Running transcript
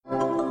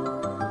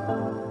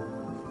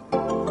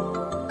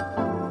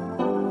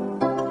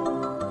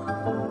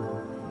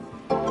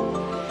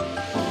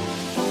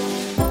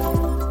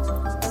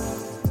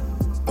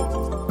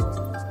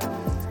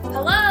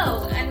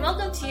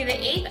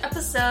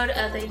episode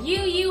of the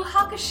Yu Yu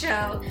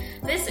Hakusho.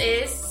 This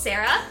is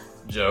Sarah,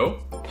 Joe,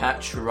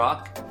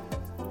 Patrick,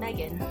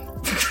 Megan.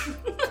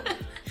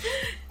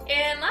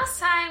 And last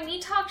time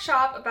we talked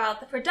shop about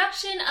the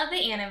production of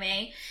the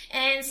anime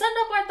and summed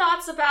up our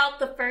thoughts about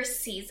the first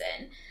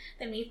season.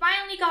 Then we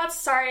finally got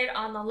started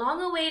on the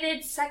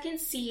long-awaited second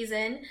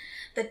season,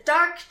 the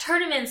Dark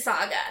Tournament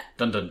Saga.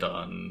 Dun dun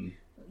dun.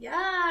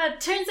 Yeah,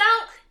 turns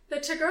out the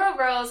Toguro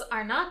Bros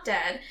are not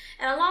dead,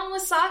 and along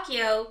with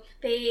Sakyo,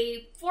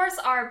 they force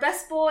our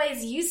best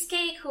boys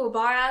Yusuke,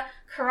 Kuwabara,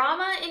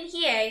 Kurama, and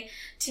Hiei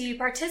to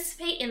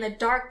participate in the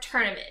Dark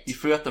Tournament. You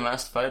forgot the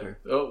Masked Fighter.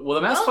 Well,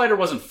 the Masked Fighter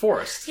wasn't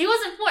forced. He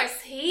wasn't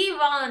forced. He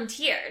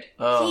volunteered.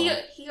 Oh.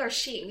 He or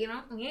she. We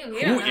don't Who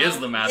know. is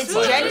the Masked It's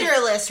Fighter?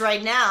 genderless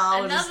right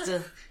now. Another- Just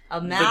a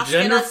The mask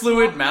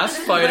gender-fluid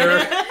Masked Fighter.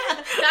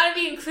 Gotta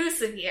be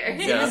inclusive here.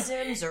 Yeah.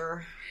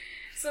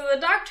 So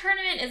the Dark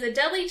Tournament is a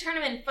deadly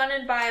tournament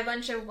funded by a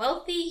bunch of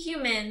wealthy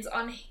humans.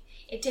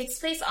 It takes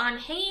place on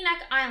Hanging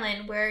Neck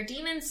Island, where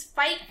demons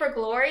fight for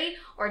glory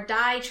or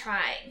die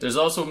trying. There's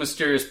also a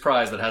mysterious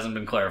prize that hasn't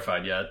been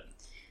clarified yet.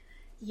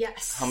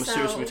 Yes. How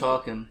mysterious are we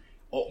talking?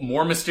 Oh,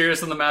 more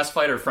mysterious than the Masked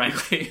Fighter,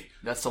 frankly.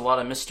 That's a lot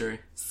of mystery.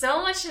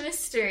 So much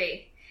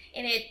mystery.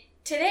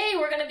 Today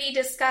we're going to be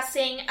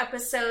discussing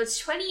episodes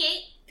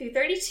 28 through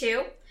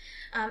 32,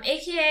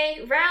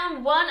 aka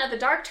Round 1 of the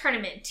Dark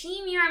Tournament,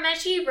 Team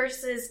Urameshi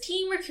versus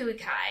Team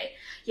Rikuikai.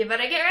 You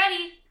better get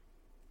ready.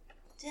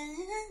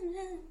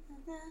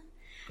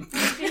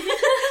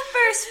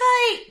 First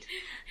fight!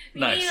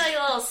 We Nice. need like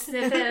a little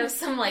snippet of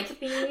some like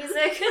theme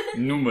music.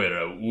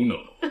 Numero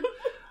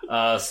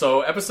uno.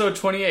 So, episode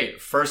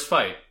 28, First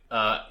Fight,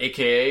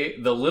 aka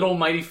The Little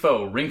Mighty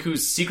Foe,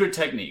 Rinku's Secret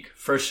Technique.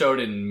 First showed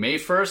in May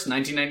 1st,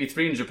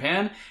 1993 in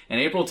Japan, and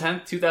April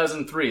 10th,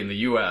 2003 in the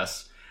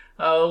US.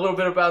 A little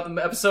bit about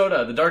the episode.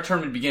 The Dark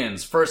Tournament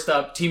begins. First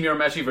up, Team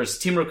Urameshi versus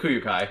Team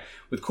Rikuikai,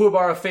 with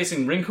Kuwabara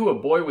facing Rinku, a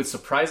boy with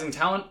surprising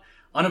talent,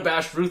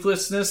 unabashed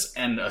ruthlessness,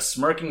 and a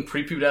smirking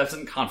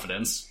prepubescent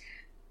confidence.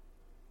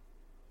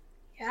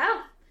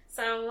 Yeah.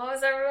 So what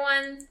was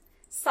everyone's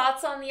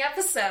thoughts on the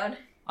episode?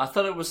 I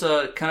thought it was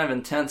kind of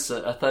intense.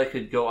 I thought it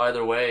could go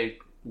either way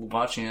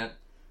watching it.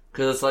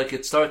 Because it's like,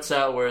 it starts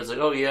out where it's like,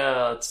 oh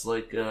yeah, it's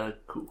like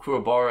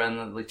Kuwabara, and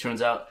then it like,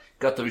 turns out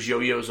got those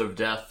yo-yos of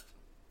death.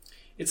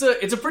 It's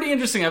a pretty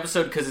interesting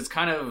episode because it's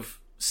kind of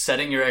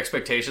setting your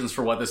expectations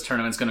for what this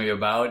tournament's going to be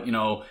about. You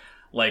know,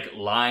 like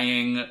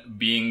lying,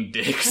 being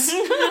dicks.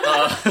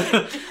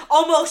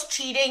 Almost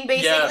cheating,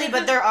 basically,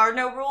 but there are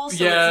no rules.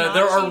 So Yeah, it's not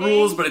there are cheating.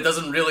 rules, but it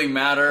doesn't really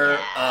matter.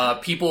 Yeah.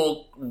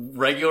 People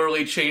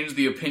regularly change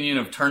the opinion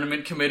of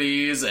tournament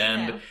committees,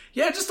 and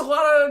yeah, just a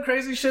lot of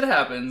crazy shit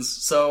happens.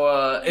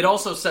 So it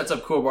also sets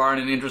up Kuwabara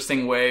in an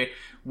interesting way,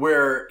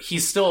 where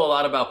he's still a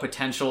lot about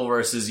potential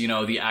versus, you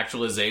know, the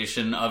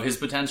actualization of his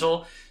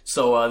potential.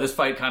 So this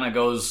fight kind of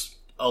goes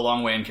a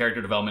long way in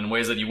character development in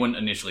ways that you wouldn't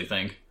initially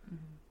think.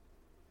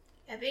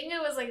 I think it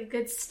was like a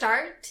good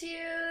start to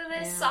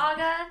this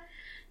saga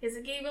because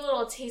it gave a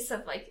little taste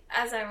of, like,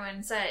 as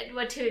everyone said,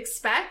 what to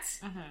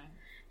expect. Mm-hmm.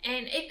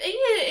 And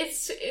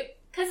it's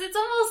because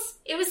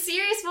it was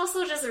serious, but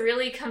also just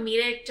really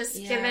comedic.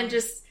 Given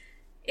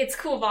it's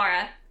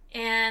Kuwabara.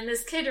 And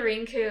this kid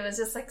Rinku is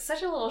just like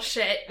such a little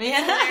shit. It's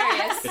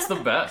hilarious. It's the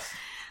best.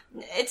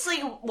 It's like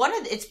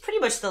it's pretty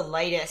much the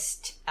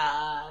lightest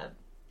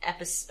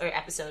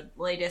episode,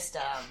 latest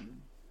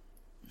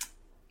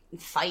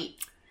fight.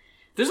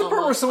 There's a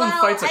part where someone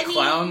Well, fights a I mean-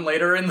 clown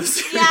later in the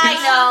series. Yeah, I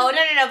know.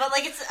 No, but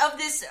like it's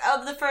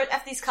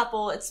of these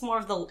couple, it's more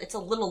of it's a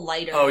little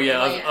lighter. Oh yeah,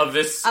 Like, of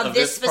this of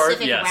this part,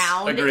 specific yes,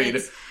 round. agreed.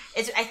 It's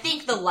I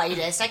think the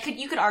lightest.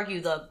 You could argue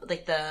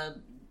the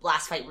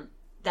last fight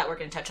that we're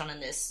going to touch on in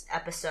this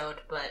episode,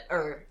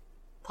 or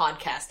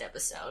podcast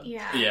episode.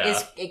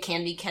 Yeah. It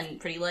can be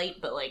pretty light,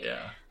 but like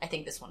Yeah. I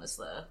think this one is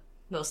the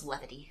most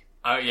levity.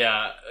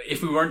 Yeah,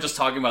 if we weren't just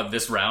talking about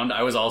this round,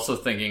 I was also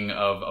thinking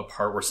of a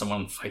part where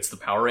someone fights the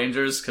Power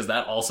Rangers, because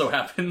that also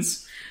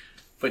happens.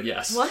 But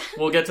yes, What?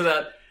 We'll get to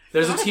that.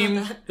 There's a Forgot team.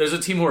 about that. There's a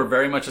team who are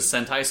very much a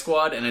Sentai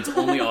squad, and it's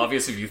only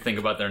obvious if you think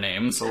about their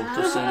names.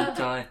 Toto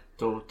Sentai,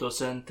 Toto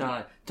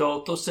Sentai,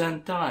 Toto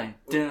Sentai,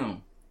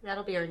 doom.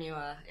 That'll be our new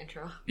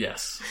intro.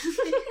 Yes.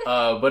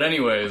 But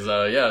anyways,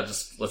 yeah,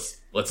 just let's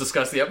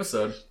discuss the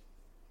episode.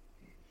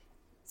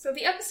 So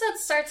the episode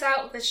starts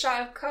out with a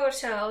shot of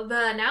Koto,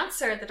 the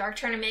announcer at the Dark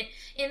Tournament,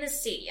 in the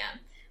stadium.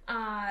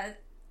 I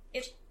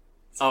was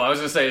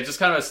gonna say, it's just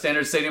kind of a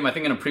standard stadium. I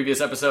think in a previous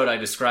episode I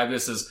described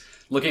this as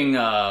looking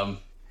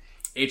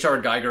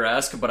H.R.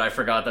 Geiger-esque, but I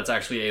forgot that's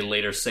actually a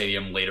later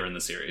stadium later in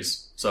the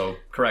series. So,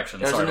 correction.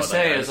 I was Sorry gonna about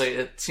say, that, it's guys. like,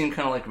 it seemed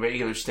kind of like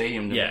regular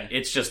stadium to Yeah, me.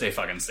 it's just a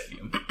fucking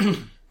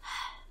stadium.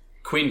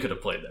 Queen could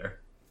have played there.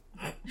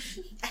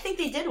 I think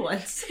they did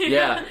once.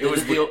 Yeah, it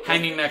was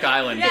Hanging Neck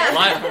Island.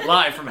 Yeah.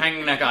 Live from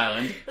Hanging Neck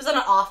Island. It was on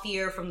an off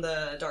year from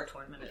the Dark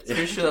Tournament.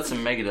 Pretty sure that's a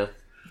Megadeth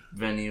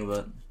venue,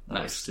 but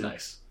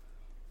Nice.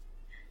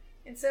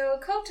 And so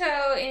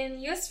Koto in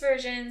US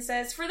version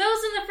says, for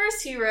those in the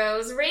first two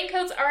rows,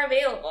 raincoats are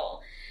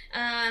available.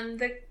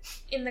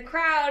 in the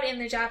crowd in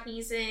the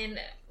Japanese and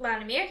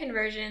Latin American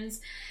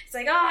versions, it's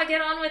like, oh,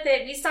 get on with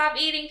it. We stop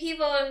eating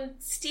people and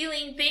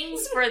stealing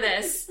things for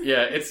this.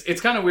 Yeah,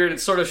 it's kind of weird. It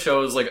sort of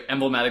shows like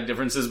emblematic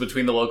differences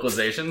between the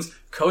localizations.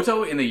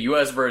 Koto in the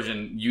US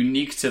version,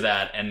 unique to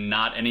that and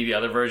not any of the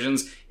other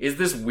versions, is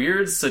this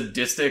weird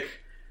sadistic,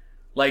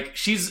 like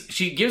she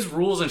gives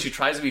rules and she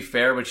tries to be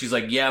fair, but she's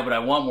like, yeah, but I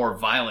want more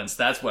violence.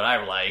 That's what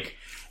I like.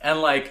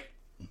 And like,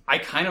 I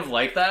kind of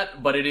like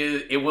that, but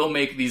it will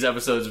make these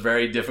episodes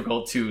very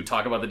difficult to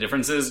talk about the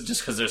differences just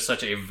because there's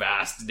such a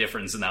vast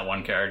difference in that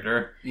one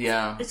character.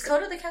 Yeah. Is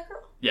Koto the cat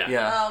girl?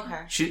 Yeah. Oh,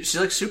 okay. She's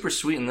like super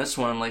sweet in this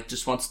one, like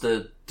just wants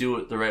to do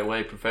it the right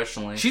way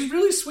professionally. She's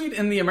really sweet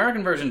in the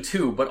American version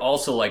too, but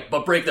also like,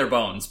 but break their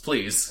bones,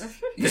 please.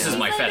 This is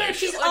my fetish.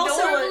 She's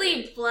also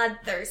adorably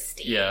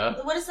bloodthirsty.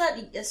 Yeah. What is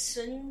that?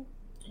 Yandere?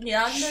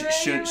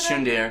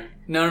 Shundere.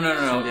 No.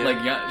 Like,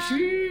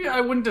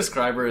 I wouldn't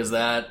describe her as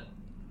that.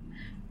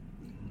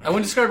 I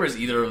wouldn't describe her as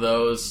either of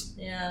those.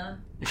 Yeah.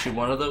 Is she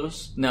one of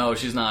those? No,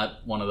 she's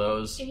not one of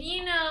those. If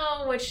you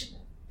know which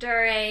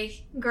Dure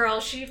girl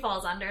she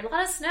falls under, let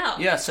us know.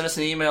 Yeah, send us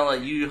an email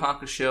at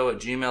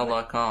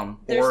yuhakusho@gmail.com.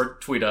 Or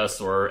tweet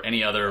us or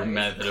any other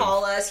method.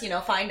 Call us,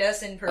 find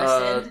us in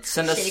person.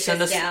 Send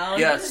us down.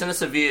 Yeah, send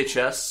us a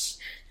VHS.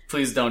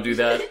 Please don't do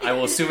that. I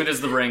will assume it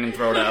is the ring and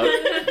throw it out.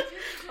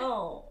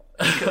 Oh.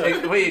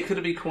 Wait, it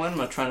could be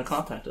Koenma trying to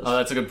contact us. Oh,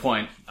 that's a good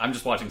point. I'm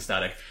just watching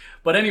static.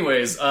 But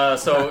anyways,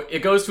 so it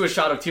goes to a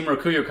shot of Team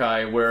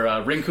Rokuyokai where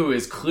Rinku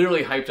is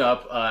clearly hyped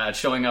up at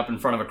showing up in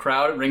front of a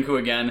crowd. Rinku,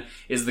 again,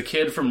 is the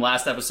kid from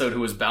last episode who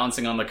was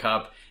bouncing on the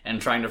cup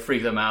and trying to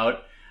freak them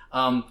out.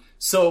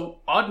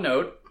 So, odd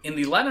note, in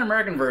the Latin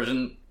American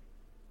version,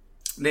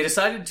 they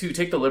decided to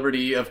take the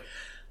liberty of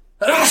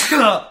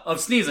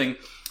sneezing.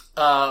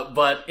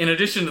 But in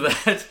addition to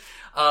that,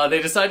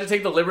 they decided to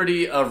take the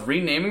liberty of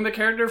renaming the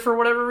character for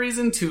whatever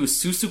reason to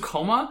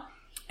Susukoma.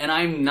 And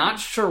I'm not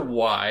sure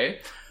why.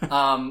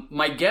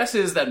 My guess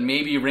is that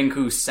maybe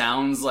Rinku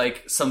sounds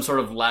like some sort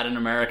of Latin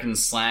American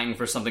slang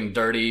for something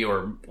dirty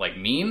or, like,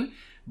 mean,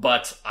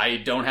 but I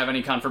don't have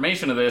any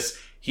confirmation of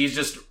this. He's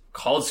just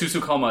called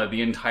Susukoma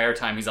the entire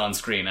time he's on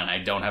screen, and I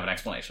don't have an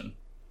explanation.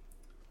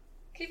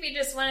 Could be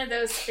just one of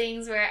those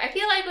things where I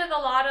feel like with a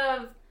lot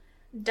of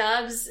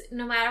dubs,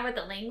 no matter what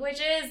the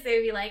language is,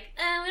 they'd be like,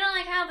 we don't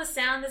like how the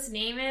sound this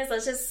name is,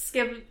 let's just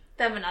skip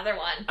them another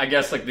one. I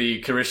guess like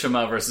the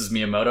Kirishima versus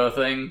Miyamoto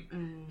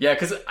thing. Yeah,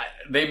 because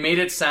they made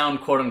it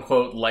sound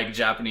quote-unquote like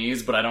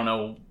Japanese, but I don't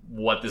know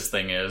what this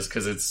thing is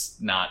because it's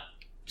not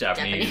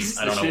Japanese.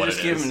 I don't know what it is.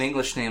 Just give him an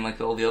English name like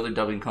all the other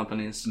dubbing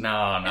companies.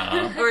 No.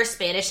 Or a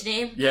Spanish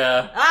name.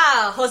 Yeah.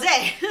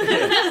 Jose.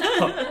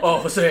 Oh,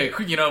 Jose,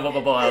 blah,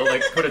 blah, blah,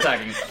 like, quit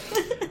attacking.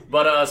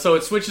 But, so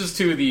it switches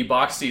to the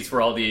box seats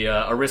where all the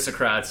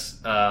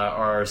aristocrats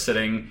are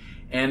sitting.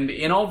 And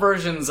in all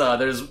versions,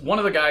 there's one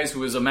of the guys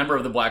who is a member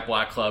of the Black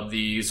Club,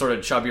 the sort of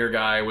chubbier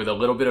guy with a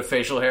little bit of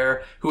facial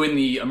hair, who in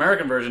the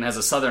American version has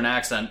a southern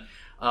accent,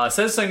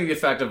 says something to the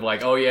effect of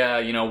like, oh yeah,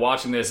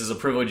 watching this is a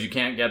privilege you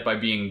can't get by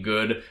being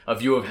good, a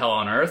view of hell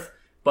on earth.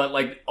 But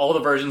like, all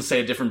the versions say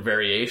a different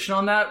variation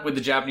on that, with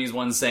the Japanese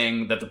one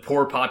saying that the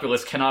poor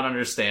populace cannot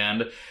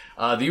understand.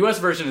 The US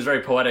version is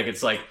very poetic.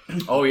 It's like,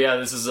 oh yeah,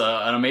 this is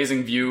an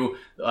amazing view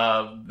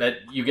that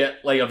you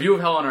get, like a view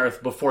of hell on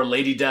earth before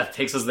Lady Death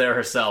takes us there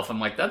herself. I'm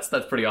like, that's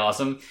pretty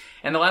awesome.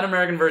 And the Latin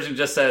American version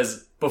just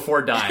says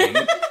before dying,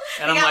 and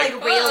I'm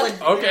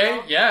like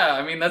okay, yeah,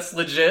 I mean that's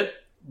legit.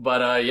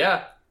 But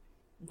yeah,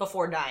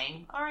 before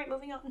dying. All right,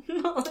 moving on.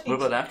 What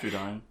about after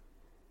dying?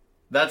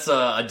 That's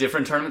a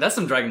different tournament. That's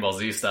some Dragon Ball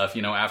Z stuff,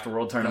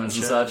 afterworld tournaments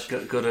and such.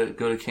 Go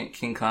to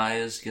King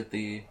Kai's, get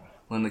the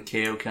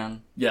Kaioken.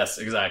 Yes,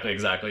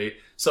 exactly.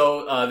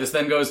 So this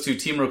then goes to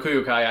Team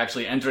Rokuyokai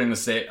actually entering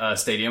the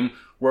stadium,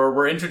 where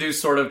we're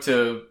introduced sort of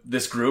to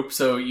this group.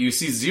 So you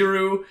see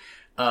Ziru.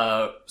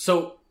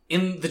 So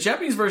in the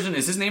Japanese version,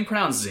 is his name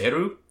pronounced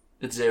Zeru?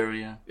 It's Zeru,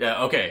 yeah.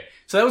 Yeah, okay.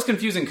 So that was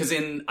confusing, because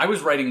I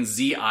was writing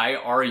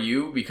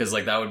Ziru, because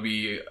like that would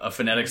be a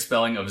phonetic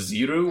spelling of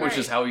Ziru, which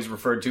is how he's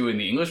referred to in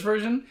the English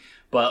version.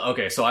 But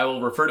okay, so I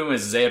will refer to him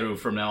as Zeru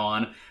from now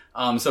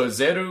on. So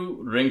Zeru,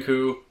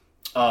 Rinku,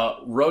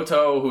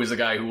 Roto, who is a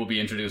guy who will be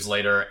introduced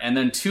later, and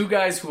then two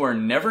guys who are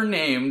never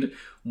named,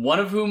 one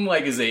of whom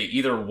like is a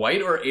either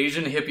white or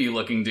Asian hippie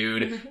looking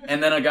dude,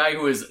 and then a guy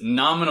who is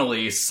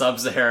nominally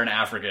sub-Saharan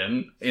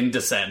African in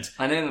descent.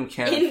 I named him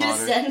Cannon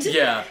Fodder. Descent?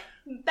 Yeah.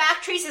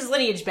 Backtrace his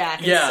lineage back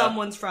and Yeah.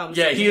 someone's from...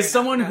 Yeah, he is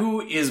someone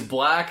who is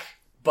black,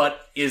 but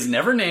is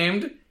never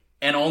named,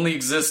 and only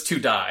exists to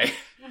die.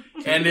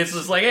 And it's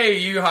just like, hey,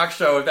 Yu Yu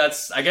Hakusho, if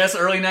that's, I guess,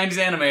 early 90s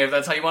anime, if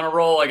that's how you want to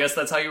roll, I guess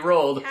that's how you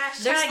rolled.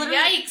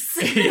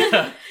 Yikes.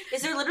 Yeah.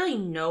 Is there literally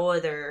no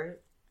other...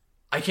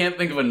 I can't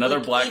think of another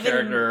like, black even,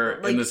 character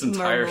like, in this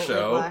entire remotely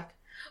show. black?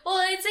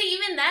 Well, it's like,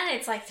 even then,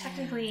 it's like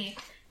technically,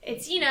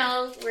 it's,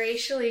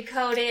 racially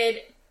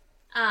coded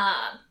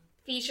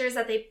features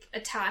that they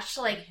attach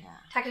to, like,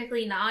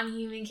 technically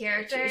non-human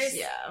characters.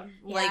 Yeah.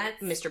 Like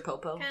Mr.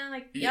 Popo. Kind of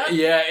like,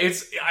 Yeah,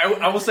 it's.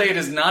 I will say it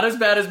is not as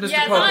bad as Mr.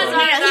 Yeah, it's Popo. not as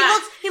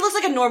bad. He looks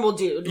like a normal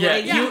dude. Yeah,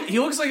 Like, he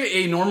looks like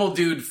a normal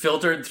dude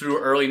filtered through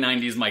early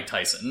 90s Mike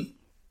Tyson.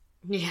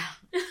 yeah.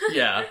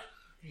 Yeah.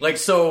 Like,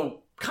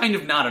 so, kind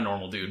of not a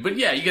normal dude. But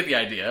yeah, you get the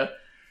idea.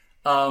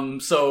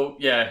 So,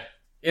 yeah,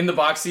 in the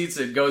box seats,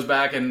 it goes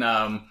back and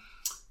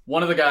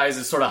one of the guys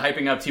is sort of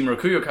hyping up Team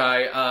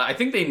Rokuyokai. I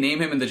think they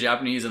name him in the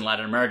Japanese and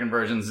Latin American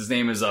versions. His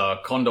name is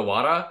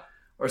Kondawara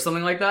or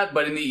something like that.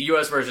 But in the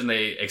US version,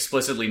 they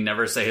explicitly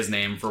never say his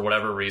name for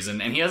whatever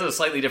reason. And he has a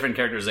slightly different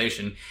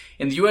characterization.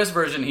 In the US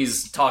version,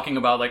 he's talking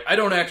about, like, I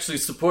don't actually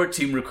support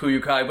Team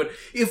Rokuyokai, but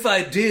if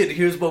I did,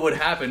 here's what would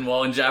happen.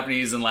 While in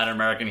Japanese and Latin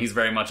American, he's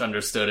very much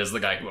understood as the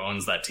guy who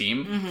owns that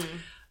team. Mm-hmm.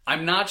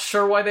 I'm not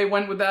sure why they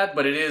went with that,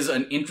 but it is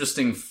an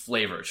interesting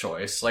flavor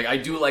choice. Like, I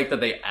do like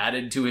that they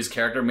added to his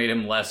character, made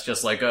him less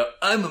just like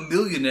I'm a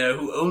millionaire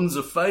who owns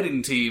a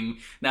fighting team.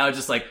 Now it's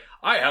just like,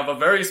 I have a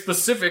very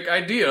specific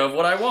idea of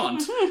what I want.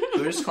 Do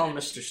we just call him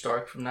Mr.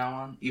 Stark from now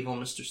on? Evil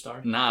Mr.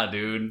 Stark? Nah,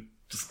 dude.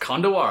 Just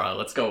Kondawara.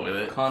 Let's go with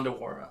it.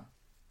 Kondawara.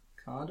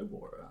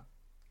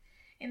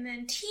 And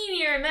then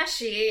Team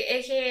Urameshi,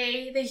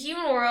 aka the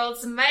human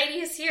world's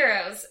mightiest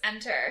heroes,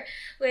 enter,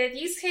 with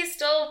Yusuke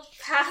still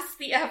past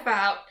the F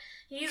out.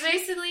 He's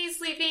basically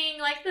sleeping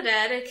like the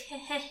dead.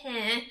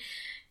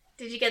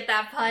 Did you get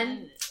that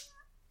pun?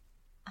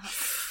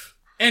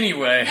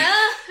 Anyway.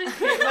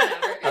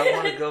 Whatever. I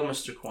want to go,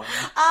 Mr. Quinn.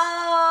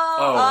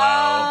 Oh,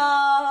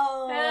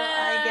 wow.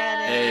 I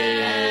get it.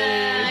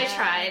 Hey. I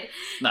tried.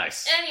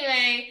 Nice.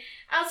 Anyway,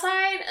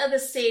 outside of the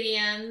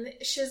stadium,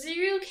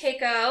 Shizuru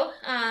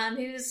Keiko,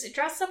 who's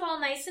dressed up all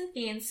nice and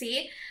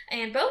fancy,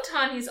 and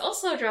Botan, who's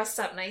also dressed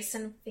up nice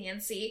and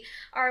fancy,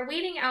 are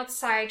waiting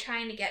outside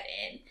trying to get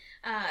in.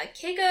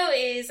 Keiko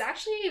is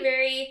actually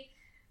very,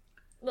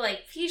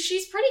 like,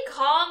 she's pretty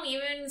calm,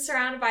 even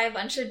surrounded by a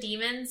bunch of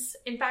demons.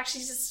 In fact,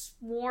 she's just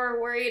more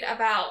worried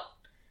about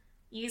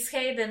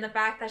Yusuke than the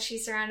fact that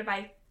she's surrounded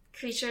by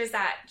creatures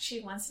that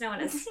she once known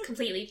as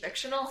completely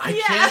fictional. I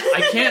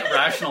can't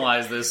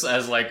rationalize this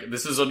as, like,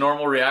 this is a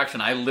normal reaction.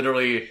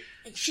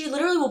 She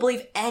literally will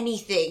believe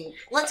anything.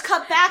 Let's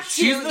cut back to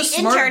She's the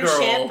smart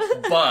internship.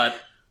 girl, but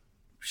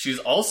she's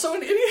also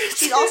an idiot.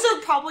 She's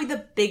also probably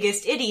the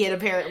biggest idiot,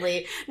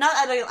 apparently. Not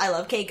that I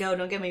love Keiko,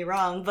 don't get me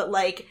wrong, but,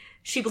 like,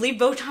 she believed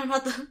Botan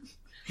about the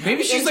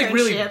Maybe she's, like,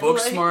 really internship, book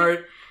like-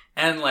 smart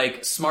and,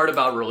 like, smart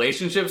about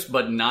relationships,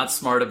 but not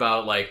smart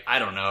about, like, I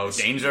don't know,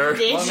 danger.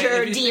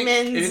 Danger, if you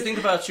demons. If you think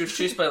about it, she was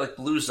chased by, like,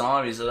 blue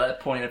zombies at that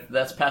point. If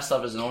that's passed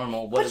off as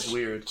normal, what is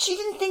weird? She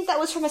didn't think that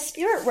was from a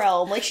spirit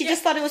realm. Like, she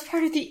just thought it was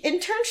part of the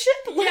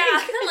internship. Like,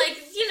 Yeah, like,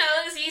 you know,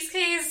 it's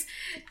Yusuke's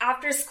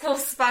after-school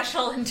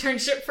special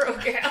internship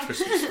program.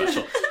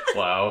 Special.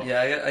 Wow.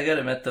 Yeah, I gotta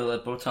admit, though,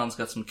 that Botan's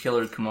got some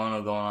killer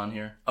kimono going on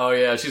here. Oh,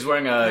 yeah, she's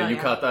wearing a yeah.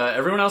 yukata.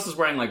 Everyone else is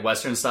wearing, like,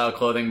 Western-style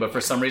clothing, but for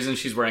some reason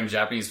she's wearing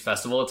Japanese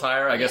festival attire.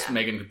 I guess Yeah.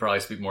 Megan could probably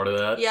speak more to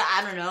that. Yeah,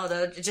 I don't know,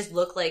 though. It just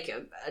looked like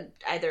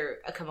either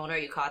a kimono or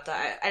yukata.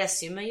 I'd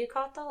assume a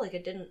yukata. Like,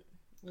 it didn't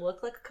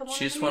look like a kimono.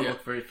 She just to me. want to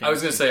look very fancy. I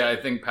was going to say, I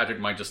think Patrick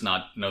might just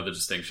not know the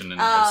distinction and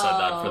have said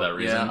that for that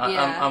reason. Yeah,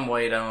 Yeah. I'm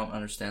white. I don't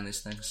understand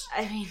these things.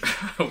 I mean,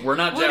 We're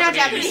not we're not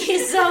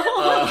Japanese,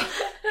 so...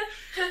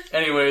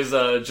 Anyways,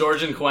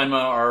 George and Koenma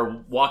are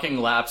walking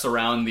laps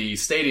around the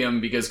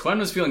stadium because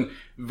Koenma's feeling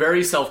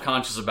very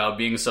self-conscious about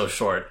being so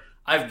short.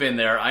 I've been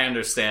there, I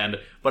understand,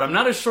 but I'm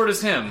not as short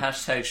as him.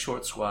 Hashtag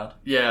short squad.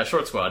 Yeah,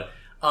 short squad.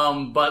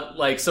 But,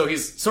 like, so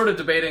he's sort of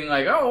debating,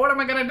 like, oh, what am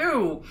I gonna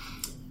do?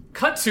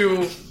 Cut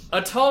to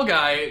a tall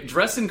guy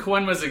dressed in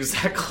Koenma's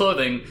exact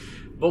clothing,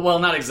 but, well,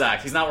 not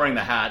exact. He's not wearing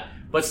the hat,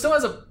 but still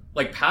has a,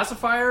 like,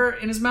 pacifier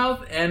in his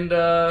mouth, and,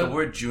 The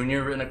word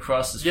junior written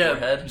across his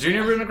forehead.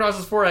 Junior written across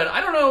his forehead.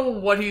 I don't know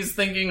what he's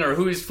thinking or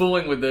who he's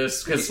fooling with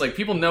this, because, like,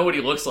 people know what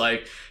he looks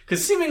like,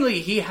 because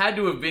seemingly he had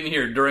to have been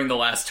here during the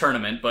last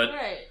tournament, but...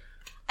 Right.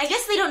 I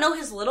guess they don't know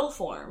his little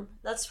form.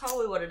 That's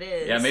probably what it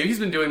is. Yeah, maybe he's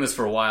been doing this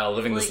for a while,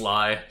 living this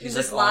lie. He's He's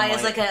this like, lie oh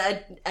as my-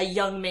 like a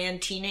young man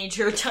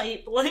teenager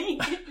type, like,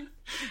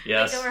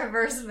 Yes. Like a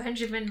reverse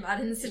Benjamin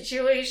Button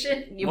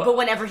situation. but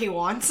whenever he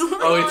wants.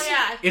 Oh,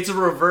 yeah. it's a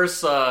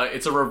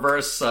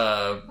reverse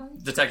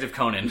Detective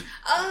Conan.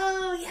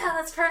 Oh, yeah,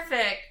 that's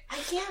perfect. I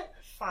can't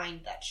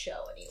find that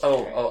show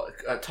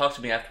anywhere. Talk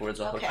to me afterwards.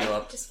 I'll hook you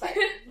up. Just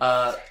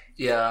fine.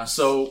 Yeah.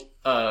 So,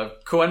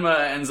 Koenma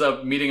ends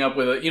up meeting up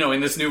with,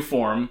 in this new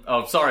form.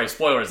 Oh, sorry,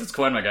 spoilers, it's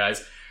Koenma,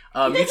 guys.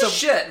 Meets up,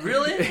 Shit,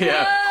 really?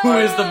 yeah, who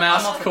is the I'm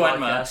masked off the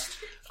Koenma?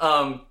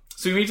 podcast.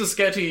 So he meets a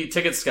sketchy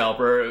ticket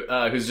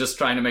scalper, who's just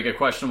trying to make a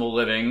questionable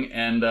living,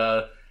 and,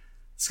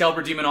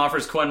 Scalper Demon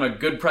offers Koenma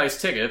good price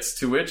tickets,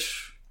 to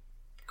which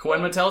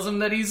Koenma tells him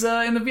that he's,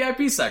 in the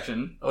VIP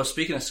section. Oh,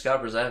 speaking of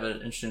scalpers, I have an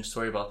interesting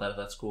story about that, if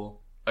that's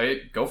cool.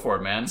 Hey, go for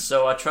it, man.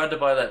 So I tried to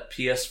buy that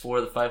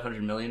PS4, the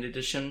 500 million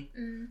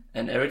edition,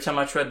 and every time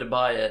I tried to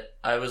buy it,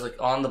 I was like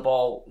on the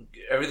ball,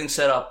 everything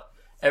set up.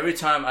 Every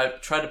time I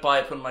tried to buy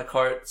it, put it in my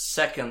cart,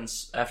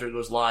 seconds after it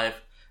goes live,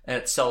 and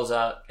it sells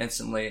out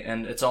instantly,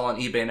 and it's all on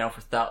eBay now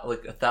for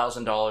like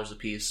 $1,000 a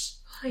piece.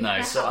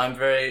 Nice. So I'm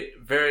very,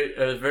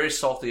 very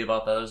salty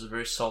about that. It was a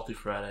very salty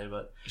Friday,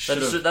 but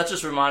that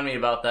just reminded me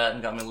about that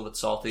and got me a little bit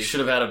salty. Should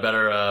have had a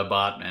better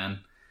bot, man.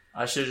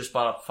 I should have just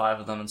bought up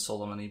 5 of them and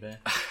sold them on eBay.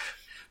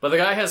 But the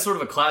guy has sort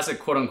of a classic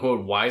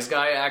quote-unquote wise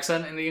guy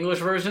accent in the English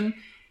version,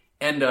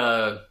 and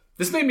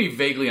this made me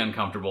vaguely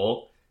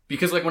uncomfortable.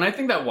 Because, like, when I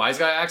think that wise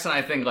guy accent,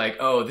 I think, like,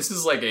 oh, this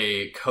is, like,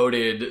 a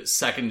coded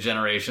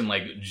second-generation,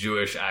 like,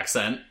 Jewish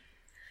accent.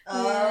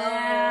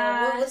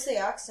 Yeah. What's the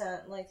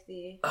accent? Like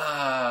the...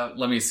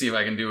 Let me see if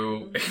I can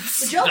do...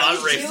 Joe not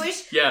is racist.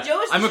 Jewish? Yeah,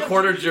 Joe is I'm a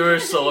quarter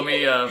Jewish, so let me...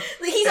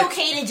 He's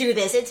okay to do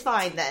this. It's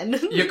fine, then.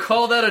 You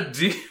call that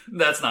a...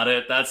 That's not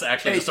it. That's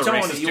actually just a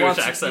Tony, racist Jewish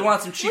accent. You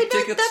want some cheap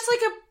tickets? That's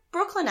like a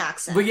Brooklyn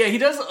accent. But yeah, he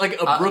does, like,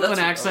 a Brooklyn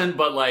accent, oh.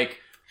 but, like...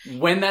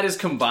 When that is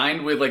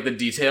combined with, like, the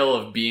detail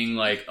of being,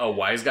 like, a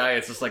wise guy,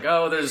 it's just like,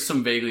 oh, there's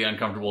some vaguely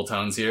uncomfortable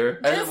tones here.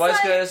 Just wise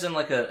like- guy is in,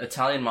 like, an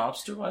Italian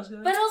mobster wise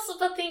guy? But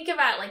think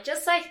about it, like,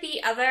 just like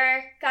the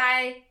other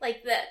guy,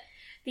 like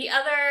the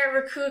other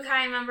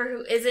Rakukai member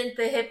who isn't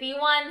the hippie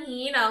one,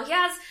 he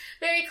has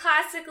very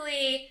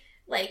classically,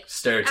 like...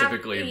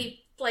 Stereotypically.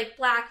 like,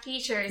 black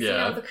features.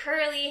 Yeah. The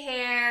curly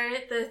hair,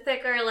 the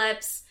thicker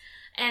lips,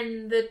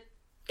 and the...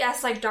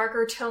 like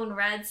darker tone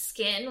red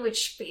skin,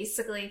 which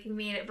basically if you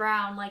made it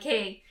brown, like,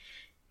 hey,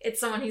 it's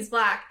someone who's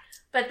black.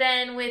 But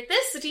then with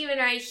this demon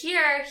right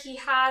here, he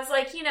has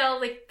like,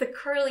 like the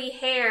curly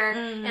hair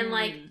and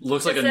like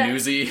Looks like a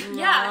newsie.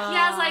 Yeah, he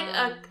has like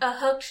a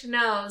hooked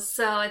nose,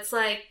 so it's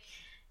like.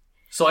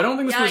 So I don't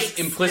think this was Yikes.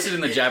 implicit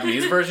in the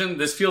Japanese version.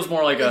 This feels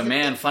more like a,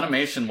 man,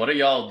 Funimation, what are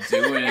y'all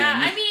doing?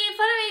 Yeah,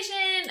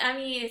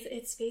 Funimation,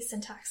 it's based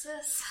in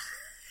Texas.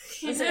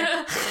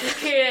 Yeah,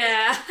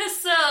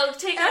 so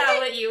take that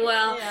what you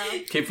will. Yeah.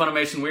 Keep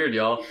Funimation weird,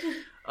 y'all.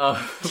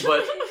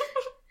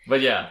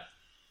 But yeah,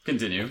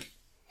 continue.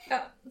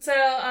 Oh, so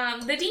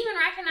the demon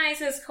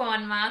recognizes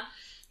Koanma,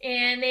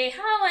 and they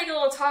have like a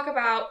little talk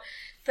about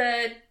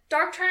the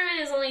Dark Tournament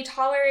is only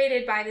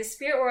tolerated by the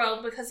spirit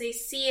world because they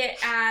see it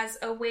as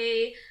a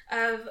way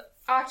of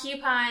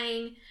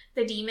occupying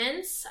the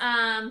demons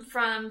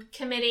from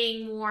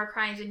committing more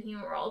crimes in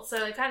human world.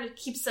 So it kind of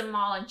keeps them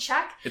all in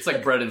check. It's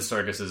like bread and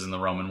circuses in the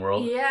Roman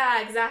world.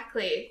 Yeah,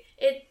 exactly.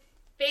 It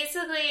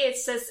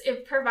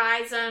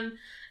provides them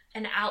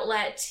an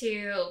outlet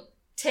to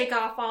take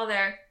off all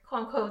their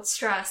quote-unquote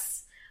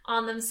stress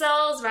on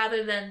themselves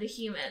rather than the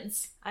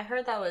humans. I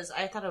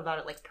thought about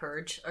it like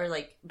Purge or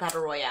like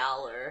Battle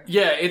Royale or...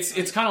 Yeah,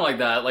 it's kind of like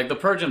that. Like the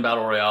Purge and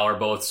Battle Royale are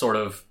both sort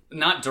of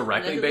not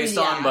directly based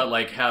on, but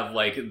like have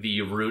like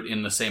the root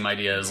in the same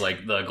idea as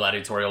like the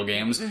gladiatorial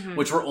games,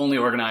 which were only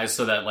organized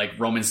so that like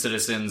Roman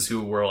citizens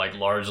who were like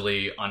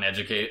largely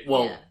uneducated,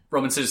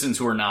 Roman citizens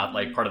who were not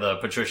like part of the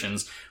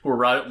patricians, who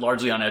were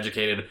largely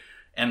uneducated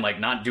and like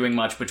not doing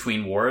much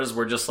between wars,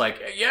 were just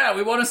like, yeah,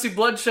 we want to see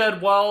bloodshed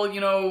while,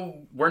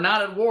 we're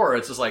not at war.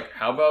 It's just like,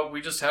 how about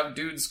we just have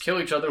dudes kill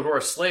each other who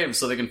are slaves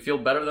so they can feel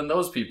better than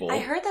those people? I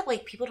heard that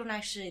like people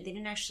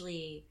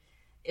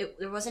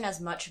there wasn't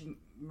as much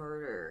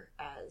murder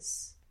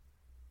as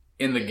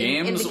in the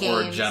games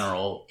or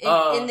general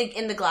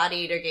in the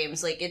gladiator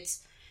games. Like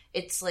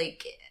it's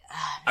like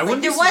there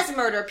was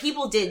murder,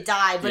 people did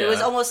die, but it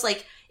was almost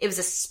like it was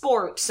a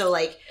sport, so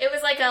like it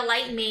was like a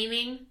light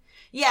maiming.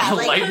 Yeah,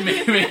 like light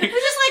maiming. It was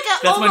just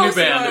like That's almost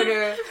my new band.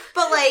 murder,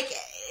 but like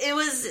it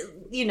was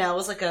it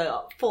was like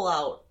a full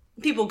out,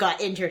 people got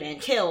injured and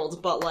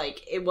killed, but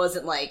like it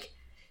wasn't like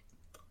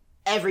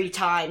every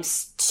time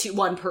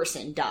one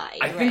person died.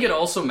 I think it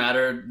also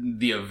mattered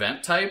the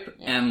event type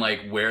and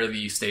like where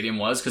the stadium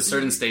was, because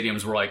certain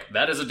stadiums were like,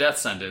 that is a death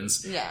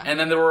sentence. Yeah. And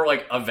then there were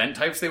like event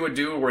types they would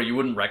do where you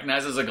wouldn't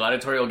recognize as a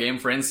gladiatorial game.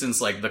 For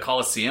instance, like the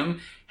Colosseum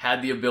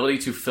had the ability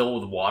to fill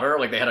with water.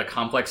 Like they had a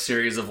complex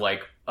series of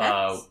like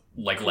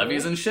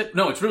levees and shit.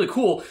 No, it's really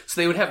cool. So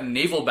they would have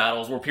naval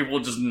battles where people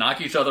would just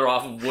knock each other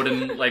off of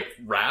wooden like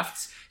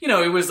rafts.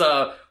 It was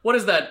what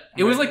is that?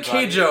 It was like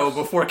Keijo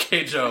before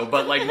Keijo,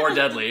 but like more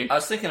deadly. I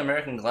was thinking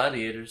American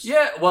Gladiators.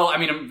 Yeah, well, I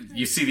mean,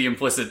 you see the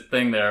implicit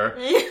thing there.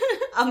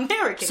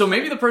 American. So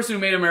maybe the person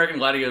who made American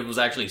Gladiators was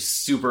actually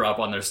super up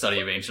on their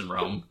study of ancient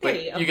Rome.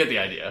 But you get the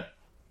idea.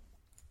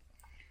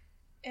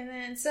 And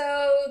then,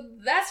 so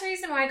that's the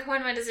reason why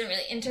Koenma doesn't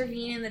really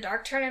intervene in the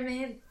Dark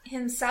Tournament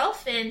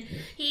himself, and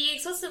he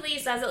explicitly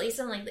says, at least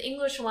in like the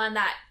English one,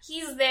 that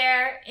he's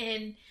there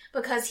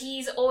because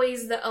he's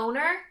always the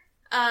owner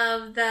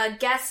of the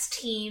guest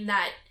team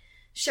that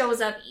shows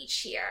up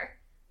each year.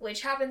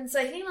 Which happens,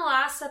 I think in the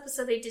last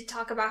episode they did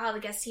talk about how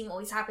the guest team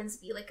always happens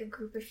to be like a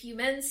group of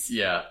humans.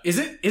 Yeah. Is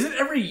it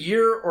every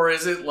year or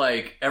is it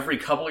like every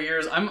couple of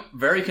years? I'm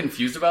very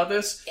confused about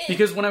this.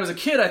 Because when I was a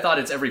kid I thought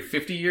it's every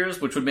 50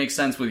 years, which would make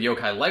sense with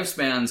yokai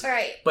lifespans.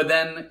 Right. But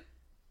then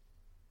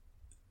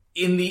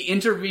in the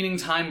intervening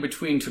time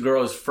between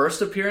Togoro's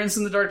first appearance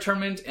in the Dark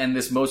Tournament and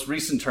this most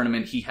recent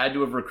tournament, he had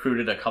to have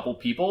recruited a couple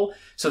people.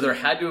 So there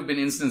had to have been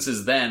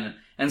instances then.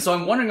 And so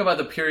I'm wondering about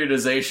the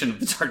periodization of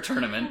the Dark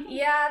Tournament.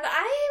 Yeah,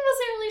 I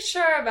wasn't really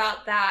sure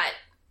about that.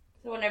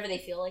 Whenever they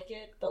feel like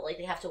it, but like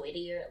they have to wait a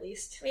year at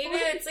least. Maybe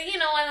it's,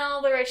 when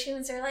all the rich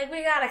humans are like,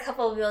 we got a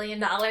couple $1 billion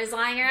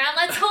lying around,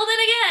 let's hold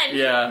it again!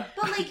 Yeah.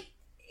 But like,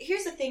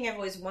 here's the thing I've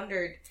always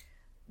wondered.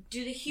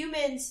 Do the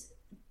humans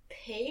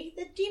pay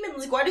the demons?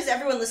 Like, why does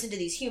everyone listen to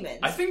these humans?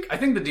 I think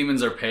the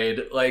demons are paid.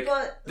 Like,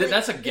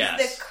 that's a guess.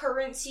 Is the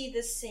currency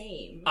the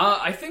same?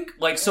 I think,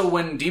 so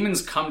when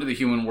demons come to the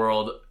human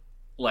world,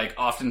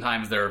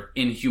 oftentimes they're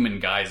in human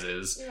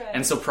guises. Right.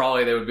 And so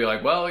probably they would be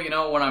like, well,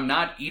 when I'm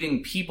not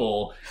eating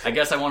people, I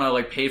guess I want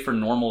to, pay for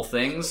normal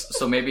things.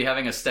 So maybe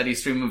having a steady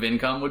stream of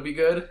income would be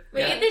good.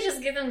 Maybe they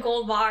just give them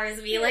gold bars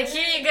and be like,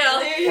 here you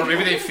go. Or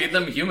maybe they feed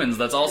them humans.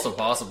 That's also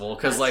possible.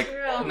 Because,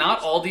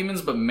 not all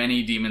demons, but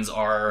many demons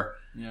are...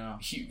 Yeah.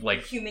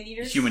 Human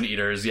eaters? Human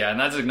eaters, yeah. And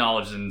that's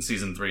acknowledged in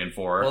season 3 and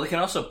 4. Well, they can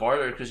also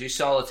barter, because you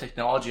saw all the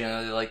technology,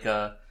 and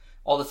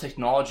all the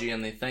technology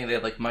and the thing. They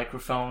had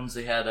microphones,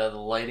 they had the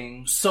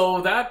lighting.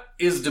 So that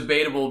is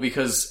debatable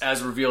because,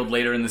 as revealed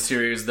later in the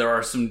series, there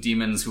are some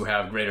demons who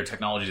have greater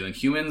technology than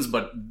humans,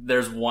 but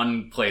there's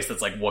one place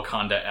that's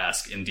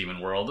Wakanda-esque in Demon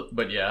World.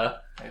 But yeah.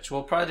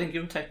 Well, probably didn't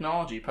give them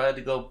technology. Probably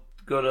had to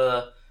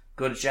go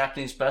to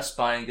Japanese Best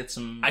Buy and get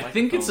some I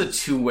think it's a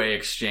two-way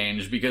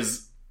exchange,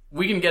 because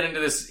we can get into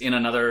this in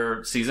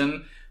another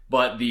season,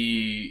 but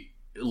the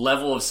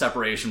level of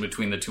separation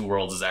between the two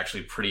worlds is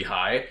actually pretty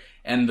high.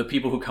 And the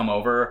people who come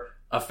over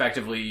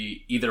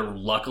effectively either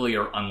luckily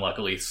or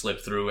unluckily slip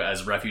through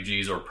as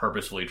refugees or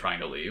purposefully trying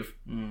to leave.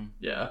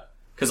 Yeah.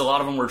 Because a lot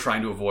of them were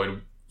trying to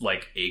avoid,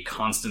 a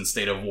constant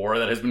state of war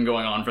that has been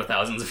going on for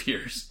thousands of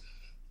years.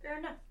 Fair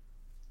enough.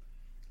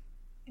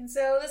 And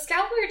so the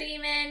Scalper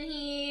Demon,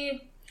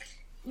 he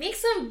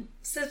makes some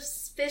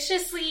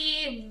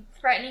suspiciously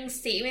threatening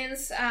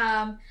statements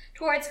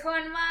towards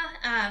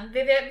Koenma, but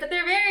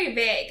they're very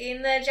vague.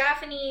 In the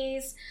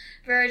Japanese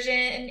version,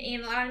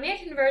 in the Latin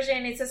American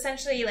version, it's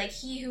essentially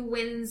he who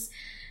wins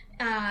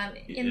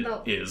he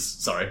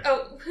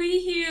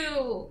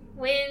who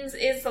wins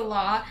is the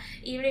law.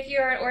 Even if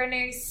you're an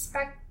ordinary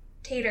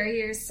spectator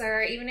here,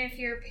 sir, even if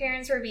your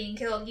parents were being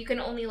killed, you can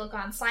only look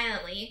on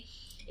silently.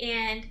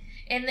 And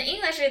in the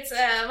English, it's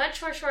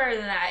much more shorter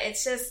than that.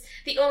 It's just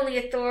the only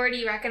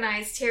authority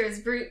recognized here is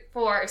brute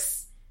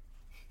force.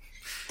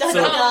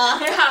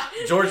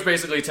 George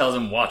basically tells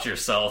him, watch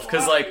yourself.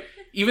 Because,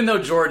 even though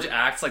George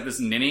acts like this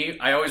ninny,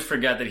 I always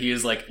forget that he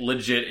is,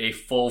 legit a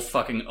full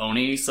fucking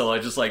Oni. So I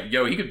just,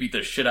 he could beat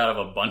the shit out of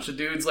a bunch of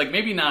dudes.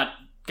 Maybe not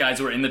guys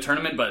who are in the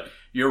tournament, but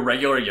your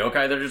regular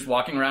yokai that are just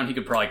walking around, he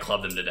could probably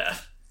club them to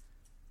death.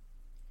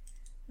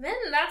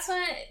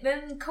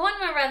 Then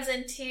Koenma runs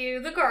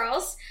into the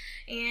girls,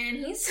 and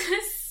he's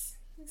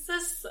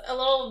just a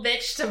little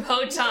bitch to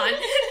Botan.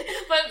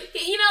 But,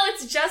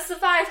 it's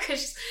justified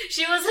because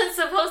she wasn't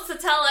supposed to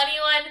tell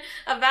anyone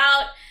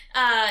about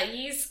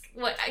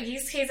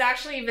Yusuke's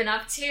actually been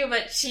up to,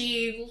 but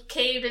she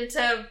caved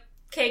into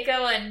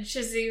Keiko and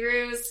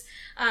Shizuru's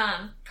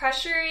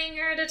pressuring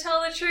her to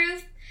tell the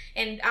truth,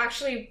 and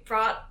actually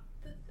brought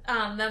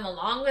them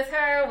along with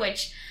her,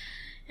 which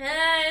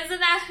isn't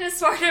that a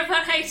sort of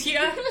an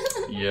idea?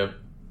 Yep.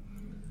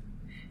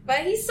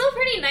 But he's still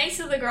pretty nice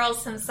to the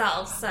girls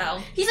himself, so...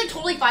 He's,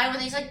 totally fine with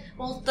it. He's like,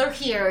 well, they're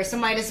here, so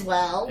might as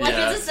well.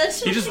 Yeah. It's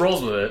essentially... He just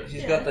rolls with it.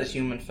 He's got that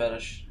human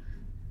fetish.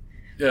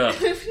 Yeah.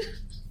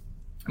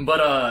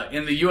 But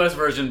in the US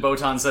version,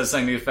 Botan says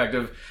something to the effect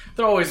of,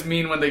 they're always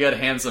mean when they get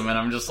handsome, and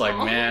I'm just like,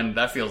 man,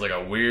 that feels like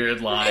a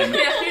weird line.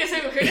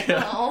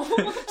 Yeah.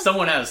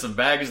 Someone has some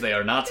baggage they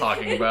are not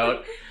talking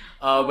about.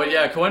 But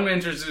yeah, Koenma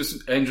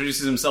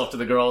introduces himself to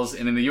the girls,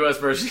 and in the US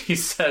version he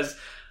says,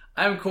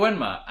 I'm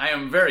Koenma, I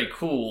am very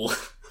cool.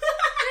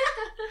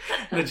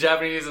 In the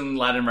Japanese and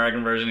Latin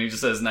American version, he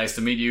just says, nice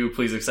to meet you,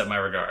 please accept my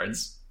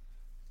regards.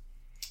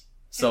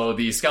 So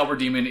the Scalper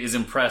Demon is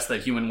impressed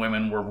that human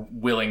women were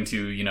willing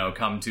to,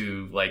 come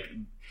to,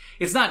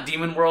 it's not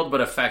Demon World,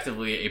 but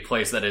effectively a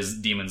place that is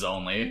demons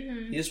only.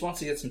 Mm-hmm. He just wants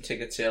to get some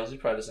ticket sales. He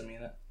probably doesn't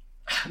mean it.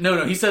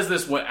 No, he says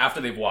this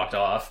after they've walked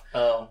off.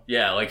 Oh.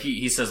 Yeah,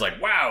 he says,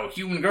 wow,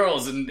 human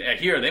girls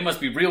here, they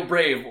must be real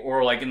brave.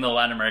 Or, in the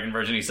Latin American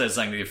version, he says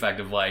something to the effect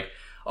of,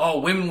 oh,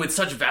 women with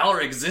such valor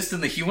exist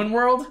in the human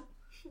world?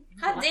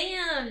 Hot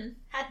damn.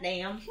 Hot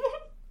damn.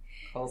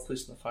 Call the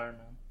police and the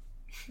fireman.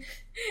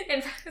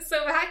 And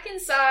so back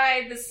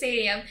inside the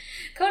stadium,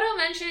 Kodo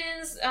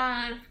mentions,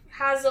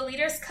 has the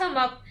leaders come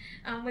up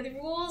with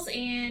rules,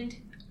 and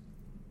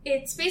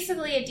it's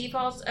basically a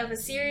default of a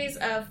series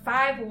of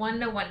 5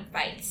 1-to-1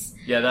 fights.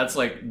 Yeah, that's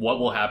what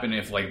will happen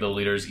if the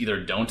leaders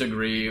either don't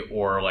agree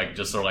or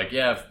just are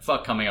yeah,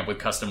 fuck coming up with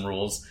custom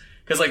rules.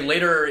 Because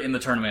later in the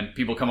tournament,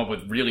 people come up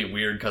with really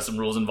weird custom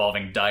rules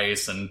involving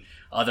dice and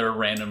other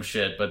random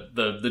shit, but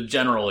the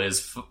general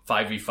is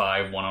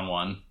 5v5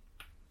 1-on-1.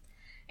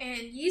 And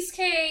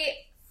Yusuke,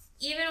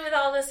 even with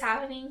all this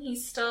happening,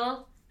 he's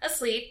still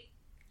asleep.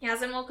 He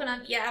hasn't woken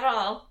up yet at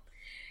all.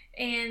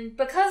 And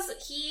because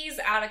he's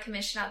out of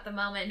commission at the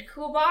moment,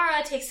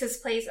 Kuwabara takes his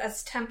place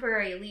as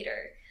temporary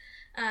leader.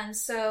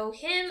 So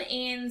him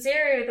and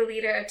Zeru, the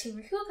leader of Team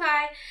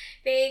Rikukai,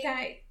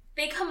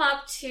 they come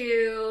up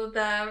to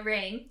the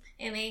ring,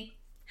 and they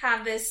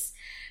have this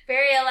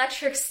very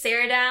electric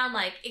stare down.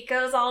 Like, it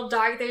goes all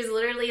dark. There's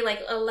literally,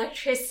 like,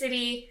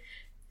 electricity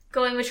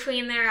going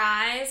between their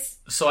eyes.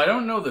 So I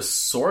don't know the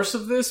source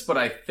of this, but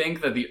I think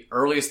that the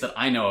earliest that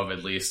I know of,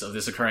 at least, of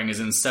this occurring is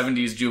in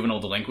 70s juvenile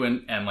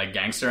delinquent and, like,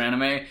 gangster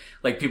anime.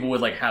 Like, people would,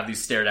 like, have these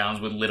stare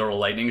downs with literal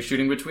lightning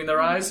shooting between their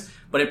eyes.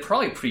 But it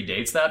probably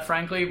predates that,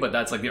 frankly, but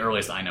that's, like, the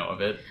earliest I know of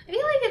it. I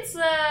feel like it's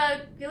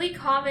a really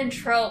common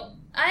trope.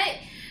 I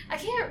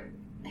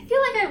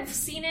feel like I've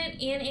seen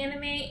it in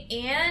anime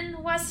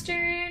and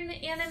Western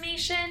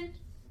animation.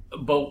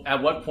 But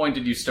at what point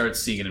did you start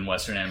seeing it in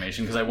Western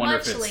animation? Because I wonder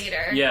Much if it's...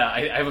 later. Yeah,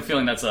 I have a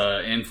feeling that's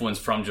an influence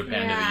from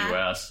Japan to the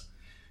US.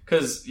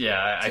 Because,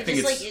 I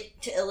think just, it's... like,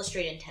 to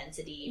illustrate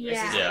intensity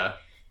versus, Yeah. like,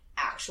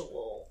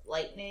 actual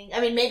lightning.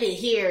 I mean, maybe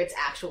here it's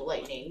actual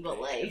lightning,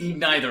 but, like...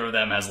 Neither of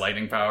them has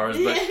lightning powers,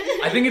 but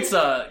I think it's,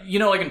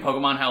 like in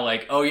Pokemon, how,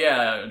 like, oh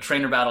yeah,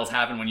 trainer battles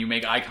happen when you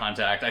make eye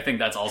contact. I think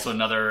that's also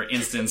another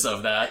instance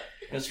of that.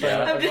 It's funny.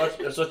 I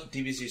was watching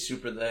DBZ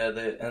Super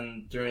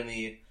and during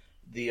the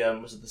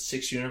was it the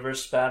 6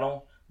 Universe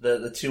battle?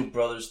 The two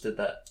brothers did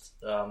that.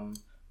 What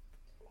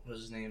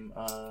was his name?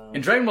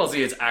 In Dragon Ball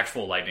Z, it's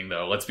actual lightning,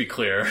 though. Let's be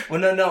clear. Well,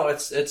 no,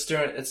 it's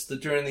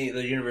during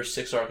the Universe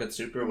 6 arc at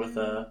Super with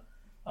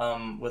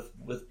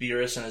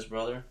Beerus and his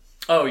brother.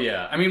 Oh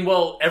yeah, I mean,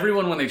 well,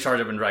 everyone when they charge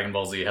up in Dragon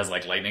Ball Z has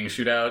like lightning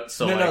shootout.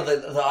 So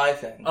the eye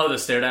thing. Oh, the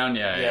stare down.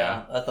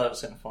 Yeah. I thought it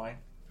was kind of funny.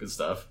 Good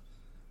stuff.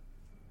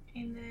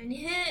 And then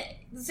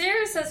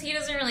Zero says he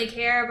doesn't really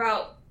care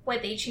about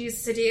what they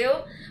choose to do,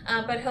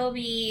 but he'll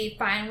be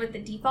fine with the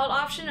default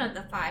option of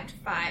the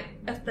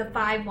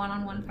 5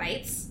 one-on-one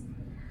fights.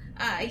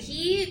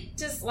 He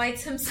just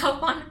lights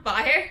himself on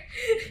fire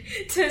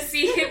to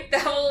see if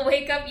that will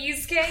wake up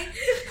Yusuke.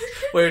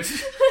 Where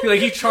like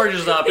he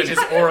charges up and his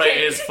aura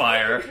is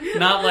fire.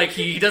 Not like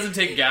he doesn't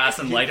take gas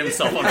and light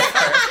himself on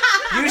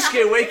fire.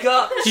 Yusuke, wake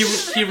up! He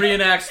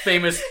reenacts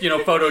famous,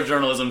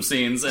 photojournalism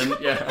scenes and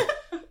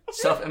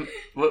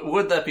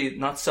Would that be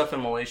not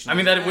self-immolation? I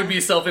mean, that it would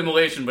be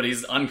self-immolation, but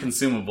he's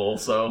unconsumable,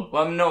 so...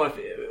 Well, no,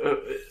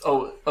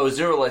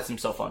 Zero lights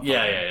himself on fire.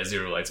 Yeah,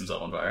 Zero lights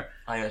himself on fire.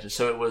 I gotcha.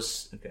 So it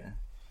was... Okay.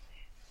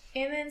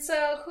 And then,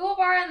 so,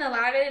 Kuwabara in the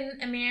Latin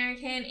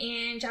American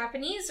and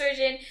Japanese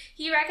version,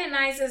 he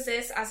recognizes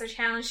this as a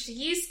challenge to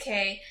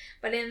Yusuke,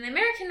 but in the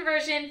American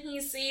version,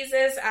 he sees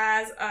this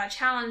as a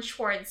challenge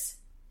towards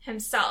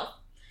himself.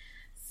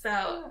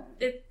 So,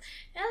 it's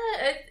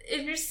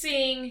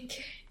interesting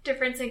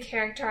difference in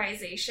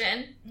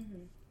characterization.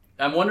 Mm-hmm.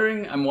 I'm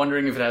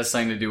wondering if it has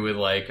something to do with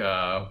like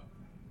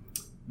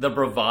the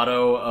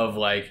bravado of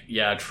like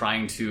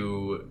trying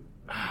to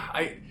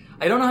I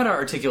don't know how to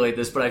articulate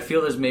this, but I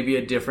feel there's maybe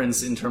a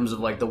difference in terms of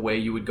like the way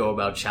you would go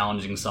about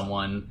challenging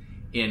someone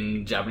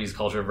in Japanese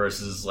culture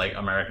versus like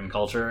American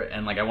culture,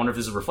 and like I wonder if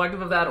this is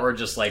reflective of that or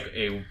just like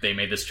they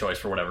made this choice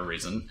for whatever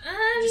reason.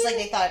 Just like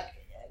they thought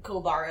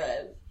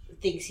Kuwabara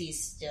thinks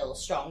he's still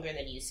stronger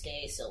than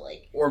Yusuke, so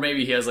like... Or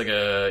maybe he has like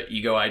a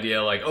ego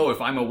idea, like, oh, if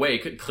I'm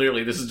awake,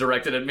 clearly this is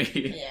directed at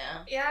me.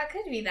 Yeah, it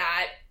could be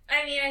that.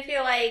 I mean, I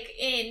feel like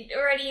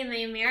already in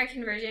the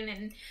American version,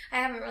 and I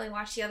haven't really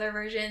watched the other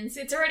versions,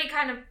 it's already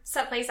kind of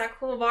set place that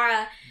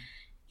Kuwabara,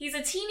 he's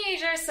a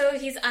teenager, so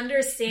he's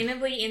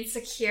understandably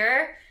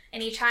insecure,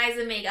 and he tries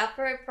to make up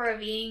for it for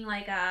being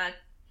like a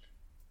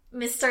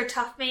Mr.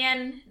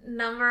 Toughman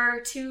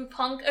 #2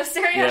 punk of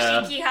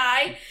Stereoshiki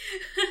High.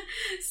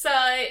 So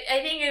I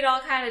think it all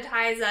kind of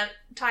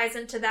ties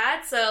into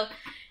that. So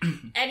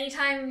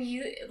anytime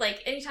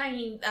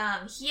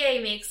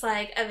Hiei makes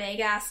like a vague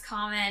ass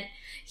comment,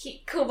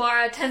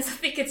 Kuwabara tends to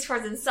think it's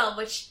towards himself,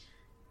 which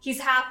he's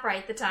half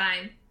right the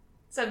time.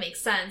 So it makes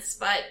sense.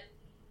 But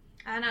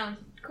I don't know,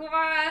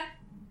 Kuwabara,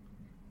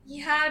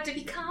 you have to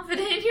be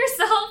confident in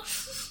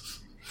yourself.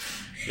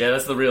 Yeah,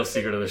 that's the real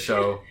secret of the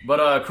show.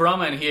 But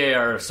Kurama and Hiei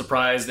are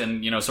surprised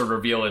and, sort of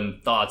reveal in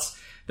thoughts.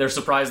 They're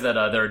surprised that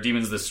there are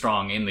demons this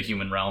strong in the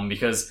human realm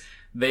because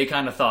they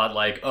kind of thought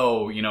like,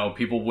 oh,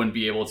 people wouldn't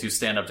be able to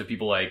stand up to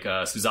people like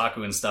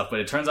Suzaku and stuff. But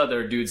it turns out there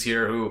are dudes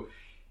here who,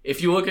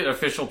 if you look at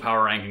official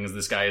power rankings,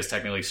 this guy is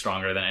technically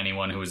stronger than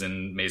anyone who was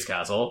in Maze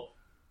Castle.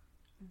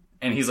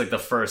 And he's like the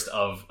first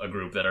of a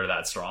group that are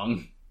that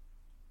strong.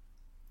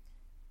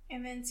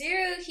 And then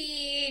Zero,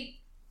 he...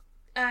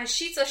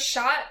 shoots a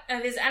shot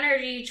of his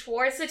energy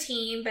towards the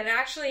team, but it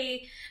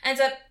actually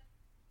ends up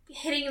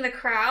hitting the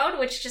crowd,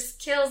 which just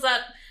kills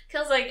like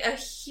a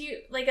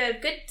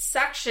good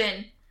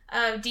section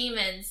of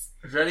demons.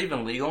 Is that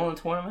even legal in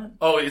the tournament?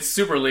 Oh, it's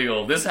super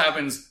legal. This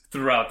happens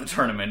throughout the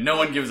tournament. No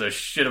one gives a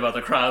shit about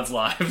the crowd's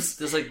lives.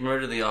 Just like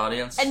murder the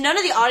audience. And none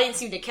of the audience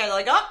seem to care. They're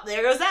like, oh,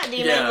 there goes that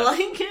demon. Yeah.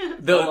 Like,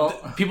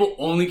 the people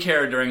only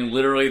care during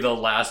literally the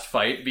last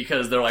fight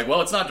because they're like,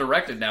 well, it's not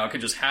directed now. It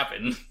could just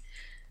happen.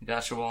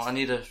 Gotcha. Well, I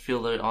need to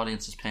feel the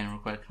audience's pain real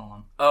quick. Hold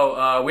on.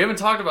 Oh, we haven't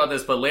talked about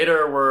this, but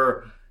later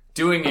we're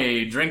doing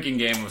a drinking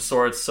game of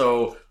sorts.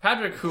 So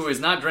Patrick, who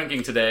is not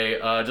drinking today,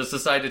 just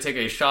decided to take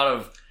a shot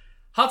of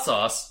hot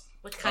sauce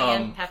with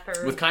cayenne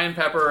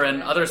pepper.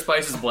 And other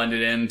spices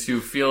blended in to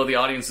feel the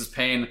audience's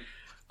pain.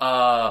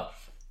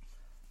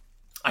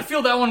 I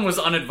feel that one was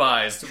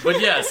unadvised, but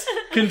yes,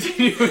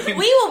 continuing.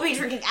 We will be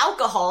drinking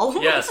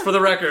alcohol. Yes, for the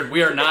record,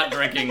 we are not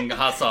drinking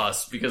hot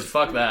sauce, because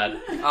fuck that.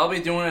 I'll be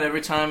doing it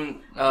every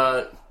time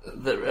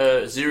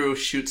Zero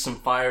shoots some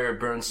fire or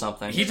burns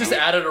something. He just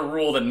added a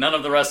rule that none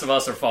of the rest of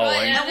us are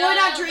following. And we're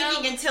not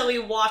drinking until we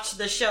watch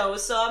the show,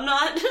 so I'm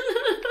not...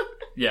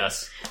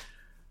 Yes.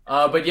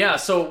 But yeah,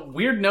 so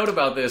weird note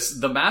about this,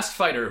 the masked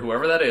fighter,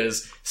 whoever that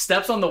is,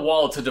 steps on the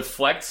wall to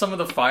deflect some of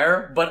the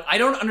fire, but I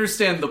don't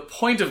understand the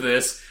point of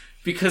this,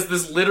 because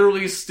this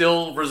literally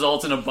still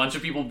results in a bunch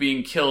of people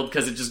being killed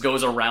because it just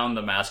goes around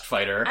the masked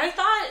fighter. I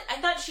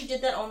thought she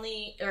did that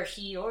only, or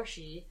he or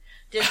she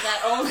did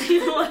that only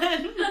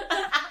when...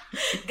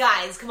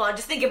 Guys, come on,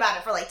 just think about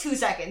it for like 2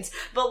 seconds.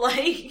 But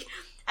like,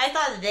 I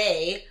thought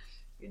they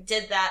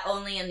did that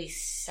only in the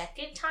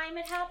second time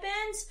it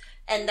happens,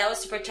 and that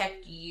was to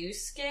protect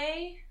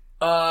Yusuke.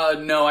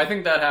 No, I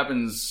think that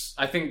happens.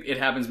 I think it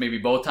happens maybe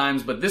both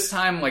times, but this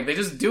time, like, they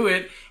just do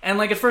it. And,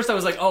 like, at first I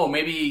was like, oh,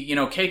 maybe, you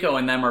know, Keiko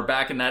and them are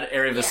back in that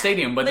area of the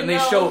stadium. But then they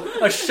show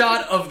a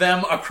shot of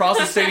them across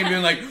the stadium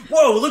being like,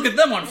 whoa, look at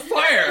them on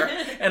fire.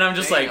 And I'm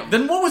just like,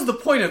 then what was the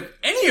point of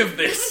any of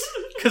this?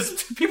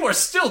 Because people are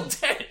still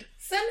dead.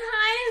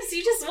 Sometimes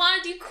you just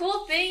want to do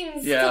cool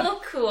things to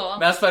look cool.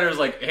 Masked Fighter is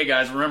like, hey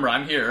guys, remember,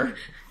 I'm here.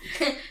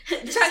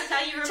 This is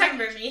how you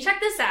remember me. Check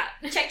this out.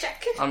 Check.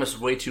 I'm just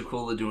way too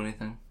cool to do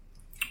anything.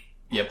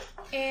 Yep.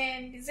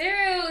 And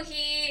Zero,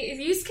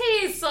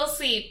 Yusuke is still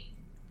asleep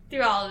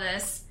through all of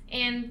this.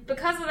 And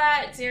because of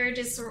that, Zero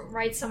just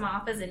writes him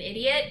off as an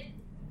idiot.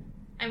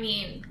 I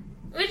mean,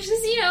 which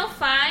is, you know,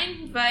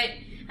 fine, but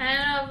I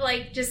don't know if,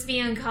 like, just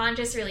being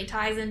unconscious really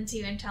ties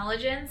into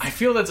intelligence. I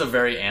feel that's a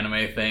very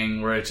anime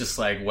thing, where it's just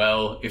like,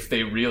 well, if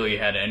they really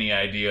had any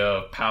idea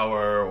of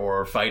power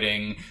or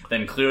fighting,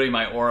 then clearly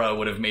my aura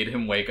would have made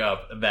him wake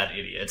up that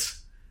idiot.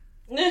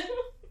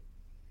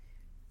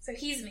 So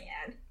he's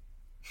mad.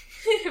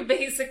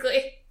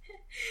 Basically.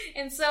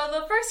 And so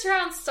the first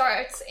round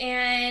starts,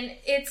 and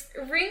it's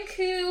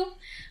Rinku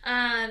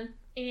and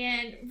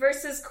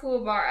versus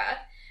Kuwabara.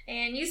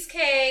 And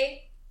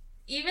Yusuke,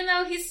 even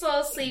though he's still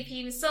asleep,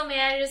 he still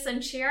manages to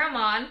cheer him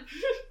on.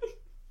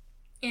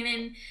 And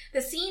then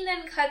the scene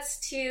then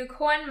cuts to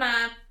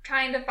Koenma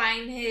trying to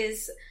find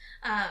his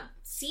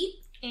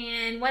seat.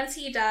 And once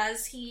he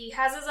does, he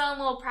has his own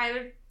little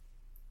private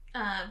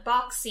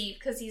box seat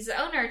because he's the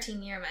owner of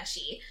Team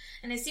Urameshi.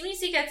 And as soon as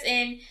he gets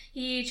in,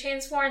 he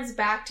transforms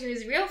back to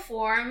his real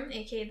form,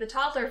 aka the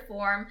toddler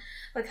form,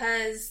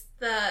 because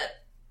the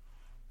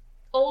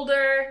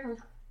older,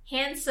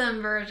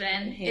 handsome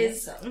version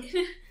is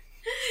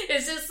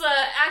just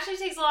actually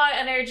takes a lot of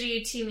energy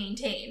to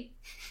maintain.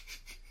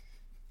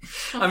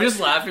 I'm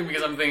just laughing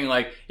because I'm thinking,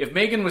 like, if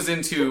Megan was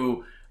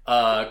into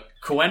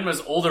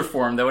Koenma's older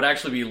form, that would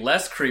actually be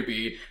less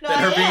creepy than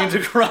her being into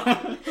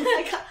Kurama.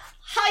 Like,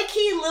 high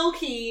key, low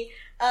key,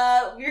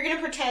 you're gonna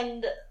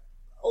pretend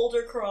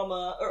older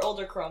Koenma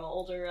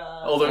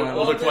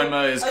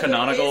is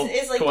canonical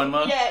is like,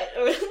 Koenma?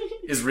 Yeah.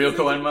 Is real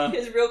Koenma?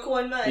 Is real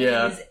Koenma,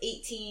 and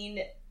he's 18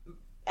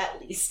 at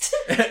least.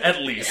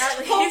 At least.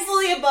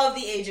 Hopefully above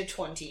the age of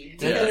 20.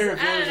 I don't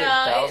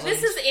know.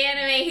 This is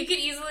anime. He could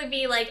easily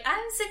be like,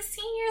 I'm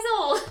 16 years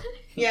old.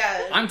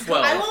 Yeah. I'm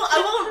 12.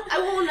 I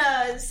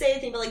won't say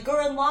anything, but like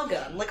Gurren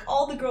Lagann, like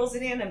all the girls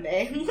in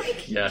anime.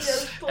 Like,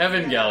 yes.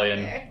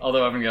 Evangelion.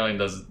 Although Evangelion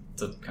does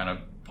to kind of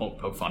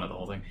poke fun at the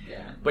whole thing.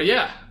 Yeah. But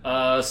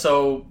yeah,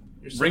 so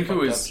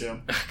Rinku is...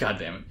 God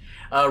damn it.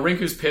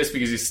 Rinku's pissed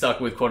because he's stuck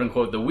with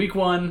quote-unquote the weak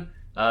one.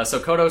 So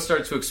Kodo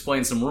starts to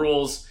explain some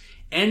rules.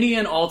 Any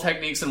and all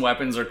techniques and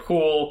weapons are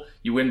cool.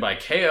 You win by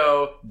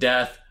KO,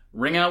 death,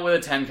 ring out with a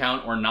 10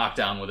 count, or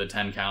knockdown with a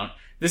 10 count.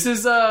 This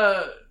is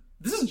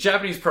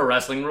Japanese pro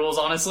wrestling rules,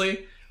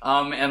 honestly.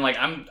 And like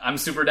I'm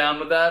super down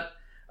with that.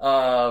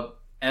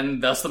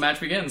 And thus the match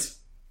begins.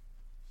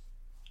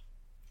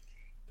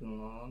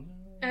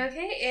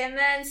 Okay, and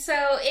then so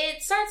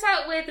it starts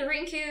out with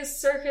Rinku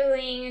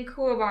circling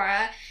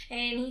Kuwabara,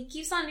 and he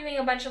keeps on doing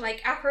a bunch of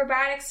like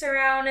acrobatics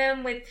around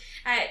him with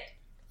at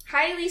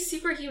highly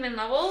superhuman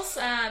levels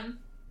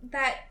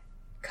that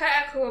cut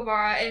at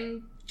Kuwabara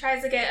and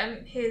tries to get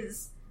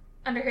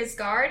under his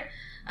guard.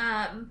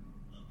 And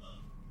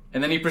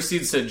then he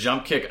proceeds to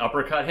jump kick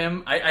uppercut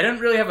him. I don't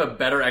really have a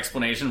better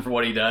explanation for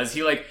what he does.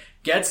 He like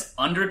gets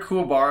under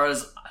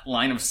Kuwabara's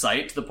line of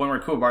sight to the point where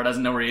Kuwabara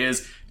doesn't know where he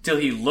is till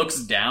he looks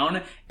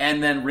down,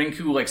 and then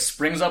Rinku like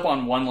springs up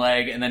on one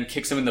leg and then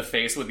kicks him in the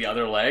face with the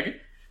other leg.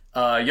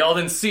 Y'all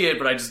didn't see it,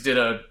 but I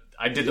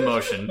did the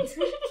motion.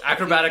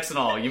 Acrobatics and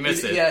all. You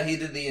missed it. Yeah, he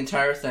did the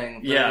entire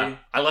thing. Yeah,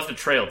 I left a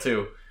trail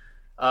too.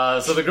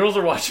 So the girls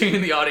are watching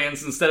in the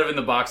audience instead of in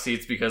the box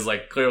seats because,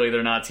 like, clearly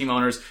they're not team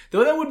owners.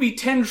 Though that would be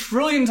 10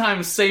 trillion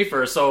times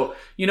safer. So,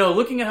 you know,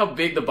 looking at how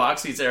big the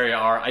box seats area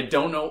are, I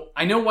don't know.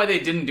 I know why they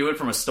didn't do it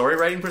from a story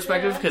writing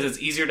perspective because it's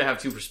easier to have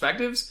two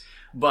perspectives.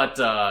 But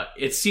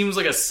it seems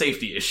like a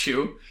safety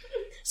issue.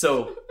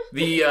 So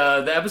the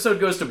episode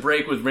goes to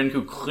break with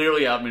Rinku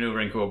clearly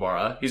outmaneuvering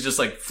Kuwabara. He's just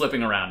like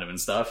flipping around him and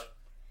stuff.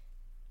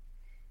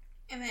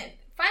 And then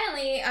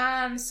finally,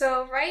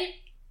 so right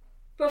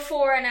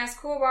before, and as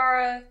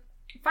Kuwabara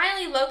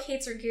finally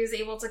locates Rinku, is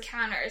able to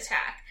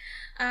counterattack.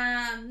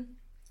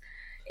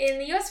 In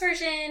the US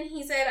version,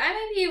 he said, I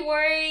might be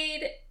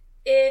worried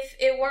if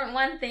it weren't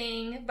one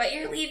thing, but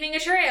you're leaving a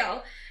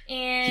trail.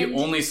 And he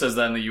only says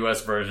that in the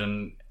US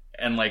version,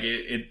 and like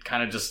it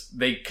kind of just,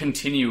 they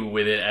continue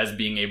with it as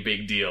being a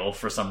big deal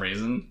for some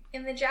reason.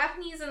 In the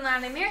Japanese and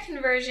Latin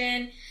American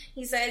version,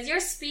 he says, your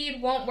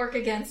speed won't work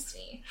against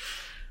me.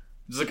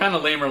 It's a kind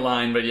of lamer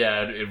line, but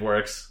yeah, it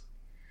works.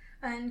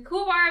 And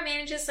Kuwabara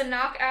manages to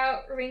knock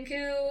out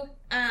Rinku,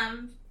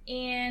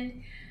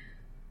 and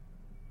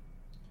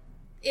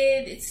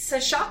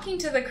it's shocking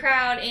to the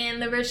crowd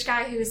and the rich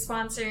guy who's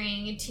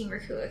sponsoring Team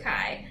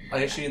Rakuakai. I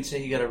guess you can say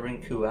he got a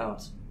Rinku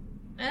out.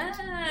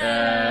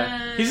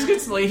 He just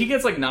gets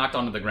like knocked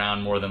onto the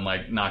ground more than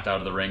like knocked out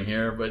of the ring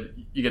here, but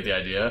you get the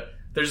idea.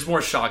 There's just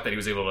more shock that he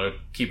was able to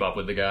keep up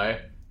with the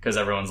guy because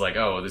everyone's like,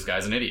 "Oh, this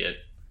guy's an idiot."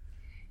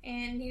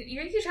 And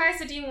Rinku tries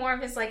to do more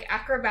of his like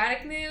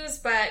acrobatic moves,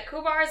 but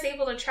Kuwabara is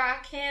able to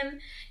track him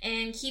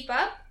and keep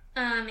up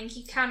and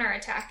keep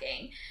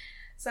counterattacking.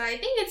 So I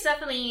think it's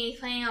definitely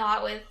playing a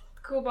lot with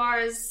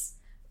Kuwabara's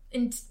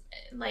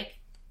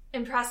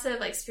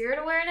impressive like spirit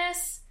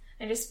awareness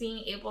and just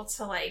being able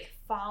to like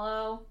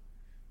follow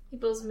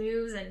people's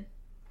moves and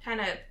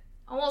kind of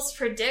almost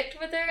predict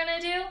what they're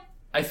gonna do.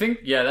 I think,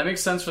 yeah, that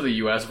makes sense for the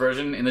US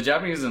version. In the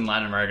Japanese and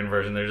Latin American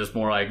version, they're just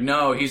more like,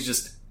 no, he's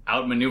just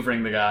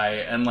outmaneuvering the guy,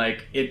 and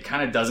like it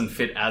kind of doesn't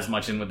fit as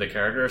much in with the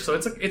character. So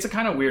it's a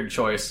kind of weird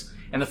choice,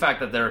 and the fact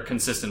that they're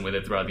consistent with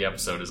it throughout the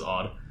episode is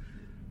odd.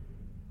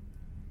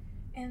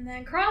 And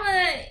then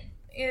Kurama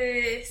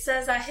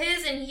says that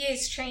his and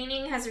Hiei's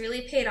training has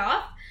really paid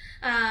off,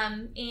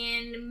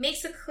 and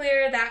makes it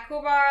clear that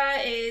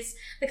Kuwabara is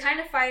the kind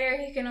of fighter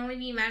who can only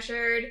be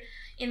measured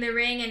in the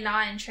ring and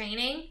not in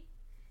training.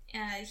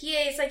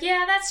 Hiei's like,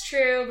 yeah, that's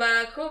true,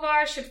 but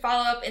Kuwabara should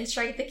follow up and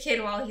strike the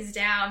kid while he's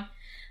down.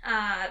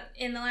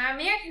 In the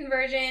Latin American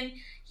version,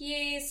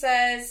 he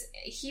says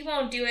he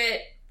won't do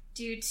it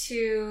due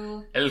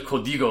to El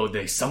Código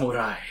de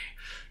Samurai,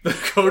 the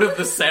code of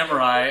the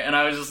samurai, and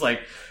I was just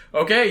like,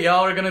 okay,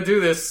 y'all are gonna do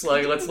this.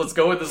 Like, let's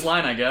go with this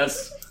line, I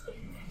guess.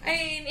 I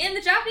mean, in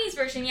the Japanese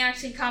version, he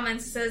actually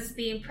comments as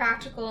the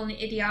impractical and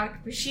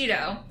idiotic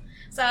Bushido,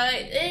 so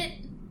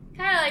it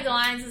kind of like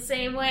aligns the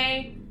same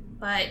way,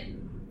 but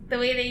the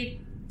way they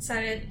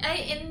said it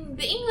in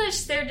the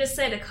English, they're just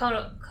said a code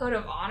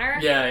of honor.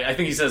 Yeah, I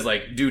think he says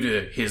like due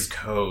to his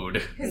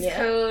code. His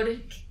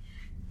code.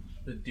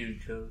 The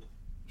dude code.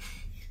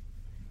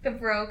 The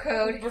bro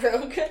code.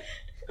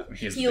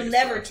 He'll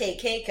never take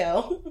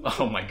Keiko.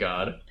 Oh my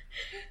god.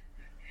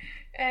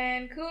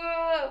 And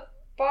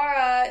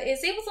Kuwabara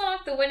is able to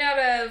knock the wind out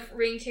of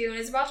Rinku and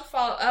is about to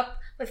follow up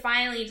with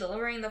finally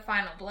delivering the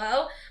final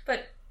blow,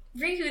 but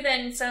Rinku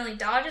then suddenly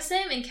dodges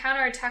him and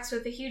counterattacks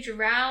with a huge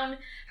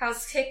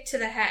roundhouse kick to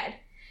the head.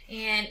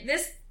 And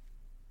this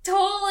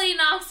totally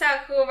knocks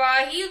out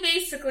Kuwabara. He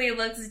basically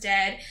looks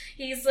dead.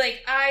 He's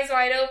like eyes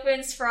wide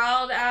open,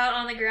 sprawled out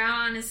on the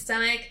ground on his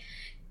stomach.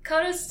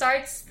 Kodo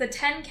starts the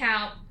 10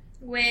 count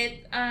with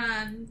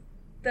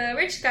the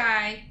rich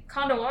guy,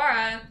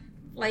 Kondawara,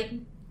 like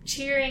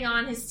cheering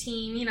on his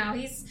team. You know,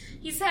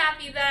 he's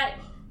happy that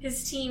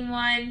his team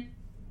won.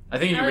 I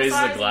think he raises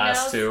a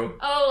glass too.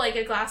 Oh, like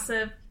a glass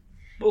of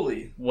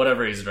bully.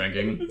 Whatever he's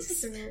drinking.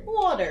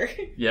 Water.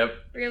 Yep.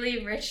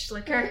 Really rich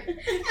liquor.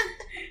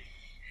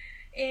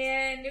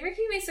 And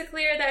Ricky makes it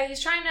clear that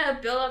he's trying to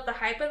build up the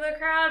hype of the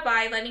crowd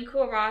by letting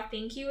Kuwabara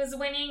think he was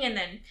winning and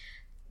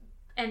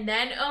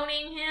then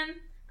owning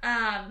him.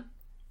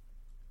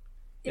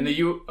 Go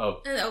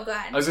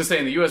ahead. I was gonna say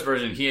in the US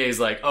version, Hiei's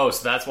like, oh,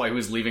 so that's why he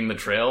was leaving the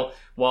trail.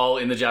 While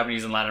in the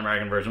Japanese and Latin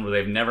American version, where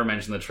they've never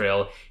mentioned the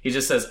trail, he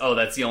just says, oh,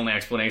 that's the only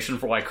explanation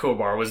for why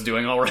Kuwabara was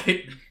doing all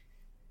right.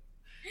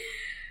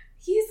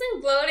 He's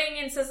been gloating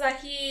and says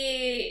that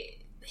he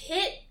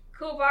hit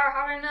Kuwabara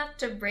hard enough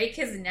to break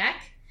his neck,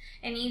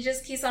 and he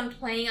just keeps on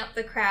playing up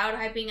the crowd,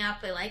 hyping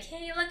up, and like,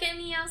 hey, look at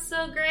me, I'm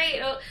so great.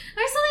 Or something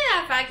like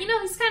that fact. You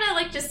know, he's kind of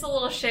like just a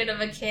little shit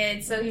of a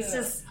kid, so he's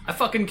just... I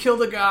fucking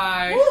killed a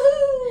guy!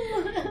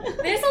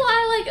 Woohoo! There's a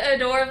lot of like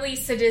adorably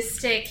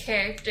sadistic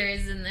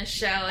characters in this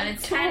show, and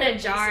it's kind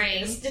of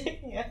jarring.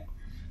 Yeah.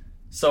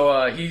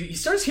 So he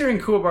starts hearing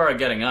Kuwabara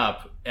getting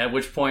up, at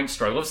which point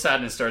Struggle of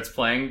Sadness starts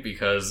playing,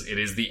 because it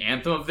is the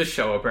anthem of the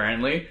show,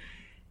 apparently.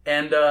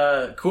 And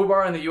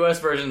Kuwabara in the US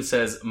version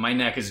says, my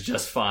neck is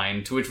just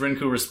fine, to which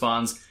Rinku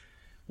responds,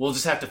 we'll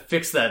just have to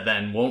fix that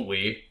then, won't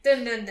we?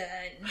 Dun dun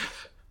dun.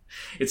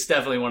 It's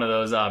definitely one of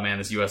those, oh man,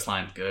 this US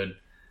line's good.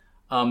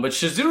 But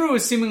Shizuru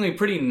is seemingly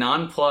pretty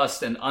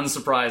nonplussed and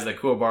unsurprised that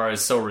Kuwabara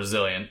is so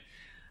resilient.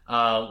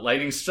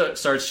 Lightning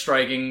starts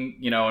striking,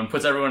 and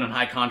puts everyone in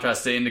high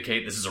contrast to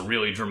indicate this is a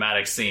really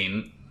dramatic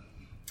scene.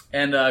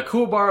 And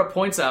Kuwabara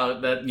points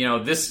out that,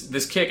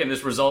 this kick and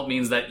this result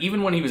means that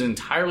even when he was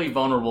entirely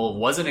vulnerable,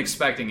 wasn't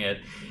expecting it,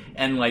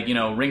 and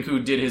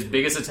Rinku did his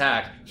biggest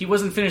attack, he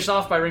wasn't finished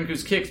off by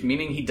Rinku's kicks,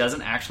 meaning he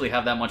doesn't actually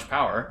have that much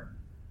power.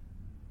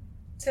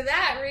 To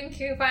that,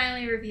 Rinku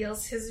finally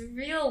reveals his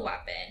real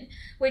weapon,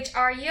 which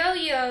are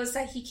yo-yos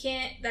that he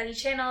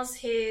channels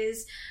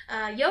his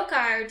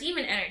yokai or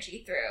demon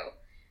energy through.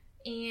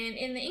 And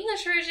in the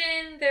English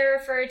version, they're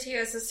referred to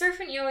as the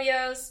serpent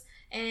yo-yos,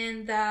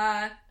 and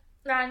the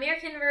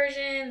non-American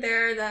version,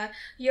 they're the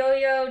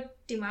yo-yo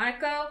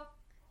demonico,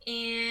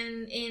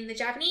 and in the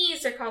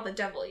Japanese, they're called the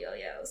devil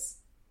yo-yos.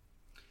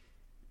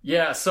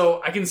 Yeah,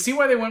 so I can see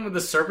why they went with the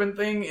serpent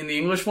thing in the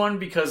English one,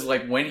 because,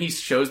 like, when he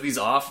shows these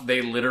off,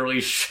 they literally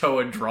show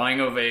a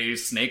drawing of a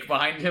snake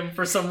behind him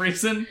for some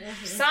reason.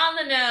 It's on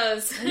the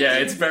nose. Yeah,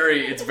 it's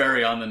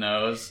very on the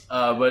nose.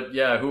 But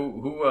yeah,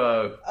 who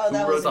wrote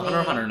the Hunter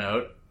x Hunter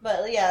note?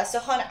 But yeah, so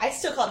Hunter, I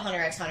still call it Hunter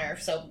x Hunter,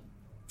 so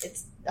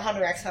it's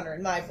Hunter x Hunter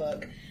in my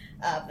book.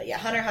 But yeah,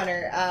 Hunter x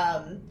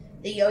Hunter.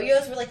 The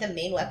yo-yos were like the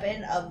main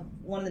weapon of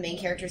one of the main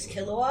characters,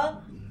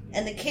 Killua,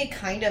 and the kid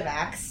kind of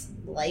acts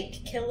like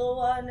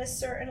Killua in a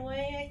certain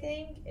way, I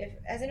think.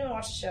 Has anyone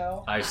watched the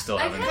show? I still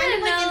haven't. Kind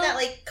of like in that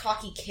like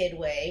cocky kid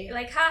way.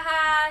 Like,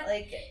 haha.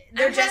 Like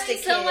they're I'm just having a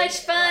kid. so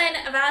much fun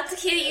about to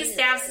kill you,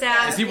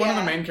 stab. Is he one of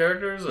the main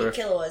characters? Or?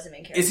 Killua is the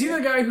main character. Is he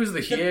the guy who's the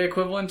Hiei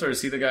equivalent, or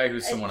is he the guy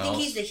who's someone else? I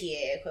think he's the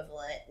Hiei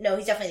equivalent. No,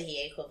 he's definitely the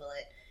Hiei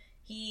equivalent.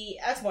 He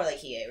acts more like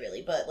Hiei,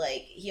 really, but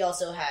like he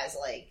also has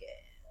like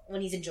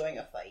when he's enjoying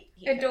a fight,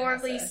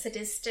 adorably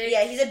sadistic.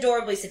 Yeah, he's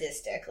adorably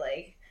sadistic.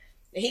 Like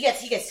he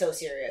gets so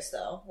serious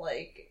though.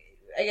 Like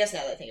I guess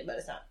now that I think about it,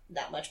 it's not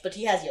that much, but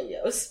he has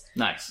yo-yos.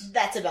 Nice.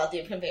 That's about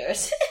the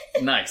comparison.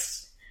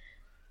 Nice.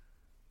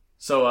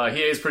 So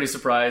Hiei is pretty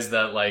surprised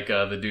that like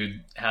the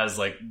dude has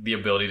like the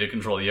ability to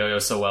control the yo-yo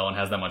so well and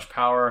has that much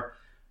power,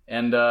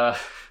 and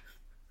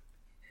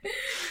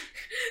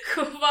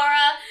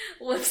Kuwabara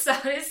whips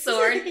out his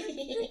sword.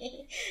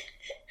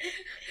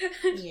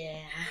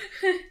 Yeah.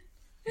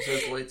 Is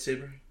that his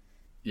lightsaber?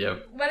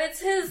 Yep. But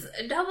it's his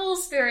double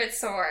spirit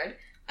sword.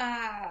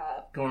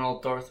 Going all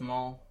Darth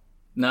Maul.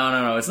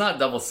 No. It's not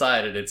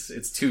double-sided. It's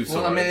two swords.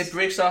 Well, I mean, it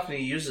breaks off and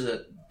he uses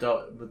it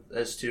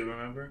as two.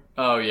 Remember?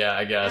 Oh yeah,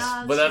 I guess.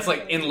 Yeah, but that's true.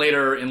 like in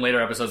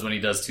later episodes when he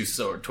does two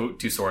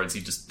swords, he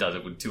just does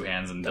it with two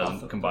hands and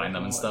doesn't combine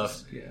them and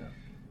stuff. Yeah.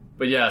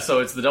 But yeah, so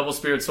it's the double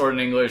spirit sword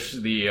in English.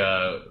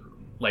 The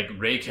like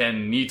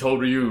Reiken Nito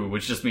Ryu,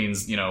 which just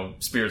means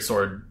spirit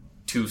sword,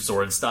 two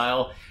sword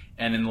style.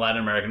 And in the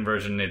Latin American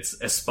version,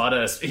 it's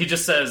Espada. He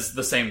just says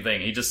the same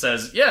thing. He just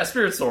says, yeah,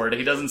 Spirit Sword.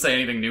 He doesn't say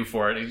anything new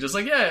for it. He's just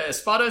like, yeah,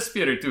 Espada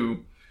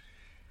Espiritu.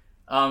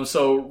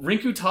 So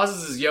Rinku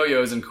tosses his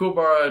yo-yos and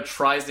Kuwabara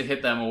tries to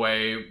hit them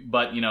away,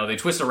 but, they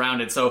twist around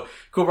it. So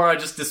Kuwabara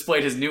just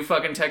displayed his new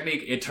fucking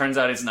technique. It turns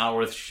out it's not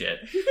worth shit.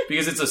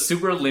 Because it's a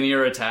super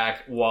linear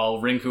attack while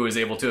Rinku is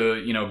able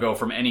to, go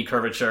from any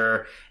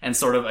curvature and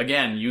sort of,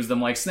 again, use them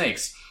like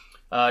snakes.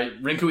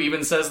 Rinku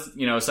even says,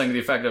 something to the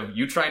effect of,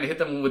 you trying to hit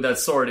them with that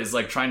sword is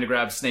like trying to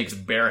grab snakes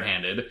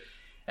barehanded.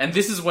 And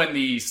this is when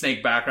the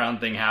snake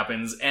background thing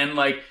happens. And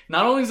like,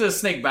 not only is it a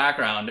snake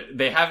background,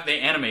 they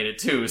animate it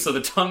too. So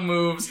the tongue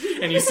moves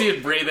and you see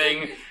it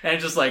breathing. And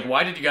it's just like,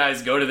 why did you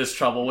guys go to this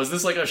trouble? Was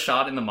this like a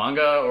shot in the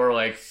manga or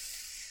like...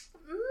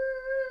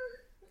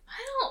 I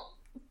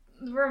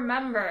don't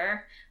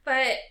remember,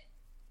 but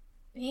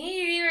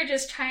maybe you were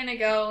just trying to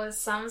go with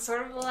some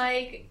sort of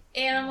like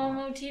animal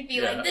motif,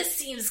 like, this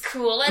seems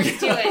cool, let's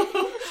do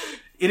it.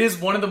 It is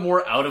one of the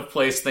more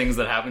out-of-place things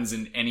that happens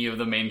in any of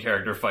the main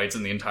character fights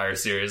in the entire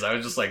series. I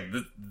was just like,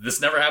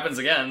 this never happens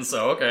again,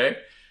 so okay.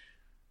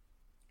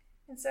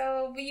 And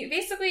so,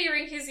 basically,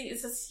 Rinku's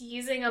is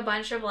using a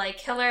bunch of, like,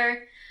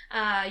 killer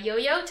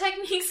yo-yo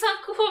techniques on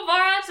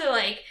Kuwabara to,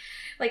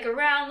 like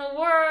around the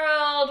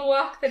world,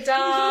 walk the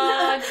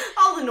dog.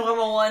 All the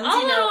normal ones,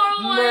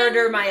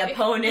 murder my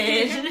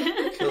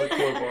opponent. Kill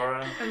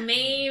Kuwabara.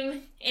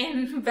 Maim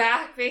and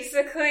back,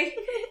 basically.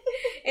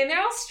 And they're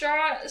all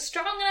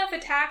strong enough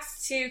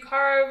attacks to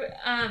carve,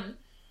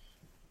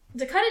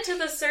 to cut into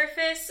the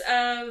surface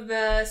of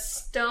the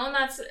stone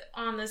that's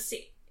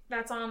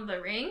on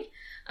the ring,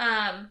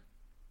 and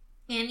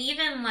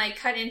even, like,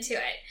 cut into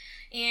it.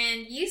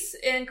 And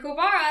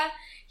Kuwabara,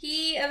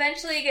 he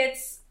eventually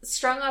gets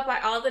strung up by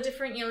all the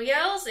different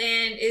yo-yos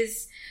and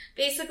is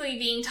basically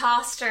being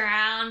tossed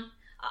around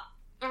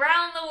the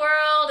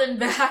world and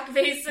back,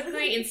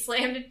 basically, and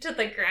slammed into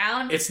the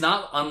ground. It's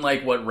not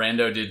unlike what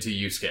Rando did to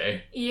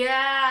Yusuke.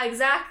 Yeah,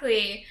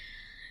 exactly.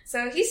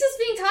 So he's just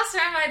being tossed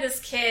around by this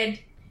kid,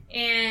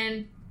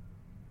 and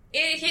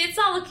it's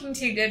not looking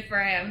too good for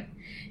him.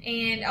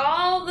 And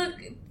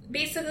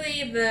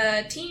basically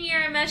the Team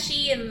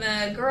Urameshi and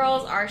the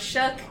girls are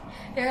shook.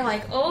 They're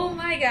like, oh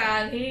my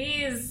god,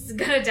 he's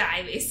gonna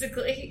die,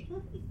 basically.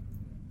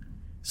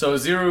 So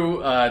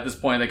Zero, at this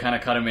point, they kind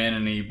of cut him in,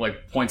 and he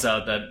like points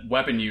out that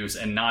weapon use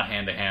and not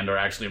hand-to-hand are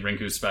actually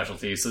Rinku's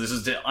specialty. So this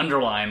is to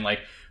underline, like,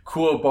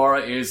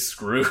 Kuwabara is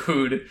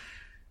screwed.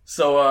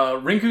 So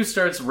Rinku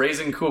starts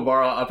raising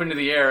Kuwabara up into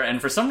the air, and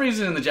for some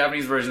reason in the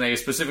Japanese version they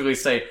specifically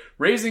say,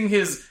 raising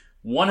his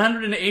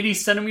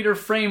 180-centimeter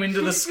frame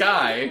into the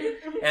sky,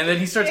 and then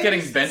he starts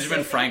getting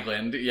Benjamin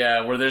Franklin,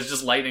 where there's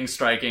just lightning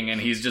striking, and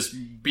he's just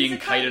being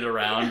kited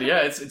around.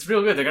 Yeah, it's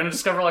real good. They're going to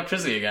discover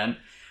electricity again.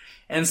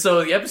 And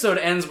so the episode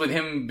ends with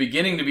him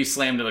beginning to be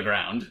slammed to the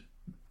ground.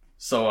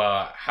 So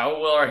how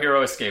will our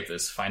hero escape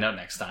this? Find out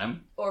next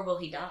time. Or will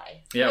he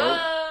die? Yeah.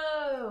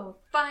 Oh,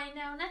 find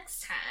out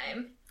next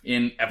time.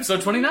 In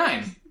episode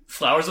 29,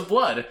 Flowers of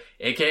Blood,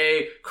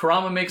 aka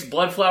Kurama Makes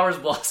Blood Flowers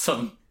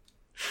Blossom.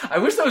 I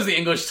wish that was the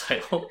English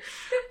title.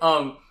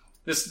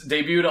 This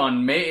debuted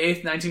on May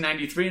 8th,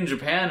 1993 in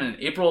Japan and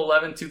April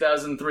 11th,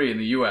 2003 in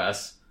the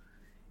US.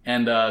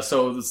 And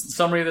so the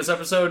summary of this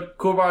episode,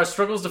 Kuwabara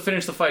struggles to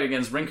finish the fight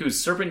against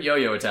Rinku's serpent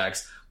yo-yo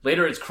attacks.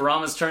 Later, it's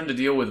Kurama's turn to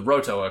deal with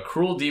Roto, a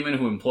cruel demon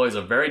who employs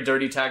a very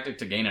dirty tactic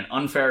to gain an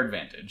unfair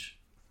advantage.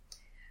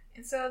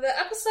 And so the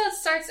episode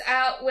starts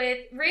out with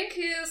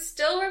Rinku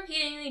still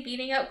repeatedly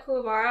beating up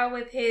Kuwabara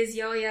with his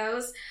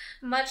yo-yos,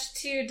 much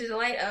to the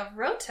delight of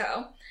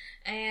Roto.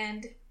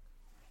 And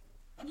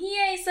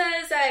Hiei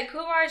says that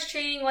Kuwabara's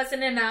training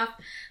wasn't enough,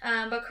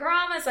 but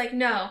Kurama's like,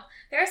 no,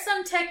 there are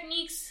some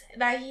techniques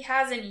that he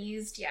hasn't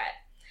used yet.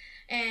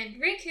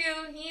 And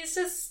Rinku, he's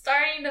just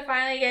starting to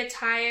finally get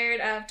tired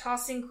of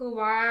tossing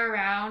Kuwabara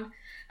around,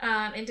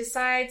 and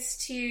decides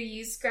to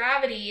use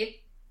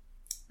gravity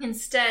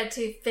instead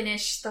to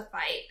finish the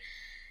fight.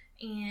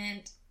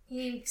 And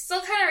he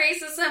still kind of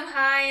raises him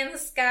high in the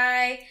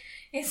sky,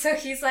 and so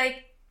he's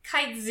like,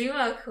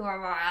 Kaizuma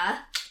Kuwabara.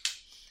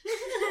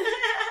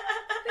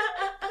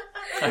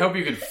 I hope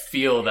you could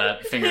feel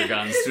that finger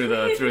guns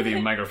through the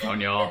microphone,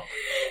 y'all.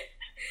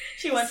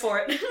 She went for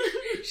it.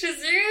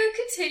 Shizuru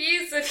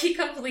continues to be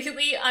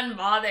completely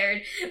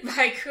unbothered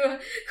by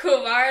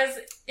Kuwabara's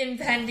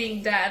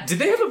impending death. Did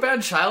they have a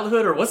bad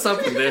childhood, or what's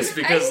up with this?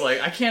 Because,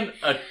 I can't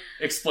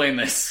explain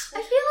this. I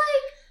feel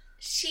like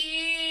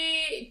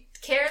she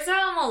cares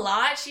about him a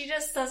lot. She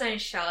just doesn't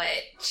show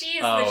it. She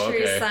is the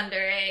true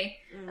tsundere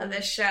of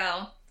the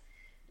show.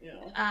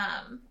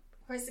 Yeah.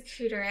 Where's the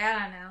kudere?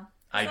 I don't know.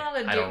 I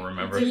don't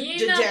remember. If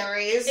you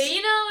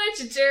know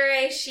which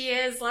jure she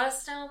is, let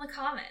us know in the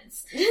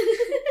comments.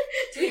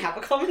 Do we have a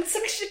comment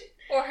section?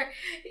 Or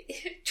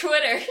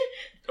Twitter.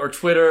 Or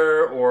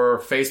Twitter, or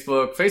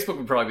Facebook. Facebook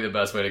would probably be the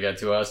best way to get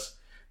to us.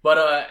 But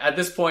at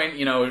this point,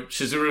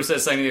 Shizuru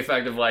says something to the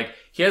effect of,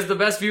 he has the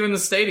best view in the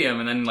stadium,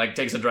 and then,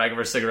 takes a drag of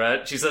her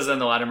cigarette. She says that in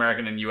the Latin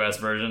American and US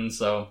version,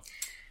 so...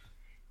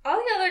 All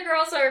the other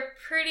girls are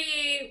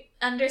pretty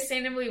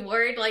understandably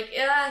worried,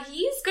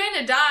 he's going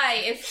to die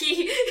if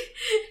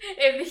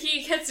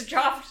he gets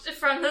dropped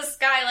from the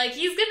sky.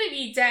 He's going to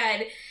be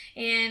dead.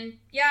 And,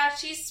 yeah,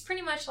 she's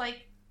pretty much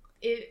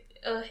if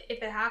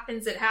it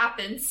happens, it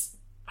happens.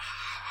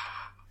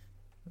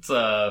 It's,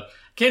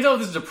 can't tell if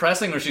this is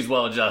depressing or she's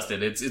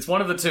well-adjusted. It's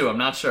one of the two, I'm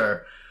not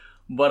sure.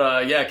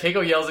 But, yeah,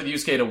 Keiko yells at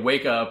Yusuke to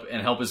wake up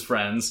and help his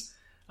friends.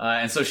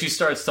 And so she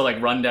starts to,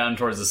 run down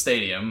towards the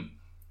stadium.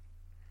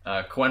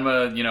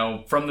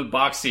 Koenma, from the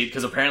box seat,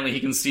 because apparently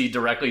he can see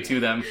directly to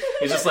them,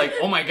 he's just like,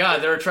 oh my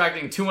god, they're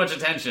attracting too much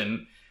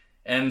attention.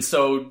 And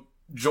so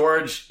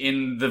George,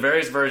 in the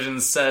various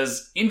versions,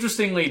 says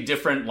interestingly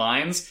different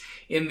lines.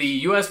 In the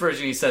US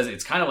version, he says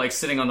it's kind of like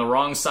sitting on the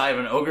wrong side of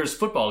an ogre's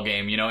football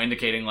game,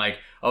 indicating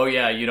oh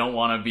yeah, you don't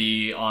want to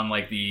be on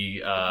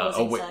the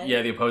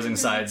opposing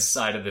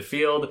side of the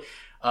field.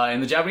 In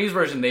the Japanese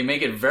version, they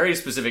make it very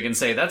specific and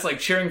say, that's like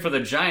cheering for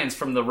the Giants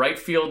from the right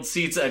field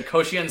seats at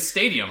Koshien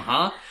Stadium,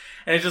 huh?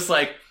 And it's just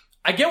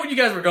I get what you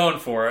guys were going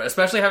for,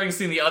 especially having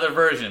seen the other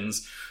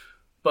versions,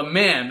 but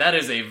man, that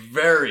is a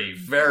very,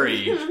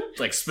 very,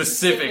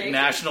 specific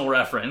national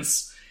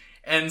reference.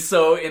 And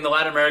so in the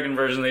Latin American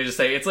version, they just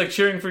say, it's like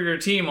cheering for your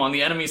team on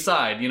the enemy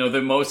side,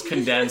 the most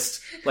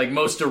condensed,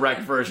 most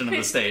direct version of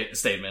the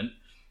statement.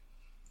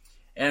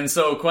 And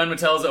so Koenma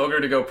tells Ogre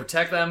to go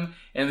protect them.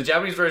 In the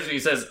Japanese version, he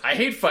says, I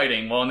hate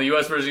fighting. While in the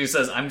US version, he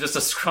says, I'm just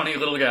a scrawny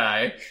little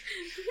guy.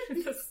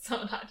 That's so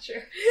not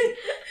true.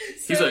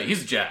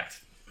 He's jacked.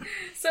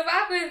 So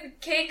back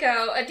with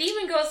Keiko, a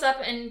demon goes up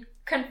and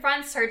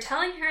confronts her,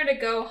 telling her to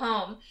go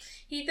home.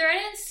 He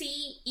threatens to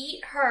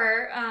eat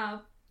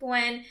her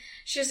when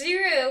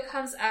Shizuru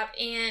comes up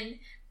and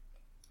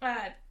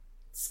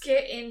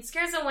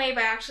scares him away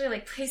by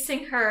actually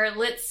placing her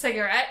lit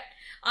cigarette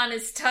on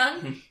his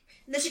tongue.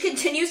 Then she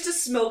continues to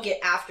smoke it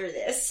after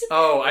this.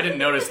 Oh, I didn't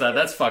notice that.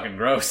 That's fucking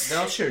gross. They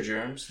don't share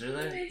germs, do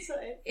they?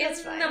 It's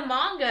in the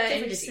manga,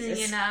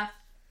 interestingly enough.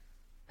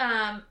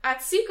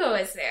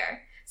 Atsuko is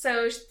there.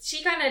 So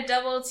she kind of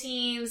double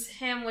teams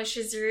him with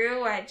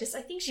Shizuru. I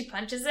think she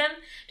punches him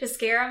to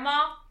scare him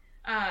off.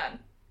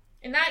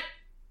 And that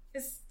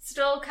is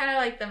still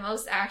kind of the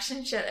most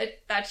action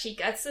shit that she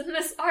gets in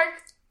this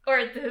arc,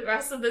 or the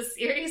rest of the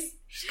series.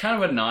 She's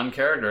kind of a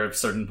non-character at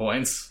certain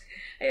points.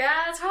 Yeah,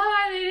 that's probably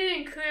why they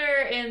didn't include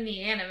her in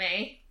the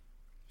anime.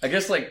 I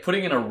guess,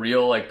 putting in a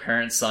real,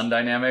 parent-son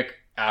dynamic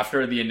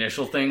after the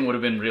initial thing would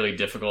have been really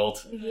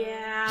difficult.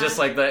 Yeah. Just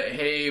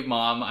hey,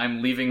 Mom,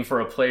 I'm leaving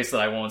for a place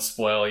that I won't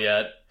spoil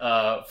yet,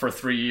 for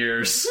 3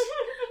 years.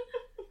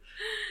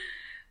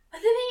 But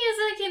the thing is,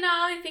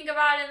 I think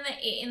about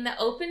it in the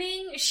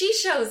opening, she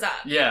shows up.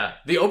 Yeah.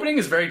 The opening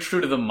is very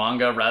true to the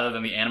manga rather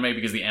than the anime,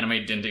 because the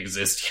anime didn't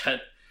exist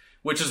yet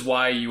which is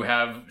why you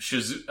have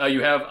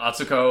you have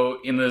Atsuko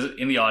in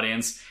the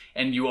audience,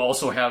 and you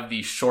also have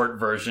the short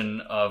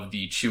version of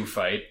the Chu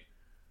fight,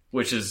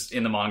 which is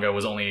in the manga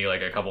was only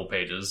like a couple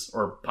pages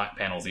or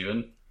panels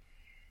even.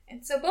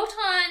 And so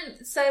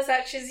Botan says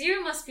that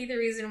Chizuru must be the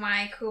reason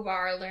why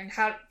Kuwabara learned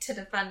how to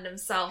defend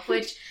himself,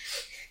 which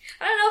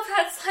I don't know if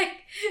that's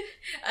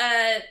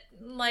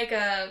like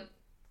a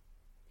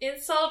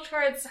insult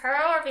towards her,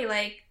 or be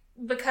like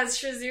because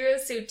Chizuru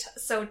is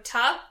so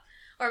tough,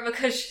 or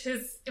because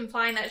she's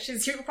implying that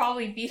Chizuru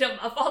probably beat him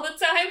up all the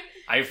time.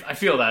 I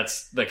feel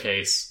that's the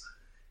case.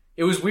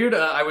 It was weird.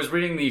 I was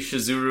reading the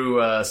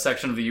Chizuru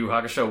section of the Yu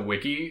Hakusho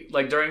wiki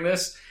like during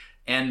this.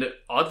 And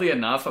oddly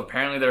enough,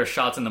 apparently there are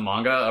shots in the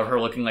manga of her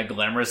looking like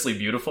glamorously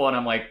beautiful, and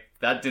I'm like,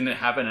 that didn't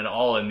happen at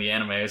all in the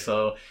anime,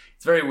 so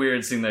it's very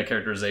weird seeing the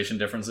characterization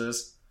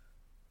differences.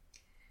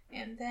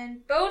 And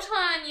then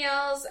Botan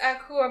yells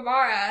at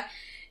Kuwabara,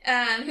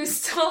 who's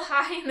still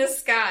high in the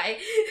sky.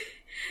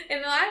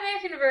 In the Latin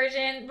American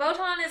version,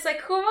 Botan is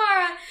like,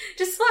 Kuwabara,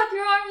 just flap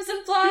your arms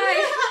and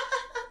fly!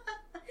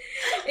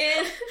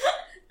 In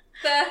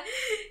the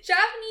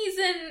Japanese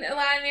and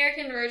Latin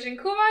American version,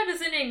 Kuwabara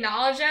doesn't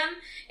acknowledge him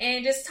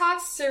and just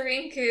talks to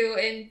Rinku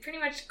and pretty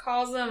much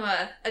calls him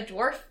a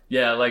dwarf.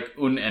 Yeah, like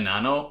un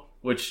enano,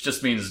 which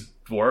just means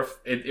dwarf.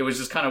 It was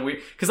just kind of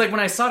weird. Because like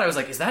when I saw it, I was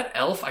like, is that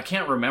elf? I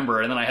can't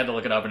remember. And then I had to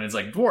look it up and it's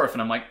like dwarf.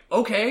 And I'm like,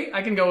 okay,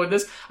 I can go with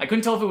this. I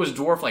couldn't tell if it was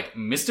dwarf like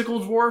mystical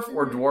dwarf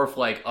or dwarf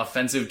like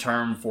offensive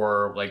term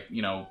for like,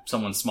 you know,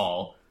 someone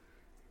small.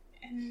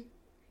 And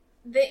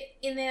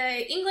in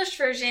the English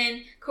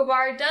version,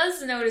 Kuwabara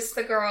does notice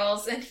the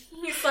girls, and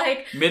he's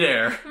like...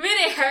 Midair.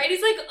 And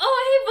he's like, oh,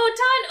 hey,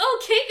 Botan,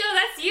 oh, Keiko,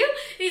 that's you?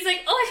 And he's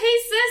like, oh,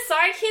 hey, sis,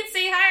 sorry I can't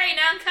say hi right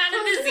now, I'm kind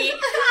of busy.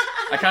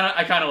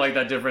 I kind of like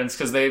that difference,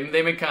 because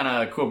they make kind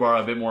of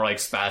Kuwabara a bit more, like,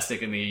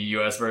 spastic in the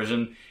US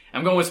version.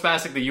 I'm going with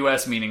spastic the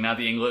US meaning, not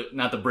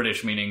the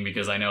British meaning,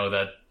 because I know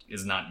that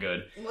is not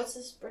good. What's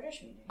this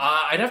British meaning?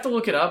 I'd have to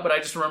look it up, but I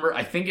just remember,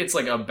 I think it's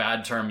like a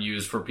bad term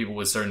used for people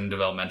with certain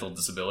developmental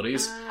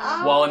disabilities.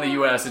 While in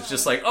the US, it's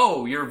just like,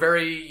 oh, you're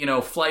very, you know,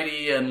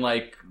 flighty and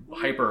like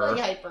hyper. Like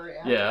hyper,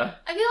 Yeah.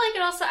 I feel like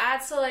it also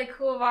adds to like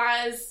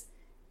Kuwabara's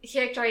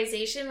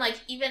characterization, like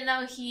even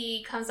though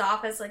he comes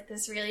off as like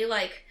this really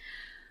like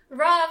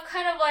rough,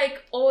 kind of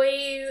like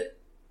always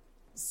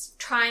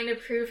trying to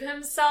prove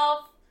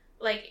himself,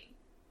 like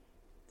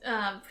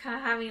kind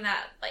of having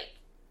that like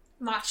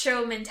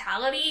macho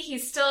mentality, he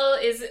still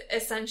is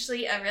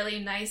essentially a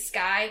really nice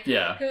guy.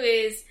 Yeah. Who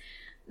is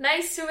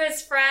nice to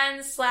his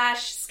friends /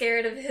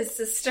 scared of his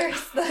sisters,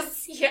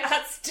 thus he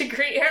has to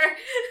greet her.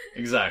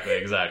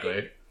 Exactly.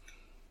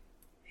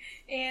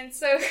 And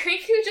so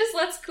Rinku just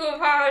lets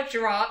Kuwabara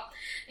drop,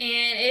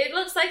 and it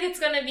looks like it's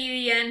going to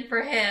be the end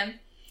for him.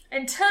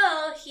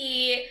 Until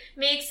he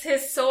makes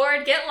his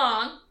sword get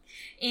long,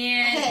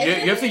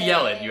 and... You have to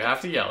yell it. You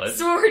have to yell it.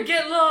 Sword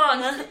get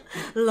long!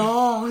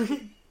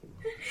 Long.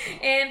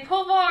 And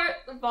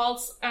Kuwabara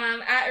vaults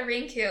at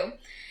Rinku.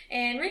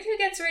 And Rinku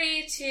gets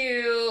ready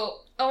to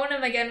own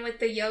him again with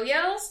the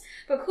yo-yos.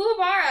 But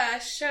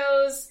Kuwabara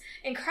shows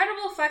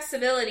incredible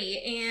flexibility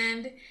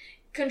and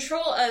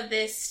control of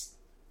this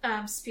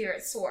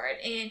spirit sword.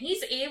 And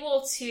he's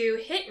able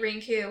to hit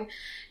Rinku,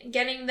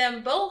 getting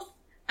them both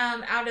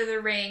out of the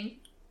ring.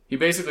 He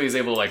basically is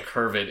able to like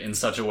curve it in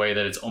such a way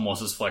that it's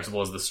almost as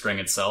flexible as the string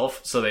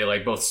itself. So they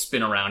like both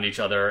spin around each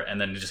other and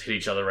then just hit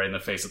each other right in the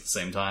face at the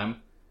same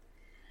time.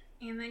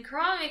 And then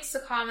Kurama makes the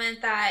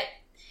comment that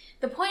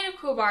the point of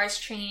Kuwabara's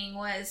training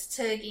was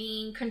to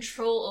gain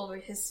control over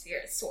his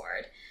spirit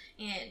sword,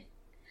 and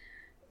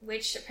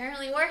which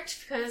apparently worked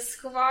because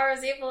Kuwabara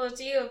was able to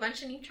do a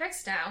bunch of new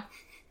tricks now.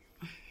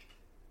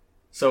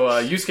 So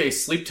Yusuke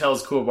sleep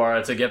tells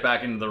Kuwabara to get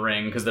back into the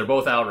ring because they're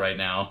both out right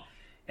now.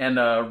 And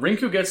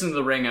Rinku gets into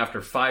the ring after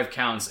 5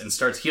 counts and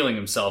starts healing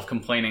himself,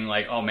 complaining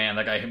like, oh man,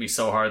 that guy hit me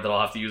so hard that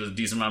I'll have to use a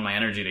decent amount of my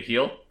energy to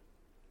heal.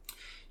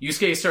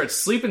 Yusuke starts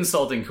sleep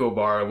insulting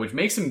Kuwabara, which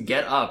makes him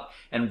get up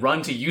and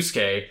run to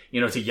Yusuke,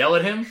 you know, to yell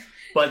at him.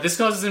 But this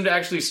causes him to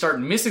actually start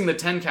missing the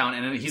 10 count,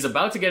 and he's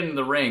about to get into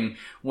the ring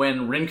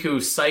when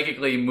Rinku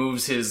psychically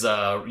moves his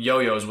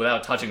yo-yos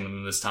without touching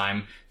them this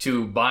time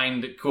to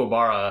bind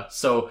Kuwabara.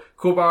 So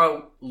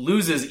Kuwabara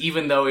loses,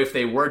 even though if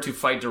they were to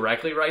fight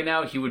directly right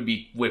now, he would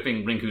be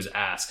whipping Rinku's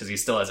ass because he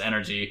still has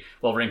energy,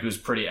 while Rinku's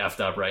pretty effed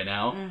up right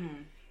now. Mm-hmm.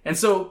 And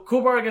so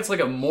Kuwabara gets like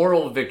a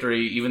moral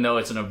victory, even though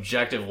it's an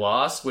objective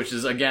loss, which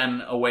is,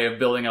 again, a way of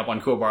building up on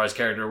Kuwabara's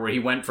character, where he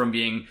went from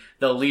being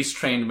the least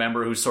trained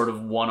member who sort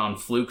of won on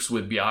flukes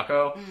with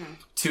Byakko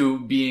to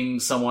being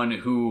someone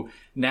who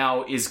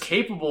now is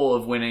capable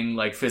of winning,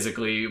 like,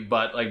 physically,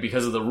 but, like,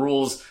 because of the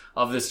rules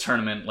of this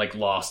tournament, like,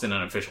 lost in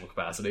an official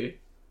capacity.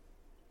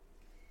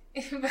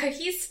 But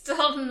he's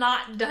still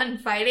not done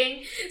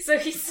fighting, so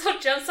he still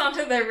jumps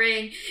onto the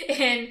ring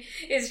and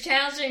is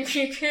challenging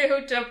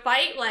Rinku to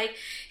fight, like,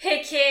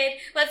 hey kid,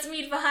 let's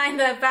meet behind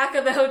the back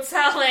of the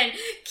hotel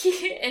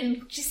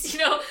and just,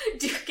 you know,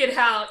 duke it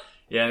out.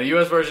 Yeah, in the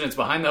US version, it's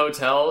behind the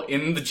hotel.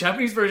 In the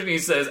Japanese version, he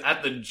says,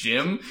 at the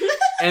gym.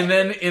 And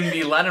then in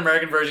the Latin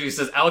American version, he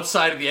says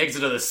outside of the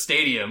exit of the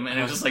stadium, and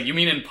it was just like, you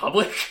mean in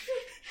public?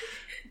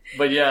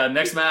 But yeah,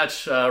 next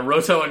match,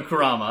 Roto and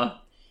Kurama.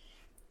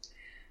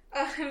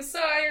 So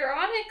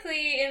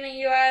ironically, in the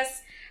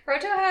U.S.,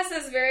 Roto has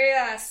this very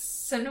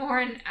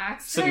Sonoran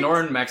accent.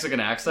 Sonoran Mexican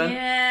accent.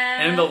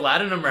 Yeah. And in the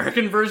Latin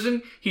American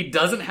version, he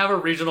doesn't have a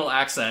regional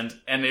accent,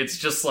 and it's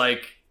just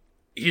like,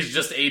 he's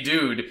just a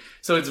dude.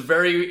 So it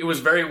was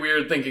very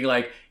weird thinking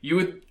like,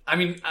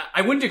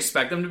 I wouldn't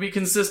expect them to be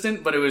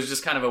consistent, but it was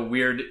just kind of a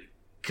weird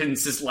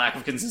lack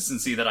of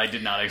consistency that I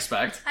did not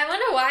expect. I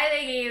wonder why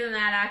they gave him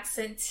that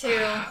accent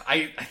too.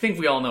 I think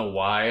we all know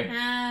why,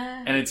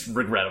 and it's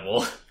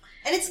regrettable.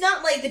 And it's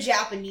not like the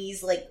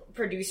Japanese, like,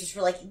 producers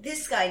were like,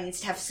 this guy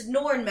needs to have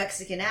Sonoran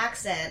Mexican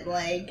accent,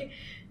 like,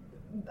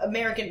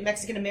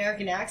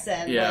 Mexican-American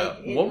accent. Yeah.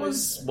 Like, What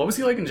was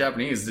he like in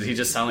Japanese? Did he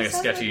just sound like a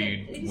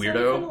sketchy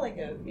weirdo?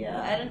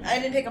 I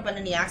didn't pick up on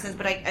any accents,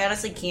 but I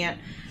honestly can't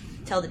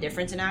tell the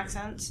difference in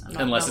accents.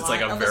 Unless it's like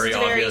a very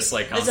obvious,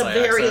 like, Kansai It's a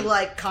very, accent.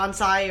 like,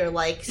 Kansai or,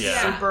 like,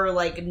 Yeah. super,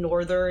 like,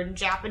 northern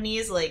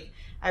Japanese. Like,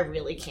 I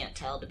really can't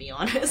tell, to be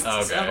honest.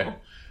 Okay. So.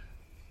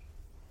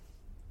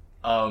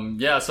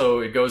 So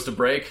it goes to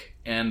break,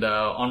 and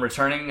on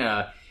returning,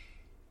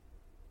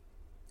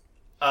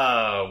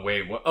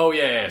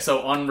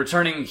 So on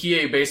returning,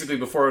 Hiei basically,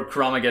 before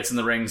Kurama gets in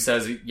the ring,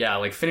 says,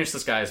 finish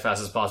this guy as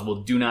fast as possible.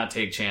 Do not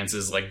take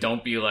chances. Like,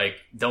 don't be like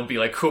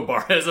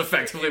Kuwabara is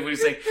effectively what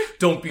he's saying.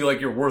 Don't be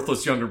like your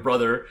worthless younger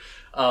brother.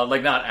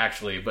 Not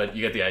actually, but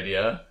you get the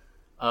idea.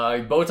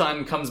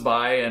 Botan comes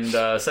by and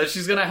says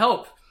she's gonna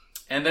help.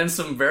 And then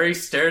some very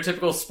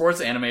stereotypical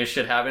sports anime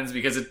shit happens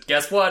because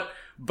guess what?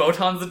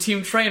 Botan's the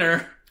team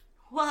trainer.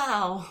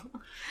 Wow.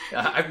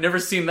 I've never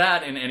seen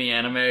that in any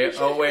anime.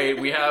 Oh wait,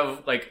 we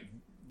have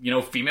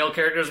female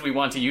characters we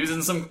want to use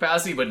in some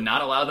capacity, but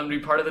not allow them to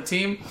be part of the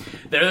team.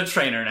 They're the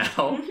trainer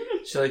now.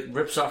 She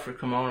rips off her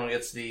kimono and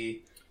gets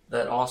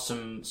that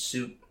awesome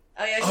suit.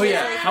 Oh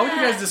yeah. How would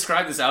you guys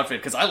describe this outfit?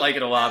 Because I like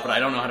it a lot, but I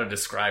don't know how to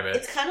describe it.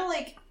 It's kind of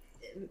like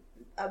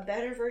a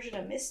better version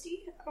of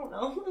Misty. I don't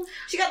know.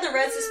 She got the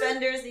red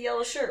suspenders, the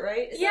yellow shirt,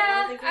 right? Is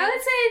that what I'm I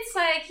would say it's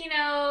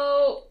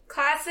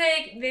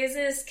classic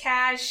business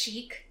cash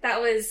chic that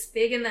was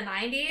big in the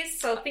 90s.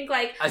 So think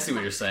I see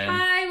what you're saying.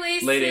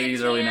 high-waisted Late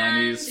 80s, early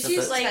pants. 90s.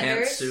 She's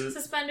Suspenders.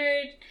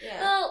 suspended.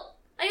 Well,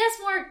 I guess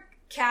more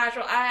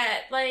casual.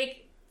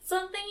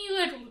 Something you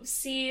would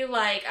see,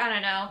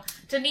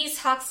 Denise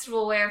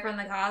Huxtable wear from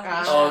the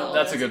Cosby Show. Oh,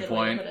 that's a good way to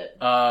point. put it.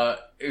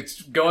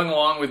 It's going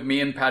along with me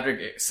and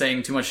Patrick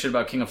saying too much shit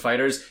about King of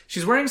Fighters.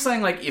 She's wearing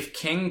something like, if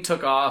King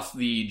took off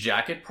the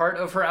jacket part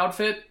of her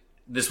outfit,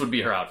 this would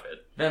be her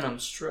outfit. Venom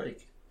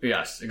Strike.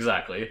 Yes,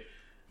 exactly.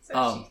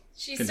 So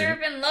she's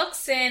serving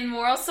looks and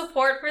moral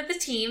support for the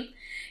team.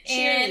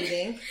 And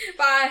Cheerleading.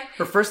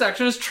 Her first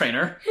action is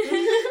trainer.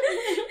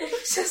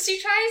 So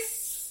she tries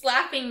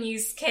slapping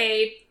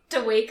Yusuke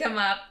to wake him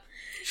up.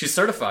 She's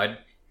certified.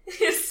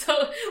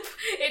 So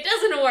it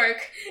doesn't work.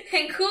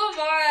 And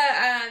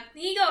Kuwabara,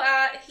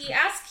 he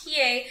asks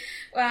Hiei,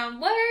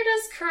 where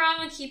does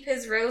Kurama keep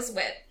his rose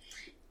whip?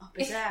 Up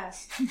his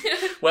ass.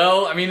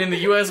 Well, in the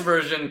US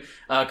version,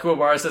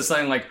 Kuwabara says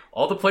something like,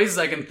 all the places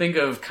I can think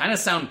of kind of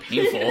sound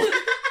painful.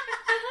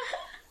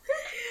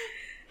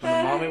 When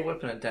a mommy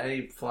whip and a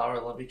daddy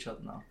flower love each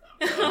other now.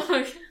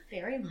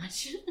 Very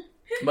much.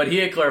 But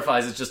Hiei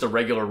clarifies it's just a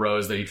regular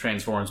rose that he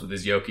transforms with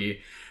his yoki.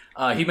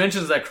 He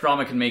mentions that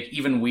Kurama can make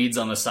even weeds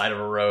on the side of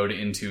a road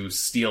into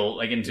steel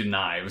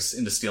knives.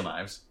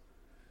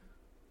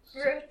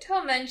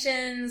 Ruto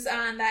mentions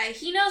that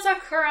he knows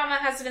that Kurama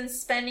has been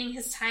spending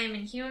his time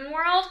in human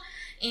world,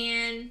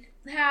 and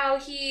how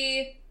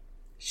he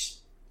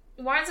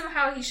warns him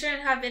how he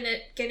shouldn't have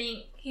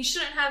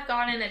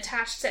gotten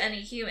attached to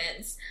any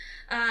humans.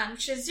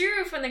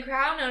 Chizuru from the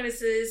crowd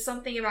notices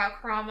something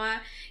about Kurama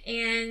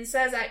and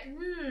says that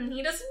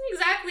he doesn't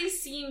exactly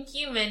seem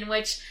human,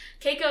 which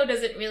Keiko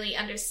doesn't really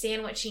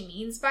understand what she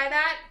means by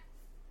that.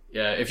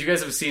 Yeah, if you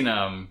guys have seen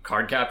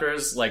Card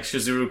Captors,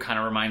 Chizuru kind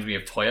of reminds me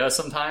of Toya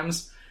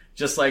sometimes.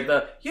 Just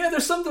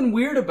there's something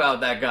weird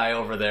about that guy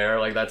over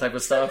there, that type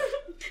of stuff.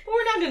 But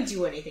we're not going to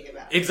do anything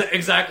about it.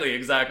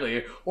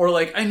 Exactly. Or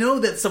I know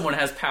that someone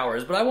has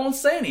powers, but I won't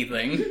say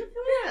anything.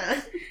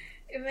 Yeah.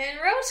 And then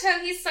Roto,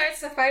 he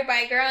starts the fight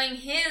by turning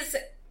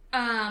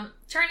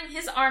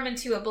his arm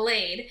into a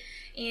blade.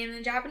 In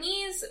the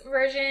Japanese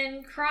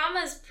version,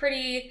 Kurama's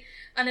pretty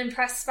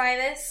unimpressed by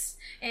this,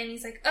 and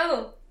he's like,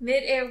 "Oh,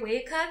 mid-air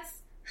wave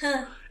cuts?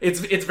 Huh." It's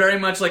very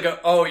much like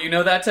you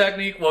know that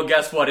technique? Well,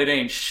 guess what? It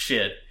ain't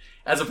shit.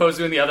 As opposed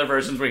to in the other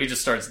versions where he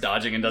just starts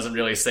dodging and doesn't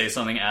really say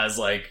something as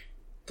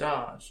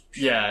Dodge.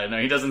 Yeah,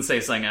 no, he doesn't say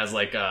something as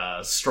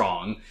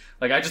strong.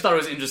 I just thought it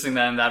was interesting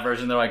that in that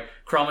version they're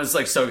Kurama's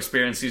so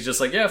experienced, he's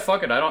just yeah,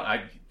 fuck it,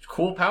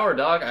 cool power,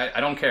 dog, I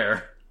don't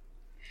care.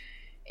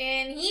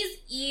 And he's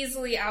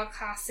easily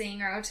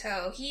outclassing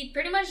Roto. He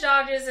pretty much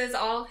dodges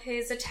all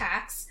his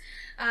attacks,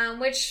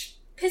 which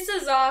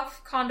pisses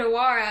off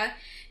Kondawara,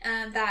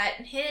 that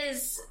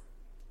his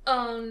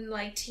own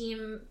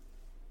team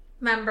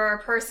member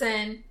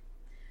person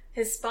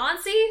his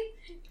sponsee?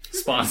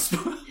 Sponsor.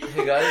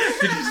 Hey guys.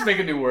 Did you just make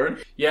a new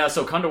word? Yeah,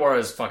 so Kandawara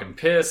is fucking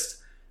pissed.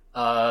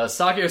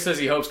 Sakyo says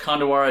he hopes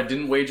Kandawara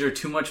didn't wager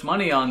too much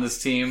money on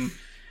this team.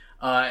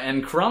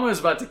 And Kurama is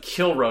about to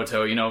kill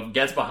Roto,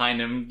 gets behind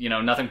him,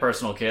 nothing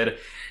personal, kid.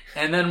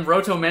 And then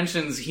Roto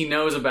mentions he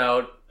knows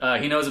about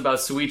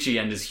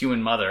Suichi and his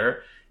human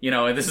mother.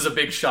 And this is a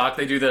big shock.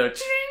 They do the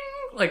ching!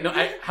 Like, no,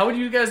 how would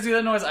you guys do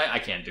that noise? I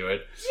can't do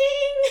it.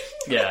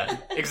 Ching! Yeah,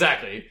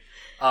 exactly.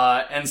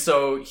 And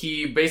so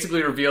he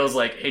basically reveals,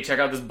 like, hey, check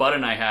out this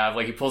button I have.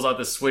 Like, he pulls out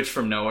this switch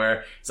from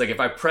nowhere. It's like, if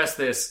I press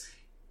this,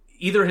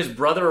 either his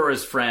brother or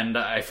his friend,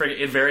 I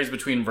forget, it varies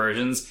between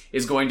versions,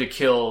 is going to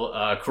kill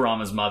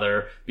Kurama's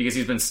mother because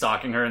he's been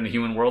stalking her in the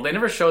human world. They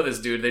never show this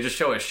dude, they just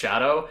show a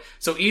shadow.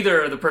 So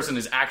either the person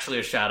is actually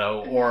a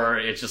shadow or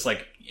it's just,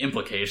 like,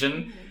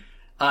 implication.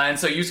 And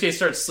so Yusuke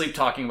starts sleep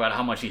talking about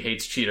how much he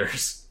hates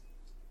cheaters.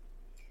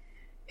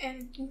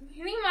 And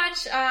pretty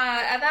much,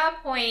 at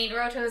that point,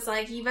 Roto's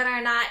like, you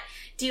better not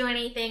do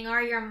anything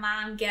or your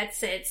mom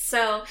gets it.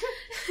 So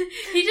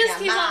he just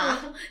keeps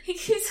on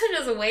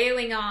just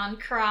wailing on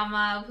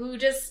Kurama, who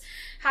just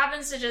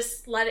happens to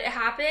just let it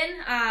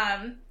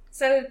happen.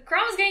 So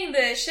Kurama's getting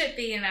the shit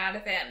beaten out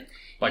of him.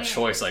 By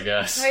choice, I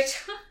guess.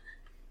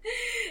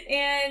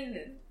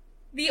 And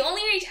the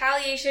only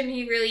retaliation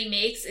he really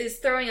makes is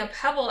throwing a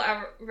pebble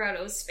at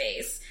Roto's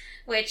face,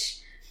 which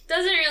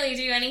doesn't really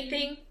do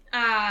anything.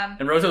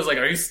 And Roto's like,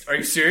 are you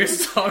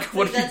serious, dog?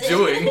 What are you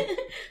doing?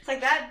 It's like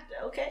that,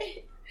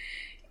 okay.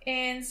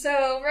 And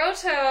so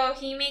Roto,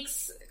 he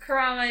makes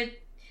Kurama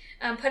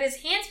put his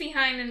hands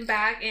behind his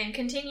back and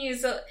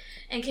continues to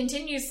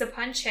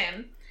punch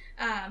him.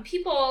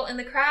 People in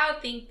the crowd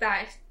think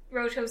that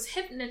Roto's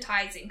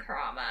hypnotizing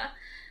Kurama.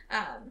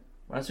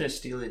 Reminds me of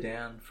Steely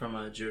Dan from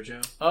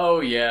JoJo.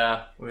 Oh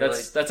yeah, Where,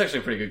 that's actually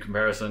a pretty good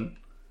comparison.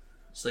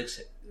 It's like,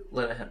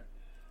 let him.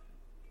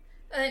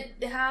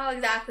 How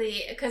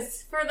exactly?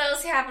 Because for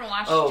those who haven't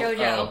watched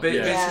JoJo,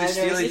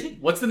 Basically,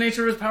 what's the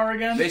nature of his power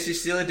again? Basically,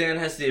 Steely Dan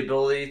has the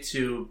ability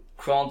to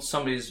crawl into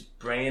somebody's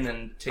brain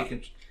and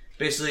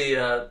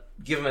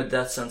give him a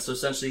death sentence. So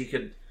essentially, he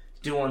could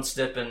do one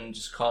step and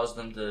just cause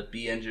them to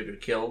be injured or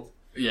killed.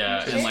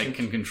 Yeah, and like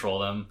can control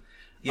them.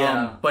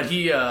 Yeah, but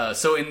he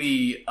so in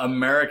the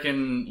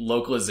American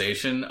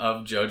localization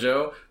of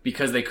JoJo,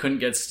 because they couldn't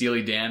get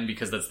Steely Dan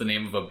because that's the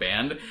name of a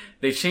band,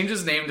 they changed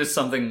his name to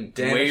something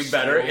Dan way of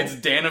better. Steel. It's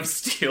Dan of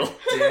Steel.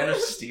 Dan of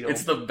Steel.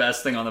 It's the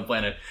best thing on the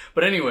planet.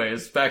 But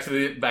anyways, back to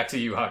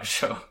Yu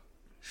Hakusho.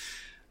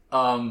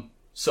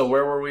 So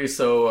where were we?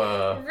 So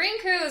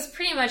Rinku is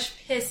pretty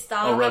much pissed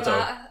off Roto.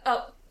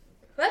 about.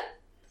 What?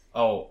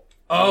 Oh,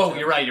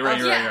 you're right.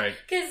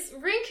 Because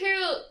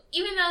Rinku,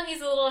 even though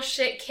he's a little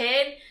shit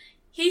kid,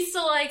 he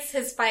still likes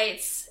his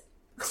fights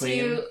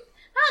Clean.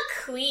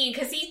 not clean,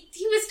 because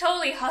he was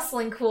totally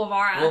hustling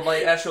Kuwabara. Well,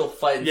 like actual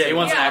fight. Yeah, he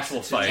wants an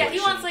actual fight. Yeah, he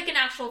wants like an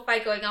actual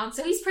fight going on,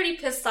 so he's pretty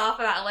pissed off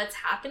about what's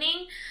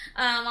happening.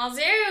 While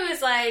Zeru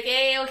is like,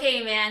 hey,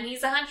 okay, man,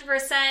 he's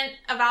 100%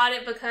 about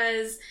it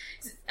because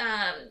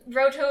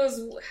Roto's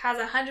has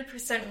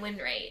 100% win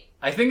rate.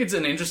 I think it's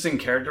an interesting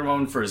character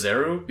moment for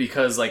Zeru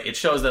because, like, it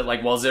shows that,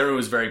 like, while Zeru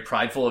is very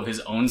prideful of his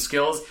own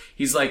skills,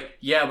 he's like,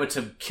 yeah, but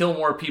to kill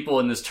more people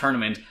in this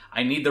tournament,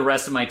 I need the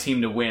rest of my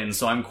team to win,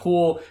 so I'm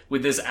cool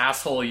with this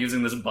asshole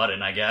using this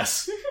button, I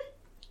guess.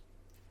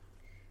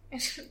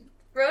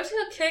 Roto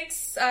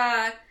kicks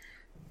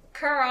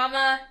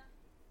Kurama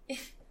in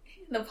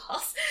the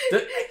balls.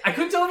 I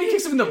couldn't tell if he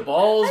kicks him in the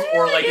balls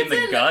or, like, in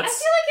the guts. I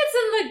feel like it's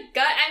in the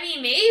gut. I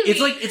mean, maybe.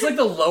 It's like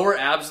the lower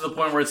abs to the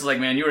point where it's like,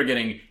 man, you are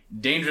getting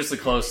dangerously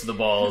close to the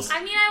balls.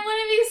 I mean, I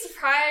wouldn't be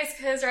surprised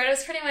because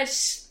Roto's pretty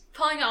much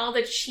pulling all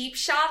the cheap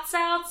shots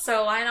out,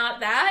 so why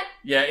not that?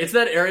 Yeah, it's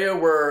that area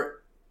where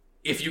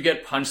if you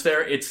get punched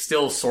there, it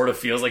still sort of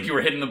feels like you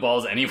were hitting the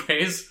balls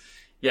anyways.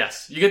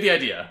 Yes, you get the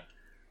idea.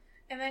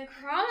 And then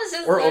Kurama's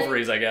just or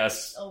ovaries, I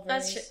guess.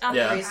 That's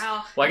Yeah.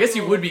 wow. Well, I guess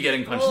you would be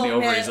getting punched in the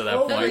ovaries at that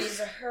point. Ovaries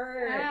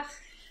hurt. Man.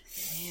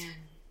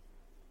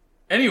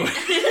 Anyway.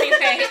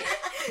 Anyway,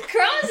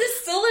 Kurama's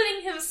just still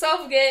letting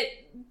himself get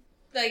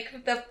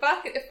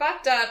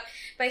fucked up,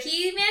 but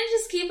he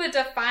manages to keep a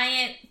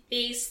defiant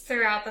face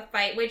throughout the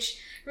fight, which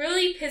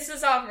really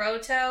pisses off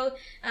Roto.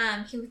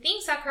 He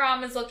thinks that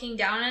Kurama's looking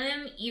down on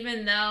him,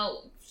 even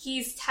though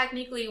he's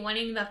technically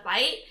winning the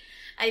fight.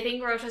 I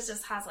think Roto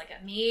just has like a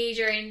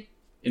major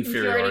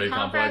inferiority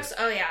complex.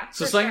 Oh yeah,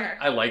 so for something sure.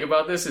 I like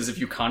about this is if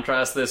you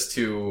contrast this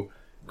to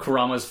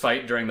Kurama's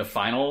fight during the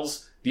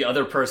finals, the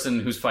other person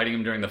who's fighting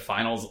him during the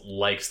finals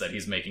likes that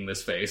he's making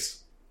this face.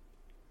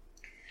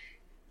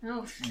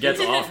 Oh.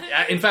 Gets off.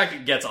 In fact,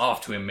 it gets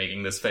off to him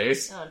making this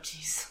face. Oh,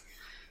 jeez.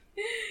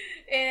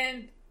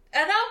 And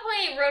at that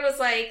point, Roto's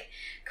like,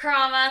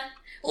 Kurama,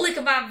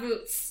 lick my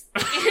boots.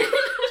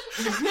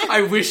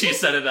 I wish he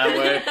said it that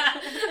way.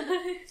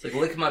 It's like,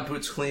 lick my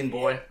boots clean,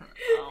 boy.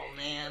 Oh,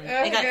 man.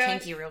 Oh, They got God.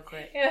 kinky real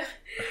quick. Yeah.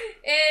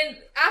 And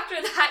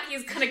after that,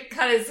 he's gonna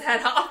cut his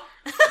head off.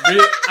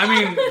 I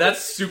mean,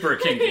 that's super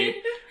kinky.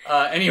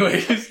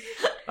 Anyways,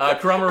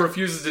 Kurama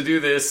refuses to do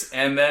this,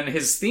 and then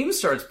his theme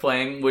starts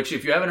playing, which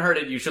if you haven't heard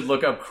it, you should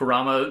look up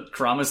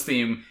Kurama's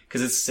theme,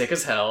 because it's sick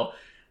as hell.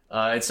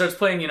 It starts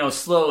playing,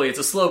 slowly. It's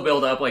a slow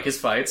build-up, like his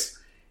fights.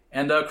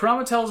 And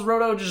Kurama tells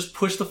Roto to just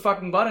push the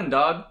fucking button,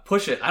 dog.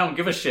 Push it. I don't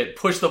give a shit.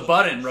 Push the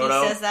button,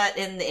 Roto. He says that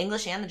in the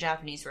English and the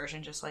Japanese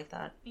version, just like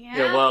that.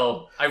 Yeah,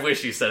 well, I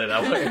wish he said it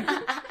that way.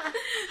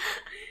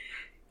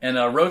 And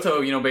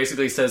Roto,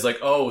 basically says, like,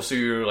 oh, so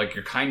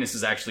your kindness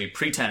is actually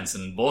pretense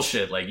and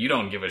bullshit. Like, you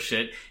don't give a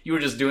shit. You were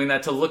just doing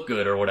that to look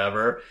good or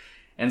whatever.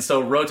 And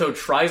so Roto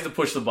tries to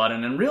push the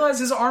button and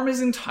realizes his arm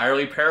is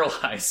entirely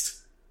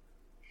paralyzed.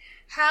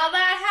 How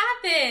that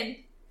happened?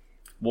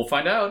 We'll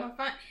find out.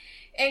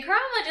 And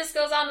Kurama just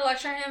goes on to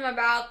lecture him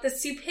about the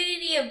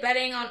stupidity of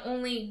betting on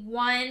only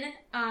one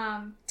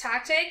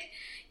tactic,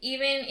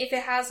 even if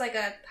it has like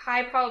a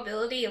high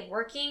probability of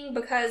working,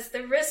 because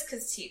the risk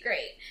is too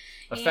great.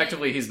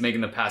 Effectively, he's making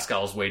the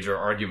Pascal's wager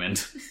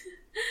argument.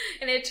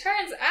 And it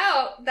turns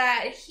out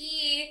that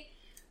he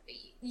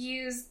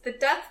used the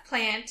death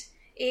plant,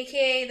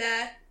 aka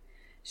the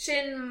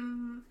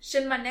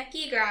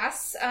Shinmaneki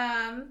grass.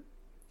 I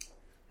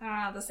don't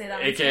know how to say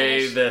that.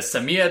 AKA the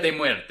Semilla de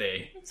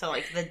Muerte. So,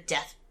 like, the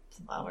death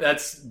flower.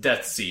 That's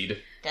death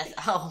seed.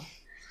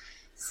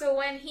 So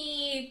when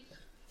he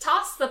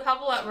tossed the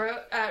pebble at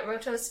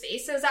Roto's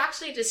face, it was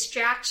actually a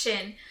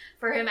distraction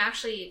for him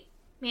actually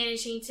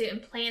managing to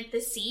implant the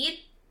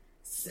seed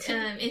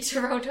into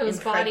Roto's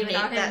body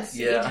without him.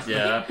 Yeah.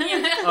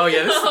 Oh,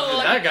 yeah,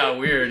 that got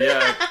weird,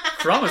 yeah.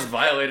 Kurama's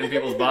violating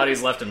people's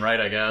bodies left and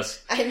right, I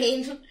guess. I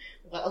mean,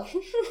 well.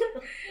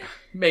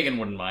 Megan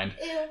wouldn't mind.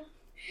 Ew.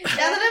 Now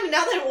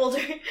that I'm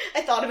older,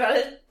 I thought about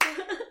it.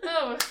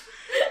 Oh.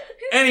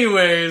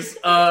 Anyways,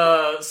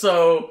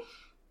 so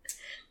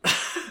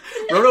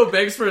Roto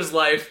begs for his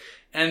life,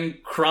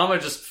 and Kurama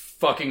just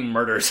fucking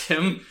murders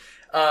him.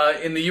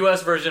 In the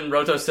US version,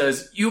 Roto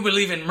says, "You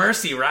believe in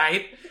mercy,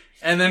 right?"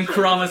 And then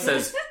Kurama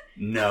says,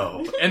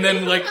 "No." And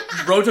then,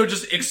 Roto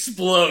just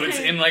explodes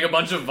in, a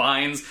bunch of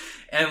vines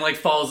and,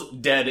 falls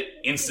dead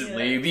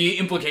instantly. Yeah. The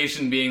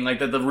implication being,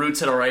 that the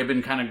roots had already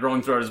been kind of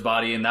growing throughout his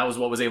body, and that was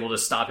what was able to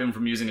stop him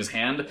from using his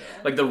hand.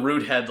 Yeah. The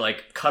root had,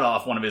 cut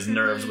off one of his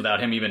nerves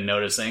without him even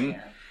noticing.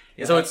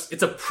 Yeah. So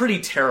it's a pretty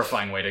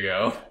terrifying way to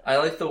go. I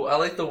like the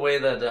way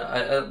that,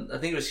 I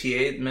think it was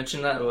Hiei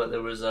mentioned that,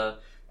 there was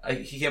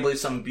he can't believe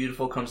something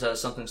beautiful comes out of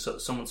someone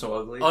so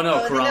ugly. Oh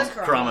no,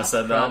 Kurama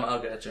said that. Oh,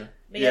 gotcha.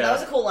 But yeah, that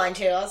was a cool line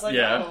too. I was like,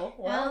 oh,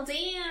 well,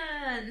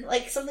 damn.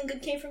 Something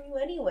good came from you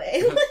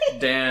anyway.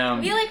 Damn.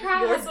 I feel like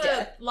Kurama has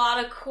a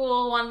lot of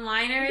cool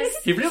one-liners.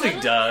 He really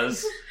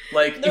does.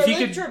 They're if he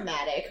could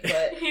dramatic,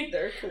 but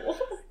they're cool.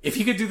 If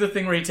he could do the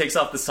thing where he takes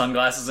off the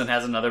sunglasses and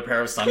has another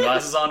pair of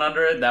sunglasses on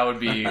under it,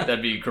 that'd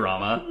be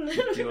Kurama.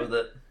 Deal with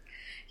it.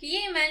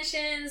 He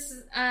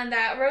mentions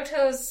that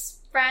Roto's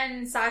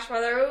friend /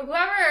 brother,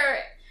 whoever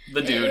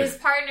the dude, his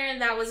partner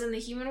that was in the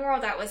human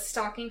world that was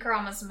stalking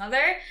Kurama's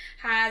mother,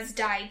 has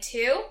died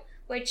too,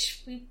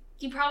 which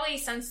he probably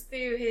sensed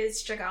through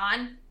his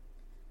Dragon.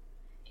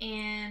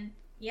 And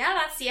yeah,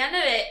 that's the end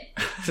of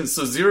it.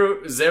 So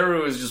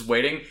Zeru is just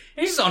waiting, and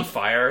he's just on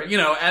fire,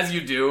 as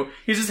you do.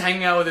 He's just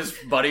hanging out with his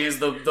buddies,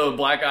 the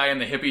black guy and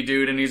the hippie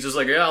dude, and he's just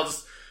like, yeah, I'll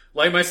just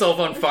light myself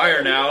on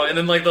fire now. And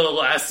then the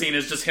last scene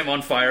is just him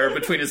on fire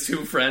between his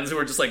two friends who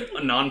are just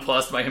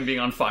nonplussed by him being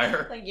on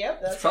fire.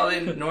 Yep, that's probably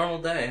a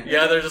normal day.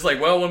 Yeah, they're just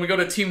well, when we go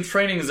to team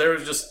training,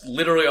 Zeru's just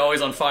literally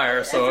always on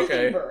fire. So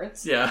okay,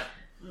 burns. Yeah,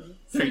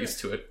 they're used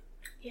to it.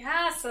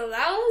 Yeah, so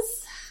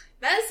this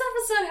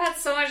episode had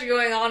so much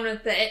going on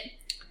with it.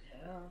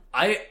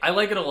 I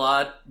like it a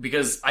lot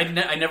because I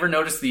never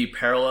noticed the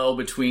parallel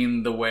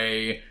between the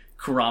way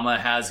Kurama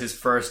has his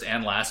first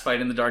and last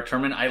fight in the Dark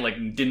Tournament. I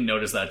didn't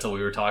notice that till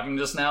we were talking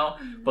just now.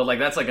 Mm-hmm. But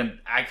that's a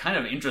kind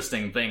of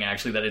interesting thing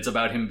actually, that it's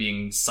about him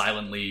being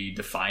silently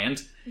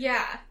defiant.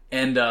 Yeah.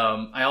 And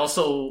I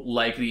also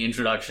like the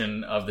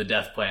introduction of the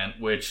Death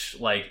Plant, which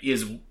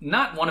is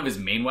not one of his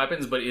main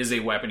weapons, but is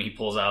a weapon he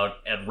pulls out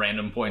at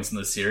random points in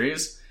the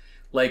series.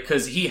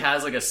 Because he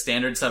has a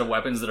standard set of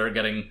weapons that are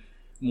getting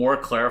more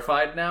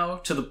clarified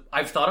now.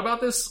 I've thought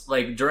about this,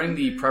 during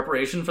the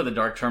preparation for the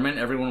Dark Tournament,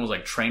 everyone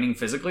was training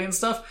physically and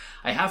stuff.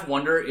 I half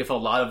wonder if a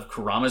lot of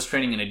Kurama's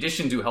training, in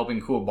addition to helping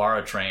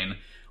Kuwabara train,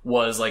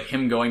 was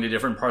him going to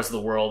different parts of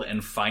the world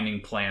and finding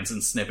plants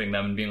and snipping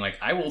them and being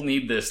I will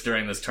need this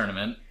during this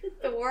tournament.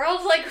 The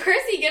world?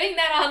 Where's he getting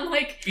that on,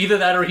 Either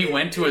that or he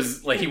went to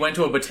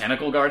a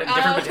botanical garden,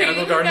 different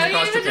botanical gardens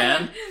across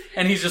Japan,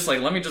 and he's just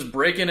let me just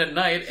break in at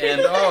night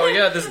and, oh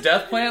yeah, this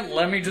death plant,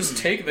 let me just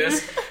take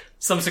this.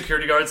 Some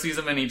security guard sees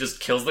him and he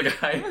just kills the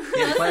guy.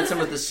 He implants him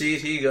with the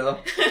seed. Here you go.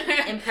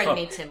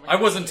 Impregnates him. I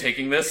wasn't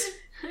taking this.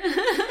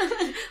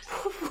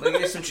 Let me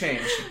get some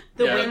change.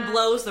 The wind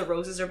blows, the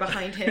roses are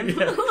behind him.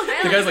 Yeah.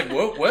 The guy's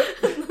what?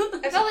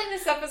 I felt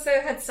this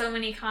episode had so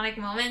many iconic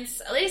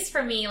moments, at least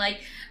for me. I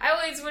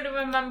always would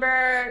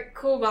remember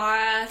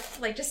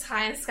Kuwabara, just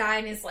high in the sky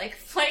and his,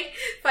 fight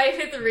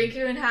with the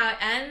Rinku and how it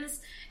ends.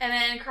 And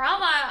then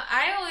Kurama,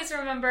 I always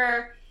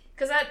remember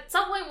Because at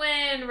some point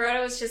when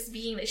Roto was just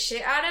beating the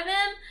shit out of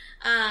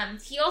him,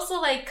 he also,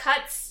 like,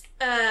 cuts,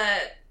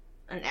 an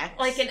X?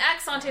 like, an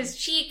X onto his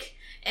cheek.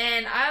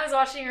 And I was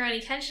watching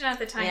Rurouni Kenshin at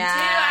the time, Yeah. too.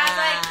 I was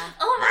like,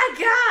 oh my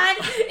god,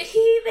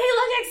 they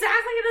look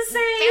exactly the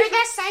same. They're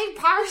the same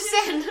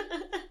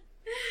person!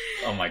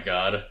 Oh my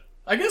god.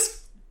 I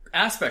guess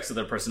aspects of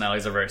their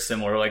personalities are very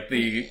similar. Like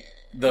the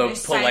polite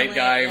silent,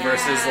 guy yeah.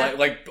 versus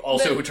like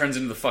also who turns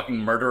into the fucking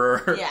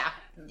murderer.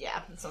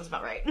 Yeah, that sounds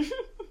about right.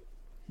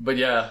 But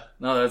yeah,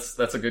 no,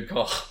 that's a good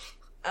call.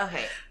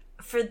 Okay.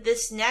 For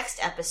this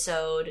next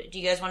episode, do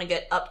you guys want to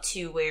get up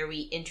to where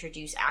we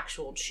introduce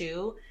actual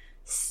Chu,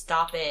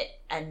 stop it,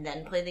 and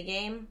then play the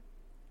game?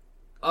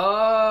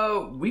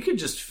 We could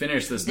just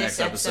finish this next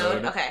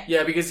episode. Okay.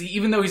 Yeah, because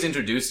even though he's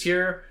introduced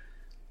here,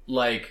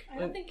 like... I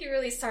don't think it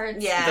really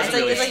starts. Yeah, doesn't it's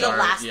like, really it's like start,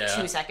 the last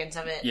yeah. 2 seconds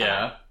of it.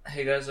 Yeah.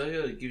 Hey guys, I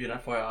gotta give you an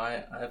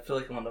FYI. I feel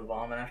like I'm gonna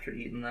vomit after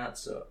eating that,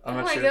 so I'm Oh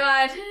not my sure.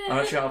 god. I'm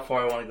not sure how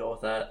far I want to go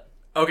with that.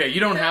 Okay, you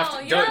don't No, have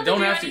to. you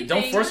Don't have to. Don't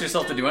anything. force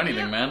yourself to do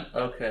anything, Yeah. man.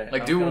 Okay,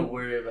 Like, I'm do- kind of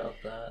worried about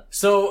that.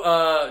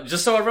 So,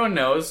 just so everyone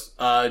knows,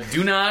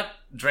 do not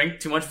drink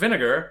too much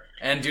vinegar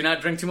and do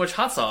not drink too much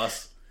hot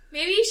sauce.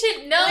 Maybe you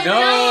should... No.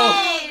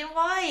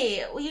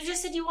 Why? Well, you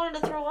just said you wanted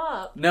to throw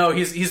up. No,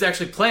 he's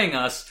actually playing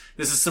us.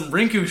 This is some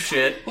Rinku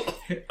shit.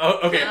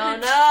 Oh, okay. Oh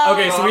no.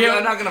 Okay, so Oh, we I'm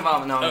have. not gonna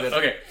vomit. No, I'm good.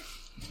 Okay.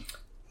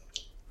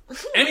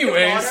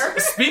 Anyways, Water.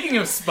 speaking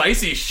of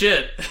spicy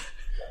shit,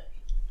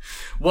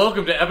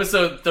 welcome to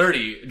episode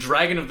 30,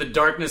 Dragon of the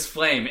Darkness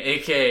Flame,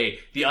 aka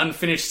the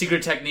Unfinished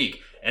Secret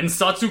Technique,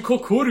 Ensatsu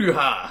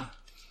Kokuryuha.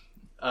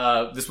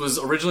 This was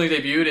originally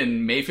debuted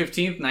in May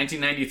 15th,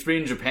 1993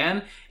 in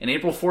Japan, and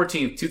April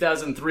 14th,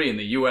 2003 in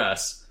the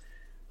US.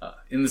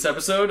 In this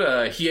episode,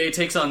 Hiei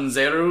takes on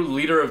Zeru,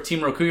 leader of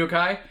Team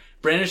Rokuyokai.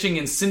 Brandishing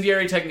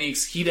incendiary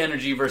techniques, heat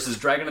energy versus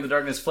Dragon of the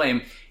Darkness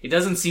Flame, it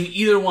doesn't seem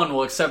either one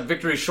will accept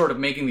victory short of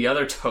making the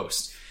other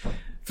toast.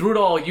 Through it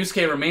all,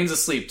 Yusuke remains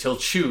asleep till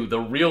Chu, the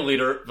real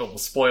leader, well,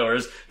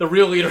 spoilers, the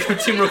real leader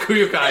of Team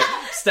Rokuyokai,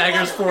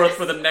 staggers forth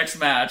for the next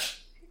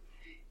match.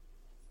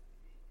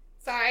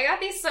 Sorry, I got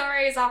these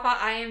summaries off of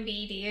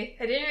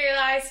IMDb. I didn't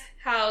realize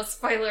how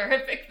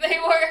spoilerific they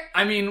were.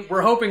 I mean,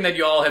 we're hoping that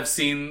you all have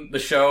seen the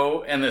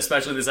show, and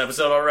especially this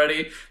episode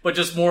already, but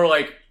just more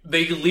like,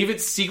 they leave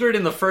it secret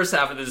in the first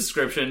half of the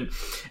description,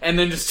 and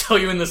then just tell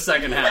you in the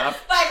second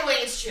half. By the way,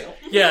 it's true.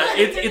 Yeah,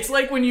 it's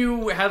like when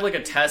you had like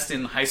a test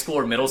in high school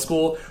or middle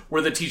school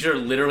where the teacher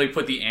literally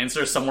put the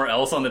answer somewhere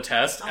else on the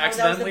test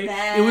accidentally.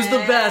 It was the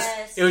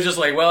best. It was just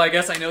like, well, I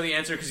guess I know the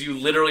answer because you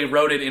literally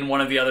wrote it in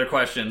one of the other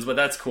questions, but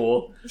that's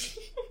cool.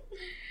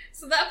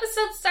 So the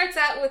episode starts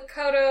out with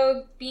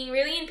Kodo being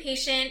really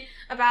impatient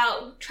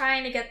about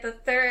trying to get the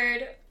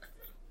third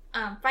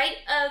fight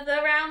of the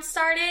round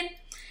started.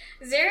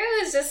 Zero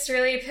is just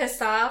really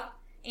pissed off,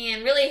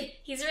 and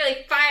he's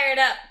really fired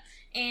up,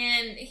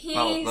 and he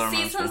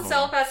sees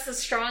himself as the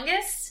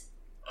strongest.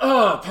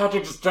 Oh,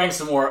 Patrick just drank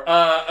some more.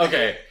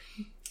 Okay.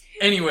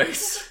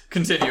 Anyways,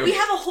 continue. We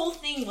have a whole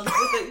thing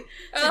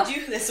to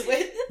do this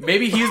with.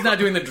 Maybe he's not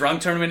doing the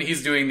drunk tournament,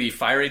 he's doing the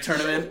fiery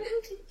tournament.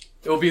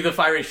 It will be the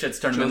fiery shits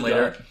tournament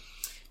later.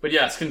 But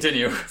yes,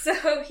 continue.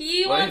 So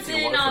he wants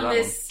in on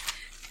this.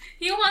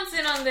 He wants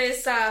in on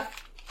this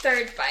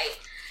third fight,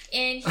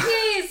 and he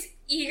is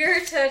eager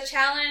to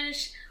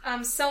challenge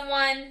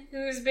someone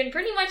who's been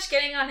pretty much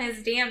getting on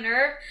his damn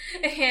nerve,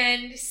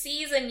 and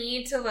sees a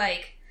need to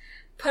like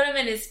put him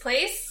in his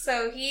place.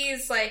 So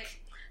he's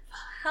like,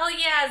 "Hell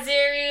yeah,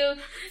 Zeru,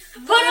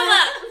 put him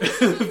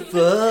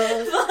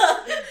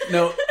up!"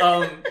 No,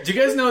 do you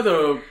guys know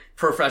the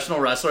professional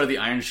wrestler, the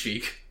Iron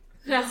Sheik?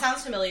 That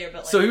sounds familiar,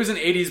 but like... So he was an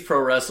 80s pro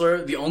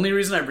wrestler. The only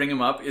reason I bring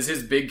him up is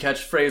his big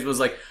catchphrase was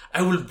like,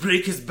 "I will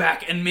break his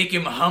back and make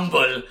him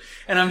humble."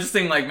 And I'm just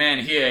thinking like, man,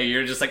 here,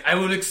 you're just like, "I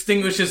will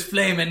extinguish his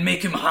flame and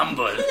make him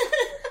humble."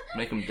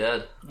 Make him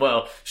dead.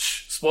 Well,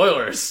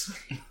 spoilers.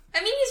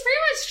 I mean, he's pretty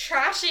much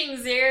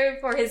trashing Zeru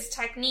for his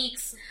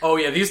techniques. Oh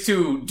yeah, these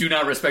two do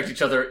not respect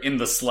each other in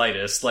the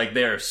slightest. Like,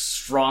 they're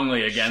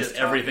strongly against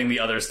everything the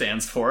other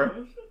stands for.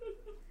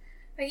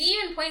 Like, he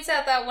even points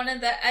out that one of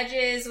the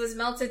edges was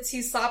melted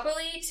too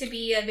sloppily to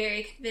be a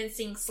very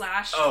convincing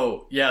slash.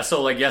 Oh, yeah,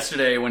 so like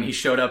yesterday when he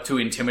showed up to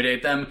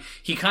intimidate them,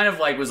 he kind of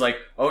like was like,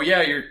 "Oh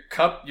yeah,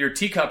 your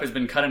teacup has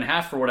been cut in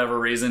half for whatever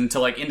reason," to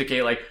like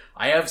indicate like,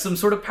 "I have some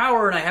sort of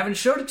power and I haven't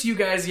showed it to you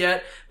guys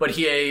yet." But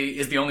Hiei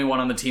is the only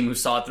one on the team who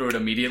saw through it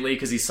immediately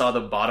because he saw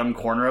the bottom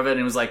corner of it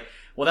and was like,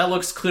 "Well, that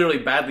looks clearly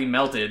badly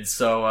melted,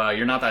 so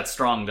you're not that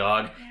strong,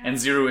 dog." Yeah. And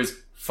Zeru is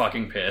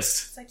fucking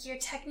pissed. It's like, "Your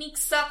technique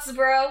sucks,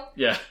 bro."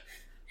 Yeah.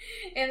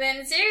 And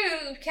then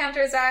Zeru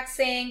counters back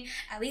saying,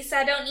 "At least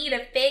I don't need a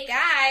fake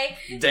eye."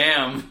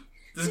 Damn.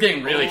 This is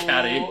getting really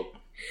catty.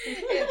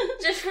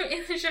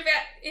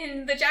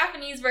 In the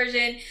Japanese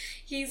version,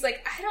 he's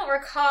like, "I don't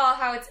recall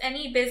how it's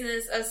any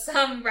business of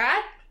some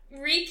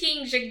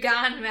rat-reeking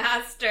Jagan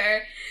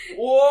master."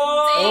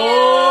 Whoa!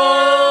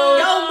 Oh!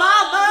 Yo,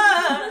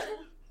 mama!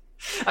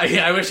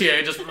 I wish he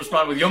had just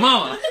responded with "Yo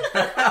mama."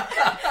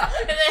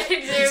 And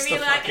then Zeru be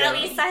like, "At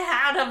least I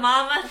had a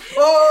mama."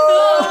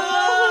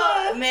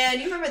 Oh! man,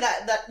 you remember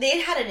that they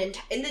had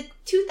in the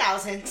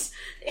 2000s,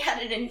 they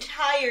had an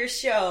entire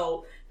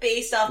show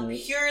based off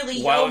purely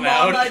Yo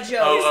Mama jokes.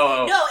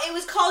 Oh. No, it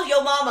was called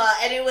Yo Mama,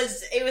 and it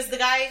was the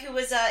guy who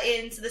was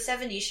in the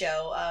 70s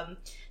show,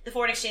 the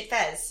Foreign Exchange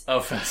Fez. Oh,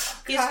 Fez.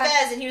 He was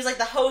Fez, and he was like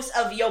the host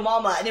of Yo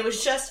Mama, and it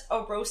was just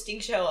a roasting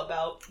show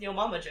about Yo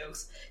Mama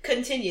jokes.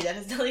 Continue, that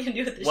has nothing to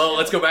do with the show. Well,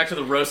 let's go back to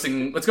the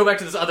roasting. Let's go back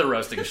to this other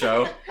roasting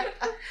show.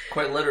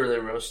 Quite literally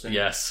roasting.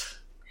 Yes.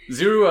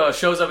 Zero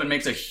shows up and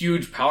makes a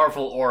huge,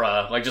 powerful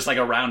aura, just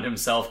around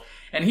himself,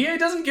 and he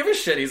doesn't give a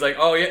shit. He's like,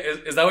 "Oh yeah,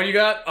 is that what you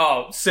got?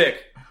 Oh,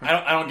 sick.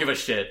 I don't give a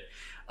shit."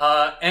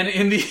 And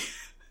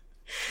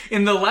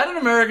in the Latin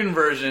American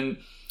version,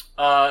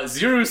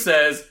 Zero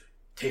says,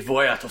 "Te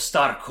voy a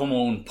tostar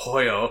como un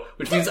pollo,"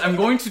 which means I'm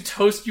going to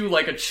toast you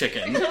like a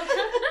chicken.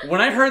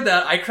 When I heard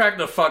that, I cracked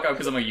the fuck up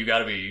because I'm like, "You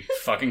gotta be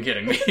fucking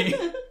kidding me."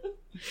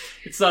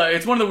 It's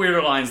one of the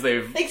weirder lines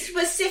they've... Like,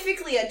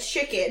 specifically a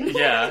chicken.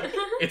 Yeah,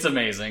 it's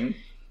amazing.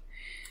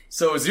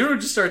 So Zero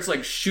just starts,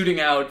 shooting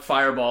out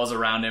fireballs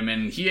around him,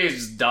 and he is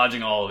just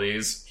dodging all of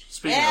these.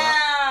 Speaking of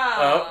that...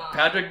 Oh,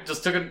 Patrick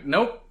just took a...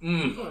 Nope.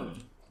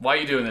 Why are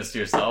you doing this to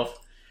yourself?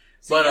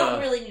 So you don't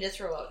really need to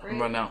throw up, right?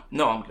 Right now.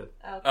 No, I'm good.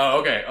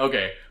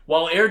 Okay.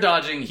 While air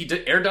dodging, he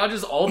air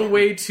dodges all the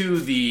way to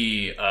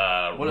the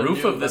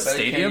roof of the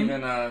stadium.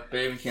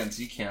 Baby can't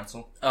Z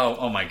cancel.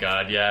 Oh my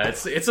god, yeah.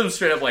 It's some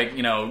straight up,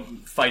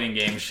 fighting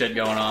game shit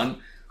going on.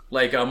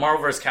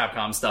 Marvel vs.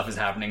 Capcom stuff is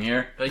happening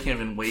here. They can't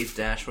even wave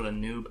dash, what a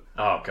noob.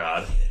 Oh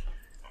god.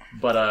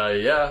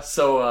 But, yeah,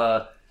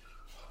 so,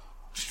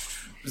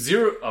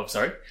 Zero... Oh,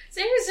 sorry.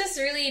 Zero's just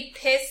really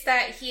pissed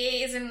that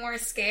he isn't more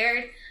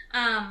scared.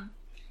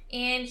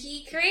 And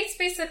he creates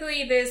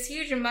basically this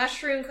huge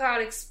mushroom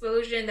cloud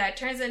explosion that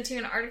turns into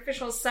an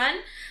artificial sun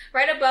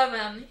right above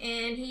him.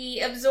 And he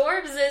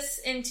absorbs this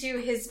into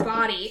his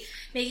body,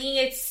 making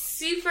it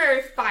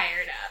super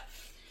fired up.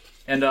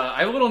 And I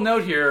have a little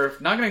note here.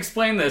 Not going to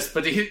explain this,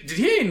 but did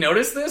he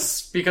notice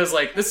this? Because,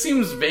 this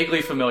seems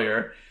vaguely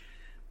familiar.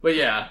 But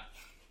yeah.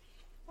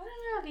 I don't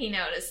know if he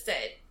noticed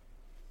it.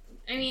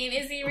 I mean,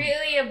 is he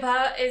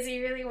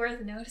really worth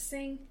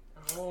noticing?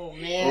 Oh,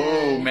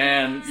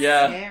 man.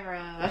 Yeah.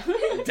 Sarah.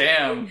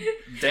 Damn.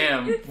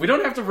 We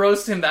don't have to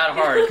roast him that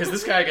hard, because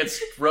this guy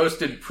gets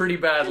roasted pretty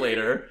bad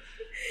later.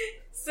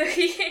 So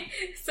Zero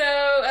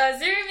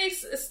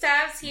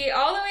stabs Hiei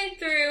all the way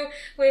through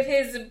with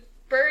his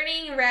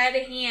burning red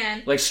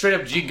hand. Straight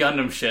up G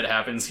Gundam shit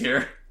happens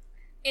here.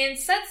 And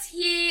sets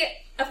Hiei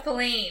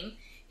aflame.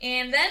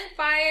 And then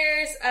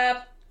fires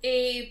up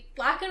a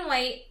black and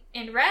white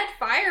and red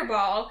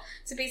fireball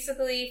to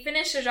basically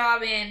finish the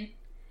job and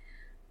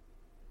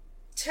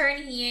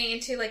turn Hiei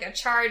into a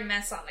charred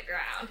mess on the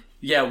ground.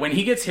 Yeah, when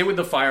he gets hit with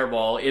the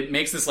fireball, it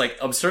makes this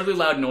absurdly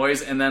loud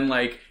noise and then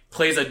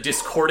plays a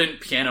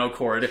discordant piano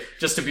chord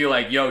just to be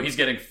yo, he's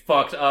getting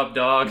fucked up,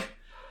 dog.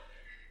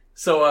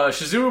 So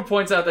Shizuru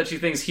points out that she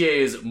thinks Hiei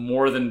is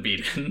more than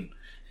beaten,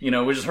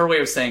 which is her way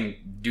of saying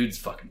dude's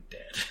fucking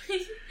dead.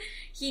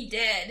 He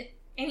did.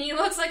 And he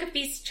looks like a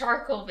piece of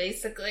charcoal,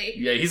 basically.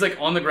 Yeah, he's not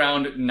on the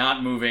ground,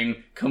 not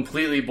moving,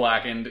 completely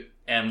blackened,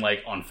 and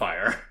on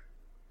fire.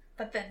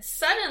 But then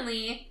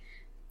suddenly...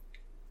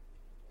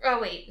 Oh,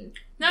 wait.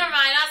 Never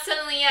mind, not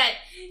suddenly yet.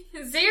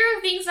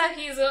 Zero thinks that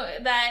he's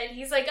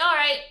like,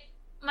 alright,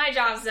 my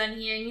job's done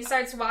here, and he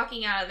starts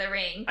walking out of the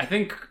ring. I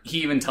think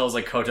he even tells,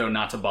 Koto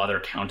not to bother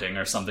counting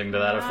or something to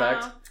that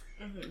effect.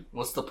 Mm-hmm.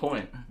 What's the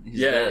point? He's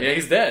dead. Yeah,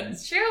 he's dead.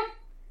 It's true.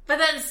 But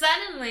then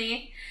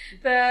suddenly,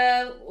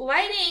 the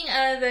lighting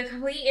of the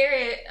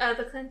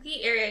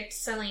complete area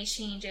suddenly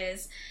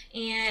changes,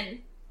 and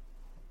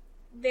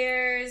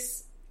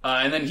there's...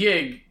 and then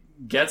Hiei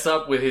gets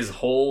up with his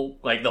hole,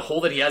 the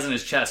hole that he has in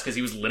his chest, because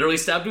he was literally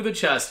stabbed through the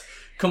chest,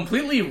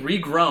 completely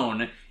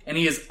regrown, and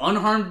he is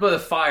unharmed by the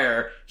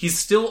fire. He's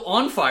still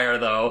on fire,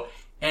 though,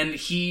 and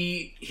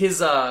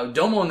his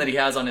domon that he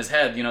has on his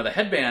head, the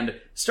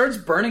headband, starts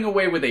burning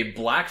away with a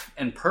black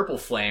and purple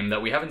flame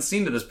that we haven't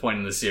seen to this point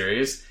in the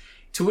series.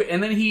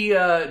 And then he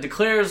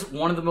declares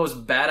one of the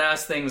most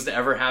badass things to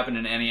ever happen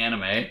in any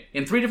anime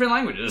in 3 different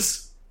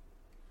languages.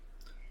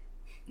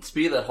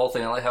 Speaking of that whole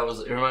thing, I like how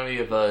it reminded me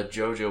of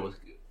JoJo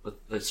with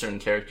a certain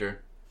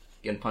character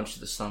getting punched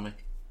in the stomach.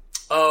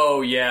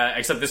 Oh, yeah,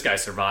 except this guy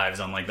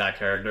survives, unlike that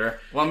character.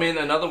 Well, I mean,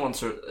 it happens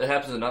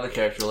to another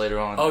character later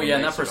on. Oh, yeah,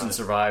 and that person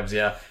survives,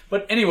 yeah.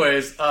 But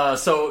anyways,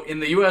 so in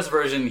the US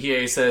version,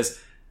 Hiei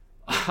says,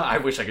 I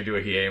wish I could do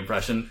a Hiei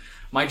impression.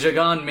 My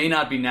Jagan may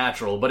not be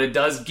natural, but it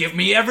does give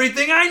me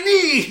everything I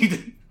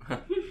need!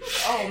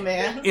 Oh,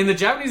 man. In the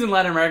Japanese and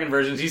Latin American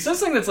versions, he says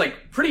something that's,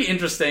 pretty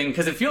interesting,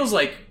 because it feels,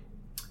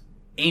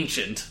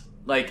 ancient.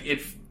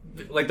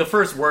 The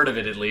first word of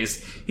it, at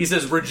least. He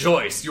says,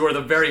 "Rejoice, you are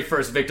the very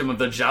first victim of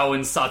the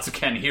Jowan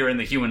Satsuken here in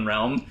the human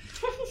realm."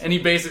 And he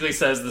basically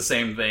says the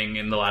same thing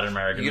in the Latin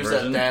American version. He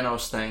gives that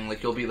Thanos thing,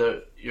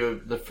 you're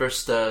the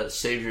first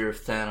savior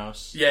of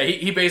Thanos. Yeah,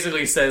 he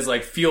basically says,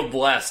 feel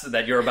blessed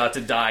that you're about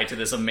to die to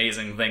this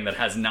amazing thing that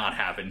has not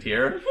happened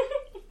here.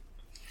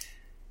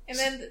 And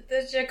then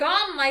the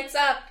Jagan lights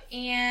up,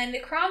 and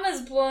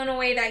Kurama's blown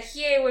away that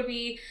Hiei would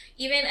be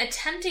even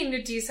attempting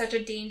to do such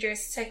a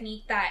dangerous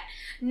technique that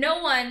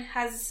no one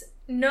has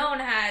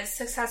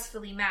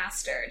successfully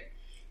mastered.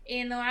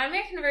 In the Latin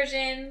American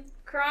version,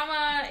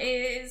 Kurama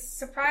is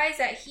surprised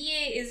that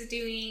Hiei is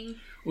doing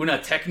una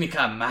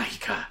técnica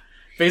mágica.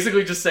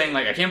 Basically just saying,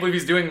 like, I can't believe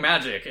he's doing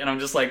magic. And I'm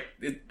just like,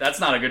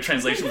 that's not a good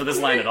translation for this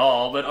line at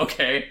all, but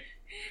okay.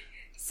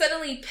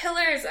 Suddenly,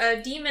 pillars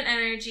of demon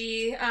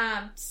energy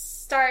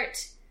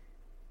start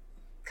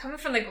coming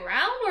from the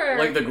ground, or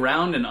like the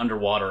ground and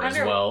underwater as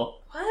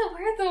well. What?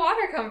 Where did the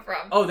water come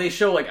from? Oh, they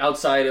show like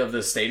outside of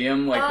the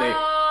stadium, like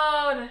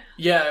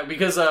yeah,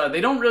 because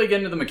they don't really get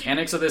into the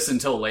mechanics of this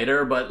until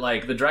later. But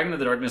like the Dragon of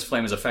the Darkness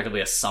Flame is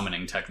effectively a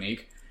summoning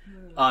technique,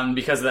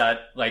 because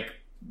that like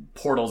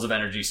portals of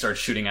energy start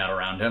shooting out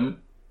around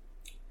him.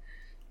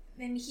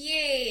 Then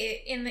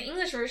Hiei in the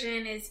English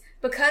version is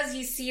because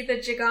you see the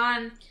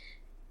Jagan.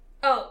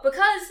 Oh,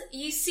 because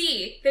you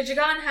see, the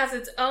Jagan has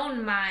its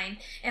own mind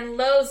and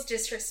loathes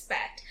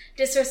disrespect.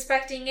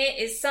 Disrespecting it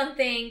is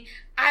something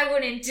I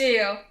wouldn't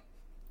do.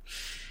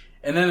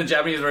 And then in the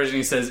Japanese version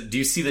he says, do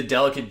you see the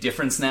delicate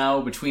difference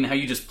now between how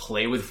you just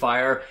play with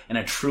fire and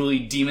a truly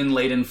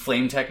demon-laden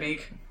flame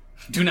technique?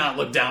 Do not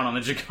look down on the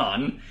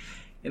Jagan.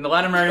 In the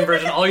Latin American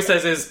version, all he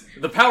says is,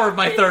 the power of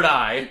my third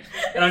eye.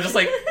 And I'm just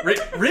like,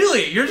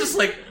 really? You're just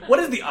like, what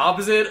is the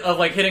opposite of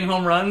like hitting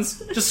home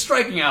runs? Just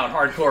striking out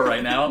hardcore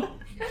right now.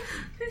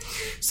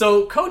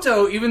 So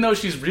Koto, even though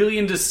she's really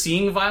into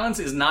seeing violence,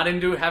 is not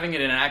into having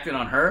it enacted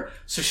on her.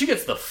 So she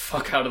gets the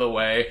fuck out of the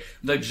way.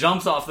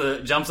 Jumps off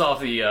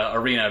the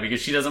arena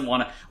because she doesn't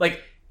want to.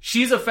 Like,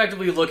 she's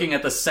effectively looking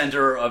at the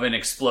center of an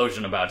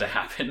explosion about to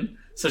happen.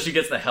 So she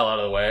gets the hell out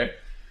of the way.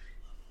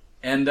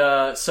 And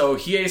so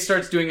Hiei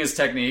starts doing his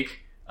technique,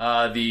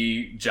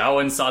 the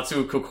Jowen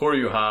Satsu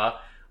Kokoryuha,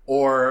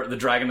 or the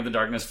Dragon of the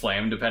Darkness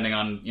Flame, depending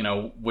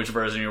on which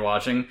version you're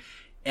watching.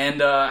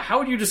 And how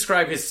would you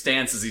describe his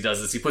stance as he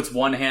does this? He puts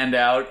one hand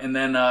out, and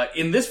then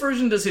in this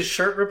version, does his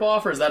shirt rip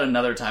off, or is that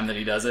another time that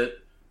he does it?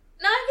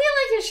 No, I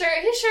feel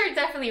like his shirt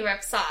definitely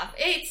rips off.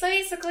 It's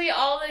basically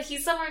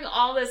he's summering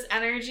all this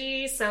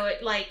energy, so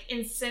it like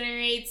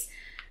incinerates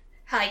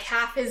like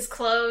half his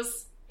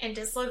clothes and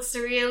just looks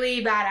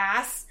really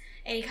badass.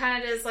 And he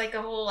kind of does like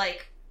a whole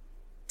like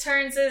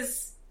turns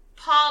his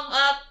palm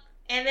up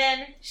and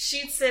then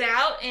shoots it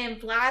out and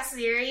blasts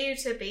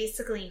Ziryu to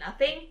basically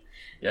nothing.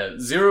 Yeah,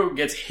 Zero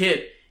gets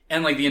hit,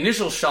 and like the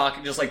initial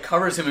shock just like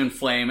covers him in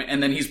flame,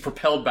 and then he's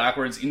propelled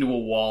backwards into a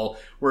wall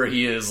where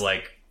he is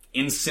like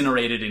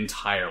incinerated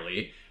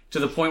entirely, to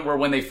the point where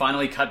when they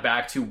finally cut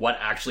back to what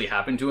actually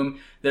happened to him,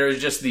 there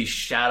is just the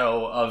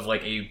shadow of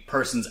like a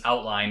person's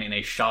outline in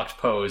a shocked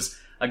pose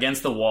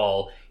against the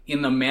wall,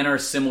 in the manner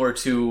similar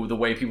to the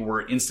way people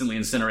were instantly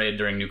incinerated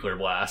during nuclear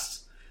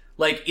blasts.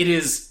 Like, it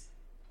is...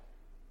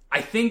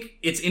 I think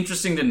it's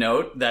interesting to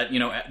note that,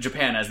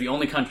 Japan, as the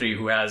only country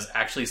who has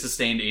actually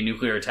sustained a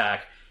nuclear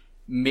attack,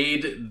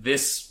 made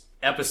this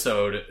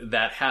episode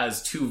that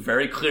has two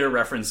very clear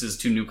references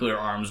to nuclear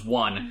arms.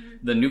 One,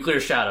 the nuclear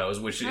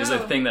shadows, which is a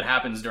thing that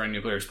happens during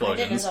nuclear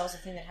explosions. I didn't know that was a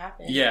thing that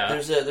happened. Yeah.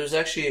 There's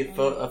actually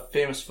a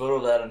famous photo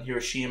of that in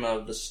Hiroshima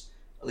of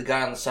the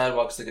guy on the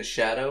sidewalk's like a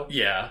shadow.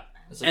 Yeah.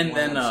 Like And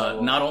then,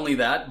 not only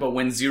that, but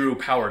when Zero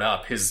powered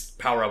up, his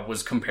power-up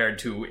was compared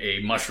to a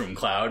mushroom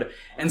cloud.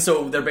 And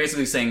so they're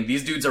basically saying,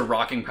 these dudes are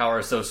rocking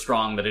power so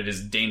strong that it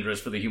is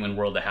dangerous for the human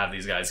world to have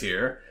these guys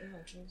here.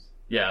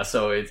 Yeah,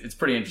 so it's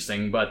pretty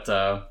interesting. But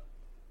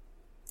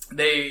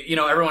they,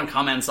 everyone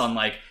comments on,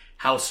 like,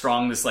 how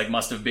strong this, like,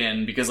 must have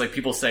been. Because, like,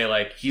 people say,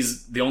 like,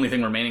 he's the only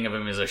thing remaining of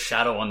him is a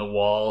shadow on the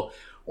wall.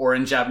 Or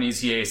in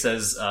Japanese, Hiei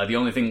says, the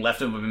only thing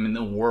left of him in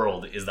the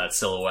world is that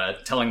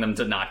silhouette, telling them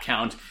to not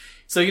count.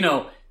 So,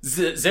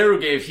 Zeru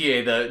gave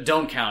Hiei the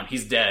don't count,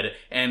 he's dead.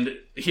 And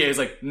Hiei's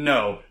like,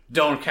 no,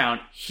 don't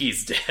count,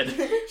 he's dead.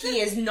 He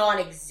is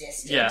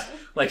non-existent. Yeah,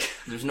 like...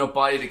 There's no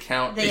body to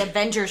count. The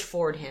Avengers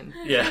for'd him.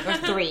 Yeah. Or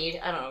threed,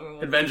 I don't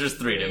remember. Avengers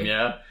 3'd him,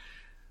 yeah.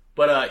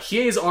 But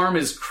Hiei's arm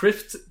is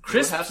crisp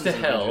to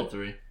hell.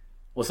 3?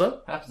 What's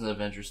up? Happens in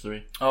Avengers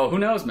 3. Oh, who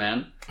knows,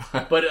 man.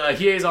 But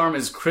Hiei's arm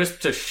is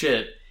crisp to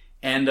shit.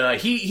 And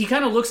he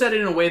kind of looks at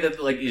it in a way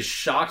that like is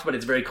shocked, but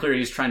it's very clear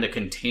he's trying to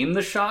contain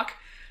the shock.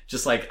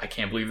 Just like, I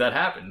can't believe that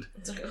happened.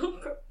 It's like,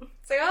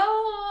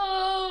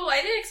 oh,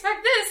 I didn't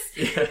expect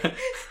this. Yeah.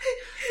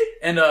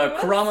 And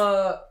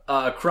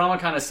Kurama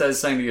kind of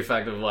says something to the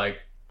effect of like,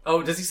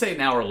 oh, does he say it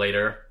now or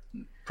later?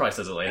 Probably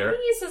says it later. I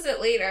think he says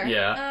it later.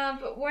 Yeah.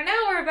 But we're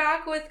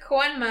back with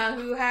Koenma,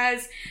 who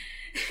has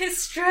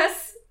his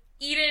stress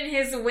eaten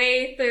his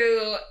way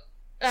through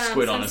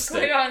squid on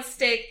a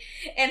stick,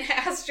 and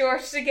asked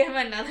George to give him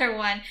another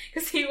one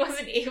because he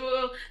wasn't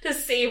able to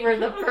savor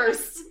the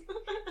first.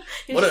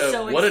 What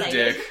a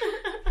dick.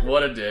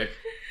 What a dick.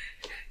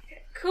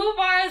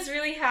 Kuwabara is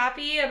really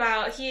happy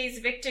about Hiei's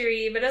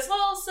victory, but is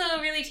also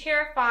really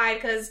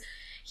terrified because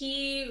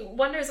he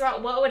wonders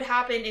about what would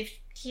happen if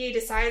Hiei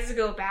decides to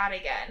go bad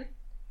again.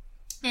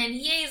 And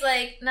Hiei's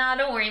like, nah,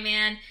 don't worry,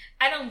 man.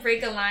 I don't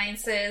break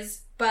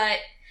alliances, but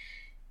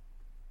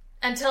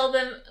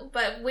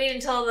but wait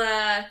until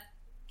the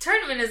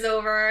tournament is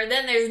over,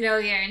 then there's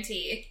no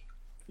guarantee.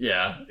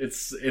 Yeah,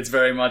 it's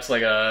very much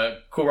like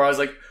Kuwabara's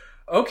like,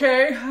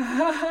 okay,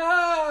 ha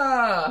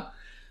ha.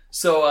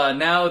 So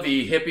now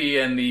the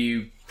hippie and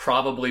the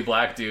probably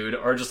black dude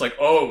are just like,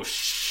 oh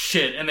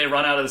shit, and they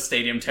run out of the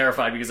stadium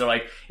terrified because they're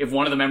like, if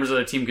one of the members of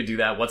the team could do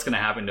that, what's going to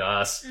happen to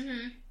us?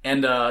 Mm-hmm.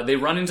 And they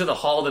run into the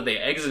hall that they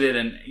exited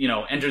and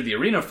entered the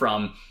arena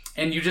from,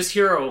 and you just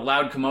hear a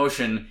loud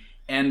commotion,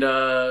 and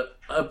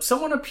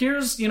someone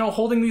appears,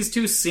 holding these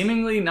two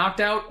seemingly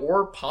knocked out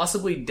or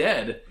possibly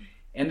dead.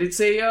 And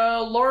it's a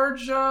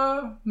large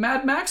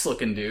Mad Max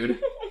looking dude.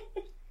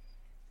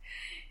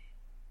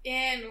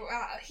 And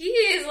he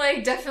is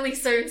like definitely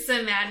serving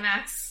some Mad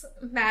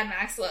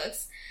Max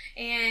looks.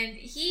 And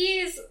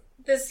he's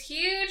this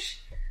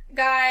huge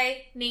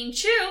guy named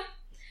Chu,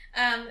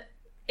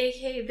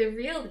 aka the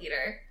real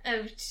leader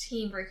of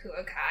Team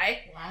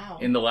Rikuokai. Wow.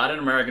 In the Latin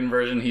American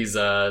version, he's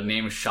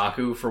named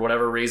Shaku for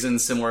whatever reason,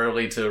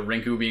 similarly to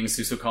Rinku being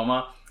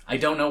Susukoma. I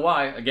don't know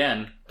why,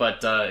 again,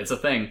 but it's a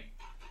thing.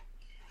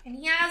 And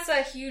he has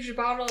a huge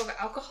bottle of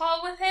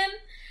alcohol with him,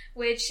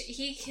 which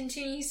he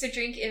continues to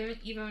drink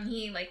even when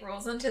he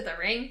rolls into the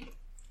ring.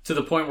 To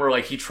the point where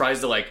he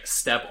tries to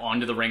step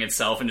onto the ring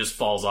itself and just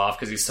falls off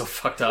because he's so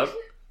fucked up.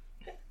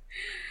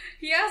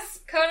 He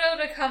asks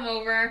Koto to come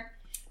over,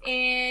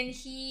 and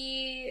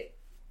he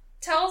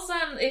tells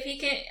him if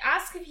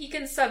he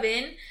can sub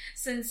in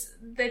since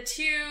the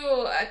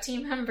two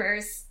team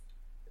members,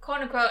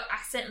 quote unquote,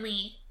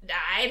 accidentally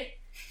died.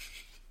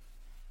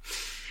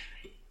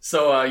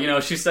 So,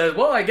 she says,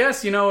 well, I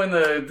guess, in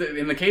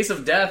the case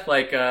of death,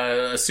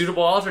 a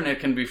suitable alternate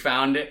can be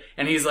found.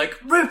 And he's like,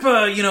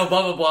 Ripper, blah,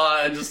 blah,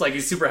 blah. And just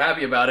he's super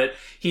happy about it.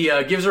 He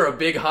gives her a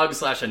big hug / a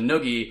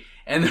noogie.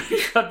 And then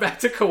he cut back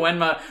to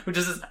Koenma, who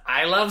just says,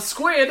 I love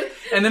squid.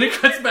 And then it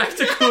cuts back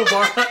to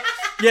Kuwabara.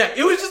 Yeah,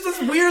 it was just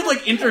this weird,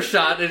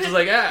 intershot. It's just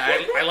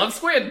I love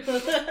squid.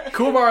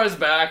 Kuwabara's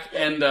back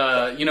and,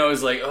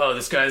 is like, oh,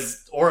 this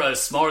guy's aura is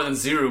smaller than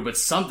Zero, but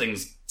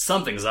something's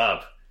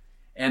up.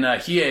 And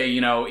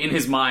Hiei, in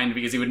his mind,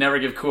 because he would never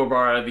give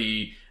Kuwabara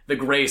the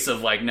grace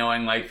of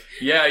knowing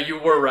yeah, you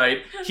were right.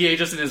 Hiei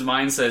just in his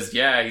mind says,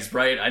 yeah, he's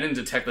right. I didn't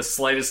detect the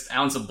slightest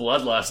ounce of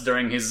bloodlust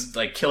during his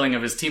killing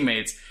of his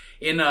teammates.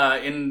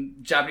 In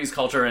Japanese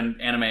culture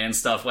and anime and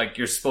stuff,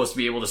 you're supposed to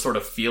be able to sort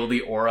of feel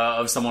the aura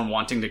of someone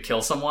wanting to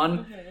kill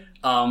someone.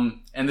 Okay.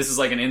 And this is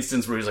an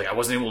instance where he's I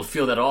wasn't able to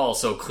feel that at all.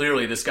 So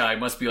clearly this guy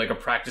must be a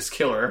practiced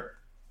killer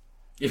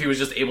if he was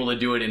just able to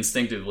do it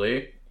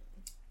instinctively.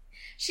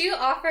 She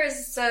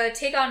offers to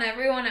take on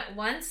everyone at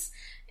once.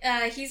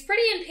 He's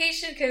pretty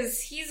impatient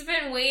because he's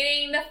been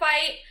waiting to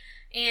fight,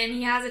 and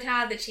he hasn't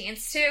had the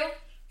chance to.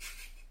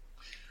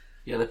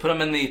 Yeah, they put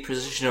him in the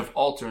position of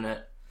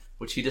alternate,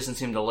 which he doesn't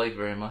seem to like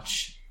very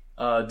much.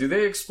 Do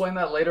they explain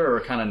that later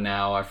or kind of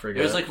now? I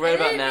forget. It was right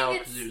about now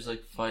because it was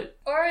fight.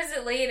 Or is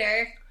it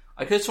later?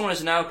 I could have sworn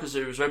it's now because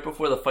it was right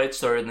before the fight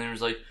started, and then it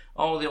was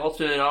oh, the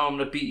alternate, I'm going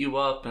to beat you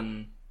up,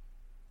 and...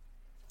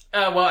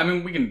 well, I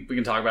mean, we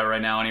can talk about it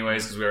right now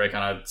anyways, because we already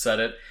kind of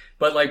said it.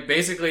 But,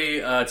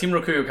 basically, Team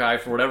Rikuokai,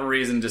 for whatever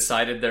reason,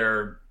 decided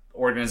their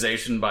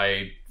organization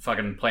by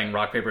fucking playing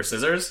rock, paper,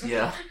 scissors.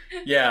 Yeah.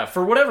 Yeah,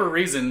 for whatever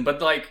reason, but,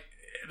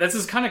 this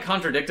is kind of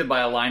contradicted by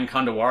a line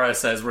Kandawara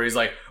says where he's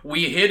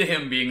we hid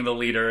him being the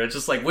leader. It's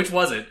just which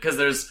was it?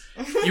 Because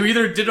you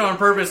either did it on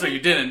purpose or you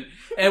didn't.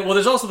 And, well,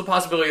 there's also the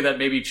possibility that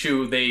maybe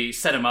Chu, they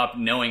set him up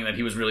knowing that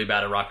he was really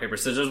bad at rock, paper,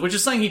 scissors, which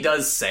is something he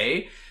does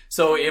say.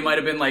 So it might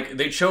have been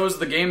they chose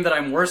the game that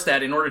I'm worst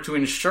at in order to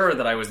ensure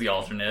that I was the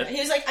alternate. He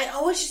was I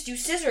always just do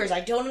scissors. I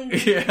don't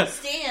understand.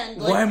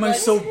 Yeah. Why am I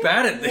so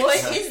bad at this?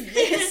 What is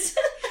this?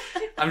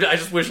 I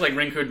just wish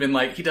Rinku had been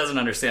he doesn't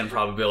understand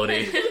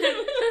probability.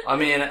 I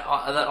mean,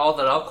 all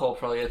that alcohol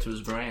probably got to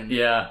his brain.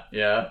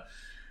 Yeah.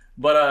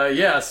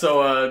 But,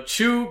 so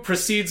Chu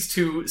proceeds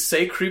to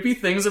say creepy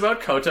things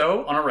about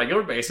Koto on a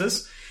regular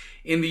basis.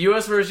 In the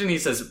US version, he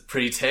says,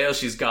 pretty tail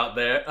she's got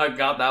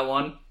that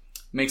one.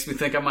 Makes me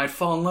think I might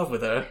fall in love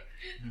with her.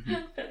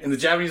 In the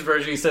Japanese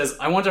version, he says,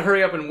 I want to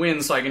hurry up and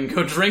win so I can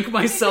go drink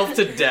myself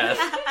to death.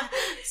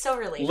 So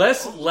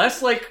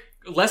relatable.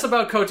 Less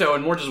about Koto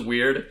and more just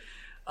weird.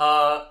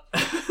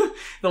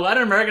 The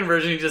Latin American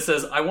version, he just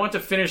says, I want to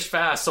finish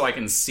fast so I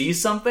can see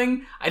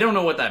something. I don't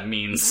know what that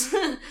means.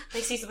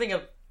 See something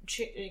of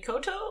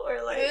Koto? Or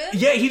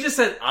Yeah, he just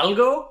said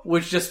algo,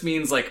 which just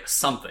means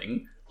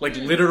something.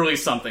 Literally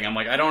something. I'm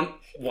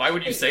why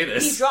would you say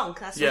this? He's drunk,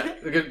 that's yeah,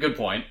 good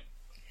point.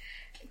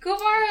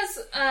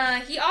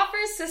 Kuwabara's, he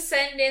offers to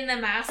send in the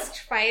masked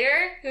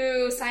fighter,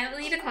 who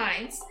silently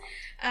declines.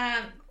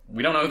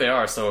 We don't know who they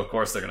are, so of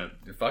course they're gonna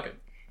fuck it.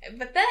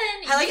 But then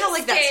I like how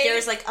that stare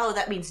is oh,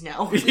 that means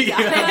no. We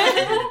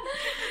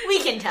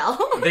can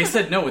tell. They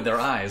said no with their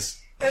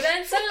eyes. But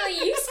then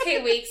suddenly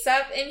Yusuke wakes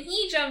up and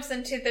he jumps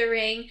into the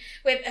ring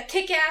with a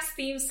kick-ass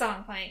theme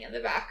song playing in the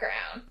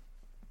background.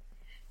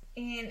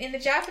 And in the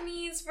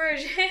Japanese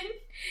version,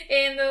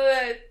 in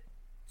the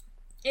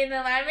in the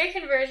Latin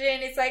American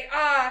version, it's like,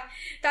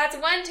 that's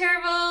one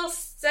terrible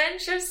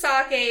stench of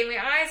sake. My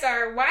eyes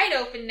are wide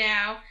open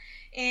now.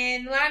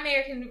 In the Latin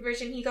American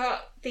version,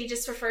 they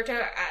just refer to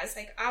it as,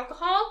 like,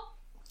 alcohol.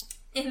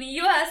 In the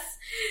US,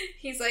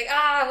 he's like,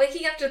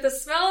 waking up to the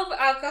smell of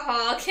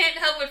alcohol, can't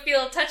help but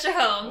feel a touch of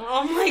home.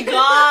 Oh my god.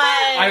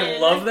 I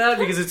love that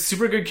because it's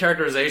super good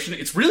characterization.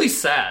 It's really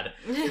sad,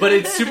 but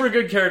it's super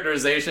good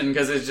characterization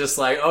because it's just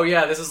like, oh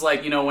yeah, this is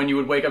like, when you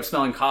would wake up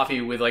smelling coffee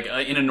with like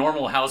in a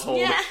normal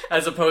household,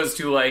 as opposed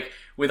to like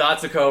with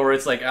Atsuko where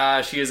it's like,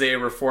 she is a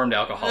reformed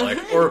alcoholic.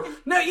 Or,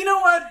 no, you know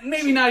what?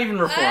 Maybe not even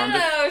reformed. I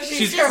don't know,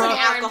 she's just an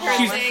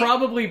alcoholic. She's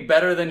probably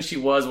better than she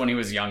was when he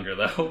was younger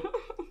though.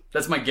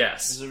 That's my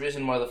guess. There's a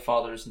reason why the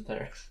father isn't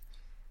there.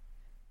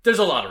 There's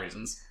a lot of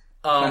reasons.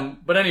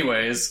 But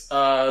anyways,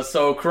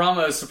 so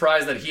Kurama is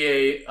surprised that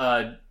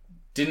Hiei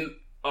didn't...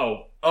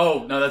 Oh,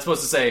 no, that's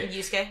supposed to say...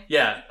 Yusuke?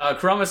 Yeah,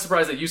 Kurama is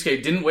surprised that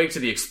Yusuke didn't wake to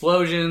the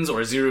explosions,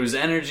 or Ziru's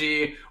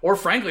energy, or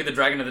frankly, the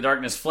Dragon of the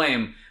Darkness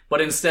flame, but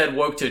instead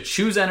woke to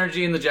Chu's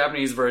energy in the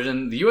Japanese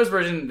version. The US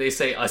version, they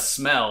say a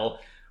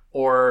smell,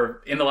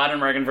 or in the Latin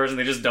American version,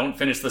 they just don't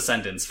finish the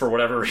sentence for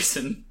whatever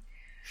reason.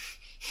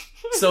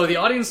 So the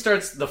audience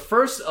starts the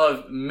first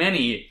of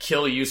many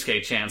kill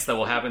Yusuke chants that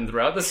will happen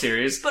throughout the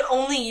series. But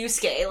only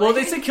Yusuke. Well,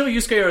 they say kill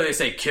Yusuke or they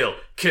say kill,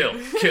 kill,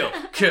 kill,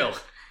 kill.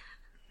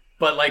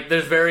 But, like,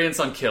 there's variants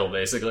on kill,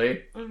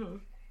 basically. Mm-hmm.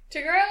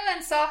 Toguro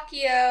and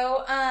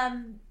Sakio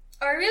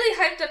are really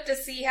hyped up to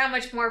see how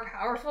much more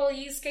powerful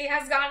Yusuke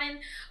has gotten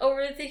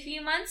over the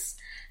few months.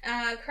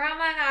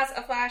 Kurama has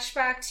a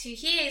flashback to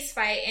Hiei's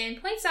fight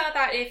and points out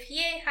that if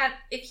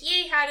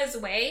Hiei had his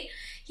way,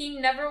 he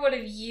never would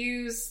have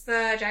used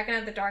the Dragon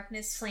of the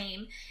Darkness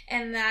flame,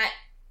 and that...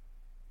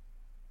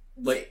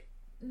 Like...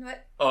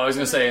 What? Oh, I was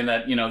gonna say, and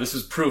that, this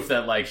was proof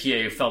that, like,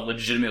 Hiei felt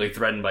legitimately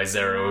threatened by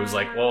Zero. It was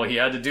like, well, he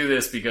had to do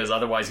this because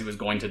otherwise he was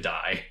going to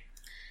die.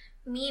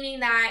 Meaning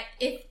that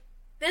if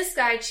this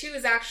guy, Chu,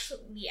 is actually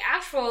the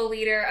actual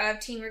leader of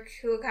Team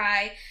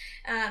Rikukai,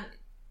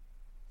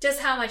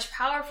 just how much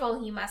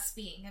powerful he must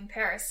be in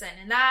comparison,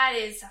 and that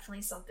is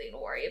definitely something to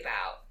worry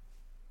about.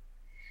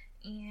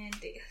 And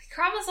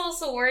Kurama's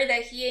also worried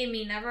that Hiei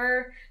may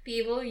never be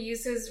able to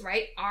use his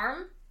right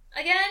arm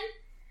again.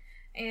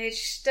 And it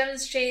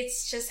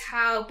demonstrates just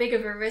how big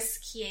of a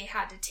risk Hiei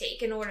had to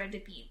take in order to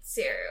beat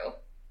Zero.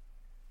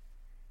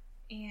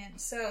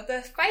 And so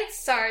the fight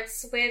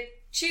starts with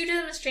Chu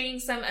demonstrating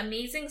some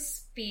amazing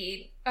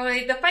speed. Oh,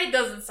 wait, the fight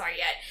doesn't start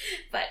yet.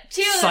 But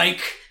Chu...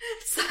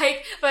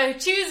 Psych! But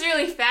Chu's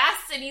really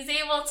fast and he's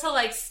able to,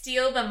 like,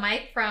 steal the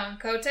mic from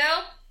Koto.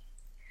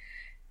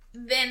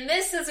 Then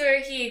this is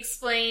where he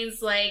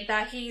explains, like,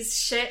 that he's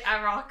shit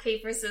at rock,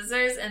 paper,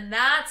 scissors, and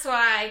that's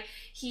why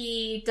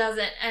he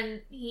doesn't,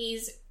 and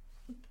he's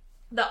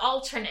the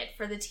alternate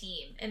for the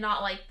team, and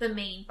not, like, the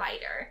main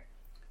fighter.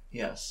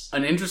 Yes.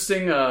 An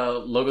interesting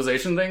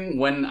localization thing,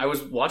 when I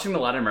was watching the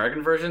Latin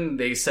American version,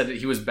 they said that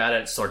he was bad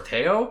at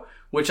sorteo,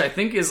 which I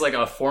think is, like,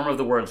 a form of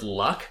the word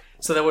luck,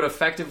 so that would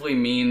effectively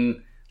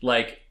mean,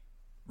 like,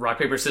 rock,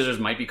 paper, scissors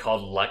might be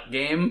called luck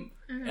game.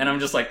 Mm-hmm. And I'm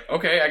just like,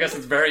 okay, I guess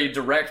it's very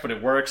direct, but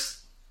it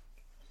works.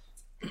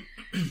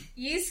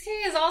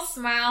 Yusuke is all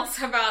smiles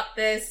about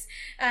this.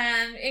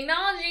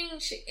 Acknowledging,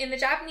 in the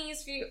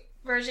Japanese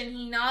version,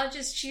 he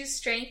acknowledges Chu's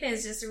strength and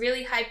is just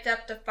really hyped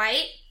up to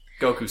fight.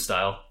 Goku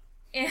style.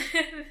 And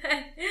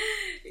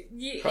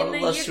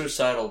probably less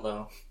suicidal,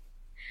 though.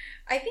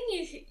 I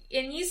think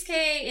in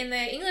Yusuke, in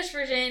the English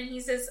version, he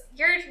says,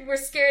 we're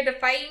scared to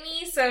fight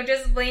me, so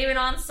just blame it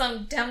on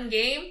some dumb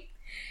game.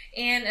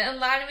 And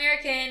Latin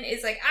American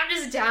is like, I'm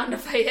just down to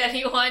fight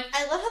anyone.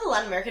 I love how the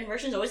Latin American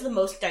version is always the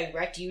most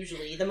direct,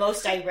 usually. The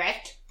most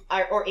direct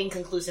or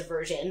inconclusive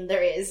version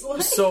there is.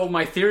 So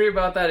my theory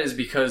about that is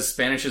because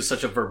Spanish is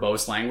such a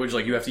verbose language,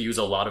 like you have to use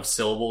a lot of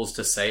syllables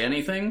to say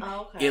anything.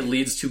 Oh, okay. It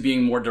leads to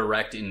being more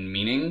direct in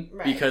meaning.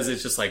 Right. Because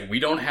it's just like,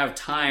 we don't have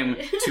time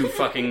to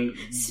fucking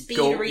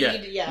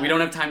read, yeah. We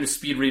don't have time to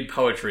speed read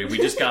poetry. We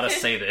just gotta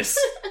say this.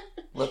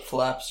 Lip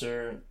flaps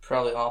are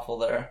probably awful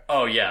there.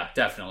 Oh yeah,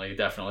 definitely.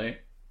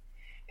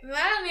 In the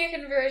Latin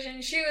American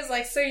version, she was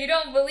like, so you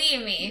don't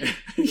believe me.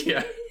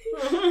 Yeah.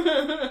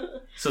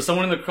 So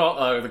someone in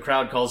the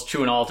crowd calls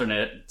Chu an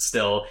alternate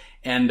still,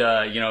 and,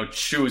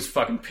 Chu is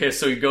fucking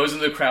pissed, so he goes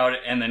into the crowd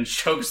and then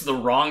chokes the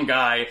wrong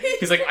guy.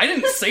 He's like, I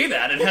didn't say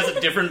that, and has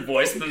a different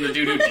voice than the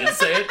dude who did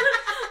say it.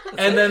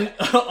 And then,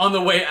 on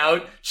the way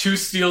out, Chu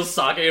steals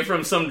sake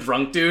from some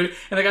drunk dude,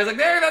 and the guy's like,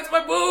 there, that's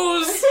my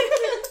booze!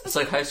 It's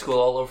like high school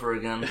all over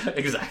again.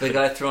 Exactly. The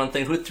guy throwing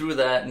thing, who threw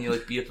that, and you,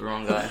 beat up the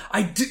wrong guy.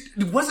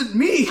 It wasn't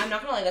me! I'm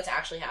not gonna lie, that's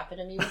actually happened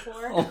to me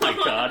before. Oh my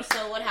god.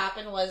 So what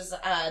happened was,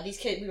 these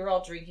kids, we were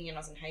all drinking and I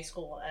was in high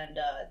school, and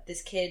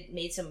this kid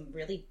made some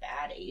really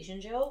bad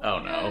Asian joke. Oh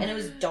no. And it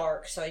was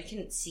dark, so I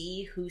couldn't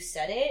see who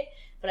said it.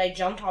 But I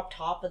jumped on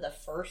top of the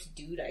first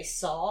dude I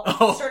saw,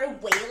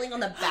 started wailing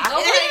on the back.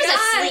 Oh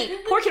and he was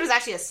asleep. Poor kid was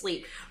actually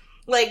asleep.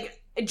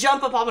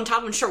 jump up on top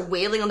of him and start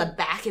wailing on the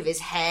back of his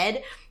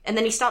head. And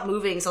then he stopped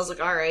moving, so I was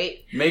like, all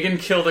right. Megan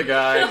killed a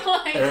guy.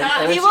 Oh my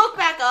god. He woke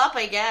back up,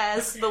 I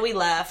guess, but we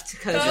left.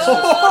 Cause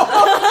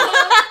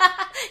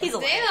he's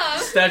alive. Damn.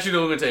 Statute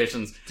of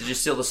limitations. Did you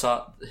steal his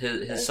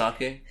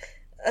sake?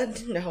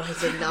 No, I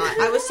did not.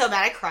 I was so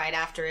mad I cried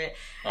after it.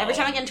 Every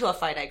time I get into a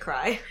fight, I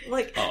cry.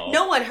 Like,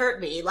 no one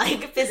hurt me,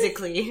 like,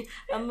 physically.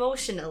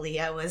 Emotionally,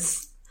 I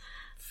was...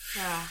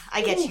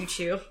 I get you,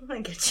 Chu.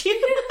 I get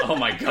you. Oh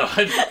my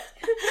god.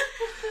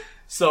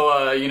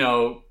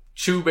 So,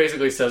 Chu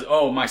basically says,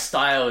 oh, my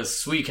style is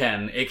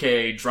Suiken,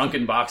 aka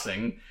Drunkin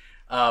boxing,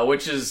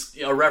 which is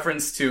a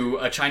reference to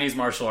a Chinese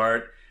martial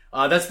art.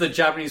 That's the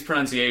Japanese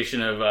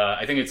pronunciation of,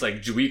 I think it's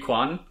like Jui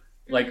Quan,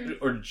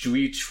 or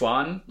Jui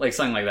Chuan, like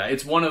something like that.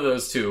 It's one of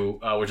those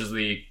two, which is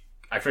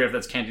I forget if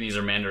that's Cantonese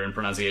or Mandarin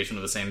pronunciation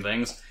of the same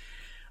things.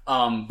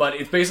 But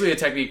it's basically a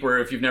technique where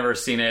if you've never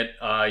seen it,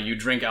 you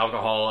drink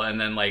alcohol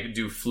and then like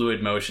do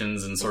fluid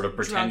motions and sort of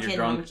pretend you're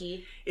drunk.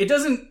 Monkey. It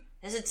doesn't...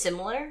 Is it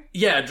similar?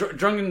 Yeah,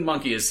 Drunken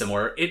Monkey is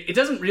similar. It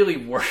doesn't really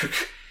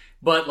work,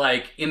 but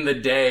like in the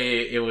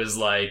day, it was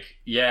like,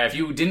 yeah, if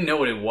you didn't know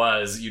what it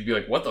was, you'd be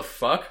like, what the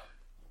fuck?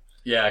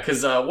 Yeah,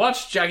 because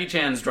watch Jackie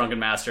Chan's Drunken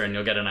Master and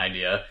you'll get an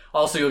idea.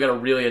 Also, you'll get a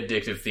really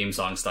addictive theme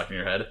song stuck in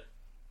your head.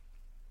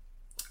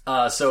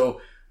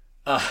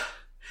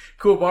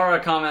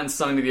 Kuwabara comments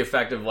something to the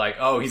effect of like,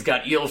 oh, he's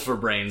got eels for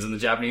brains in the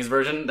Japanese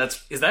version.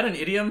 Is that an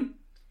idiom?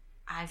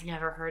 I've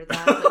never heard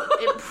that, but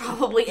it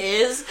probably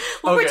is.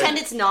 We'll pretend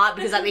it's not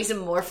because that makes it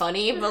more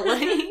funny, but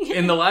like...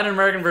 In the Latin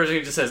American version,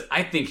 it just says,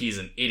 I think he's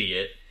an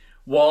idiot.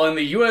 While in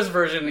the US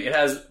version, it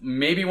has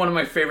maybe one of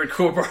my favorite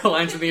Kuwabara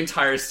lines in the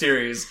entire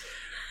series.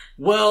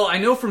 Well, I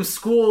know from a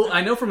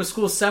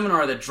school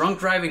seminar that drunk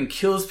driving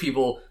kills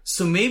people,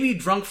 so maybe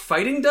drunk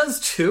fighting does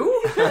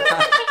too?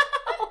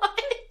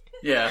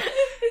 Yeah,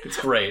 it's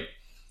great.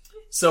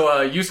 So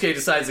Yusuke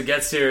decides to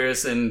get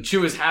serious, and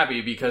Chu is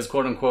happy because,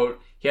 quote-unquote,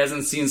 he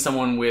hasn't seen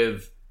someone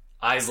with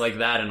eyes like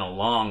that in a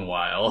long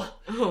while.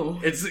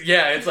 Oh. It's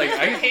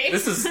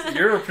like,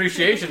 your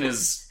appreciation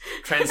is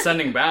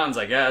transcending bounds,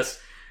 I guess.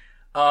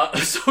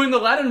 So in the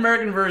Latin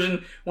American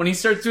version, when he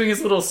starts doing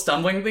his little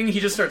stumbling thing, he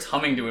just starts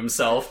humming to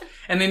himself.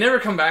 And they never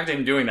come back to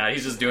him doing that.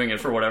 He's just doing it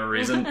for whatever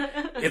reason.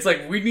 It's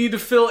like, we need to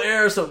fill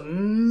air, so...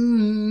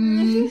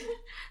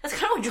 That's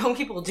kind of what drunk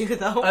people do,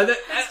 though.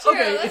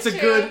 It's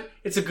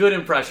a good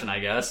impression, I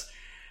guess.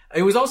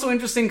 It was also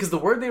interesting because the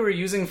word they were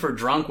using for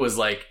drunk was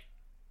like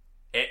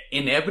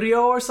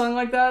inebrio or something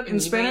like that in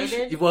Spanish.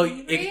 Well,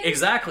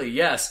 exactly,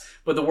 yes.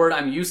 But the word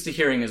I'm used to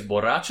hearing is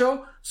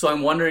borracho, so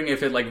I'm wondering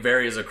if it like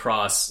varies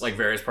across like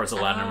various parts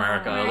of Latin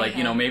America. Right.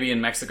 Like, maybe in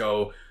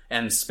Mexico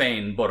and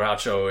Spain,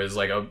 borracho is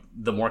like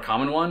the more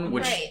common one,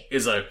 which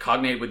is a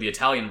cognate with the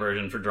Italian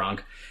version for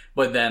drunk.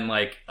 But then,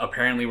 like,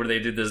 apparently where they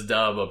did this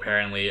dub,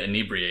 apparently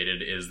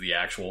inebriated is the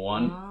actual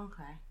one. Oh,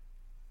 okay.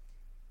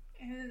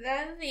 And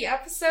then the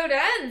episode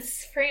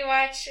ends, pretty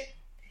much.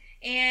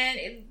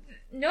 And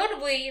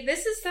notably,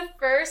 this is the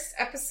first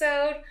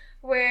episode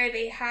where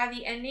they have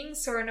the ending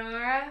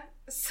Sayonara,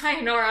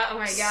 oh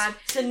my god.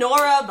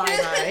 Sonora,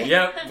 bye-bye.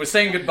 Yep, we're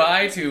saying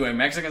goodbye to a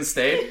Mexican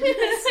state.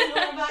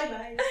 Sonora,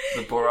 bye-bye.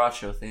 The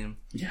Borracho theme.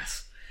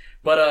 Yes.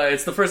 But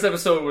it's the first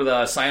episode with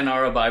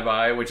Sayonara Bye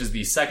Bye, which is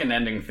the second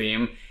ending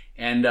theme.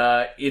 And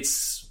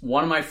it's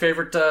one of my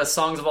favorite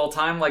songs of all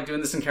time, like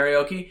doing this in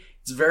karaoke.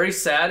 It's very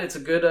sad. It's a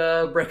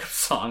good breakup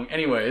song.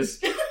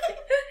 Anyways.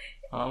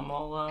 I'm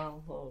all out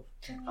of love.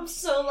 I'm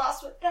so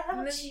lost without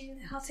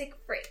I'll take a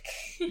break.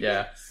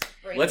 Yeah.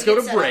 Let's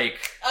go to break.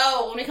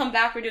 When we come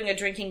back, we're doing a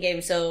drinking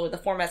game, so the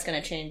format's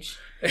going to change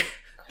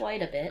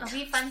quite a bit. It'll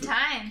be fun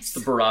times.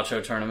 The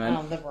Borracho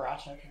tournament. The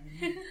Borracho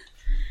tournament.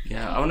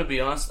 Yeah, I'm gonna be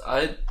honest.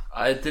 I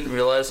didn't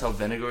realize how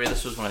vinegary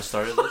this was when I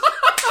started this.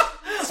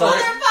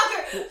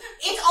 Motherfucker!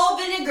 It's all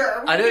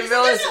vinegar. I didn't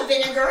realize. There's no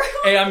vinegar.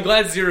 Hey, I'm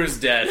glad Zero's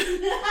dead.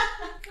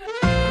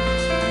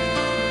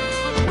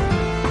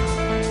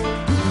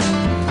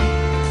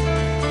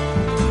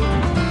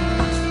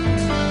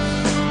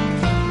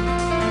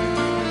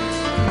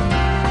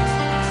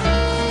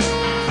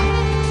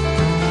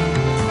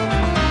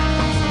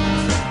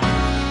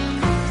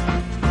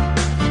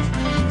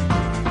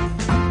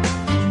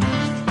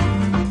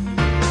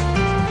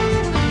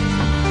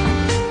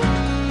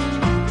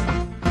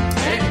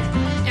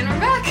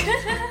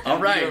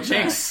 Alright,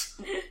 Jinx.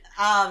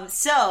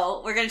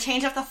 So, we're going to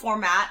change up the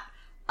format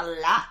a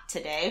lot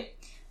today,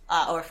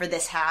 or for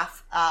this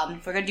half.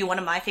 We're going to do one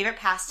of my favorite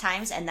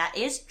pastimes, and that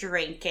is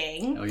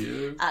drinking. Oh,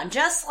 yeah.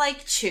 Just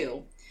like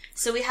Chu.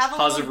 So we have a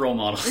positive role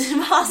models.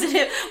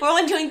 Positive. We're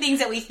only doing things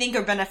that we think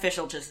are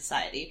beneficial to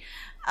society.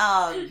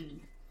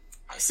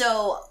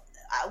 So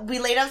we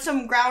laid out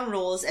some ground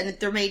rules, and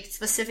they're made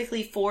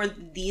specifically for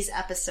these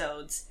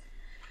episodes.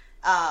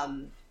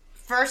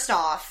 First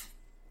off,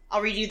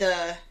 I'll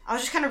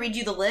just kind of read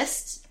you the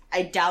list.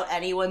 I doubt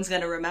anyone's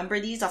going to remember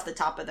these off the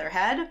top of their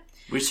head.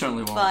 We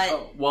certainly won't.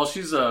 But while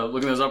she's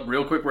looking those up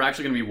real quick, we're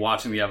actually going to be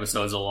watching the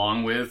episodes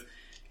along with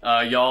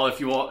y'all. If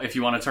you want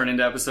to turn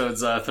into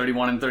episodes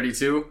 31 and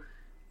 32,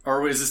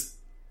 or is this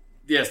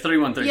Yeah, it's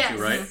 31, 32, Yes.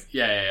 right?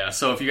 Yeah.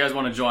 So if you guys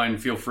want to join,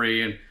 feel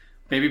free and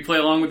maybe play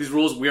along with these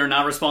rules. We are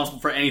not responsible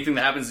for anything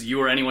that happens to you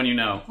or anyone you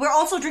know. We're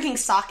also drinking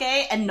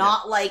sake and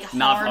not like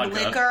Not hard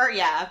vodka. liquor.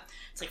 Yeah,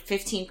 it's like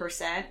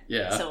 15%.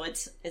 Yeah. So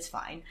it's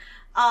fine.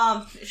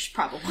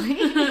 Probably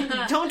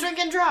don't drink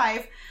and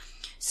drive.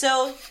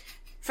 So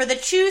for the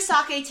Chew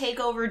Sake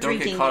Takeover Don't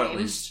drinking get caught game,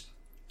 at least.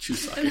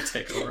 Choose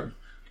sake takeover.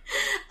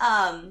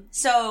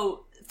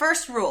 So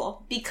first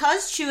rule: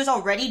 because Chew is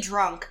already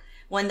drunk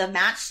when the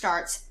match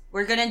starts,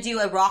 we're gonna do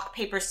a rock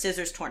paper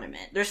scissors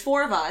tournament. There's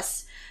 4 of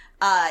us.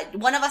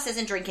 One of us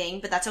isn't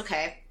drinking, but that's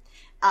okay.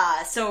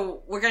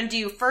 So we're gonna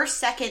do first,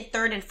 second,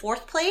 third, and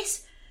fourth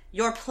place.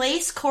 Your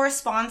place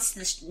corresponds to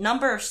the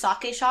number of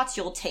sake shots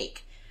you'll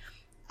take.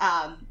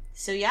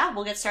 So yeah,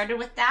 we'll get started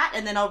with that,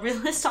 and then I'll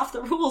list off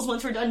the rules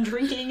once we're done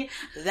drinking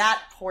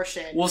that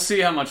portion. We'll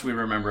see how much we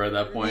remember at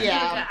that point.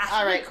 Yeah.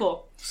 All right.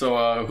 Cool.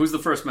 So who's the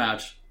first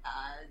match?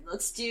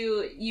 Let's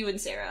do you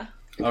and Sarah.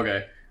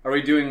 Okay. Are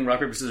we doing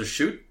rock, paper, scissors,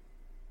 shoot?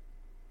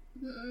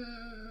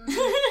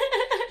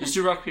 Just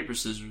do rock, paper,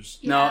 scissors.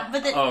 No.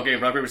 But the- okay,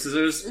 rock, paper,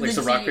 scissors? Like,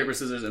 so the rock, D- paper,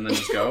 scissors, and then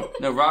just go?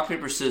 No, rock,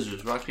 paper,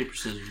 scissors. Rock, paper,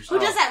 scissors. Who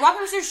does that? Rock,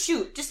 paper, scissors,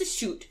 shoot. Just a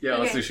shoot. Yeah,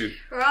 let's Okay. do shoot.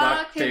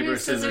 Rock, paper,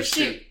 scissors,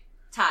 shoot.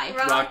 Tie.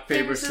 Rock,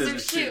 paper,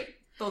 scissors, shoot.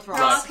 Both wrong.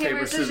 Rock,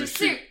 paper, scissors,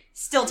 shoot.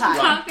 Still tie.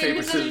 Rock,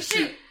 paper, scissors,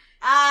 shoot.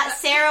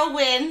 Sarah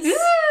wins.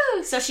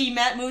 Woo! So she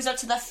moves up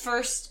to the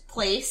first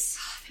place.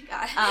 Thank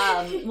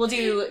God. We'll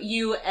do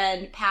you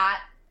and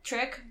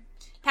Patrick.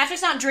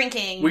 Patrick's not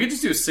drinking. We could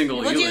just do a single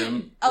We'll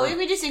elim. do.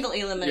 We do single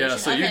elimination. Yeah,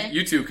 so okay.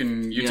 you two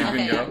can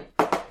Okay, go.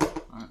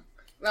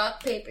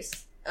 Rock, paper,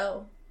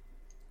 oh.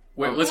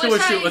 Wait, let's go Which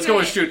with are shoot. you Let's go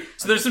with doing? shoot.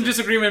 So there's some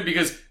disagreement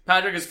because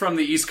Patrick is from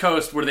the East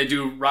Coast where they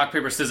do rock,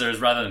 paper, scissors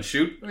rather than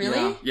shoot. Really?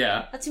 Yeah.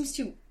 Yeah. That seems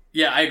too.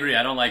 Yeah, I agree.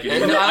 I don't like it.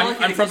 Yeah, no, I like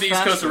it. I'm It from goes the East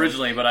Coast faster.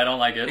 originally, but I don't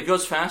like It it.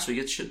 goes faster. You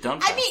get shit done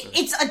I faster. mean,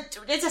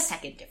 it's a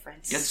second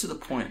difference. Gets to the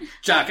point.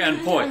 Jack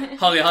and Poi.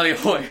 Holly, holly,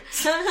 hoy.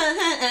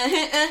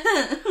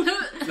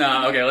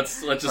 No, okay,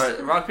 let's just...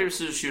 Alright, rock, paper,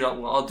 scissors, shoot.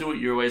 I'll do it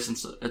your way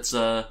since it's,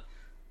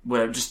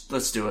 whatever. Just,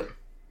 let's do it.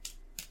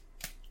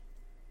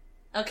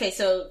 Okay,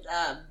 so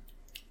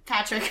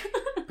Patrick.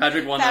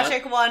 Patrick won that.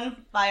 Patrick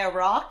won by a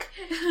rock.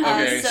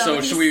 Okay, so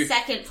he's should we...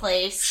 second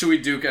place. Should we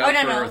duke out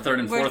Oh, no, for third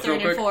and we're fourth third real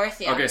quick? and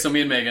fourth, yeah. Okay, so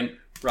me and Megan,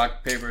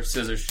 rock, paper,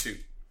 scissors, shoot.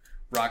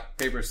 Rock,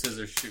 paper,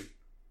 scissors, shoot.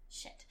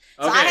 Shit.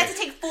 So Okay. I have to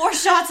take 4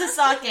 shots of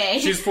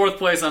sake. She's fourth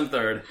place, I'm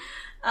third.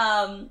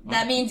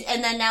 That means,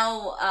 and then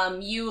now,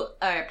 you,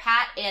 or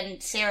Pat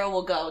and Sarah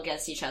will go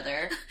against each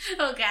other.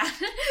 Oh, God.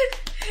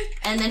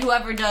 And then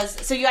whoever does,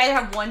 so you either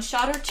have 1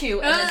 shot or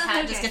 2, and then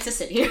Pat just okay. gets to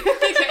sit here.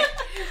 Okay.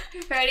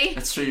 Ready?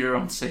 That's for your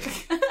own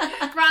sake.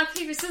 Rock,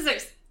 paper,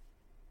 scissors.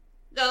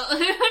 Go.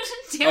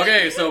 Do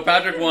Okay, so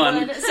Patrick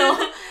won.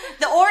 So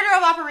the order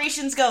of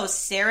operations goes: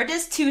 Sarah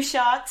does 2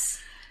 shots,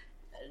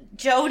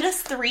 Joe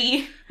does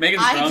 3,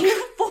 Megan's I drunk.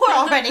 do 4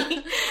 already.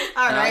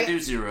 All And I right, do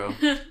 0.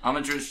 I'm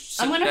gonna just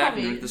sit I'm gonna back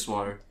probably- and drink this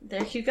water.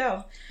 there you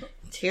go.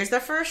 Here's the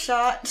first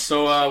shot.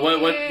 So,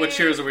 what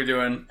cheers are we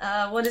doing?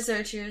 What is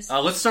their cheers?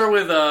 Let's start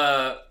with,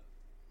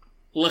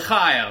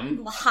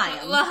 L'chaim.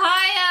 L'chaim.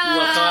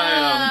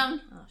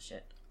 L'chaim. Oh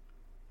shit.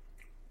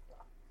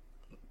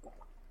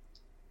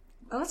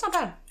 Oh, that's not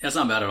bad. That's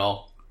not bad at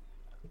all.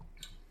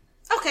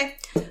 Okay,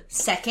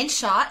 second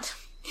shot.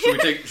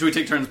 Should we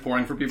take turns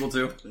pouring for people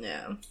too?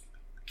 Yeah.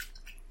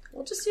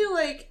 We'll just do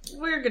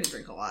we're gonna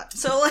drink a lot.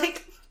 So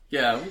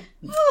Yeah.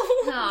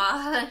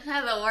 Aw, I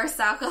have the worst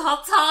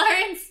alcohol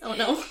tolerance. oh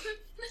no.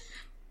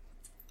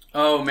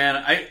 Oh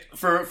man,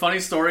 for a funny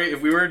story,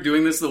 if we were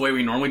doing this the way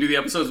we normally do the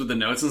episodes with the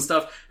notes and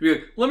stuff, we'd be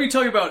like, let me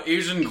tell you about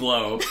Asian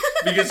Glow.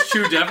 Because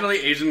Chew definitely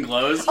Asian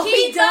glows.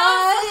 He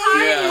does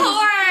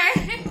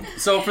hardcore.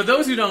 So for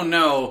those who don't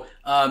know,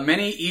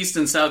 many East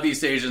and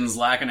Southeast Asians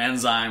lack an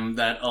enzyme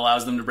that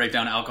allows them to break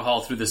down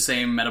alcohol through the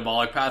same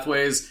metabolic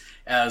pathways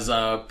as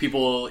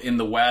people in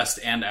the West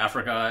and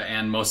Africa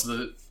and most of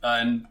the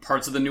and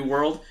parts of the New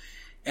World.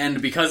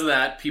 And because of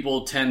that,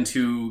 people tend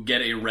to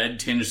get a red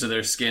tinge to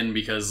their skin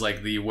because,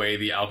 the way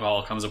the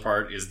alcohol comes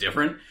apart is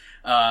different.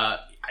 I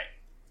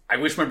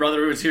wish my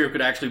brother who was here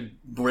could actually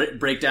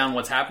break down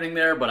what's happening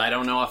there, but I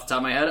don't know off the top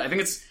of my head. I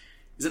think is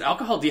it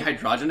alcohol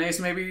dehydrogenase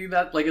maybe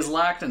that, is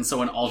lacked, and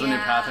so an alternate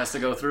Yeah. path has to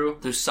go through?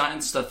 There's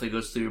science stuff that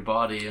goes through your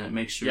body and it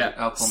makes your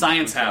alcohol...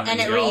 Science happens. And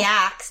it y'all.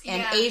 reacts,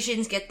 and Yeah.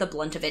 Asians get the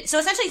blunt of it. So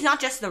essentially, it's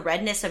not just the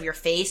redness of your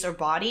face or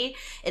body;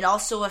 it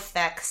also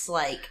affects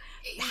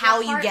how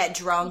Your you heart- get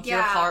drunk, your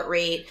yeah. heart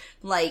rate.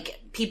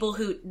 People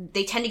who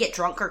they tend to get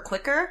drunker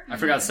quicker. I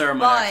forgot Sarah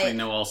might But- actually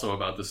know also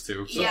about this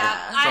too. So.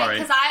 Yeah, Sorry.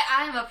 because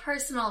I'm a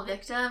personal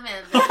victim,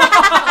 and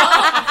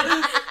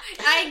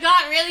I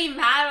got really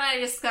mad when I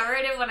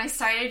discovered it when I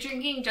started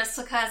drinking, just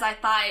because I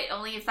thought it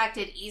only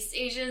affected East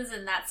Asians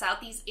and that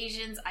Southeast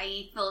Asians,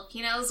 i.e.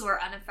 Filipinos,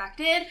 were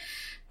unaffected.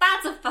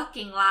 That's a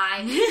fucking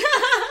lie.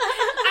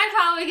 I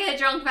probably get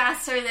drunk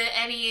faster than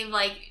any,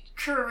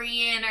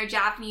 Korean or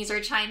Japanese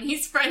or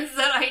Chinese friends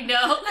that I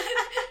know.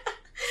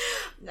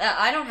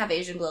 I don't have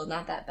Asian glow;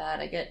 not that bad.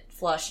 I get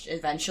flushed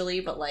eventually,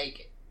 but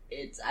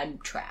I'm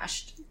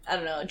trashed. I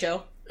don't know,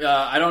 Joe.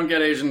 I don't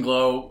get Asian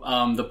glow.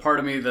 The part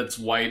of me that's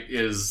white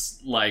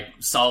is, like,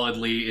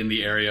 solidly in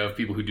the area of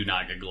people who do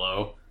not get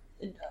glow.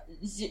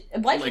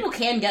 White people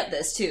can get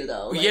this too,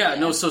 though. Like,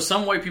 no, so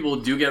some white people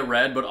do get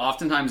red, but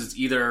oftentimes it's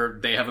either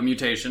they have a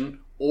mutation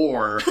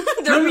or...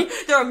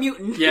 they're a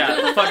mutant.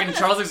 Yeah, fucking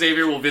Charles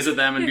Xavier will visit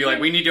them and be like,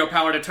 we need your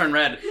power to turn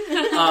red.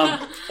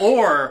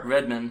 Or...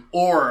 Redman.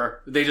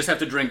 Or they just have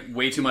to drink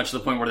way too much to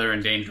the point where they're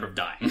in danger of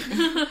dying.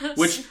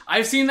 Which,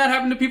 I've seen that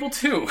happen to people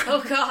too.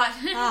 Oh, God.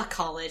 Ah,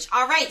 college.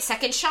 All right,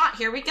 second shot.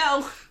 Here we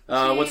go.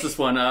 What's this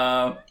one?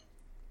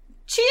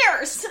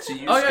 Cheers!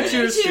 Oh, yeah,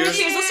 cheers. Cheers. Let's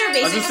do I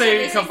was basic. gonna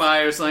say come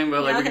by or something,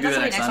 but like we can do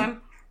that next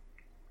time.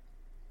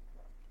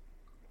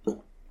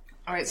 All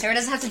right, Sarah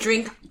doesn't have to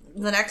drink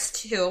the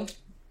next two.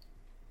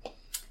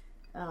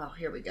 Oh,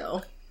 here we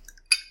go.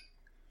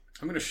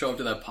 I'm gonna show up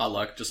to that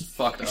potluck just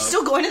fucked up.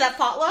 Still going to that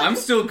potluck? I'm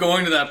still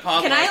going to that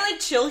potluck. Can I, like,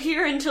 chill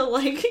here until,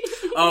 like...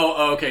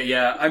 Oh, okay,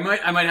 yeah. I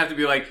might have to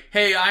be like,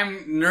 hey,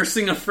 I'm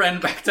nursing a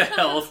friend back to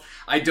health.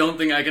 I don't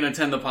think I can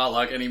attend the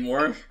potluck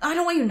anymore. I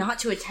don't want you not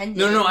to attend it.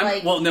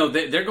 No,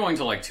 they're going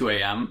till like 2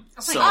 a.m.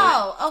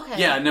 So, okay.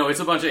 Yeah, no, it's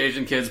a bunch of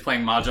Asian kids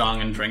playing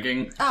mahjong and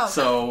drinking. Oh, okay.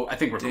 So I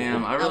think we're Damn,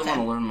 cool. I really want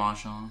to learn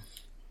mahjong.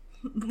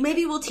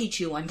 Maybe we'll teach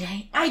you one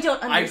day. I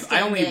don't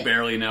understand I only it.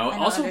 barely know. I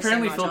don't Also,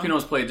 apparently understand mahjong.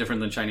 Filipinos play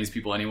different than Chinese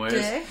people anyways. Do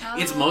they?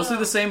 It's mostly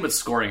the same, but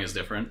scoring is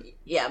different.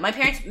 Yeah, my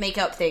parents make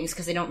up things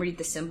because they don't read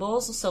the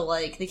symbols, so,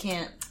 like, they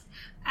can't...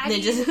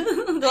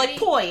 They're like,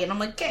 poi, and I'm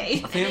like,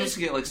 okay. I think I'm just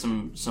gonna get, like,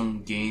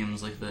 some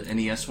games, like the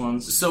NES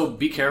ones. So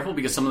be careful,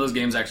 because some of those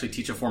games actually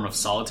teach a form of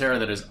solitaire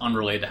that is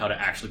unrelated to how to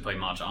actually play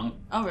mahjong.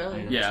 Oh,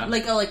 really? Yeah.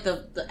 Like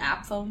the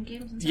app phone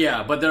games and stuff?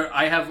 Yeah, but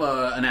I have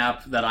an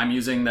app that I'm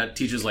using that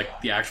teaches,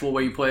 like, the actual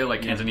way you play,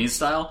 like, Cantonese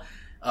style,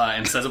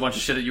 and says a bunch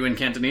of shit at you in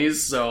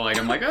Cantonese, so, like,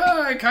 I'm like,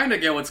 I kind of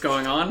get what's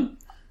going on.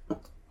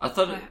 I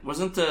thought it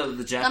wasn't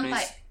the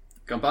Japanese...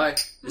 Kanpai.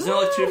 Isn't there,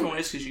 like, two different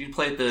ways? Because you can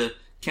play it the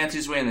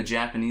Cantonese way and the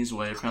Japanese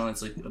way. Apparently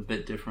it's, like, a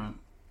bit different.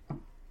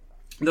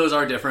 Those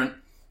are different.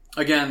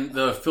 Again,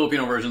 the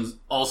Filipino version's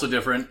also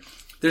different.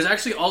 There's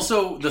actually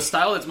also... The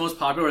style that's most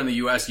popular in the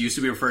U.S. used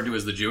to be referred to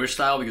as the Jewish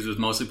style because it was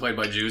mostly played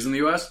by Jews in the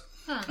U.S.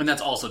 And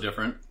that's also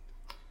different.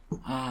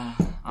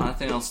 I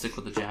think I'll stick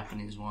with the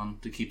Japanese one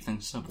to keep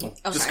things simple.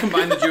 Okay. Just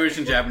combine the Jewish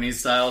and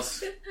Japanese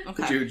styles.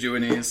 Okay.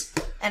 Jewanese.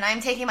 And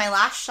I'm taking my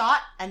last shot,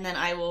 and then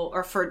I will...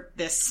 Or for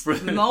this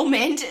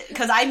moment,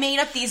 because I made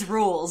up these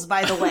rules,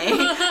 by the way.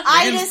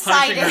 I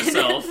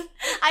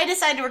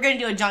decided we're going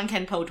to do a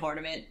Drunkin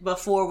tournament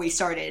before we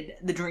started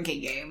the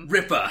drinking game.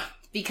 Ripper.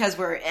 Because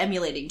we're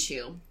emulating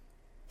Chew.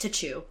 To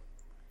chew.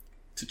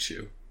 To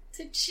chew.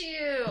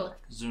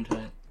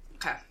 Gesundheit.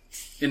 Okay.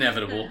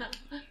 Inevitable.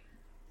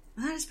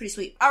 That is pretty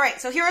sweet. Alright,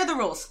 so here are the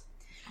rules.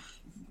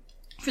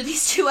 For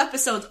these 2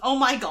 episodes, oh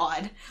my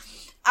god.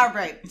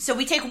 Alright, so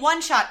we take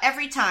 1 shot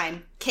every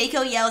time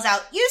Keiko yells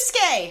out,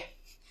 Yusuke!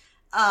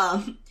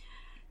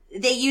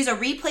 They use a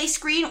replay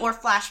screen or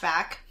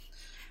flashback.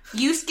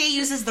 Yusuke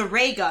uses the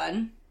ray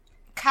gun.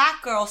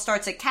 Cat Girl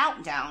starts a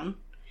countdown.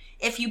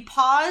 If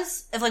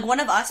one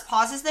of us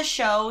pauses the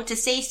show to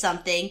say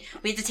something,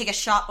 we have to take a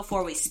shot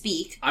before we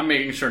speak. I'm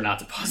making sure not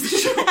to pause the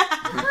show.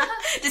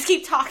 Just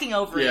keep talking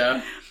over it.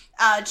 Yeah.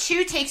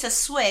 Chu takes a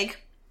swig.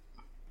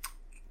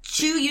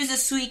 Chu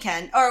uses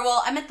suiken.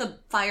 I meant the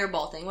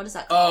fireball thing. What is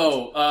that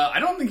called? I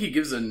don't think he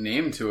gives a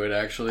name to it,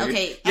 actually.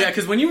 Okay. Yeah,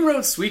 because when you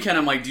wrote suiken,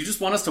 I'm like, do you just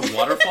want us to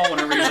waterfall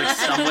whenever he's, like,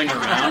 stumbling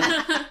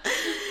around?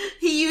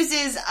 He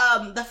uses,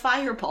 the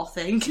fireball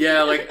thing.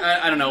 Yeah, like,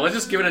 I don't know. Let's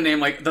just give it a name,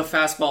 like, the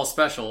fastball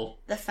special.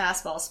 The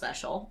fastball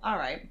special.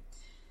 Alright.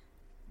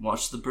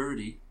 Watch the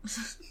birdie.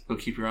 Go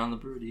keep your eye on the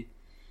birdie.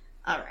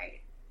 Alright.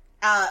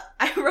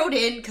 I wrote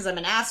in, because I'm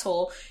an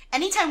asshole,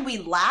 anytime we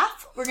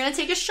laugh, we're gonna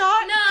take a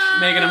shot. No!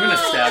 Megan, I'm gonna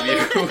stab you.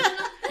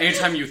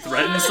 Anytime you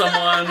threaten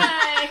someone.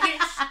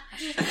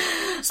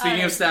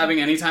 Speaking of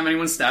stabbing, anytime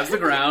anyone stabs the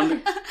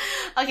ground.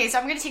 Okay, so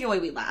I'm gonna take away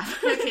we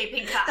laugh. Okay,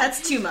 pink eye.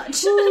 That's too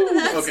much.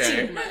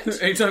 Okay. Too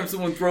much. Anytime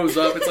someone throws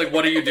up, it's like,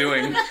 what are you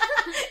doing?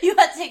 You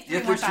have to take 3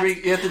 You more have to shots.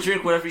 drink. You have to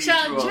drink whatever you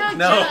Chug, throw up. chug.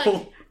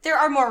 No. There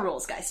are more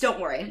rules, guys. Don't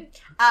worry.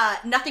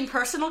 Nothing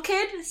personal,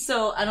 kid.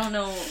 So I don't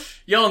know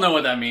Y'all know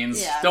what that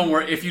means. Yeah. Don't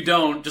worry. If you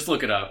don't, just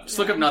look it up. Just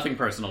look up nothing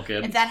personal,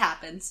 kid. if that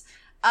happens.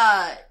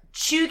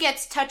 Chu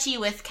gets touchy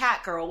with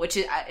Cat Girl, which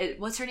is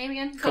what's her name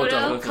again?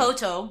 Koto.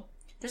 Koto.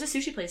 There's a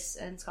sushi place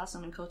in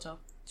Scotland in Koto.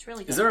 It's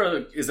really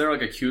good. Is there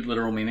like a cute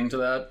literal meaning to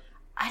that?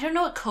 I don't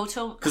know what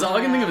Koto. Because all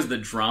I can think of is the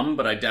drum,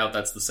 but I doubt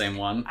that's the same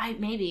one.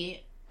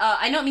 Maybe.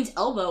 I know it means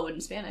elbow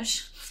in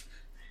Spanish.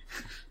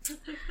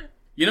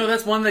 You know,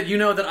 that's one that you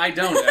know that I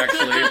don't,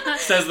 actually.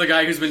 Says the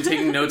guy who's been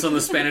taking notes on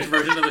the Spanish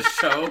version of the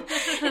show.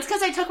 It's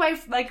because I took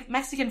my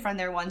Mexican friend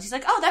there once. He's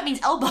like, "Oh, that means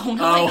elbow."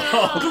 And I'm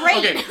like,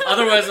 great. Okay.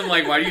 Otherwise, I'm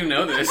like, why do you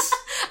know this?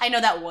 I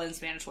know that one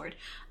Spanish word.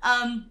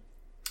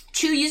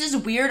 Chu uses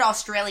weird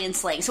Australian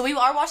slang. So we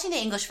are watching the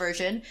English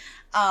version,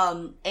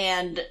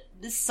 and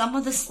some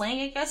of the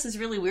slang, I guess, is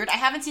really weird. I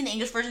haven't seen the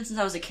English version since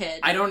I was a kid.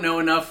 I don't know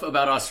enough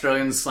about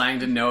Australian slang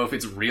to know if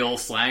it's real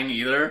slang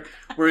either.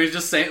 Where he's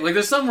just saying, like,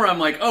 there's some where I'm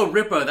like, oh,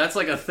 Rippa, that's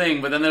like a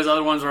thing. But then there's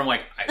other ones where I'm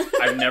like,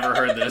 I've never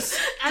heard this.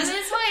 And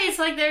this way, it's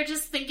like they're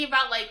just thinking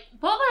about, like,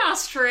 what would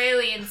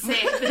Australians say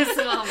at this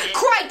moment?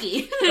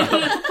 Crikey!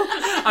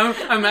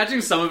 I'm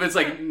imagining some of it's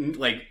like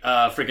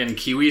freaking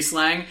Kiwi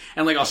slang,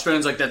 and like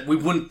Australians like that. We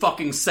wouldn't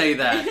fucking say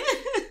that.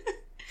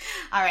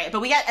 All right,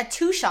 but we got a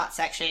 2-shot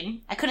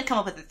section. I couldn't come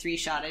up with a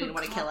 3-shot. I didn't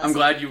want to kill us. I'm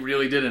glad you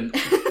really didn't.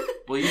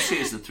 Well, you say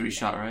it's the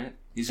 3-shot, right?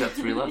 He's got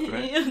 3 left,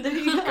 right? Yeah, there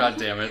you go. God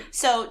damn it.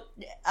 So,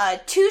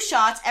 2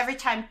 shots every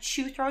time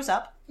Chew throws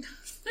up.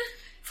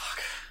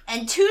 Fuck.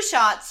 And 2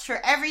 shots for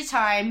every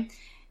time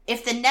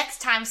if the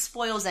next time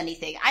spoils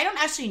anything. I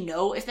don't actually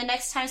know if the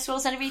next time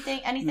spoils anything.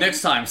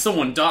 Next time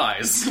someone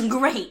dies.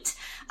 Great.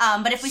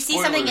 But if we see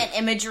Spoiler. something in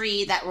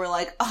imagery that we're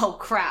like, oh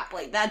crap,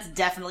 like that's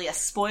definitely a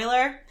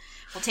spoiler,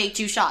 we'll take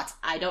 2 shots.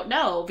 I don't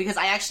know, because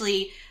I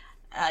actually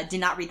did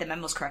not read the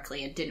memos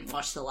correctly and didn't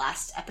watch the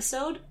last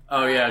episode.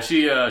 Oh yeah,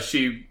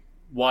 she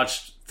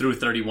watched through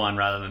 31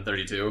 rather than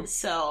 32.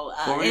 So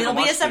Well, we it'll be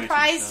a watched 32,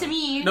 surprise so- to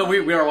me. No,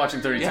 we are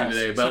watching 32 Yes,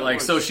 today, so but it like,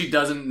 works. so she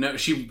doesn't know,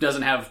 she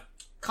doesn't have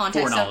Context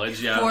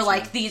foreknowledge, yeah. for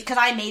like these, because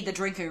I made the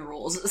drinking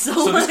rules. So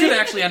So this could like-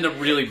 actually end up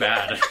really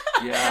bad.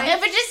 Yeah.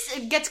 If it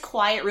just gets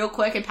quiet real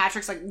quick and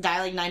Patrick's like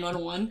dialing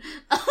 911.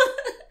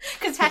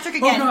 Because Patrick,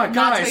 again, God,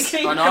 not guys.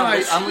 drinking. Oh, no,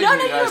 Guys. I'm leaving No,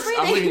 you you guys. were I'm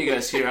breathing. leaving you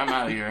guys here. I'm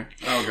out of here.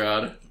 Oh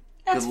god.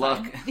 That's Good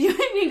luck. fine.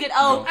 You get,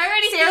 oh, I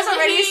already Sarah's feel the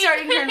already heat.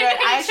 starting to turn red.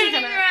 I actually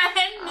Turning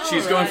turn red.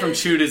 She's going from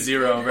 2 to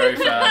 0 very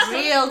fast.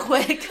 real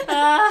quick.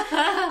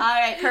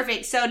 Alright,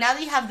 perfect. So now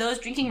that you have those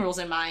drinking rules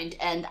in mind,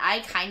 and I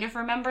kind of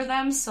remember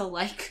them, so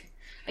like,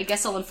 I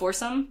guess I'll enforce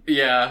them.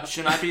 Yeah.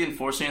 Shouldn't I be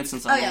enforcing it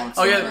since I'm the yeah. one?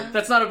 Oh yeah,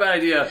 that's not a bad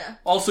idea. Yeah.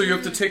 Also, you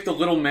have to take the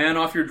little man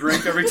off your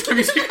drink every time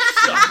you take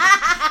a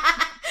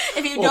shot.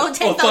 If you don't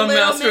take the fun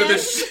little master man,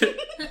 this shit.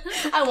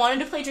 I wanted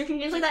to play drinking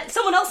games like that.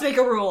 Someone else make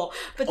a rule.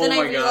 But then Oh I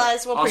my God.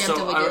 realized we'll Also,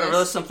 preemptively I do this.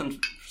 realized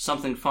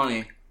something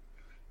funny.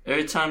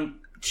 Every time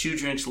Chew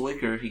drinks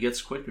liquor, he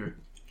gets quicker.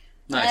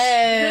 Nice.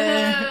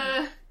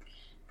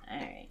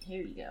 Alright,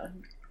 here you go.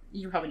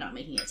 You're probably not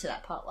making it to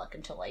that potluck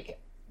until like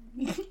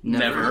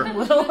Never.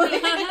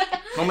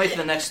 We'll make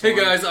the next Hey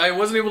one. guys, I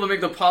wasn't able to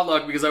make the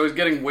potluck because I was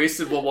getting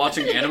wasted while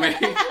watching anime.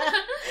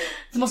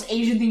 It's the most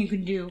Asian thing you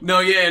can do.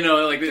 No, yeah,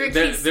 no, like they're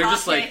Drinking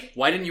just sake. like,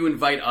 why didn't you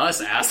invite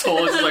us,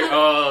 asshole? It's like,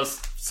 oh,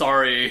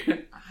 sorry.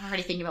 I'm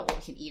already thinking about what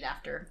we can eat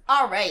after.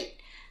 Alright.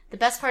 The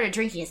best part of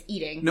drinking is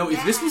eating. No,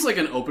 if this was like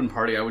an open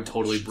party, I would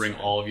totally bring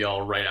all of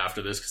y'all right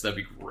after this because that'd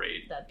be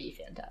great. That'd be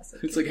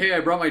fantastic. It's like, hey,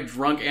 I brought my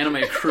drunk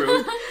anime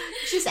crew.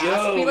 Just ask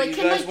Yo, me, like, you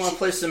can guys like, want to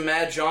play some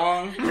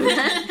Mahjong?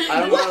 I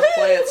don't know how to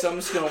play it, so I'm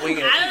just gonna wing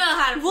it. I don't know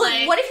how to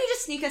play. what if you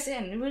just sneak us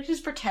in? We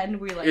just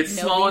pretend we like It's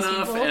know small these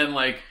enough people. and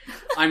like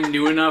I'm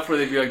new enough where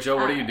they'd be like, Joe,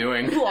 what are you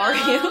doing? Who are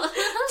you?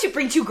 To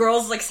bring 2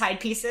 girls like side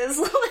pieces.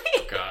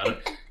 God.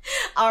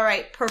 All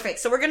right, perfect.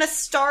 So we're gonna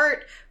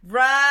start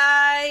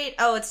right.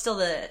 Oh, it's still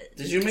the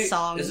Did you make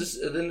song. Is this?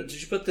 Did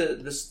you put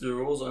the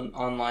rules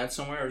online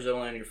somewhere, or is it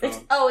only on your phone?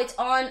 It's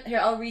on here.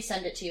 I'll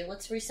resend it to you.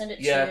 Let's resend it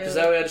to Yeah, you. because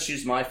that way I just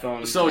use my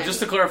phone. So just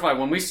to clarify,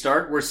 when we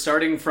start, we're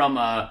starting from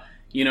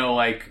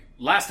like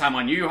last time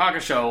on Yu Yu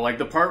Hakusho, like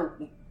the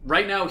part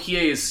right now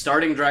Hiei is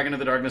starting Dragon of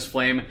the Darkness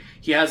Flame.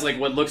 He has like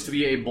what looks to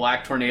be a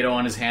black tornado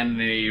on his hand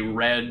and a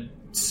red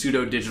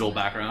pseudo digital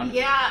background.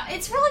 Yeah,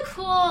 it's really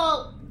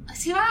cool.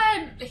 Too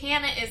bad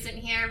Hannah isn't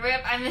here.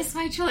 Rip, I miss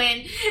my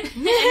twin.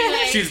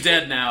 Anyway, She's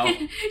dead now.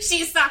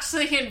 she's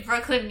actually in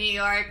Brooklyn, New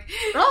York.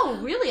 Oh,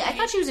 really? I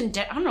thought she was in.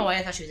 I don't know why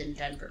I thought she was in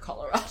Denver,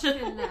 Colorado.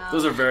 No.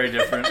 Those are very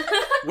different.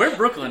 Where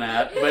Brooklyn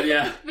at? But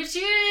yeah. But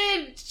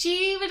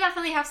she would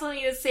definitely have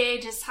something to say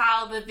just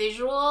how the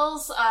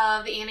visuals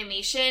of the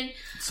animation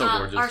So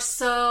gorgeous. are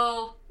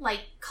so like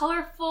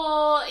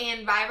colorful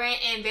and vibrant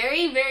and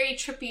very, very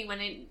trippy when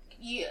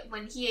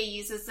Hiei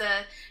uses the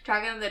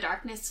Dragon of the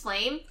Darkness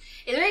Flame.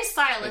 It's very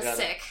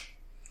stylistic.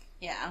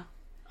 Yeah.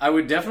 I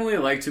would definitely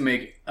like to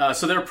make...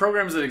 so there are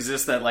programs that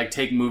exist that like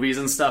take movies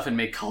and stuff and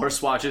make color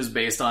swatches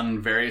based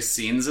on various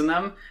scenes in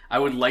them. I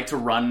would like to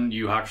run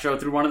Yu Yu Hakusho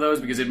through one of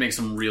those because it makes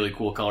some really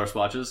cool color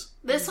swatches.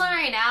 This one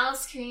right now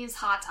screams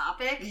Hot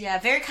Topic. Yeah,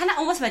 very kind of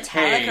almost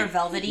metallic or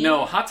velvety.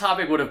 No, Hot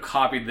Topic would have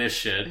copied this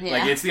shit. Yeah.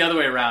 Like, it's the other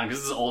way around because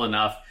this is old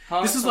enough.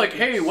 Hot This is like,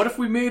 Topic. hey, what if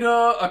we made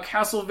a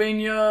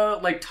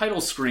Castlevania, like,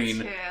 title screen?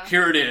 True.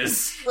 Here it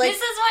is. Like-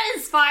 This is what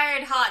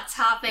inspired Hot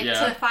Topic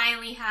Yeah. to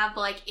finally have,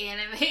 like,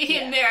 anime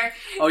in there.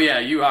 Oh yeah,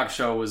 Yu Yu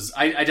Hakusho was...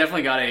 I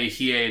definitely got a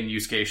Hiei and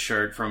Yusuke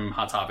shirt from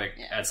Hot Topic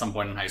at some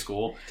point in high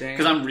school. Dang.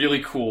 Because I'm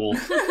really cool.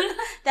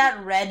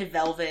 That red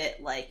velvet,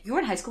 like you were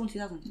in high school in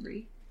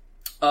 2003.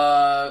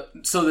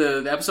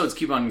 So the episodes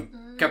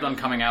kept on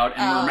coming out,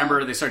 and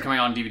remember they started coming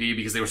out on DVD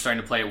because they were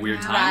starting to play at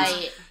weird times.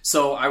 Right.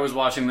 So I was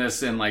watching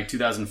this in like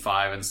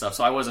 2005 and stuff.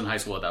 So I was in high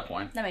school at that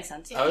point. That makes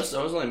sense. I was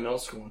only in middle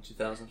school in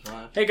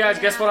 2005. Hey guys,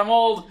 guess what? I'm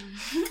old.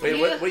 Wait,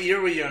 what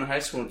year were you in high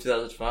school in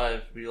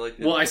 2005? Were you like?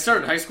 Well, I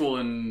started high school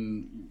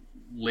in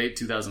late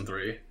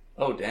 2003.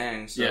 Oh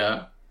dang! So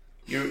Yeah.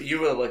 You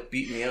would have like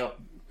beat me up.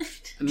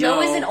 Joe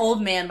No. is an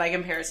old man by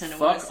comparison. It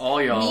Fuck was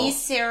all y'all. me,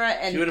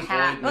 Sarah, You would've and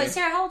Pat. bullied me. Wait,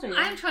 Sarah, how old are you?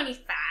 I'm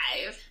 25.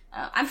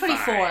 I'm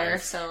 24,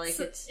 5. so like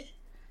it's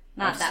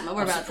not that much.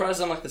 We're I'm about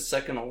surprised I'm like the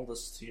second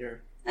oldest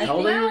here. How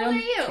old are you How old are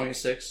again? you?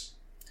 26.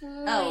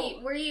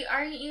 Oh,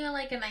 aren't you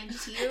like a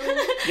 92?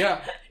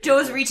 Yeah.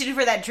 Joe's reaching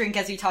for that drink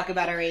as we talk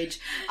about our age.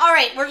 All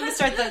right, we're gonna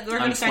start the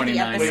I'm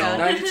 29 Wait, episode.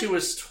 92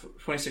 was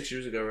 26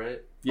 years ago, right?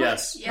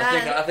 Yes.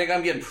 Yeah. I think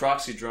I'm getting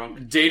proxy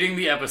drunk. Dating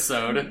the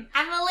episode.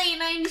 I'm a late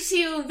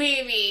 92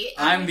 baby.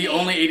 I'm the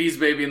only 80s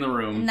baby in the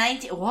room.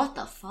 90. What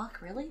the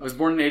fuck? Really? I was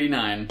born in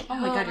 89. Oh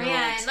my god, you're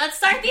man. old. Let's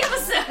start the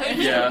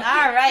episode. Yeah.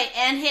 All right,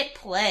 and hit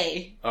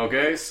play.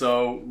 Okay,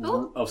 so...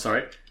 Ooh. Oh,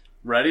 sorry.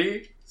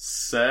 Ready,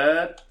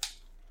 set...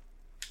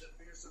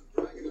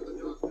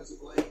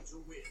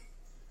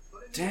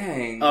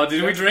 Dang. Oh,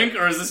 did we drink,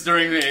 or is this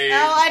during the...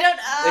 Oh, I don't.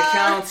 It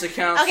counts. It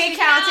counts. Okay,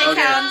 counts. It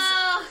Okay. counts.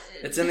 Oh.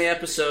 It's in the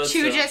episode.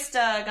 Chu so- just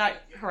got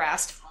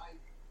harassed.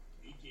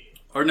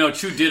 Or no,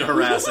 Chu did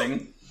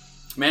harassing.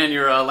 Man,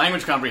 your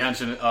language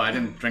comprehension... Oh, I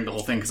didn't drink the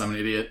whole thing because I'm an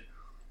idiot.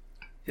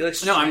 He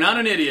likes No, I'm not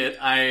an idiot.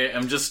 I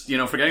am just,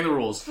 forgetting the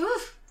rules.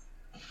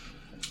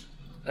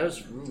 That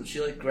was rude.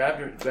 She like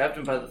grabbed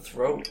him by the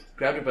throat.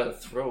 Grabbed her by the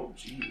throat.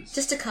 Jeez.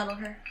 Just to cuddle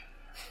her.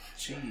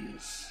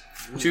 Jeez.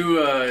 Chu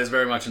is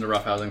very much into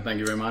roughhousing. Thank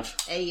you very much.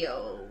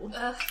 Ayo.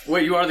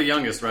 Wait, you are the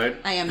youngest, right?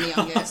 I am the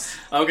youngest.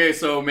 Okay,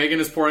 so Megan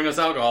is pouring us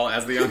alcohol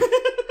as the youngest.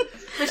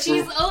 But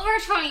she's over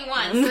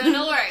 21, so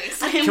no worries.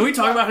 Can we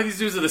talk about how these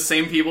dudes are the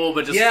same people,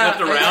 but just Yeah,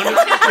 flipped around?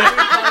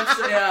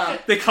 Yeah.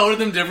 They colored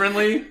them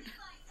differently.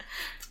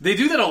 They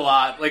do that a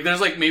lot. Like,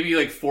 there's like maybe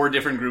like 4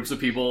 different groups of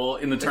people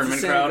in the It's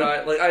tournament the same crowd.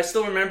 guy. Like I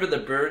still remember the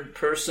bird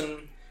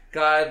person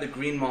guy, the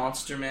green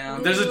monster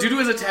man. There's a dude who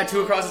has a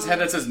tattoo across his head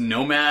that says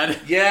Nomad.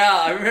 Yeah,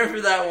 I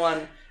remember that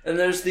one. And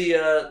there's the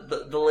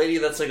lady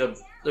that's like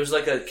there's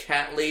like a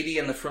cat lady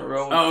in the front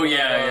row. Oh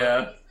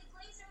yeah.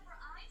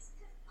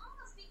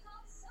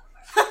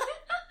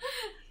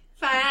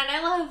 Fine,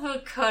 I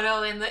love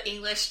Kodo in the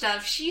English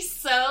stuff. She's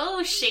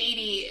so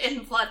shady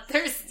and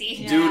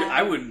bloodthirsty. Dude,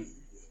 I would.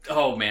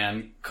 Oh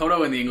man,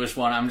 Kodo in the English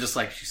one. I'm just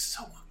like, she's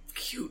so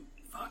cute.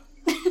 Fuck.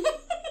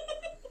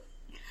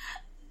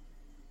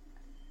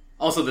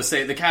 Also,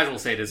 the casual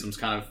sadism's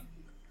kind of.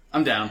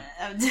 I'm down.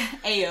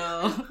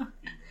 Ayo.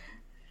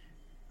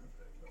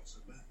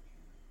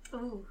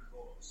 Ooh.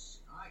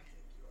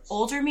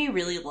 Older me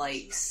really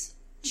likes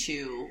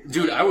Chu.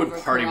 Dude, I would over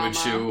party with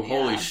Kurama. Chu. Yeah.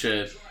 Holy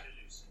shit.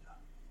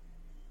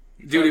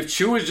 Dude, if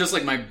Chu was just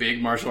like my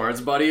big martial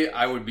arts buddy,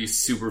 I would be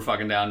super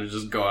fucking down to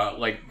just go out,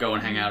 go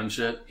and hang out and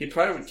shit. He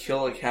probably would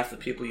kill like half the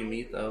people you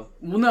meet though.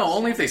 Well, no,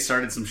 only if they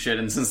started some shit,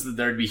 and since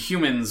there'd be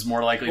humans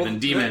more likely than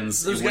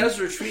demons. Those it would- guys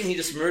were retreating. He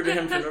just murdered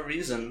him for no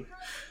reason.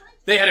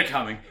 They had it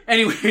coming.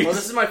 Anyways. Well,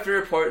 this is my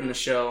favorite part in the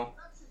show.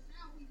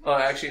 Oh,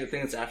 actually, I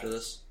think it's after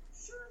this.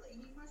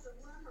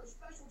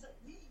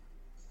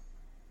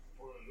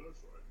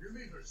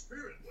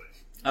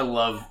 I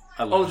love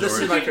Oh, George. this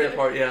is my favorite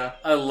part. Yeah.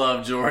 I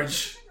love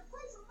George.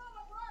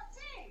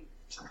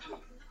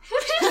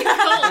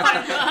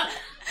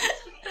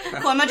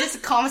 Koima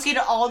just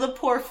confiscated all the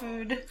poor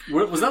food.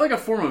 Was that like a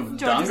form of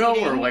George is dango,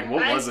 or eating. like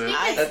what was it?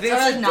 I think Or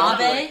it's like a nabe?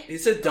 dumpling. He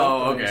said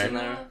dumplings okay. in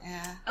there.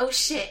 Yeah. Oh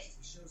shit.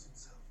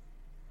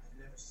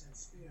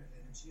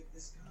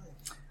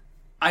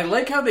 I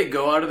like how they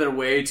go out of their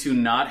way to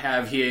not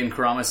have Hiei and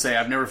Kurama say,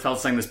 I've never felt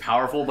something this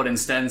powerful, but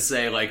instead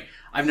say, like,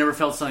 I've never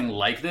felt something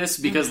like this,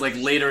 because, like,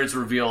 later it's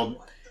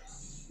revealed,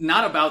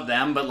 not about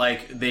them, but,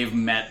 like, they've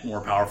met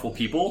more powerful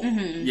people.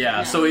 Mm-hmm.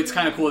 Yeah, so it's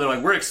kind of cool. They're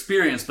like, we're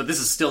experienced, but this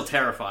is still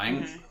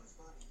terrifying. Mm-hmm.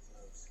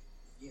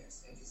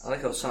 I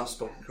like how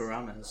soft-spoken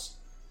Kurama is.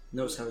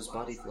 Knows how his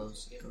body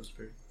flows. It goes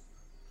through.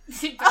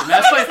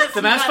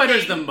 The Mass Fighter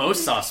is the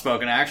most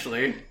soft-spoken,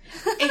 actually.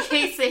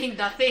 AK saying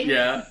nothing.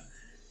 Yeah.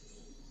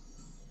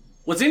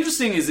 What's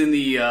interesting is in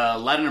the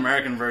Latin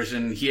American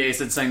version, Hiei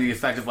said something to the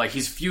effect of, like,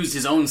 he's fused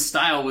his own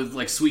style with,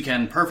 like,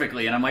 Suiken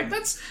perfectly. And I'm like,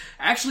 that's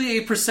actually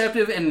a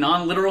perceptive and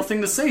non-literal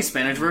thing to say,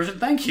 Spanish version.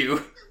 Thank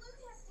you.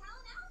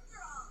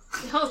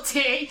 Oh,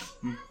 dang.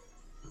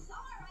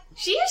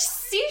 She is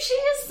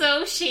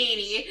so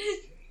shady.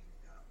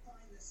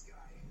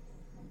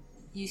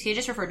 He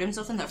just referred to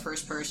himself in the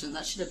first person.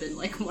 That should have been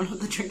like one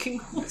of the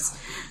drinking rules.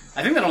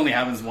 I think that only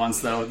happens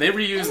once, though. They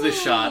reuse this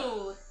shot.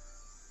 Ooh.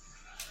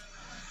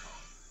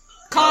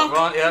 Conk.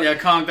 Ron, yeah. Yeah,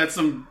 conk, that's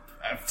some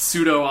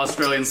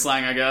pseudo-Australian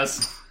slang, I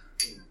guess.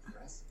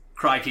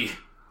 Crikey.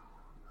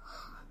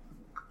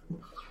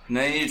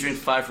 Now you need to drink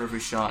 5 for every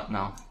shot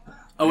now.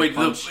 Oh wait,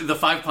 Punch. the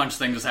 5-punch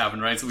thing just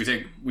happened, right? So we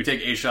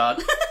take a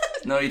shot.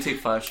 No, you take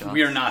 5 shots.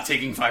 We are not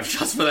taking 5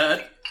 shots for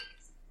that.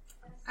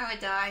 I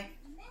would die.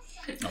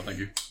 Oh, thank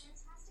you.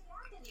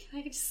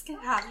 I could just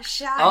have a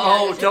shot.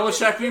 Oh, double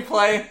check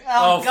replay.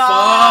 Oh,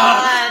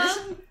 God.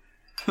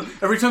 fuck!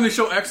 Every time they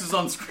show X's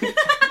on screen.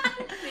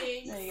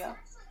 There you go.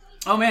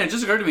 Oh man, it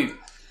just occurred to me.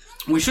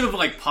 We should have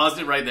like paused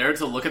it right there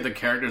to look at the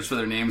characters for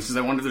their names, because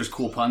I wonder if there's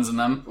cool puns in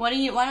them. Why don't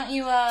you No,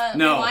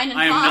 rewind and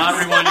I am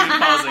pause? not rewinding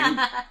and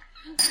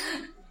pausing.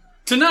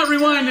 To not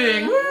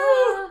rewinding!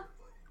 Woo!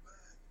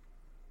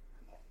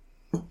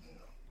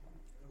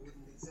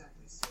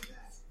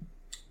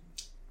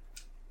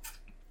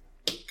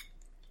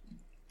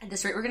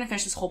 this rate, we're gonna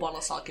finish this whole bottle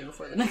of sake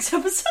before the next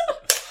episode.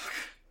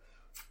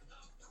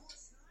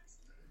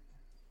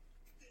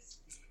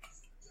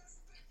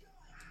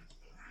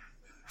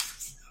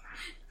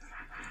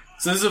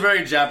 So this is a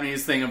very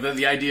Japanese thing of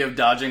the idea of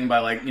dodging by,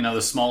 like, you know,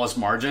 the smallest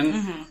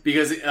margin.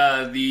 Because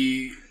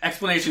the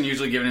explanation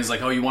usually given is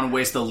like, oh, you want to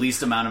waste the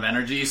least amount of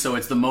energy, so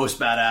it's the most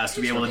badass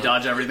to be able to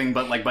dodge everything,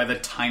 but like by the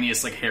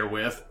tiniest like hair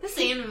width. This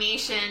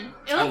animation.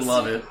 I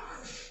love it.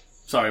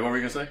 Sorry, what were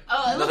you gonna say?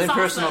 Oh, it Nothing looks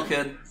personal, awesome.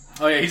 kid.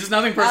 Oh yeah, he's just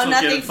nothing personal,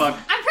 kid. Fuck.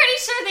 I'm pretty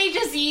sure they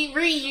just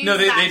reused No,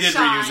 they did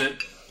shot. reuse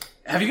it.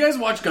 Have you guys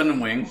watched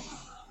Gundam Wing?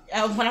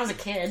 When I was a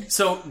kid.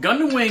 So,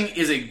 Gundam Wing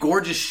is a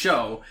gorgeous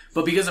show,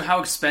 but because of how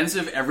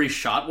expensive every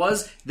shot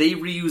was, they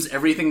reuse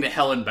everything to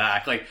hell and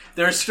back. Like,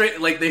 they straight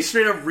up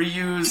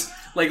reuse,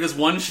 like, this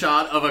one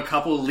shot of a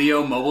couple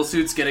Leo mobile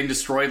suits getting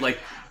destroyed, like,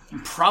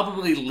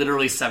 probably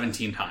literally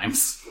 17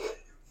 times.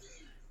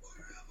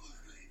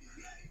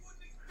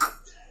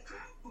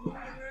 What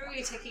are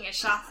you taking a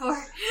shot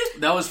for?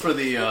 That was for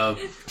the,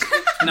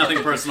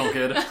 nothing personal,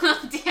 kid.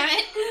 Damn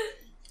it.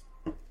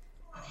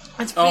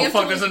 Oh,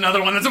 fuck, there's another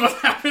one that's about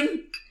to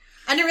happen.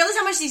 I didn't realize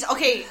how much these...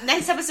 Okay,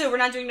 next episode, we're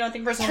not doing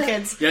Nothing Personal,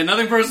 kids. Yeah,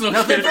 nothing personal,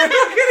 kid.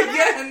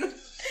 Again!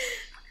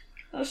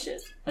 Oh,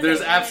 shit.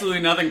 There's absolutely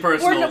nothing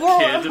personal,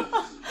 kid.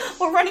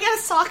 We're running out of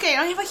sake.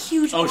 I have a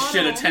huge Oh, bottle.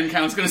 shit, a 10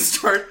 count's gonna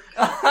start.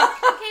 Can we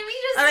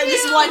just Alright, do...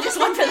 just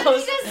one for those. Can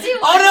we just do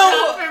Oh, one no!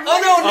 shot for Oh,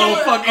 no, no! Oh,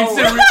 fuck,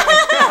 instant replay.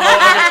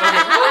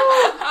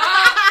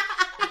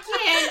 I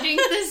can't drink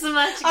this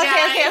much,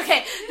 guys.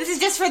 Okay. This is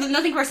just for the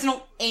Nothing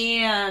Personal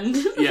and...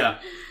 Yeah.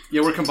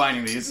 Yeah, we're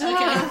combining these.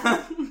 Okay.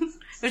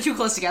 They're too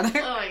close together.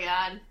 Oh my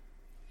god.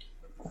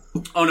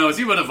 Oh no, is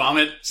he about to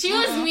vomit? She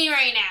was me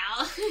right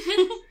now.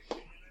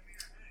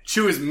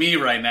 Chew is me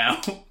right now.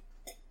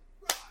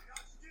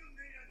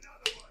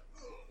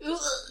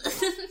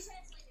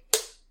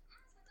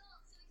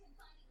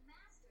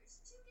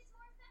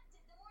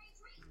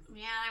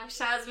 Yeah, I wish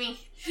that was me.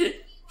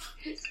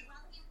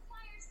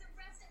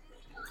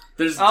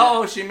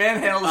 She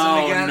manhandles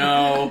him again.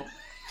 Oh no.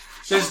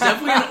 There's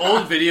definitely an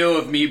old video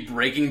of me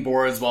breaking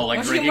boards while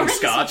like drinking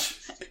scotch.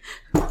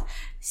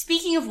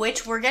 Speaking of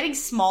which, we're getting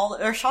small,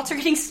 or shots are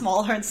getting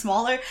smaller and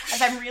smaller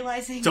as I'm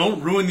realizing.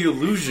 Don't ruin the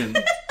illusion.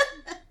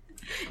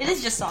 It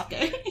is just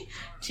sake.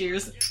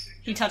 Cheers.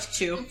 He touched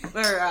Chew.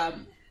 Or,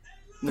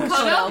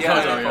 Kodo?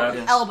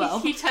 Yeah. elbow.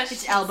 He touched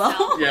It's elbow.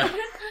 himself. Yeah.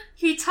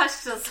 He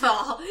touched us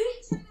all.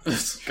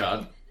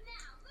 God.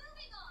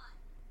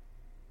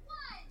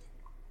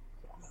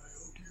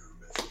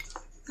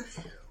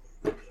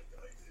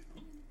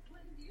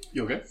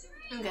 You okay?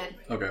 I'm good.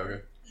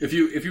 Okay. If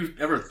you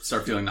ever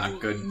start feeling not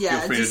good, Yeah,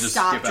 feel free to just just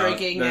stop skip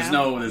drinking, out.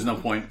 yeah. There's no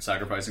point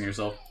sacrificing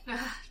yourself. I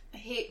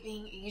hate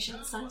being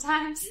Asian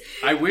sometimes.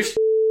 I wish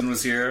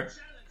was here,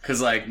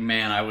 cause like,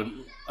 man, I would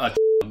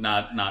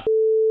not.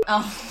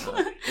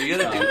 Oh. You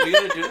gotta do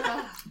it.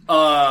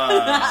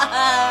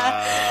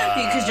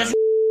 Because just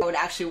would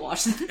actually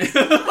watch this.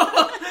 Well,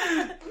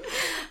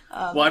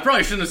 I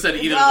probably shouldn't have said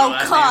either of Oh, their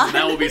last God.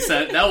 names.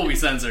 That will be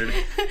censored.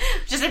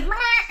 Just like...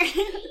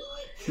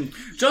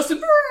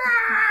 Justin.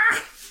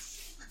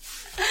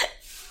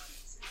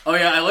 Oh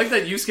yeah, I like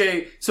that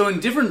Yusuke. So in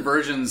different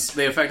versions,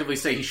 they effectively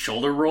say he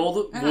shoulder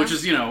rolled, which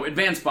is, you know,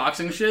 advanced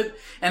boxing shit.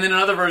 And then in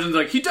other versions,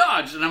 like, he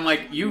dodged. And I'm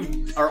like,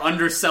 you are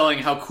underselling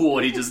how cool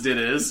what he just did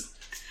is.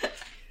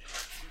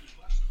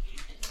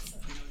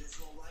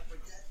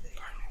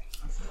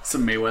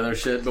 Some Mayweather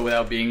shit, but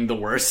without being the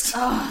worst.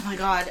 Oh my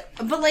god.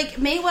 But like,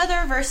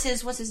 Mayweather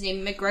versus, what's his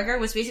name, McGregor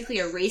was basically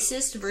a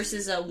racist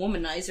versus a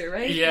womanizer,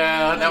 right?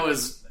 Yeah, that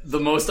was the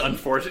most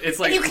unfortunate. It's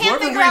like, you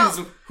can't figure out-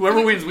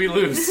 whoever wins, we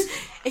lose.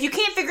 If you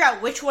can't figure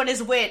out which one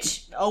is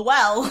which, oh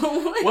well.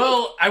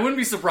 Well, I wouldn't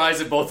be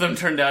surprised if both of them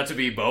turned out to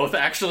be both,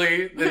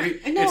 actually.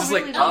 It's just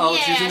really like, not. Oh, Yeah,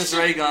 she's using this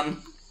ray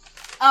gun.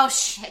 Oh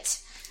shit.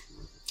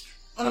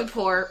 Let me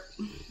pour.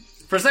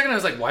 for a second I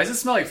was like, why does it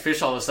smell like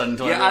fish all of a sudden?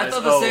 Until Yeah, I I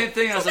realized, thought the same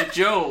thing. I was like,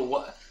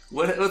 Joe,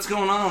 what's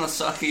going on the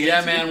sake?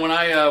 Yeah, man, when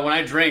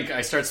I drink,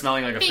 I start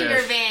smelling like a Finger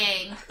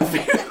fish.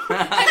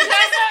 bang.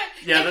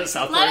 Yeah, that's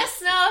South Let Park.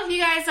 us know if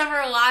you guys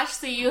ever watched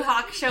the Yu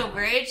Hakusho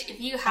Bridge. If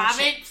you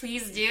haven't,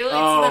 please do. It's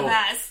Oh. the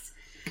best.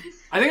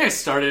 I think I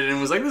started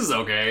and was like, this is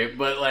okay,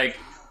 but like,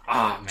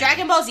 man.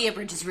 Dragon Ball Z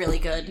Bridge is really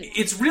good.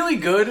 It's really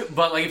good,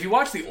 but like if you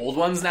watch the old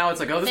ones now, it's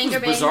like, oh, this Finger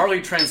was bang.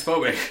 bizarrely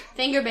transphobic.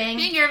 Finger bang.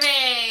 Finger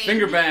bang.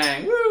 Finger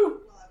bang,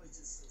 woo!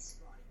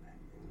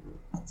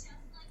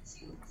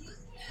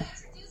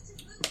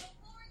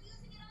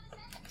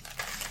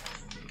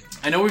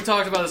 I know we've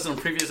talked about this in a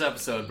previous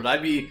episode, but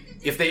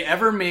if they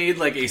ever made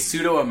like a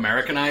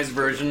pseudo-Americanized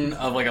version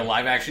of like a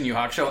live-action Yu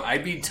Hakusho,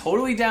 I'd be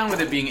totally down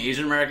with it being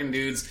Asian American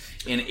dudes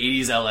in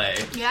 80s LA.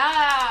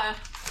 Yeah.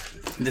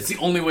 That's the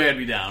only way I'd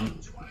be down.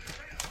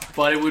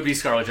 But it would be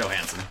Scarlett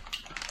Johansson.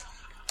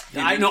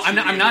 I know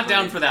I'm not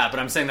down for that, but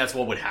I'm saying that's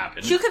what would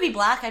happen. Chew could be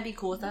black, I'd be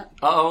cool with that.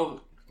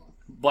 Uh-oh.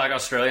 Black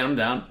Australian, I'm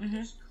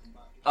down.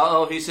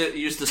 Uh-oh, he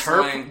used the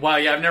slang. Wow,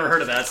 yeah, I've never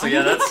heard of that, so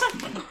yeah, that's...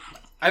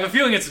 I have a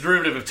feeling it's a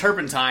derivative of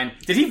turpentine.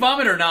 Did he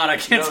vomit or not? I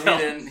can't No, tell.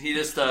 he didn't. He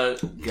just,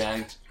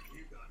 gagged.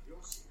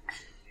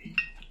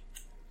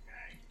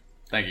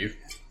 Thank you.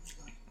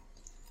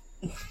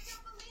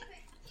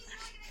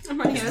 I'm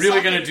running He's out of really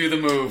socket. gonna do the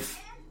move.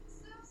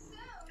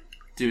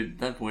 Dude,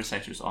 that voice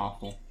actor is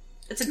awful.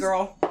 It's a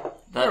girl. That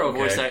They're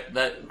okay.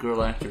 that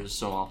girl actor is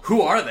so awful.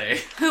 Who are they?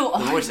 Who?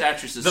 The voice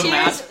actress is The so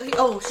mask.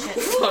 Oh shit.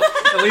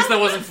 At least that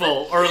wasn't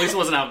full, or at least it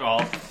wasn't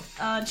alcohol.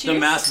 Cheers. The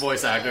masked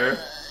voice actor.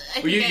 I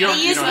Well, you think don't, I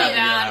you used don't to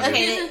have to.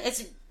 You don't that. have to. Okay,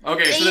 it's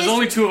Okay, so They there's used-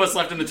 only 2 of us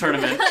left in the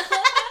tournament.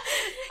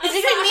 it's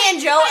between me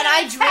and Joe, and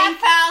I drink.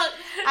 Tap out.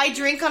 I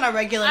drink on a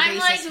regular I'm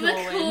like basis. the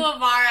Who will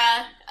win?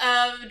 Kuwabara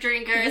of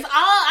drinkers.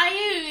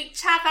 I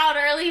tap out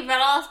early, but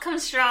I'll come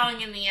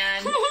strong in the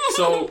end.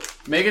 So,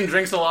 Megan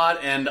drinks a lot,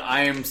 and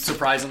I am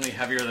surprisingly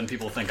heavier than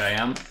people think I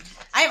am.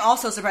 I am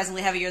also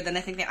surprisingly heavier than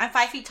I think. I'm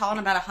 5 feet tall and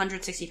about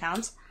 160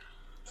 pounds.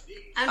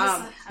 I'm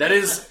just, That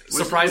is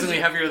surprisingly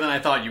heavier than I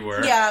thought you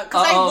were. Yeah,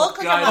 because I Uh-oh, look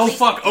like guys. I'm Oh at least...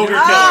 fuck, Ogre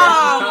Killer.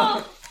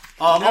 Oh!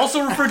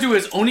 Also referred to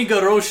as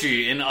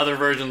Onigoroshi in other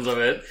versions of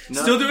it.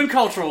 No. Still doing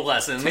cultural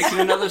lessons. Taking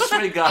another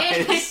swig,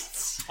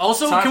 guys.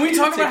 Also, Time can we for you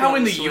talk to about take how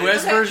in the another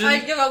US swig. version... I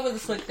give up with the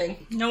slick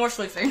thing. No more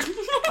slick thing.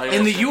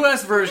 In the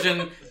US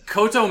version,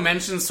 Koto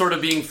mentions sort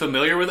of being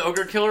familiar with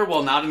Ogre Killer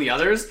while not in the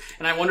others,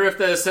 and I wonder if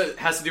this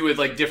has to do with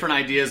like different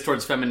ideas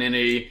towards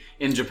femininity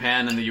in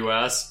Japan and the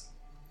US.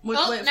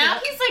 now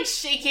he's like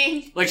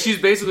shaking. Like she's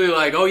basically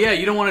like, "Oh yeah,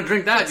 you don't want to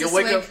drink that. It's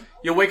a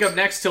You'll wake up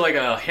next to like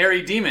a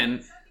hairy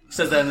demon."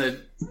 Says that in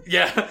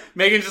the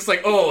Megan's just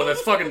like, "Oh,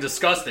 that's fucking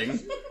disgusting."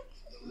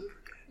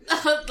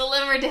 The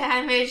liver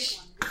damage.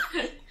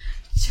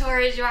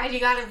 George, why'd you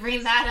gotta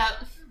bring that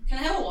up? Can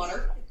I have a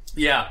water?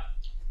 Yeah.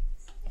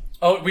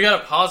 Oh, we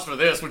gotta pause for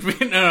this. Which we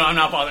no, I'm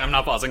not pausing. I'm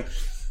not pausing.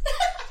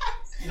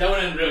 That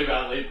went in really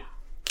badly.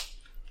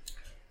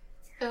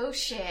 Oh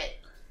shit.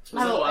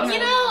 Oh, You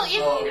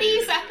know, in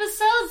these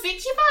episodes, they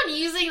keep on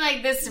using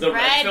like this The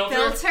red red filter?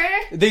 filter.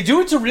 They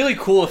do it to really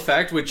cool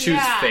effect with Chu's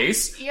Yeah,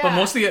 face, yeah. but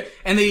mostly,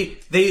 and the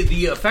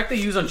effect they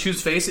use on Chu's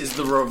face is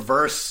the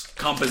reverse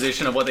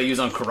composition of what they use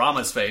on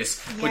Kurama's face,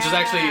 which is Yeah.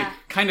 actually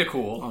kind of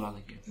cool. Oh, no,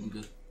 thank you. I'm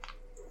good.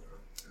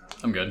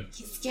 I'm good.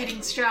 He's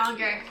getting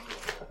stronger.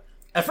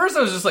 At first,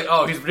 I was just like,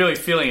 "Oh, he's really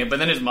feeling it," but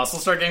then his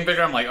muscles start getting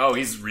bigger. I'm like, "Oh,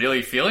 he's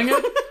really feeling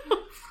it."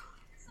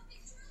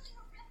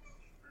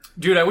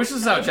 Dude, I wish this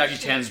is how Jackie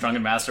Chan's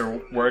Drunken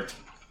Master worked.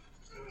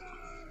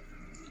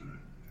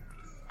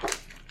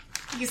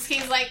 He's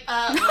like,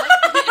 what?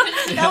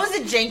 That was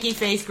a janky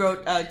face,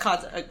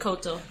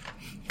 Koto.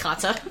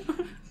 Kata.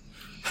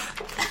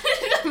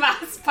 The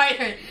mouse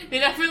spider. They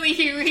definitely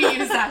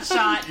reused that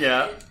shot.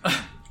 Yeah.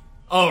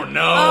 Oh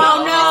no.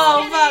 Oh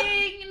no, fuck.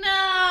 Kidding,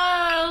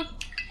 no.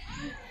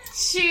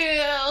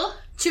 Chew.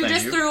 Chu Thank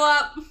just you. threw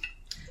up,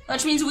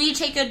 which means we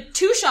take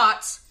 2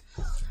 shots.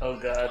 Oh,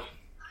 God.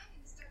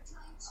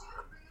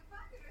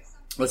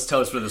 Let's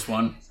toast for this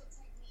one.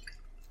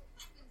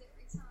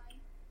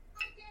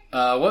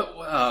 What?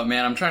 Oh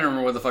man, I'm trying to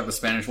remember what the fuck the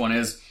Spanish one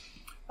is.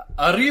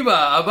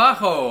 Arriba,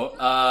 abajo,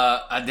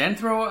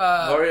 adentro.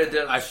 Gloria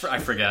de- I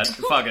forget.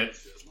 Fuck it.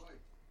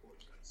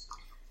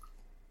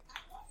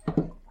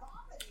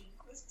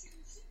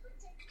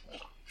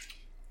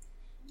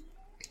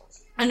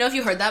 I don't know if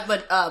you heard that,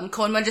 but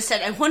Konma just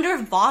said, I wonder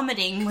if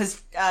vomiting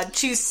was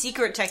Chu's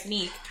secret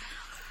technique.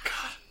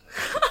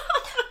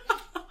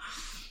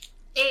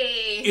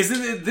 Hey. Is it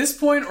at this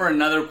point or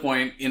another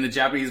point in the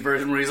Japanese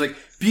version where he's like,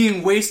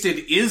 being wasted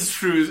is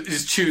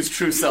Chu's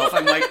true self?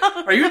 I'm like,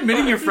 are you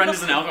admitting your friend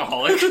is an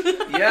alcoholic?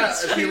 Yeah,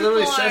 he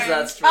literally says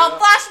that straight Oh, up.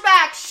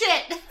 flashback!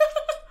 Shit!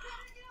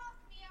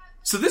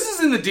 So this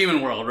is in the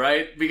demon world,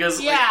 right? Because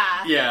like,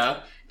 Yeah. yeah.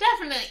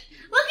 Definitely.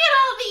 Look at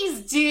all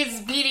these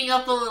dudes beating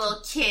up a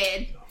little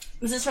kid.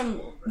 This is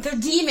from... They're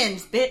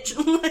demons, bitch!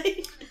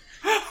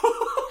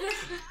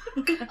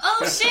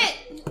 Oh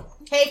shit!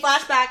 Hey,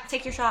 flashback,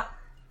 take your shot.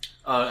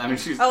 I mean,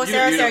 she's. Oh,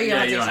 Sarah, you you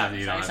don't don't have to.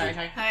 You don't Sorry,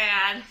 have to. sorry.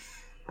 Man.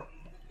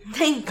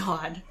 Thank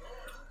God.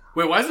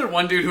 Wait, why is there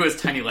one dude who has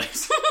tiny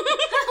legs?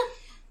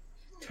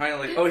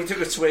 Finally. Oh, he took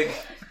a swig.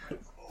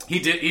 He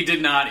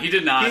did not. He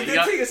did not. He did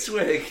got- take a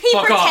swig. He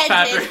Fuck off,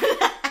 pretended.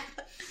 Patrick.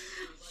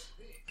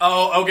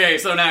 Oh, okay,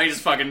 so now he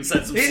just fucking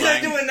said some He's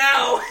slang. not doing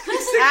now.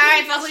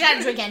 Alright, fuck, we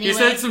gotta drink anyway. He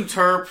said some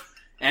terp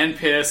and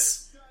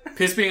piss.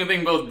 Piss being a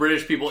thing both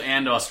British people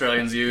and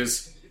Australians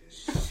use.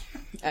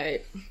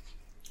 Alright.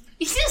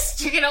 He's just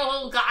drinking a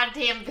whole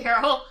goddamn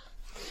barrel.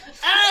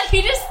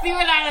 He just threw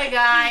it at a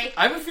guy.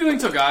 I have a feeling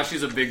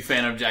Togashi's a big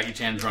fan of Jackie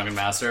Chan's Drunken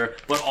Master,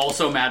 but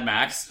also Mad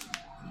Max.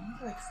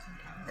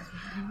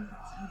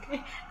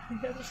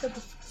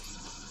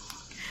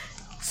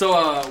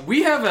 So,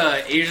 we have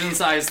a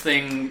Asian-sized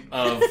thing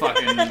of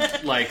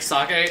fucking, like,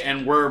 sake,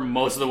 and we're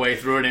most of the way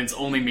through it, and it's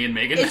only me and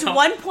Megan It's now.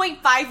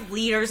 1.5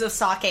 liters of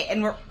sake,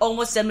 and we're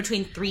almost done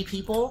between 3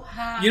 people.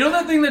 You know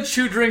that thing that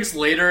Chu drinks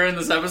later in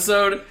this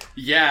episode?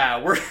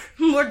 Yeah, we're...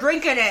 We're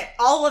drinking it.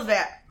 All of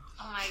it.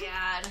 Oh my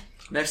god.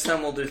 Next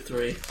time we'll do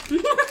 3.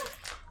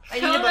 I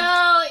need a bunch.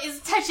 Kono is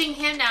touching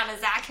him now.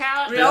 Does that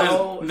count?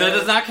 No. That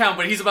does not count,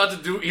 but he's about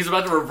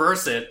to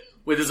reverse it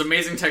with his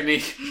amazing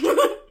technique.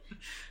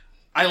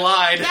 I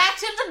lied. Back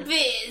to the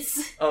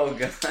biz. Oh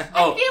god.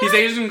 Oh, feel he's like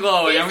Asian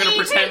glowing. I'm gonna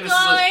He's pretend Asian this is.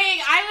 glowing.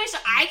 I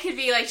wish I could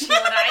be like Sheila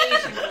and I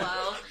Asian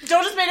glow.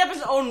 Joe just made up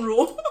his own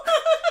rule.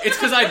 It's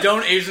because I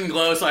don't Asian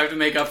glow, so I have to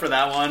make up for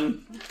that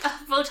one.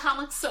 Photon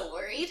looks so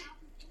worried.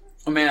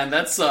 Oh man,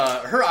 that's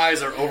her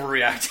eyes are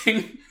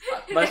overreacting.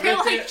 My They're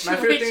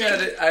favorite thing,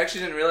 like I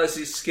actually didn't realize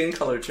his skin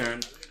color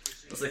turned.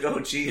 I was like, oh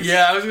jeez.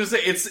 Yeah, I was gonna say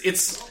it's.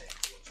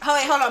 Oh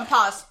wait, hold on,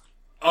 pause.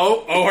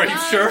 Oh, are you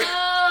sure?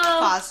 No.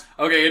 Pause.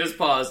 Okay, it is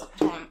paused.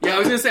 Yeah, I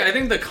was gonna say, I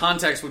think the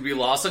context would be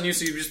lost on you,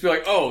 so you'd just be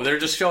like, oh, they're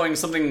just showing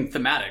something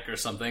thematic or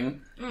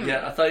something.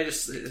 Yeah, I thought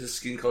his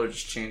skin color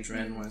just changed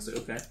randomly. I was like,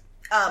 okay.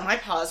 My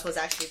pause was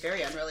actually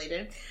very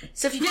unrelated.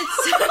 So if you did...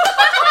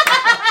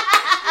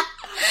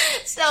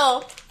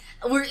 So,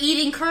 we're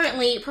eating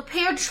currently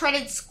prepared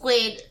shredded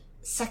squid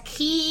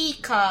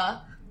sakiika,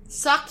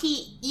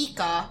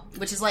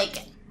 which is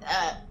like,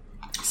 hot.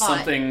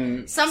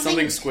 Something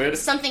squid.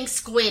 Something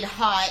squid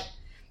hot.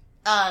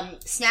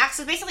 Snacks.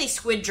 So basically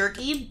squid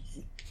jerky.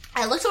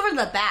 I looked over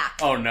the back.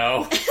 Oh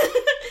no.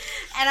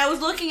 And I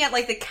was looking at,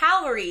 like, the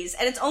calories,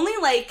 and it's only,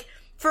 like,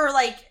 for,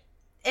 like,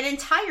 an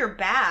entire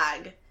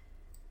bag...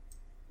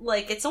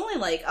 Like, it's only,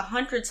 like,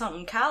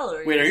 100-something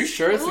calories. Wait, are you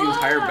sure it's the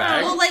entire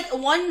bag? Well, like,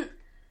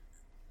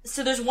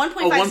 so there's 1.5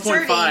 1.5,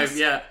 servings.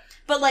 yeah.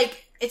 But,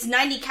 like, it's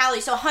 90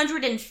 calories, so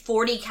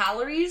 140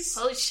 calories.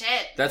 Holy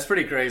shit. That's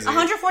pretty crazy.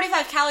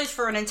 145 calories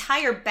for an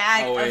entire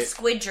bag of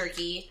squid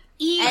jerky.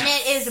 Eat and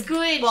it is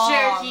squid bomb.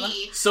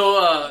 jerky.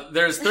 So,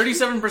 there's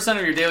 37%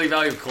 of your daily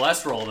value of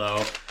cholesterol,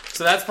 though.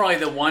 So that's probably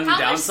the one How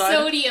downside.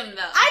 much sodium,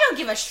 though? I don't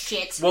give a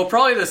shit. Well,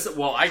 probably this.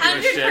 Well, I give a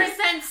 100% shit.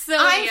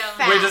 sodium. I'm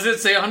fat. Wait, does it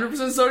say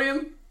 100%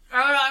 sodium?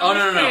 Oh,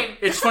 no.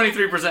 It's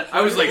 23%. I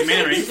was like,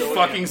 man, are you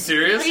fucking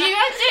serious? You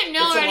guys didn't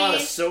know That's a lot of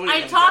already. sodium.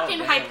 I talk in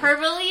Goddamn.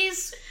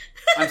 hyperboles.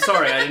 I'm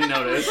sorry, I didn't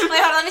notice. Wait, hold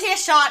on, let me take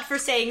a shot for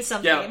saying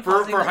something. Yeah, and for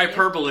pausing with you.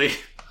 hyperbole.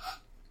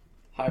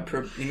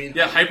 You mean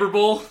Yeah,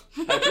 hyperbole.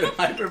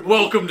 hyperbole?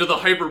 Welcome to the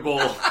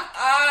hyperbole.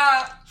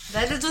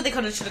 That is what they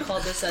should have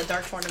called this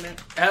dark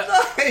tournament.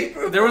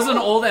 There was an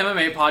old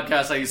MMA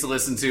podcast I used to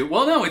listen to.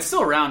 Well, no, it's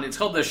still around. It's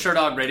called the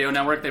Sherdog Radio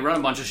Network. They run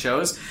a bunch of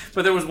shows.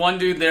 But there was one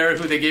dude there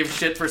who they gave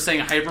shit for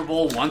saying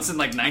hyperbole once in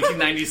like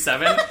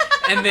 1997,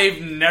 and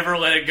they've never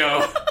let it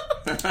go.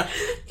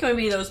 Can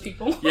we be those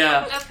people?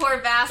 Yeah. That poor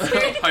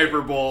bastard.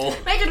 Hyperbole.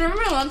 Megan,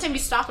 remember the one time you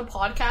stopped a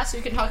podcast so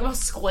you can talk about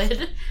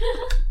squid?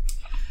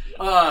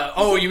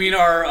 Oh, you mean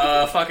our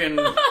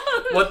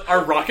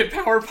our rocket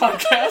power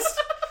podcast?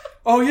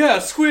 Oh yeah,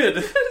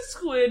 squid.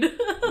 Squid.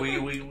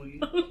 We.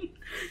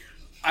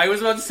 I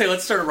was about to say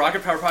let's start a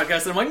rocket power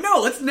podcast, and I'm like,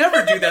 no, let's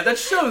never do that. That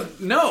show's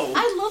no.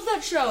 I love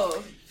that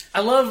show.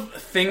 I love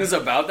things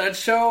about that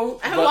show.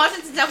 I haven't watched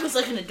it since I was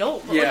like an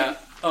adult. But Yeah.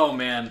 Oh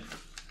man.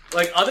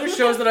 Like other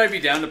shows that I'd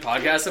be down to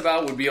podcast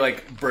about would be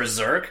like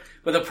Berserk.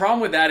 But the problem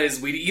with that is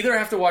we'd either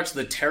have to watch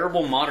the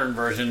terrible modern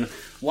version,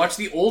 watch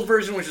the old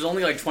version, which is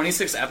only like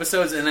 26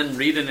 episodes, and then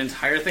read an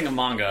entire thing of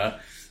manga.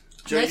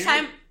 Joe, Next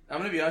time. I'm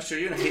gonna be honest,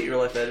 you're gonna hate your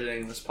life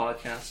editing this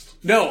podcast.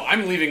 No,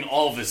 I'm leaving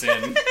all of this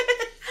in.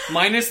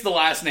 Minus the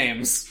last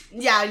names.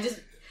 Yeah, just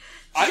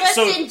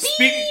So Justin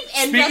Beep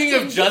and speaking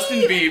of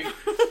Justin Justin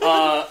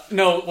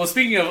Beep,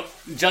 speaking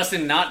of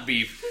Justin not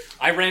Beep,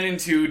 I ran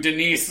into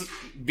Denise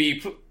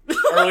Beep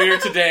earlier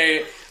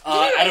today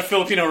at a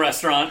Filipino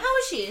restaurant. how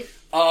was she?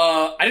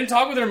 I didn't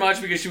talk with her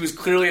much because she was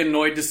clearly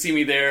annoyed to see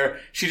me there.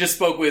 She just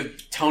spoke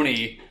with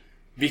Tony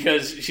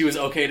because she was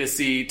okay to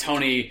see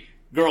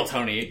girl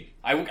Tony.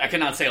 I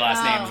cannot say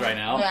last names right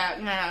now.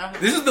 Yeah, no.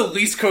 This is the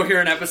least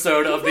coherent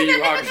episode of the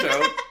Yu Hakusho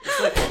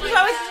Show.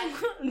 That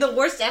was the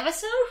worst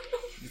episode?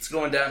 It's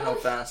going downhill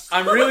fast.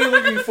 I'm really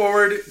looking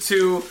forward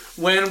to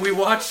when we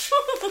watch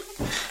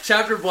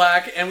Chapter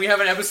Black and we have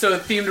an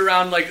episode themed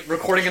around like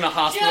recording in a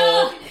hospital.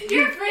 Joe,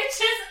 your fridge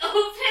is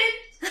open.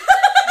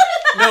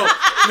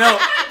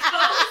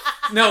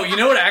 No, you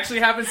know what actually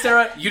happened,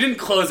 Sarah? You didn't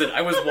close it.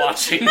 I was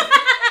watching.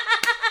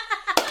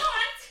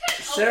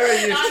 Sarah,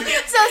 you.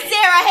 So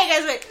Sarah, hey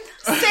guys, wait.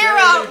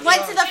 Sarah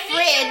went to the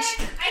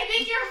fridge. I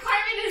think your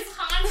apartment is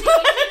haunted.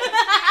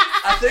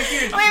 I think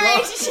you're Wait.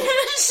 drunk.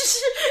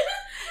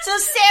 So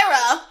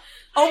Sarah,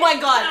 oh my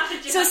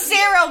god. So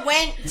Sarah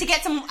went to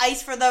get some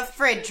ice for the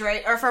fridge,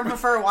 right? Or for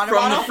a water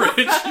From bottle. the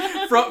fridge.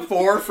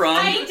 From.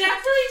 I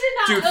definitely did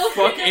not Dude, open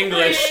fuck the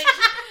English. fridge.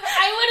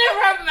 I would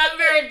have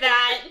remembered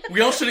that.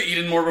 We all should have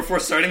eaten more before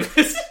starting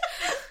this.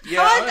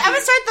 Yeah, I'm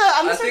gonna start the.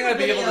 I'm gonna I start think the I'd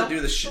be video. able to do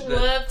the shit.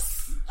 Whoops.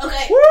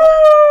 Okay. Woo!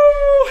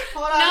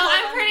 Hold on. No, hold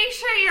I'm on. pretty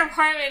sure your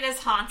apartment is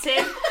haunted.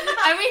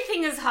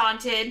 Everything is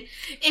haunted.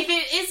 If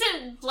it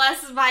isn't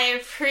blessed by a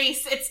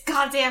priest, it's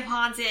goddamn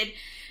haunted.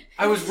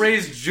 I was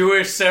raised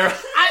Jewish, Sarah.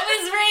 I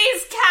was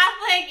raised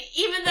Catholic,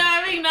 even though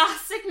I'm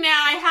agnostic now.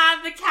 I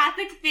have the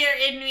Catholic fear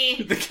in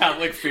me. The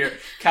Catholic Fear.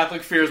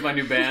 Catholic Fear is my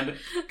new band.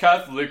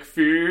 Catholic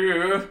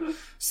Fear.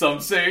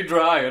 Some say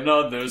dry and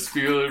others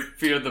fear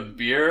the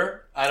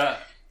beer. I don't...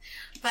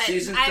 But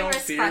Seasons I don't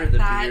respect fear the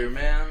that. beer,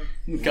 man.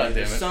 God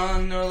damn it.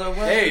 Sun or the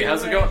weather. Hey,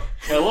 how's it going?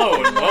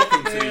 Hello and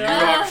welcome to the Yu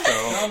Rock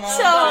Show. Come on,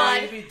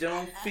 So- baby,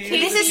 don't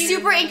This is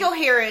super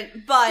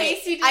incoherent, but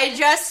Casey did. I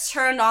just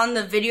turned on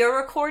the video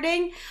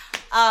recording,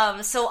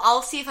 so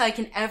I'll see if I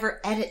can ever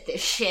edit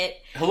this shit.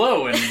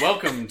 Hello and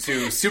welcome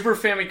to Super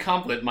Family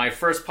Complet, my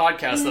first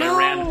podcast that I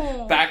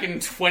ran back in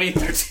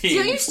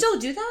 2013. Do you still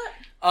do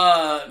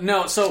that?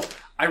 No, so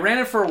I ran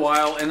it for a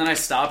while and then I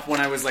stopped when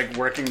I was like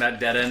working that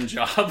dead-end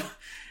job.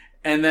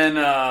 And then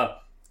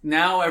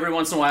now every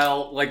once in a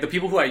while, like the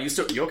people who I used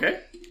to... You okay?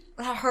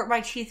 That hurt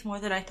my teeth more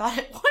than I thought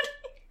it would.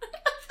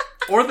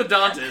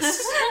 Orthodontists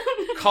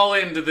call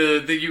into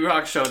the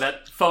U-Rock show,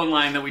 that phone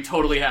line that we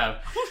totally have.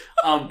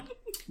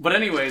 But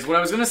anyways, what I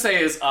was going to say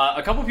is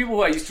a couple people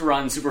who I used to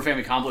run Super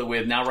Family Complet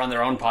with now run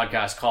their own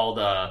podcast called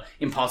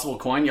Impossible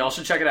Coin. Y'all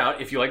should check it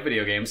out if you like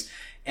video games.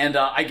 And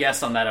I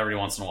guest on that every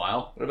once in a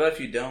while. What about if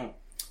you don't?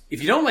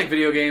 If you don't like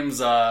video games,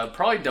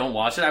 probably don't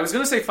watch it. I was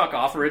going to say fuck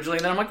off originally,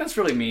 and then I'm like, that's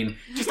really mean.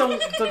 Just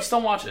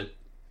don't watch it.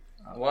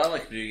 Well, I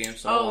like video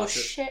games, so I'll watch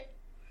it. Shit.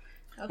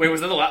 Okay. Wait,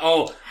 was that the last?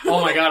 Oh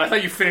my god, I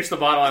thought you finished the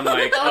bottle. I'm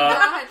like,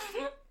 God.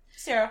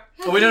 Sarah.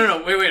 Oh, wait,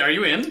 no. Wait, are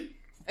you in?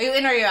 Are you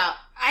in or are you out?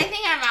 I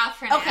think I'm out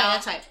for now. Okay,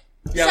 that's fine.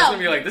 Yeah, I was going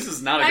to be like, this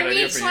is not a good I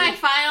idea reached for my you.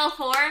 final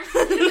form.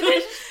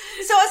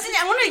 So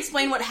I want to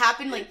explain what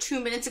happened like 2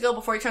 minutes ago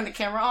before you turned the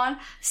camera on.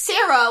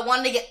 Sarah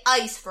wanted to get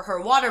ice for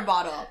her water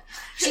bottle.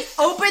 She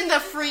opened the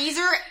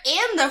freezer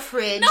and the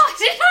fridge. No, I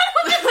did not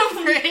open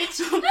the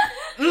fridge.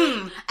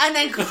 And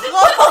then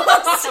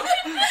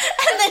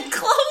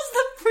closed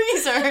the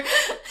freezer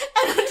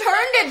and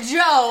turned to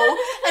Joe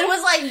and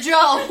was like,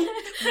 Joe,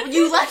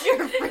 you left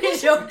your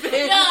fridge open.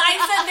 No, I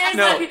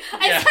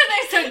said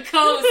there's a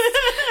ghost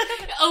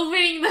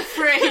opening the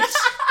fridge.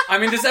 I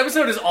mean, this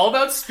episode is all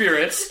about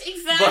spirits.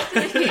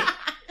 Exactly.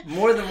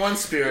 More than one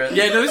spirit.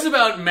 Yeah, no, this is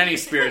about many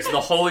spirits.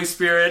 The Holy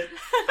Spirit,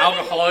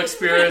 alcoholic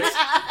spirits.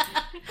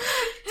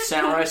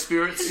 Samurai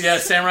spirits. Yeah,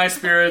 samurai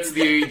spirits,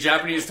 the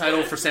Japanese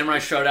title for Samurai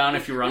Showdown,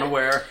 if you were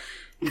unaware.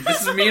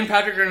 This is me and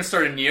Patrick are going to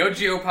start a Neo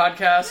Geo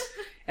podcast.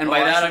 And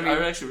by that, I mean...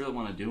 I actually really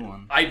want to do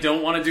one. I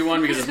don't want to do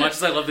one because as much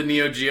as I love the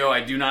Neo Geo,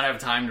 I do not have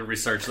time to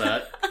research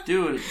that.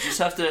 Dude, you just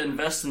have to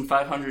invest in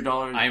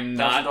 $500. I'm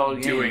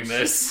not doing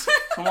this.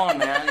 Come on,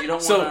 man. You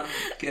don't want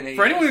to get a...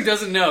 For anyone who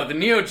doesn't know, the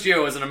Neo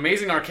Geo is an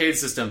amazing arcade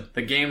system.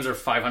 The games are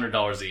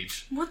 $500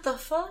 each. What the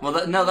fuck? Well,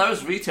 that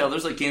was retail.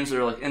 There's like games that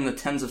are like in the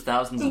tens of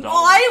thousands of dollars.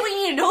 Why do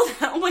we need to know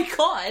that? Oh my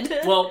god.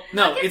 Well,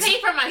 no, I can pay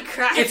for my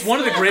cracks. it's one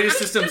of the greatest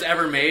systems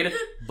ever made,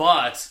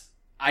 but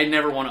I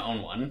never want to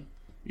own one.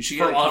 You should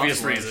get For a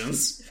obvious console.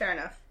 reasons. Fair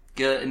enough.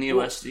 Get an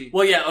EOSD.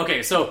 Well, yeah,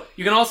 okay, so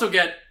you can also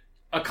get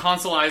a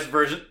consoleized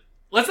version.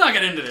 Let's not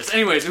get into this.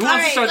 Anyways, who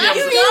wants to start the let's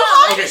episode?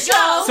 go. Okay,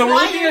 Joe, so we're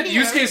why looking you're at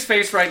here? Yusuke's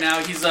face right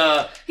now. He's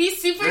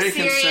He's super Very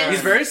serious. concerned.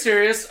 he's very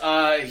serious.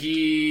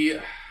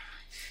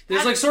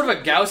 There's like sort of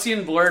a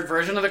Gaussian blurred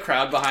version of the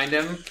crowd behind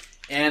him.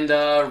 And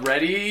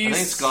ready? I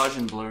think it's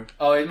Gaussian blur.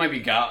 Oh, it might be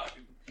I'm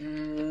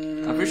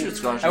pretty sure it's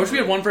Gaussian. I wish we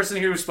blur. had one person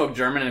here who spoke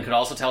German and could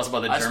also tell us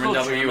about the I German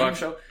spoke WU German.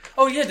 show.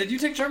 Oh yeah, did you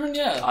take German?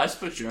 Yeah. I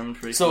spoke German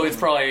pretty So cool. it's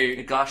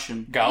probably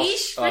Gaussian. Gauss.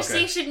 Ich Okay.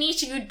 verstehe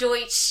nicht gut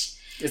Deutsch.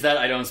 Is that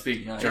I don't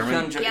speak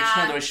German?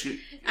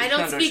 I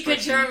don't speak good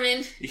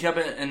German. Ich habe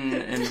in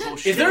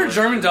Is there a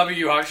German dub of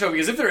Yu Hakusho?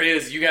 Because if there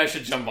is, you guys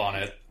should jump on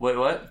it. Wait,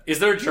 what? Is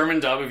there a German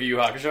dub of Yu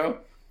Hakusho?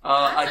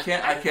 I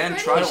can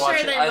pretty try to watch sure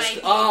it. there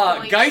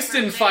might be.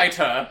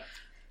 Geistenfighter.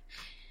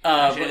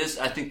 Actually, it is,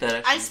 I think that I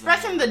actually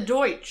sprechen the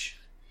Deutsch.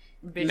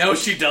 No,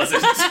 she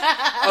doesn't.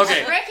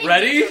 Okay,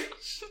 ready,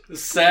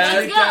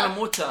 set, Let's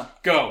Mutter.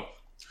 go.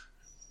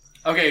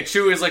 Okay,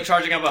 Chu is like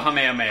charging up a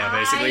Kamehameha,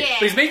 basically. yeah.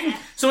 But he's making...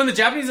 So in the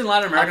Japanese and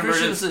Latin American I'm pretty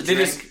sure versions, this is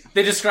a drink.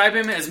 they describe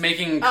him as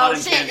making Oh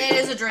cotton shit, candy. it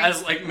is a drink.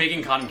 As like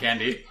making cotton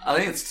candy.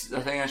 I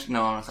think I should.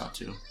 No, I thought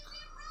too.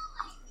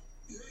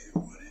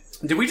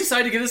 Did we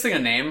decide to give this thing a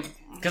name?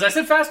 Because I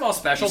said fastball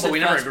special, You but said we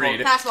never fastball.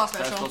 agreed. Fastball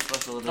special. Fastball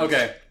special. it is.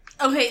 Okay.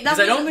 Okay, Because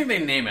I don't think they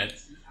name it.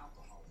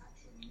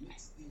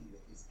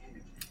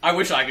 I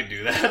wish I could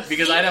do that,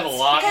 because I'd have a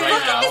lot Guys, right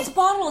look at now. this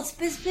bottle.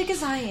 It's as big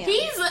as I am.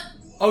 He's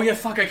Oh yeah,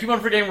 fuck, I keep on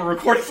forgetting we're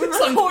recording this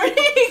on... recording.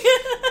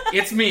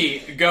 It's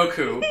me,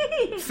 Goku,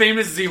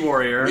 famous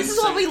Z-Warrior. This is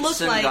what we look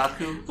like.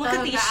 Sengaku. Look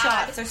at these God.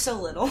 shots. They're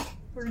so little.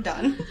 We're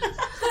done.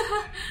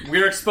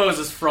 We're exposed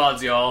as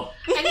frauds, y'all.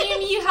 I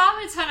mean, you have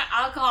a ton of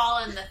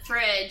alcohol in the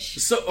fridge.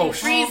 So,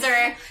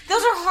 Freezer.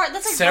 Those are hard.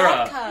 That's like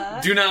Sarah, vodka.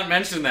 do not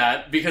mention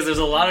that, because there's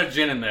a lot of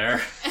gin in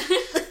there.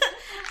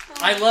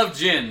 I love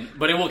gin,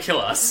 but it will kill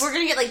us. We're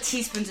gonna get like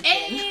teaspoons of gin.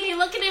 Hey,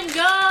 look at him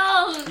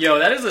go! Yo,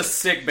 that is a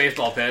sick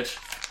baseball pitch.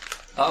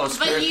 Oh, it's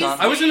But Spirit you- Con.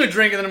 I was gonna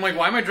drink, and then I'm like,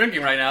 why am I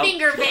drinking right now?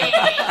 Finger bang.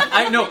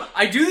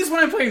 I do this when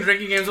I'm playing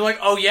drinking games. I'm like,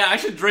 oh yeah, I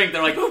should drink.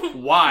 They're like,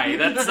 why?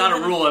 That's not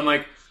a rule. I'm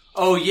like,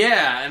 oh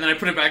yeah, and then I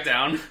put it back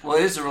down. Well,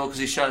 it is a rule because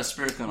he shot a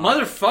Spirit Con.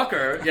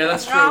 Motherfucker. Yeah,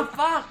 that's Oh true.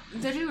 fuck!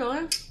 Did you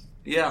really?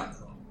 Yeah.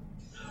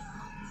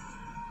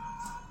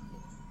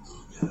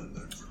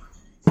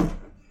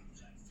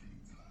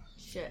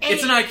 Shit.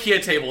 It's an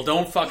IKEA table.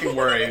 Don't fucking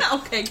worry.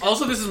 Okay.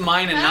 Also, this is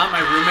mine and not my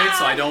roommate,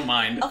 so I don't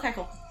mind. Okay.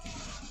 Cool.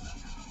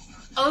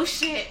 Oh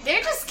shit,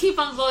 they just keep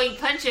on blowing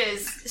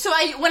punches. So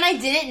when I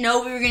didn't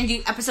know we were going to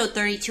do episode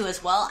 32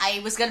 as well, I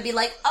was going to be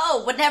like,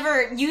 oh,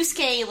 whenever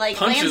Yusuke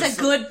Punches. lands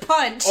a good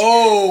punch.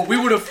 Oh, we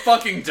would have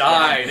fucking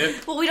died.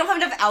 Well, we don't have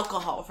enough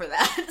alcohol for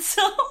that,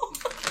 so...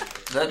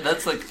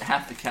 That's like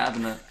half the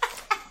cabinet.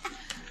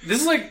 This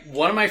is like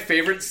one of my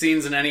favorite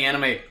scenes in any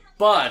anime,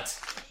 but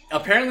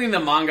apparently in the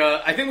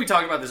manga, I think we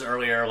talked about this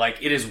earlier, like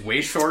it is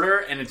way shorter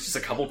and it's just a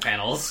couple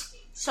panels.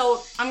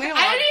 So, I'm going to...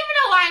 I don't even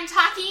know why I'm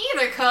talking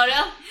either,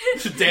 Kodo.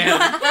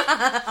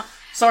 Damn.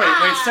 Sorry,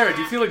 wait, Sarah,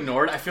 do you feel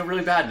ignored? I feel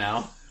really bad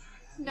now.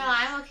 No,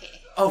 I'm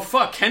okay. Oh,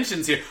 fuck,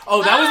 Kenshin's here.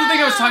 Oh, that was the thing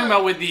I was talking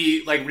about with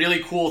the, like, really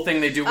cool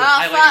thing they do with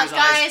highlighting fuck, his eyes.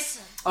 guys.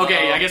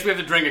 Okay, I guess we have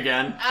to drink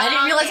again. I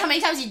didn't realize how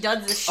many times he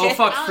does this shit. Oh,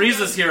 fuck, I'll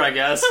Frieza's here, I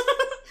guess.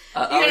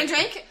 You gonna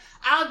drink?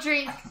 I'll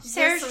drink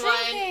Sarah's this one.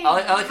 drinking. I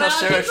like how But I'll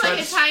Sarah drink like a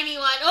tries. tiny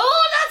one.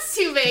 Oh, that's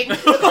too big.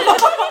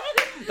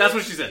 That's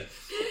what she said.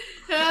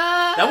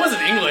 That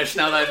wasn't English,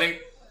 now that I think...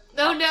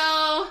 Oh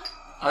no.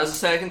 I was gonna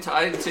say I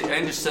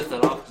can just set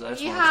that off because I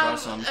just You want to try have.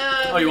 some.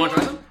 Oh, you want to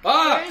try some?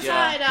 Ah! Where's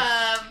Yeah.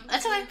 that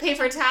That's okay.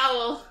 paper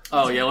towel?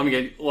 Oh, yeah, let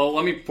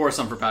me pour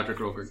some for Patrick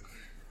real quick.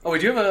 Oh,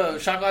 wait, do you have a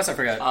shot glass? I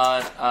forgot.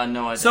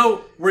 No, I don't.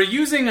 So, we're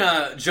using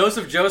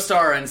Joseph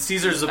Joestar and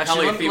Caesar Actually,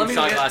 Zappelli let me themed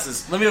shot get-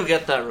 glasses. Let me go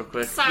get that real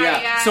quick. Sorry,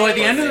 Yeah, guys. so at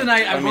the end of the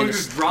night, I'm I mean, going to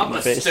just drop my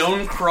a face.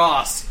 stone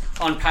cross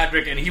on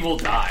Patrick and he will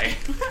die.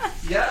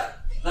 Yeah,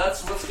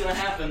 that's what's gonna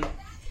happen.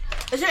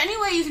 Is there any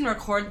way you can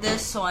record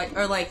this so I...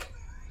 Or, like...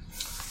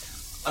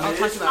 I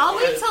mean, I'll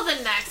wait till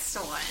the next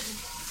one.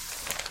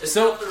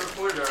 So,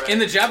 in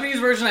the Japanese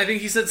version, I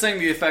think he said something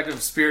to the effect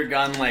of spirit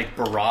gun like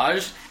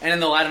barrage, and in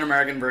the Latin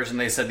American version,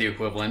 they said the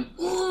equivalent.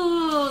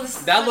 Ooh, this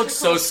is That such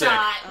looks a cool so sick.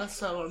 shot. That's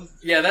so...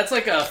 Yeah, that's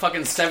like a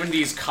fucking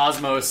 70s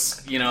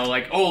Cosmos, you know,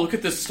 like, oh, look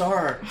at this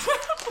star.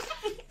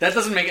 That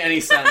doesn't make any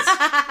sense.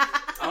 I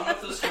don't know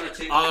if this is gonna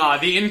take. Ah,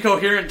 the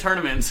incoherent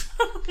tournament.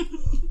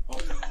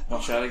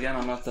 Watch out again.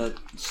 I'm not to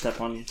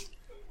step on you.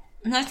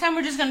 Next time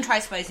we're just gonna try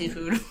spicy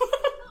food.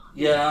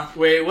 Yeah.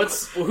 Wait,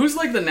 who's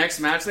like the next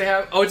match they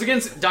have? Oh, it's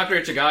against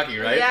Dr.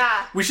 Ichigaki, right?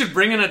 Yeah. We should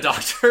bring in a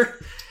doctor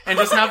and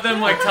just have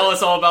them like tell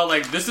us all about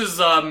like this is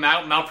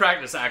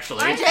malpractice actually.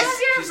 Why does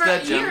She's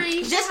dead, Jim.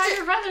 you should have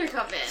your brother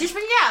come in? Just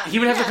bring it out. He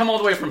would have to come all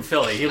the way from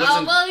Philly. He lives Oh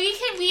in. well, we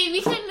can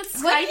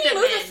Skype When did him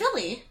you move to in.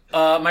 Philly?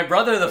 My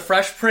brother, the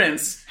Fresh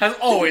Prince, has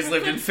always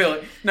lived in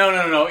Philly.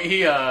 No.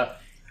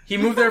 He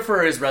moved there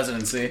for his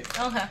residency.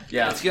 Okay.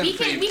 Yeah. It's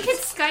getting We could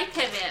Skype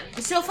him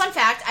in. So, fun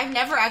fact, I've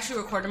never actually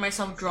recorded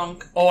myself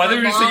drunk. Oh, I for thought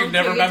you were saying long you've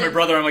never met periods my of-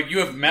 brother. I'm like, you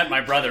have met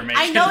my brother, man.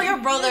 I know your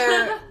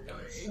brother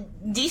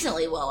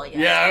decently well, I guess.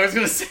 Yeah, I was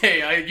gonna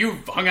say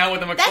you've hung out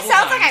with him a That couple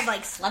sounds times. like I've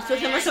like slept with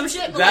him or some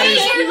shit. But That like,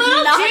 is- Your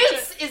little not-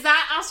 Jukes, is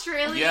that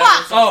Australian? Yeah.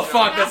 Fuck. Oh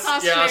fuck, That's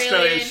that's yeah,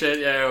 Australian Australian. shit.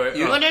 Yeah, wait.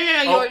 You- oh.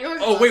 No,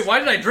 Oh wait, why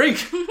did I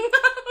drink?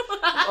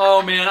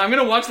 Oh man, I'm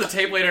gonna watch the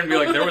tape later and be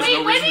like, there was Wait,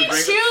 no when reason to did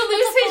drink. Chu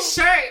lose his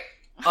shirt?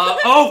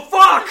 Oh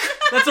fuck,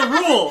 that's a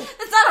rule.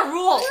 That's not a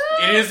rule.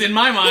 It is in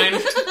my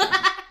mind.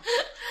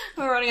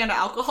 We're running out of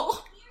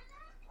alcohol.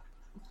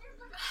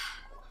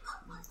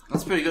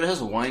 That's pretty good. It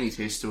has a winey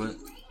taste to it.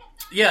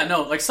 Yeah,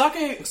 no, like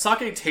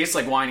sake tastes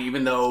like wine,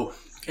 even though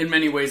in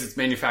many ways it's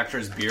manufactured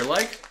as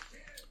beer-like.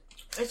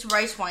 It's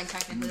rice wine,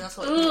 technically. That's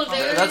what. Ooh, it's called.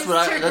 there's That's what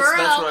I- that's what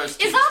I was Is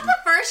thinking. that the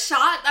first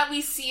shot that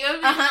we see of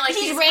him? Like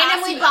He's these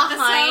randomly past few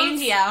behind.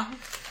 episodes? Yeah.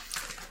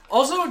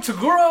 Also,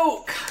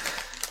 Toguro.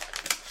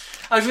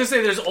 I was gonna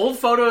say, there's old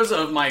photos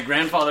of my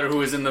grandfather who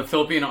was in the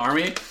Philippine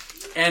army,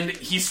 and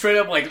he straight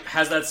up like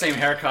has that same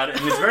haircut,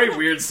 and it's very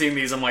weird seeing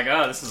these. I'm like,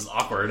 oh, this is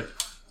awkward.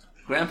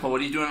 Grandpa,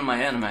 what are you doing in my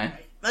anime?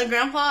 My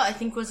grandpa, I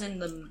think, was in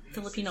the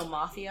Filipino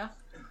mafia.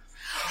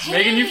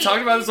 Megan, you've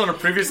talked about this on a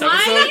previous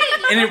episode,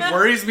 and it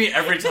worries me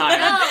every time.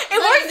 It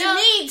works no.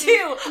 me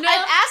too. No.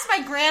 I've asked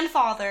my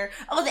grandfather.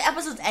 Oh, the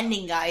episode's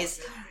ending,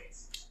 guys.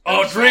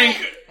 Oh, drink!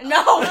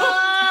 No,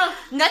 Oh,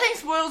 nothing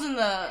spoils in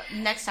the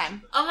next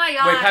time. oh my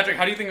god. Wait, Patrick,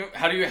 how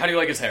do you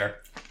like his hair?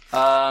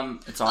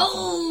 It's awful.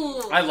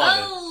 Oh, I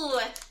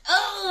love it.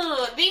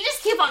 Oh, they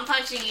just keep on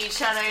punching each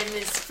other in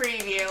this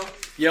preview.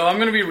 Yo, I'm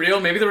gonna be real.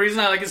 Maybe the reason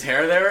I like his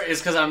hair there is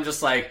because I'm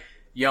just like,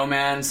 yo,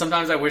 man.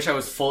 Sometimes I wish I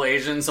was full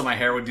Asian, so my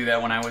hair would do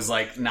that when I was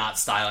like not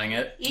styling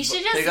it. You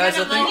should just Hey, guys,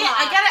 get a I think- Yeah, mohawk.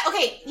 I got it.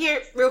 Okay,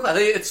 here, real I quick.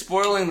 think it's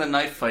spoiling the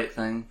knife fight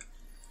thing.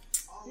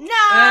 No.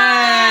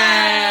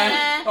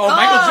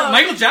 Oh,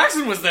 Michael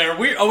Jackson was there.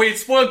 It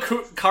spoiled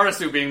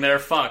Karasu being there.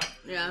 Fuck.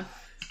 Yeah.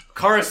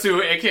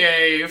 Karasu,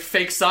 aka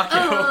Fake Sakyo.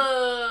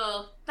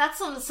 Oh, that's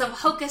some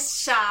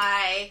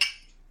Hokusai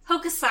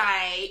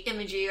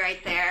imagery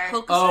right there.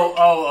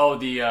 Oh,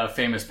 the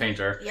famous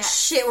painter. Yeah.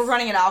 Shit, we're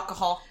running out of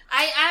alcohol.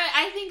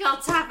 I think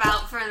I'll tap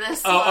out for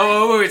this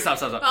one. Wait, stop.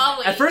 Oh,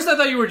 wait. At first I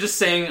thought you were just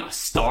saying a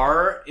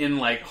star in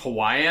like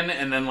Hawaiian,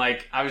 and then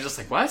like I was just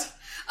like, what?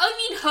 Oh,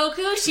 you mean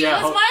Hoku? She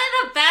Yeah, was one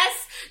of the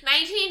best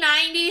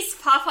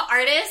 1990s pop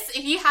artists.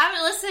 If you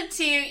haven't listened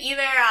to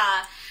either,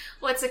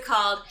 what's it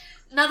called?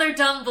 Another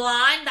Dumb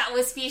Blonde that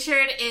was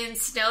featured in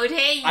Snow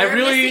Day. I You're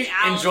really missing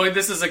out. enjoyed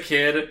this as a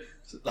kid,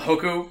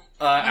 Hoku,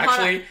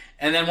 actually.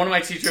 And then one of my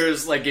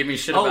teachers like gave me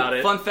shit about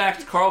it. Fun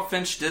fact: Carl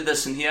Finch did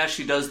this, and he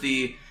actually does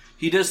the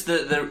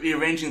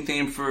arranging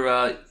theme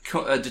for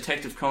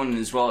Detective Conan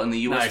as well in the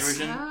U.S.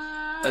 version.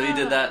 He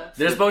did that.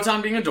 There's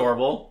Botan being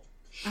adorable.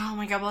 Oh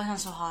my god,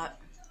 Botan's so hot.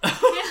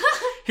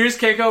 Here's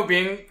Keiko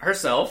being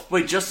herself.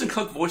 Wait, Justin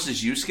Cook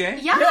voices Yusuke?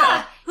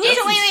 Yeah. Who does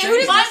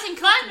Justin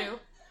Cook do?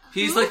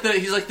 He's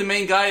like the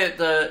main guy at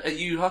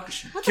Yu Yu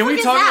Hakusho. What the Can we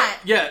fuck talk? is that?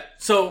 Yeah.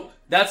 So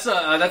that's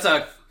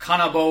a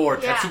kanabo or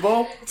Yeah.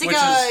 tetsubo, It's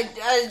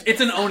like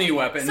it's an oni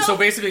weapon. So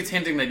basically, it's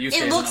hinting that Yusuke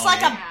it is looks an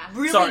like oni. a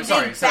really Sorry,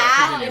 big sorry,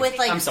 bat continue. with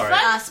like I'm sorry.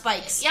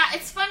 spikes. Yeah,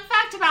 it's fun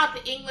fact about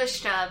the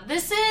English dub.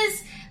 This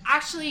is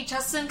actually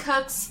Justin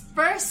Cook's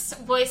first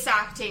voice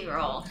acting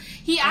role.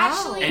 He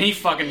actually And he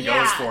fucking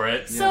goes for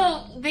it.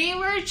 So they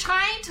were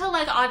trying to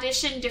like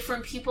audition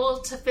different people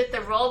to fit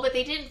the role, but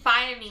they didn't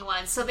find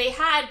anyone. So they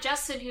had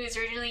Justin, who was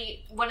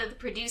originally one of the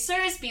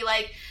producers, be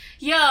like,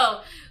 "Yo,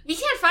 we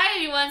can't find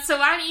anyone, so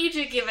why don't you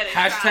just give it a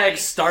try?" #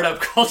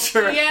 startup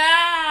culture.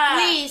 Yeah.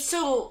 Wait,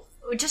 so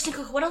Justin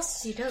Cook, what else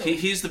does he do?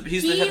 He's the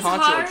He's head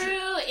honcho.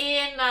 Haru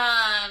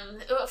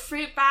in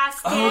Fruit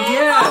Basket. Oh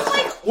yeah!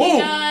 He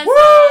does,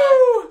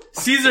 Woo!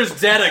 Caesar's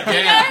dead He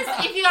again.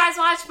 does, if you guys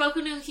watch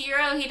Boku no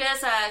Hero, he does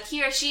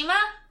Kirishima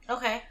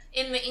Okay.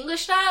 in the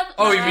English dub.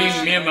 Oh, you mean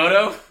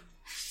Miyamoto?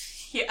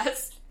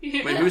 Yes.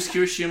 Wait, who's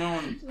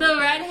Kirishima? The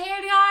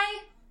red-haired guy?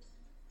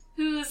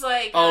 Who's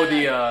like... Oh,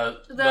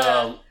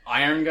 the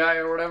Iron Guy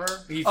or whatever.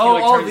 The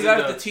guy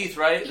with the teeth,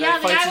 right? Yeah,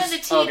 That the fights guy with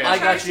his- the teeth. Okay. I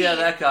got you. Yeah,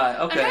 that guy.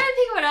 I'm Okay. trying to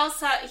think what else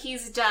that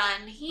he's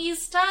done.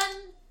 He's done...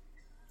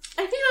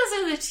 I think those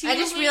are the two I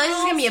just main realized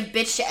it's gonna be roles. a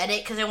bitch to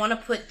edit because I want to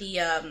put the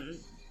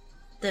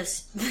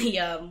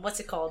what's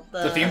it called?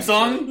 The theme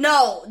song?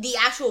 No, the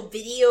actual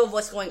video of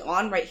what's going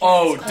on right here.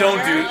 Oh, don't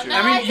do. No, I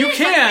I mean, think you it's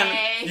can,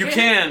 okay. you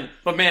can,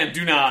 but man,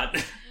 do not.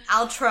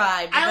 I'll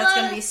try, but I that's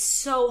love- gonna be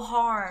so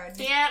hard.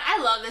 Man,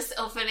 I love this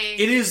opening.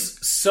 It is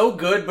so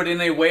good, but in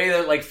a way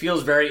that like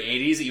feels very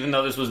 80s, even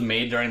though this was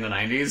made during the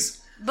 90s.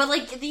 But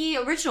like the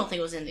original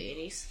thing was in the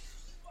 80s.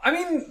 I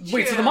mean,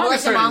 wait, so the True. manga Like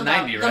the started in manga.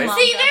 90, The right?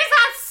 manga. See,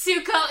 there's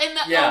Atsuko in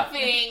the Yeah.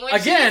 opening, which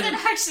Again-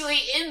 isn't actually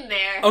in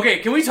there. Okay,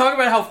 can we talk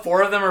about how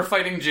 4 of them are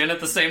fighting Jin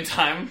at the same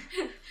time?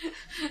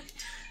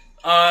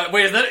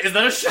 Wait, is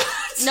that a shot?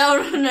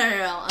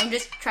 No. I'm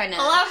just trying to.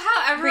 I love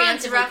how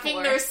everyone's Preemptively roughing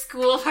poor. their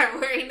school by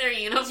wearing their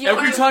uniform.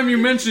 Every time you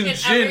mention In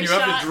Jin, every you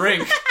have shot. to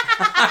drink.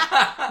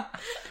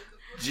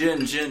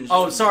 Jin.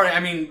 Oh, sorry, I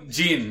mean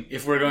Jean,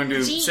 if we're going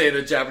to Jean. say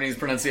the Japanese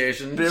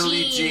pronunciation.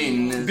 Billie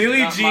Jean. Jean. is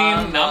Billie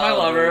Jean, not my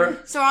lover.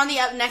 So we're on the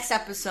next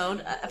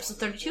episode, episode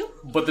 32.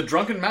 But the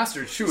Drunken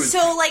Master chews.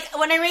 So, like,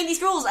 when I read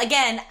these rules,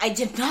 again, I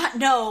did not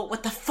know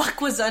what the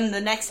fuck was on the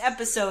next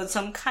episode,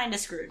 so I'm kind of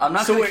screwed. I'm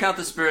not So going wait- to count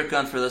the spirit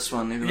gun for this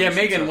one. even though Yeah, it's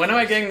Megan, tough. when am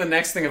I getting the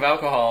next thing of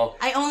alcohol?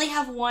 I only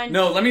have one.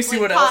 No, let me see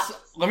Wait, what else.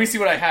 Let me see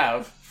what I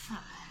have.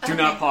 Do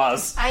not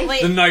pause.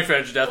 Wait. The knife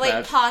edge death Wait,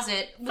 match. pause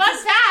it. Fun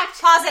fact: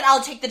 Pause it,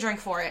 I'll take the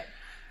drink for it.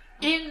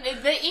 in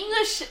the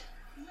English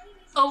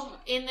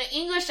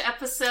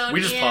episode, We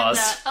just in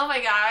paused. Oh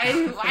my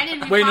god! Why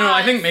did we? Wait, no, I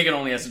pause? think Megan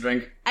only has to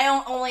drink.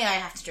 Only I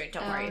have to drink,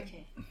 don't Oh, worry.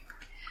 okay.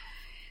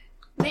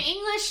 The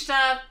English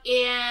dub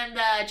and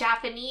the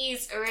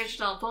Japanese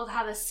original both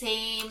have the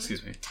same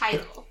Excuse me.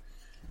 title.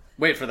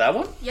 Wait, for that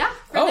one? Yeah,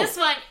 for Oh. this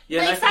one. Yeah,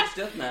 the Knife except-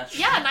 Edge Deathmatch.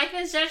 Yeah, Knife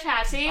Edge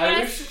Deathmatch. So you I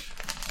guys, wish.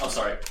 Oh,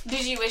 sorry.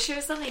 did you wish it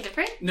was something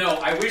different? No,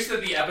 I wish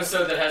that the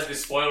episode that has the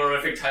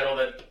spoilerific title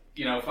that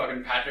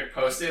fucking Patrick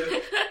posted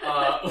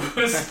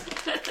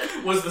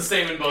was the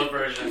same in both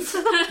versions.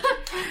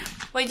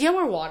 Wait, do you have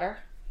more water?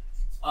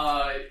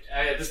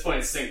 At this point,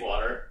 it's sink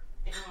water.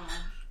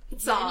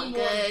 It's all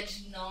good.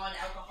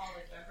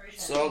 Non-alcoholic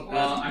beverages. So good.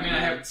 I mean, I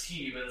have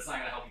tea, but it's not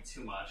gonna help you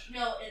too much.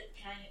 No,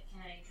 can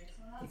I drink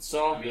some of that? It's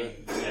all I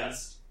good. mean,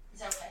 yes. Is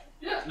that okay?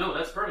 Yeah, no,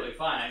 that's perfectly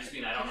fine. I just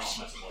mean I don't know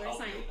how much it will help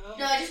you.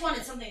 No, I just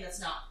wanted something that's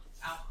not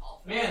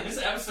alcohol. Man, this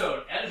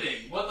episode,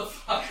 editing, what the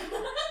fuck?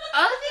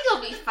 I think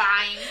it'll be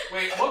fine.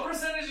 Wait, what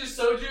percentage is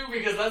soju?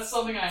 Because that's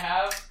something I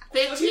have.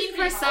 15%.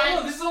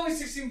 Oh, this is only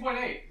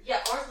 16.8. Yeah,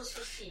 ours was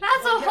 15.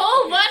 That's a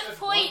whole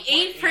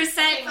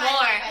 1.8% more.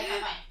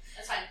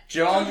 That's fine.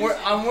 Joe,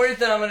 I'm worried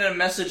that I'm going to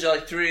message at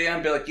like 3 a.m.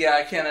 and be like, yeah,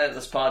 I can't edit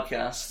this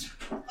podcast.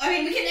 I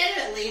mean, we can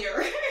edit it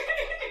later.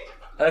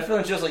 And I feel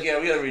like Joe's like, yeah,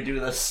 we got to redo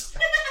this.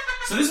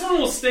 So this one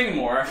will sting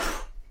more.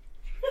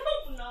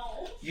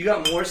 No. You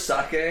got more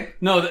sake?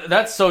 No,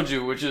 that's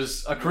soju, which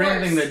is a Korean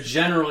Worse. thing that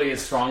generally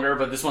is stronger,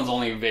 but this one's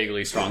only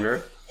vaguely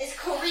stronger. It's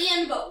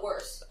Korean, but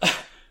worse.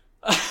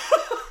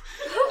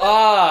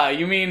 Ah,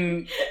 you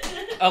mean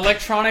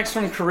electronics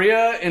from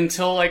Korea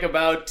until like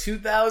about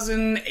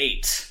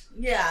 2008.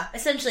 Yeah,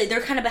 essentially,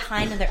 they're kind of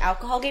behind in their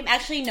alcohol game.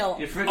 Actually, no.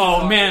 Your fridge is Oh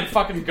haunted. man,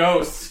 fucking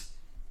ghosts.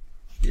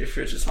 Your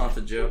fridge is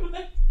haunted, Joe.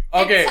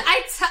 Okay,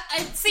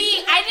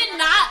 See, I did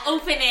not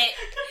open it.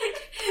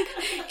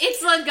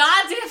 It's a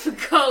goddamn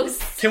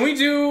ghost. can we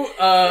do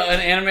an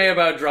anime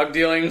about drug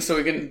dealing so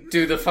we can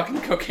do the fucking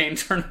cocaine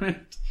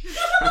tournament?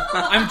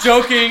 I'm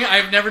joking.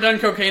 I've never done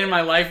cocaine in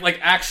my life. Like,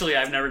 actually,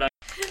 I've never done.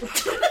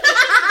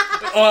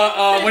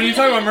 When you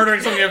talk about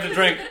murdering someone, you have to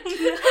drink.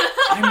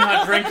 I'm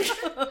not drinking.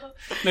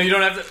 No, you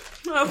don't have to.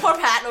 Poor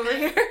Pat over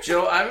here.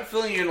 Joe, I have a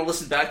feeling you're gonna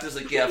listen back to this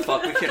like, yeah,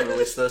 fuck, we can't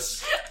release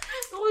this.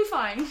 We'll be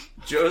fine.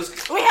 Joe's...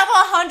 We have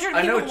 100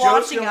 I know people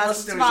Joe's watching gonna us.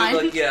 listen It's to me, fine.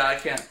 she's like, yeah, I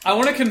can't. I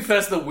want to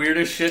confess the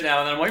weirdest shit now,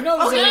 and then I'm like, no,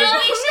 this No, is no, weird. no,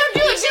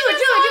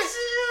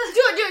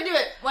 do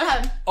it. What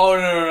happened? Oh,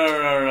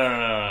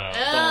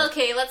 no.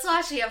 Okay, let's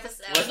watch the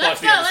episode. Let's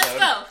Let's watch the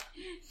go. episode.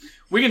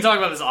 We can talk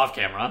about this off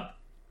camera.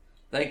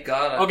 Thank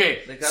God.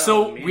 Okay, thank God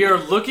so I'm we are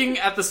looking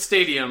at the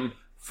stadium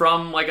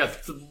from like a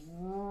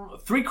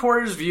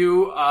three-quarters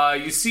view.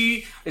 You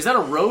see, is that a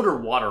road or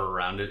water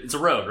around it? It's a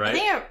road, right?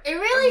 It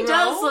really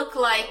does look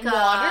like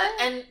water.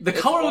 And The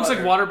It's color looks like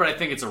water. water, but I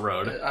think it's a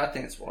road. I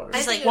think it's water.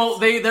 It's like, Well,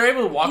 they're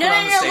able to walk no,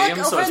 around the stadium,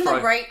 look so over it's in the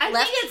probably... right, I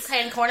left think it's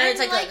hand corner. It's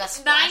like a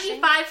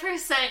splashing.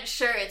 95%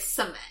 sure it's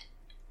cement.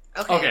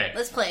 Okay.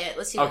 Let's play it.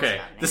 Let's see what's Okay,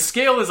 happening. the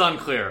scale is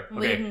unclear. We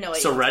Okay, have no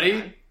idea so what's ready,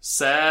 going on.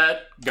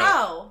 set,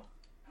 go.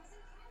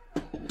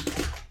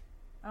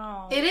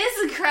 Oh. It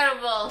is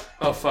incredible.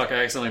 Oh fuck,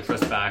 I accidentally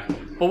pressed back.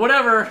 But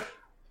whatever.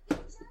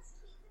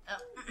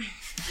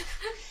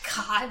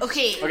 God.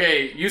 Okay.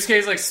 Okay,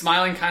 Yusuke's like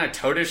smiling kind of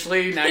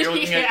toadishly. Now you're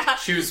looking Yeah. at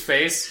Shu's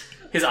face.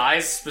 His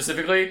eyes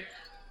specifically.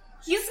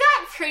 He's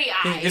got pretty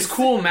eyes. His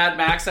cool Mad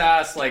Max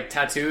ass like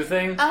tattoo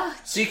thing.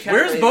 See, Cat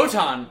Where's Lady.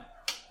 Botan?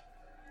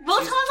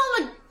 Both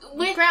on the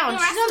with Ground.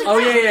 the rest She's of on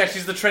the Oh ground. yeah,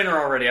 she's the trainer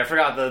already. I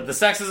forgot. The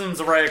sexism's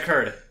already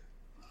occurred.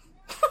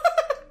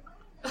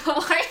 Why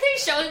are they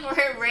showing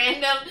her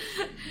random,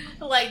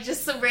 like,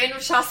 just some random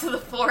shots of the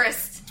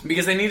forest?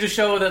 Because they need to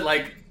show that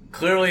like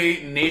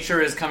clearly nature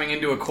is coming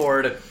into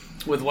accord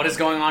with what is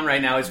going on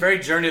right now. It's very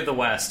Journey of the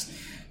West.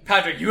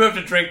 Patrick, you have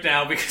to drink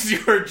now because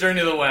you're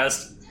Journey of the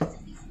West.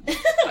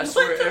 I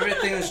swear,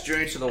 everything is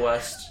Journey to the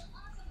West.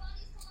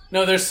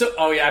 No, there's so...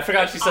 Oh, yeah, I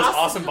forgot she says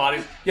awesome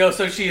bodies. Yo,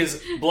 so she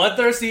is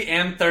bloodthirsty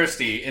and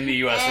thirsty in the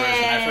U.S.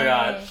 version. I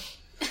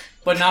forgot.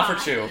 But not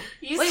for Chu.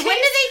 You Wait, see- when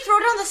did they throw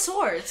down the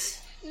swords?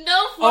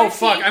 No 14. Oh,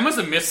 fuck. I must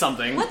have missed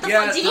something. What the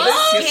Yeah, fuck? Did no, you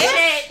Oh,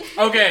 skip? shit.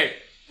 Okay.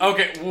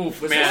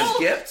 Oof, Was man. this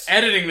skipped?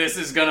 Editing this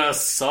is gonna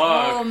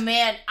suck. Oh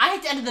man, I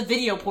had to edit the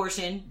video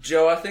portion.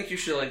 Joe, I think you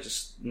should like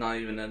just not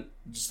even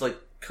just like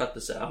cut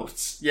this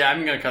out. Yeah,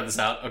 I'm gonna cut this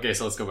out. Okay,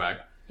 so let's go back.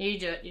 You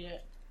do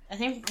it.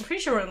 I'm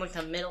pretty sure we're in like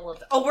the middle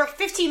of. we're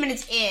 15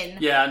 minutes in.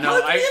 Yeah, no, How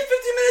did we get 50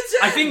 minutes in?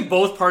 I think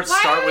both parts Why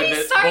start are with we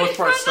it. starting Both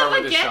parts from start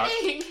the with this shot.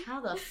 beginning? How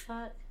the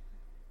fuck?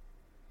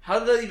 How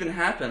did that even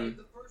happen?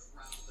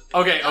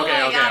 Okay. Oh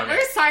my god,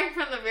 we're starting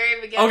from the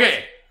very beginning.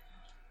 Okay.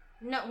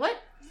 No,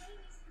 what?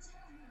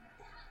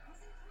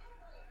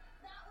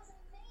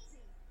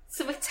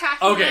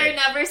 Spectacular, Okay.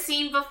 never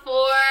seen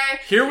before.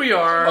 Here we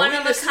are. One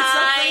of a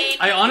kind.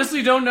 I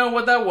honestly don't know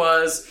what that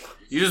was.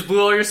 You just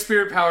blew all your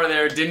spirit power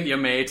there, didn't you,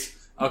 mate?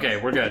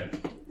 Okay, we're good.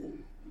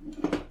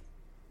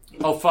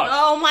 Oh, fuck.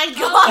 Oh my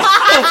god!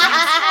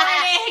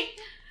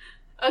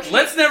 Okay.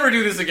 Let's never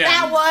do this again.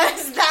 that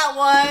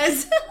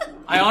was.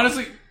 I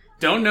honestly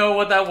don't know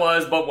what that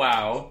was, but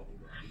wow.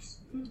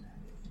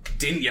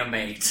 Didn't you,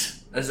 mate?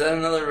 Is that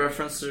another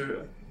reference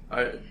to...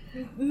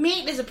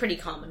 Mate is a pretty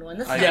common one.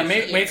 That's Yeah,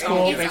 mate's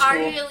cool. It's Mate's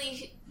cool.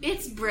 arguably,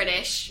 it's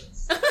British.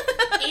 And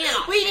We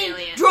Australian.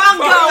 need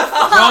Drongo.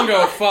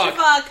 Rongo, fuck.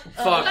 Fuck.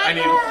 Fuck, What I the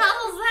need... hell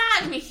does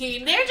that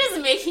mean? They're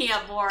just making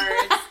up words.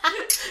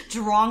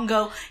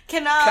 Drongo.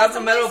 Can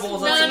Captain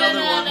Metalballs, that's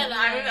another one.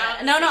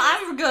 No,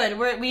 I'm good.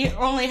 We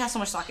only have so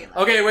much sake left.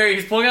 Okay, wait,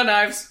 he's pulling out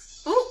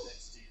knives. Ooh.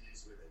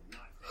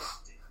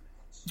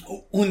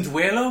 Un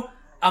duelo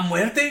a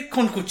muerte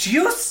con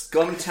cuchillos?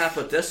 Gon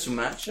tapa desu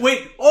match.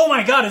 Wait, oh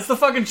my god, it's the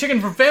fucking chicken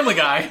from Family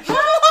Guy.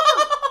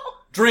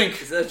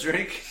 Drink. Is that a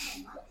drink?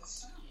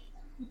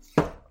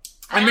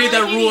 I made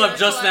that rule up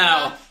just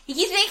now. He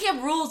keeps making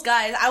up rules,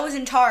 guys. I was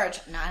in charge.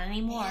 Not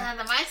anymore. Yeah,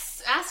 the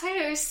ass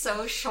fighter is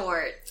so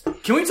short.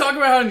 Can we talk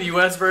about how in the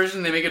US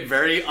version they make it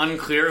very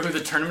unclear who the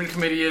tournament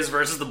committee is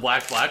versus the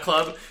Black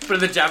Club, but in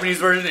the Japanese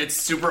version it's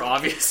super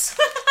obvious.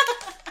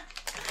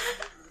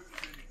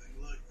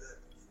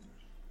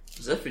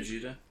 Is that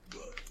Vegeta?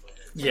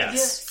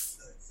 Yes.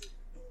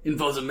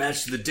 Involves a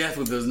match to the death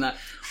with those knives.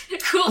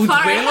 Cool Un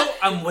part. duelo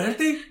a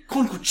muerte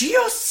con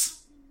cuchillos?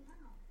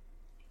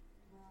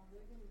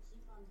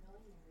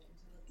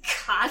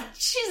 God,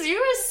 you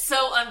were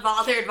so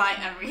unbothered by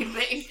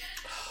everything.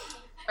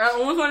 I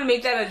almost want to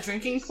make that a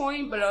drinking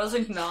point, but I was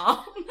like,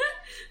 nah.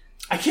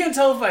 I can't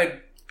tell if I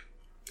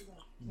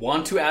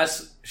want to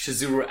ask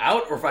Shizuru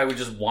out or if I would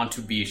just want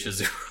to be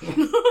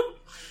Shizuru.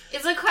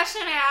 It's a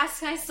question I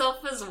ask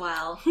myself as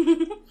well.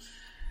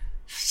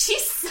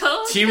 She's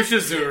so... Team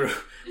Shizuru.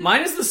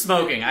 Mine is the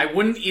smoking. I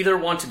wouldn't either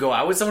want to go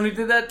out with someone who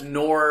did that,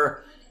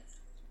 nor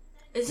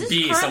Is this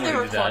be currently someone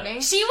who did that.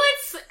 recording? She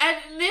would, at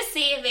this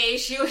day and age,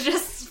 she would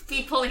just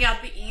be pulling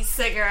out the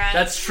e-cigarette.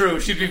 That's true.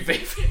 She'd be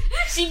vaping.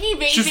 She'd be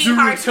vaping Shizuru,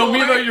 hardcore. tell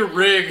me about your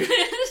rig.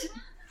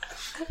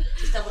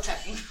 Just double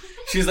checking.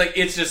 She's like,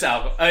 it's just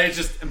alcohol. It's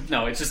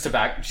just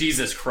tobacco.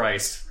 Jesus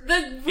Christ.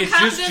 The It's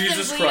half just doesn't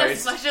Jesus bleed Christ.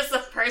 as much as a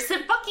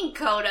person. Fucking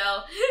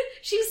Kodo.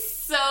 She's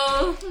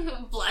so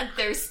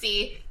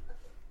bloodthirsty.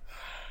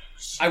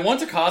 I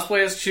want to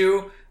cosplay as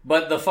Chew,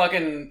 but the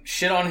fucking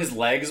shit on his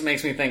legs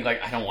makes me think,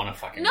 like, I don't want to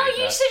fucking No, make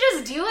you that. should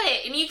just do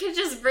it, and you could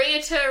just bring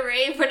it to a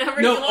rave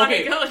whenever No, you want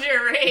okay. to go to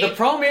a rave. The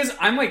problem is,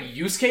 I'm like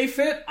Yusuke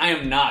fit, I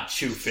am not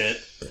Chew fit.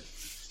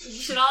 You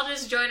should all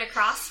just join a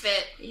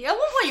CrossFit. Yeah, at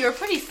one point you were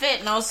pretty fit,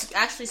 and I was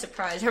actually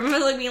surprised. I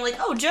remember like being like,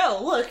 "Oh, Joe,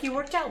 look, you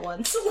worked out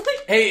once." Like,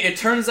 Hey, it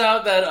turns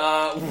out that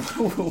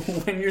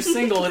when you're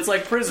single, it's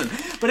like prison.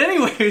 But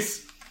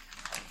anyways,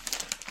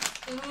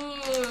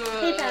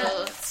 Ooh.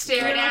 Pat.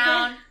 Stare You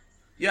down.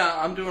 Yeah,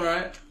 I'm doing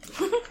alright.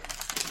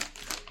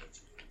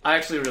 I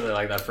actually really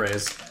like that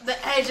phrase.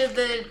 The edge of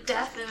the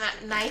death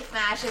and knife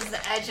match is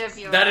the edge of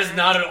your... That is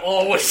not at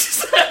all what she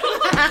said.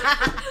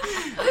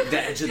 The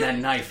edge of that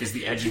knife is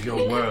the edge of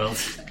your world.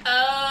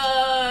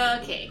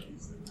 Okay.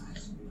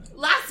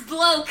 Last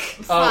bloke.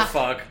 Oh,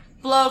 fuck.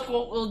 bloke,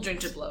 we'll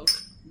drink to bloke.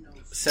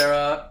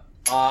 Sarah,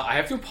 I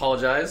have to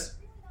apologize.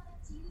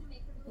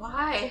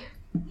 Why?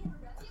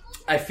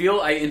 I feel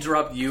I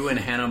interrupt you and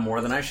Hannah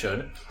more than I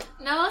should.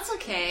 No, it's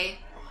okay.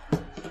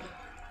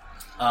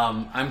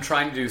 I'm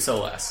trying to do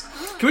so less.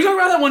 Can we talk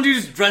about that one dude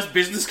who's dressed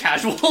business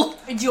casual? Do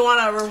you want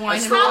to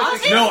rewind and How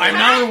watch? is No, I'm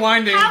not cat-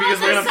 rewinding How because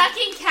about we're the gonna...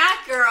 sucking cat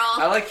girl?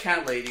 I like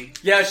Cat Lady.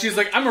 Yeah, she's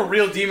like, I'm a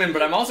real demon,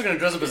 but I'm also gonna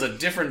dress up as a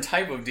different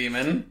type of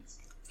demon.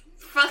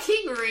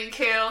 Fucking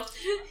Rinku.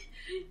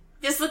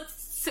 Just look...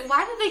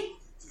 Why did they...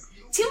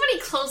 Too many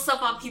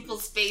close-up on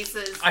people's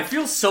faces. I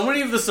feel so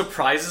many of the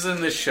surprises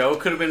in this show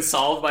could have been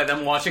solved by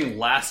them watching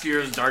last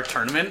year's Dark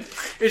Tournament.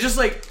 It's just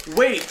like,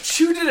 wait,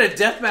 Chew did a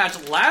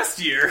deathmatch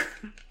last year.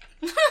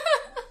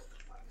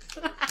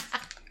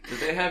 Did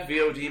they have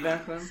VOD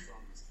back then?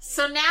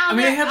 So now I mean,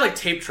 they they're had up- like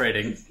tape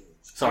trading.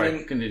 Sorry, I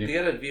mean, continue. They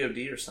had a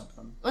VOD or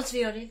something. What's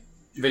VOD?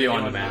 Video on Video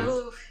on demand.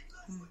 Ooh.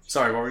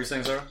 Sorry, what were you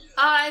saying, Sarah?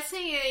 I was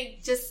saying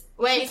just...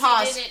 Wait, in case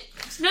pause. you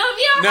didn't- No,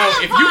 you don't No, have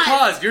to if you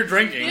pause, you're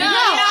drinking. No,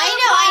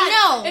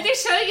 I know. If they're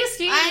showing you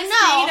screen, I screen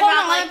know. Hold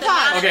about on, like let the me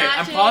pause. match Okay, I'm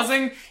matches.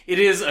 pausing. It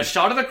is a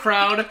shot of the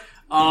crowd.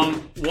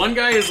 One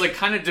guy is like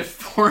kind of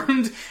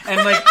deformed and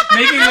like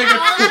making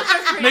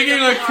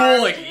like a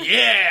cool like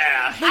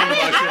yeah.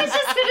 I was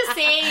just gonna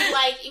say,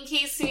 like, in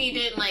case we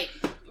didn't like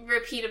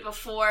repeat it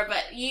before,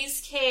 but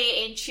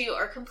Yusuke and Chu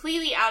are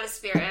completely out of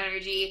spirit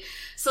energy,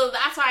 so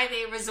that's why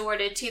they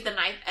resorted to the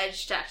knife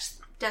edge death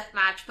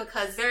match,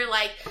 because they're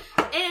like,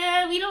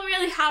 we don't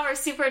really have our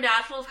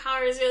supernatural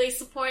powers really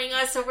supporting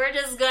us, so we're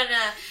just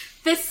gonna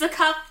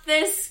fisticuff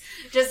this,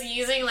 just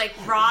using like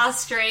raw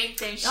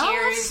strength and Oh,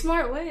 sheer. that's a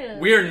smart way to...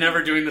 We are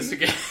never doing this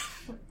again.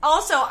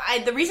 Also,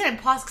 the reason I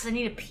paused because I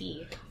need to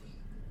pee.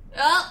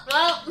 Oh,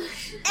 well.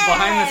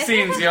 Behind the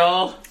scenes,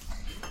 y'all.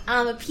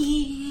 I'm a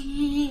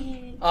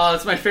pee.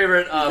 It's my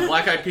favorite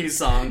Black Eyed Peas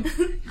song.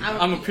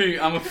 I'm a pea.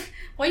 Why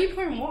are you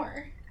pouring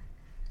more?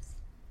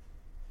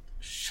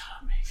 Shut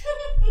up,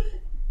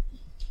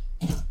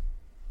 Megan.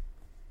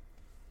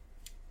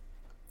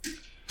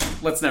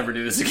 Let's never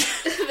do this again.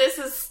 This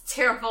is a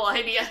terrible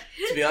idea.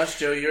 To be honest,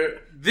 Joe,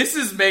 This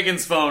is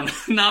Megan's phone,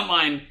 not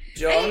mine.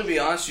 Joe, I'm gonna be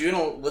honest. You're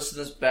gonna listen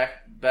to this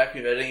back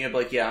in your editing. You're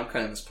like, yeah, I'm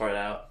cutting this part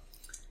out.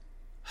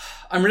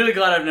 I'm really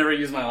glad I've never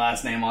used my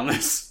last name on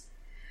this.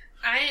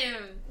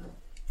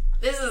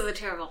 This is a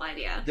terrible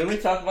idea. Didn't we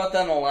talk about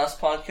that on the last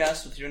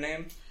podcast with your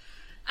name?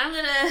 I'm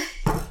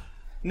gonna...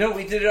 No,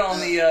 we did it on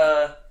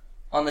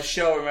the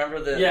show. Remember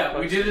that? Yeah,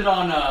 we did it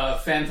on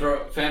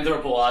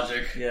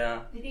Fanthropologic. Yeah.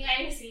 I think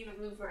I just need to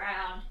move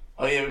around.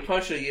 Oh yeah, we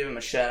probably should have given him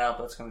a shout out,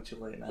 but it's gonna be too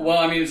late now. Well,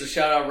 I mean, it's a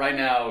shout out right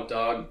now,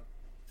 dog.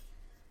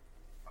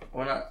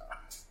 We're not.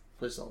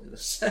 Please don't leave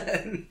this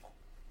in.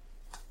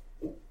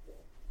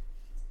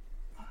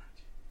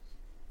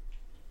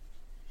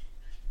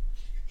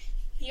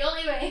 The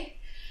only way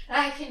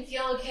I can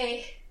feel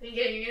okay when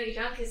getting really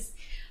drunk is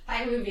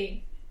by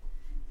moving.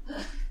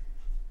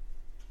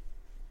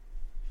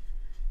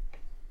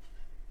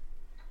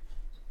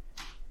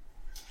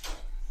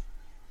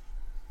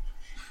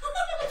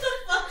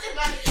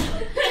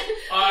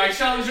 I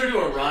challenge her to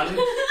a run.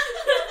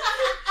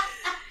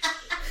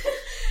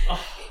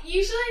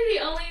 Usually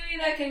the only way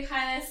that can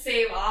kind of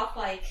save off,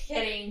 like,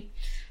 getting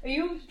Are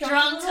you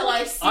drunk till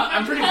I see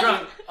I'm pretty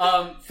drunk.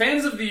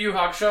 Fans of the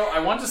Yu-Hawk Show, I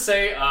want to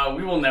say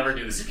we will never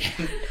do this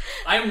again.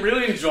 I'm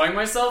really enjoying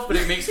myself, but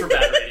it makes for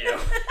bad radio.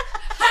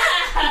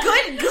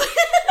 Good. Come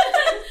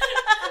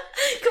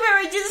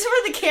here, do this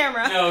for the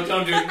camera. No,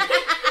 don't do it.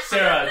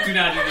 Sarah, do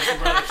not do this in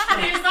front of the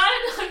camera. There's not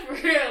enough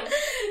room.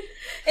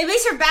 It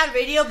makes for bad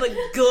radio, but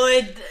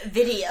good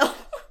video.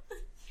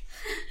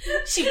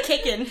 She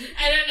kicking.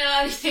 I don't know.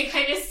 I think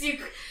I just do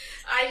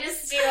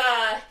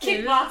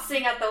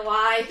kickboxing at the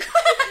Y.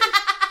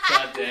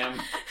 God damn.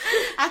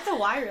 At the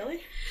Y,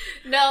 really?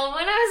 No,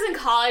 when I was in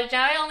college,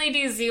 now I only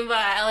do Zumba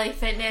at LA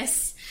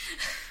Fitness.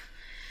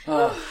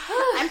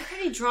 I'm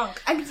pretty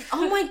drunk. I mean,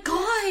 oh my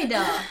god.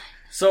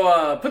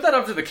 So, put that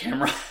up to the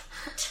camera.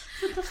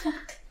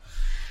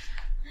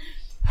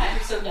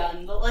 I'm so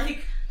done, but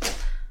like,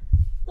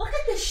 look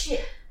at this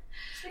shit.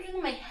 It's bigger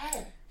than my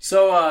head.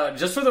 So,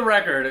 just for the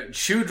record,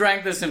 Chu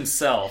drank this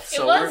himself.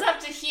 So it was up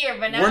to here,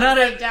 but now we're not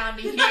it's at- down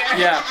to here.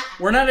 Yeah,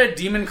 we're not at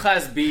Demon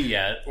Class B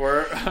yet.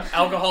 We're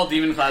Alcohol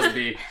Demon Class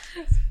B.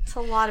 It's a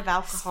lot of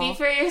alcohol. Speak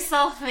for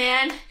yourself,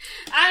 man.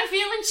 I'm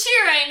feeling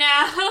cheer right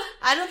now.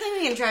 I don't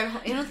think we can drive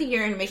home. I don't think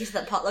you're going to make it to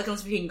that potluck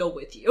unless we can go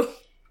with you.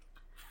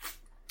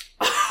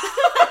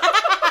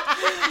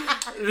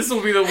 This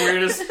will be the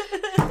weirdest.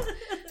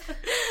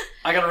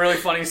 I got a really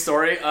funny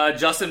story.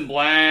 Justin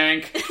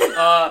Blank.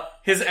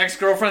 His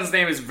ex-girlfriend's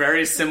name is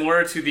very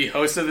similar to the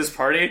host of this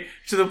party,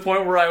 to the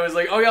point where I was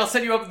like, oh yeah, I'll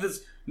set you up with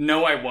this.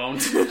 No, I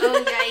won't.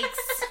 Oh,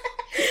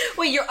 yikes.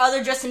 Wait, your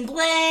other Justin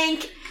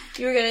Blank.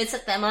 You were going to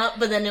set them up,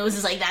 but then it was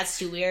just like, that's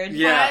too weird.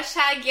 Yeah.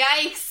 Hashtag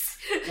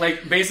yikes.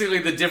 Like, basically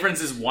the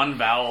difference is one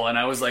vowel, and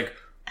I was like,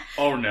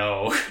 oh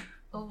no.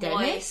 Oh, boy.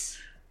 Dennis?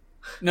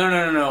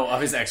 No,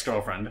 of his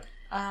ex-girlfriend.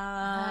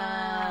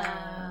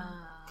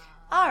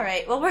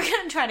 Alright, well, we're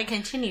going to try to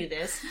continue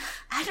this.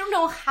 I don't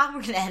know how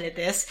we're going to edit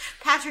this.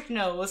 Patrick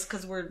knows,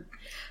 because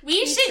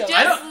We should just...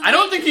 I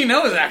don't think he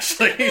knows,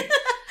 actually.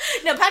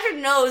 No, Patrick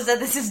knows that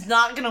this is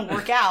not going to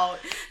work out.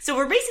 So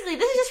we're basically,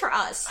 this is just for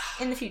us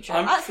in the future.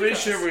 I'm pretty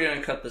sure we're going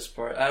to cut this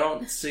part. I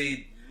don't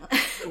see...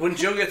 When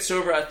Joe gets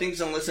sober, I think he's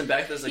going to listen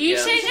back to this like, You yeah,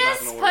 should this is not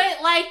just going put, to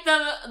work. like,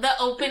 the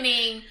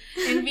opening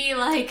and be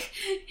like,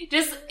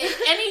 just,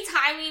 any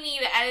time we need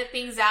to edit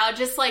things out,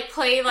 just, like,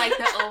 play, like,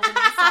 the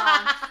opening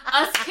song.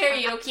 Us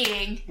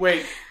karaokeing.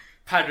 Wait,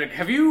 Patrick,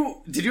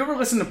 did you ever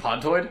listen to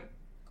Podtoid?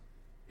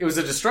 It was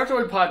a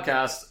Destructoid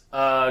podcast,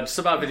 just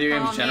about video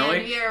games generally.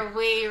 Man, we are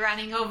way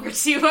running over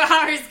 2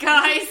 hours,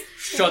 guys.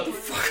 Shut the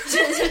fuck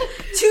up.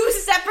 2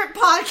 separate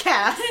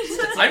podcasts.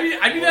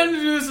 I'd be down to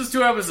do this as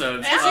 2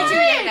 episodes. That's what you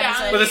yeah,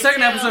 episode. But the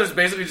second episode is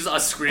basically just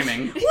us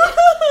screaming.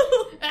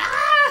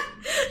 Ah!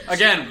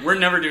 Again, we're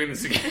never doing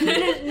this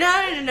again.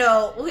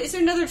 No. Is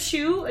there another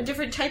chew? A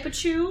different type of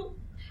chew?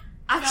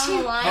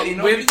 Actually, How do you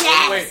know?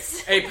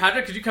 Yes! Wait, hey,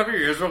 Patrick, could you cover your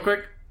ears real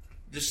quick?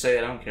 Just say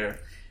it, I don't care.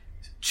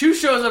 Chu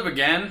shows up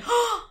again.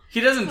 He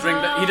doesn't drink.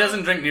 He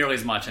doesn't drink nearly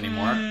as much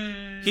anymore.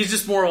 He's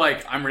just more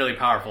like, I'm really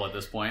powerful at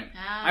this point.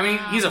 I mean,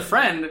 he's a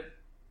friend,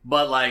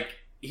 but like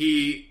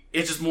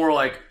it's just more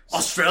like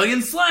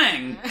Australian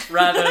slang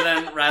rather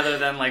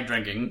than like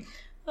drinking.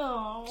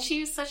 Oh.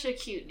 Chu's such a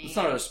cute name. It's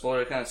not a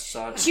spoiler, it kind of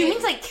sucks. Chew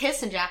means like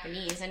kiss in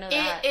Japanese. I know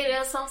that. It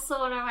is also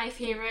one of my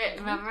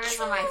favorite members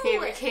of my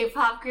favorite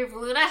K-pop group,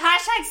 Luna.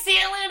 Hashtag see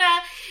ya,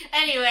 Luna.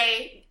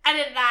 Anyway,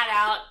 edit that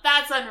out.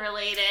 That's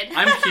unrelated.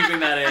 I'm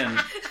keeping that in.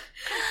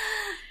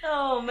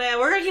 Oh man,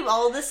 we're gonna keep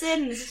all of this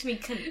in. This is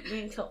gonna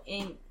be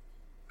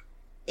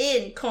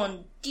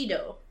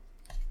incognito.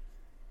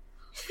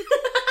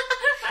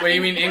 Wait,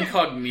 you mean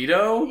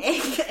incognito?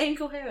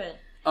 Incoherent.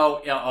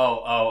 Oh, yeah.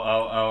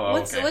 Oh.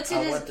 What's Okay. it?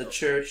 I went to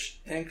church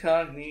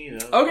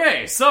incognito.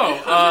 Okay, so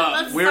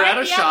Let's we're start at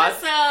a the shot.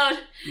 episode.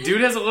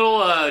 Dude has a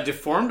little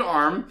deformed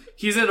arm.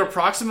 He's at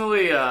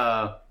approximately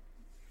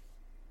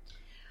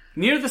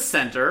near the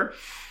center.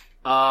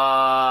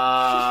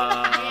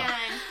 Man,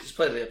 Just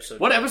play the episode.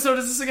 What episode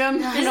is this again?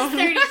 this is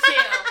 32.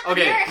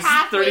 Okay, We're this is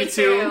halfway 32.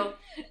 through.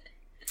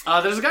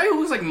 There's a guy who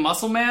looks like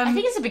Muscle Man I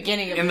think it's the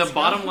beginning of in the this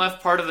bottom one.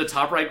 left part of the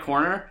top right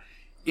corner.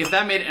 If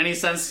that made any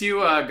sense to you,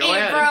 go Hey,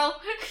 ahead. bro.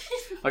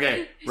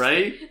 Okay,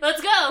 ready,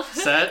 Let's go.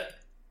 set,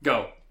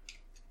 go.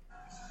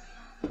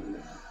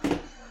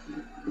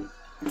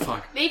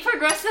 Fuck. They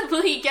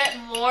progressively get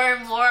more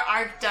and more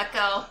Art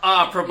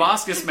Deco.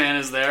 Proboscis Man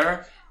is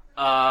there.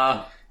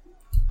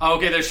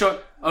 Okay, they're showing.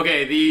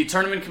 Okay, the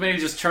tournament committee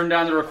just turned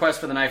down the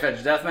request for the knife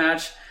edge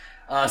deathmatch.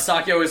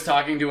 Sakyo is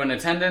talking to an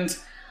attendant.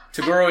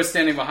 Tagoro is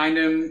standing behind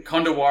him.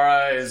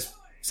 Kondawara is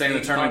saying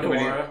the tournament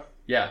committee. Kondawara?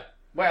 Yeah.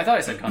 Wait, I thought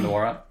I said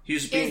Kondawara. He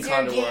was being Is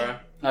there a Kondawara.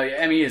 Oh yeah,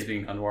 Emmy is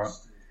being Kondawara.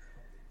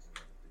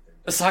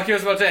 Sakyo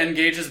is about to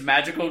engage his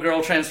magical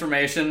girl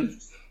transformation.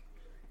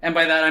 And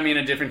by that I mean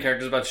a different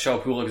character is about to show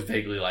up who looks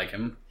vaguely like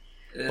him.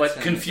 But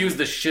confused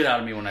the shit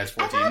out of me when I was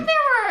I 14. thought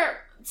there were...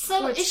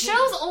 So it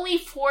shows only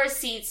 4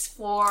 seats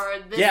for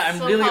this. Yeah, I'm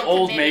really so-called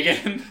old, committee.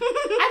 Megan.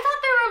 I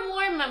thought there were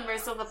more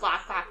members of the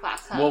Black Club.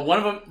 Well, one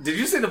of them... Did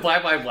you say the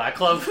Black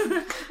Club?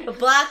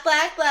 Black.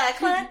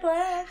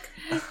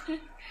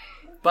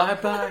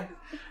 Bye.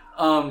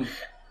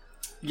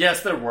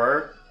 Yes, there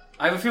were.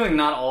 I have a feeling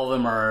not all of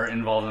them are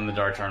involved in the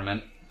Dark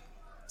Tournament.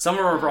 Some of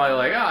them are probably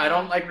like, I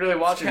don't like really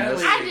watching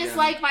this. I just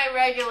like my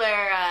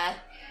regular,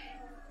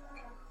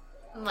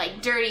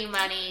 like, dirty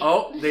money.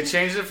 Oh, they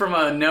changed it from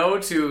a no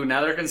to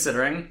now they're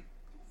considering.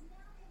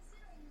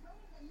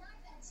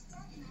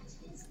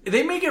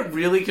 They make it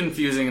really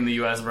confusing in the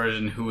US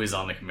version who is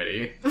on the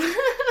committee.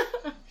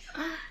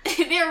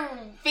 They're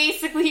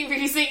basically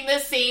using the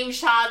same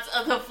shots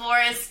of the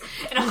forest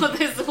and all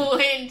this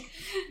wind.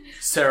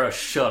 Sarah,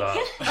 shut up.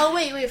 Oh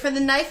wait, for the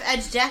knife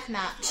edge death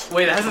match.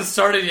 Wait, it hasn't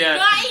started yet.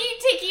 Why are you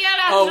taking out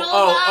actual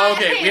knives?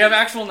 Okay, we have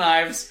actual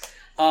knives.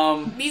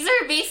 These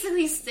are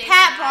basically steak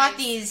Pat knives. brought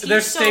these. They're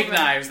He's steak sober.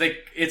 knives.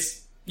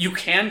 You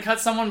can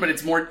cut someone, but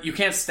it's more, you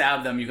can't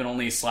stab them, you can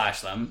only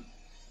slash them.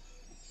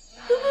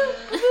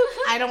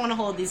 I don't want to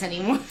hold these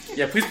anymore.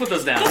 Yeah, please put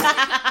those down.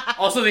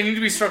 Also, they need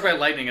to be struck by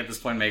lightning at this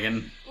point,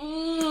 Megan. Ooh,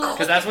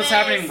 Because that's what's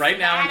happening right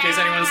now, in case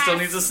anyone still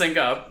needs to sync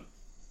up.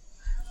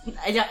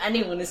 I don't,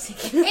 anyone is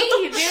thinking.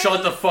 Hey,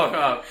 Shut the fuck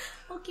up.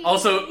 Okay.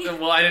 Also,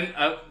 well, I didn't...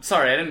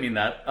 sorry, I didn't mean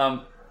that.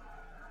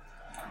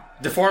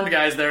 Deformed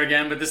guy's there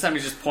again, but this time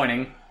he's just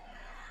pointing.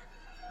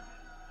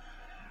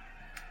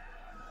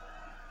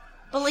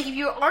 But, like, if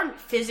you aren't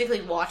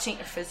visually watching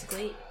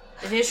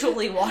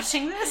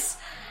this,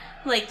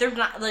 like, they're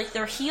not, like,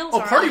 their heels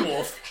are... Oh, Party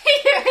Wolf.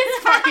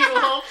 it's Party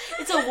Wolf.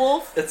 It's a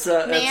wolf. It's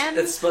Man.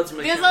 it's Spuds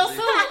McKenzie. There's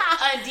also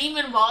a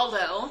Demon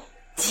Waldo.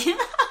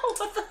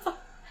 What the fuck?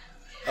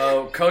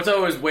 Oh,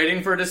 Koto is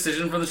waiting for a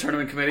decision from the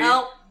tournament committee.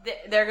 Oh,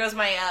 there goes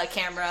my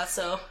camera,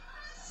 so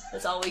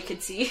that's all we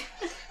could see.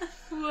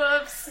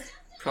 Whoops.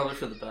 Probably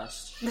for the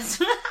best.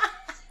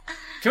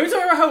 Can we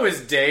talk about how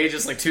his day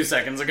just like 2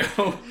 seconds ago?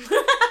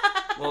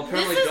 Well,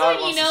 apparently This is God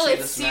when wants you know to see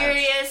it's this match.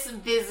 serious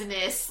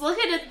business. Look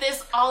at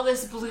this, all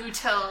this blue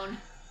tone.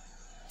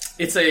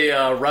 It's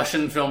a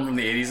Russian film from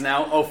the 80s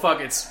now. Oh fuck,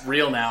 it's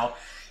real now.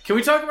 Can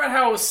we talk about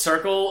how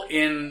circle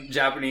in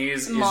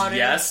Japanese is Modern.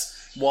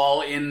 yes,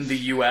 while in the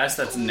US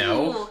that's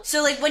no? Ooh.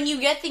 So, like, when you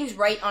get things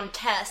right on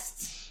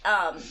tests,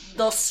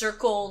 they'll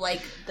circle,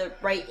 like, the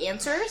right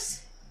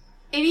answers.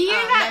 If you hear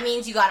That that,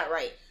 means you got it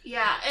right.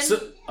 yeah. And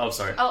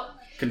Sorry. oh,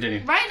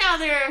 Continue. right now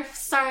they're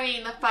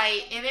starting the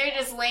fight, and they're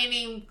just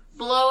landing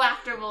blow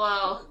after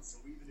blow.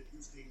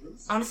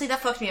 Honestly,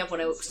 that fucked me up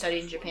when I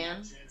studied in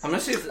Japan. I'm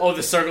gonna see if Oh,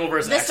 the circle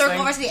versus The X circle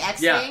thing? versus the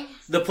X Yeah, thing.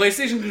 the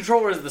PlayStation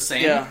controller is the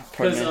same. Yeah,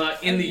 pardon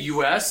because me. in the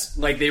US,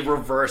 like they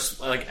reverse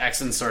like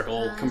X and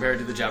circle compared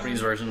to the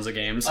Japanese versions of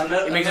games.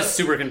 It makes it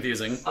super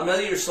confusing. on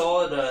Metal Gear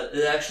Solid,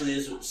 it actually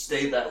is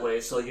stayed that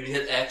way. So like, if you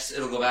hit X,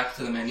 it'll go back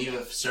to the menu.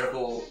 If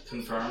circle,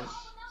 confirm.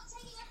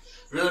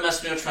 Really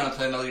messed me up trying to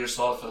play Metal Gear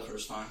Solid for the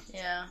first time.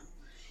 Yeah.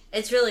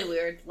 It's really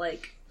weird.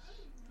 Like,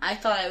 I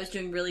thought I was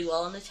doing really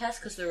well in the test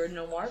because there were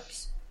no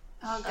marks.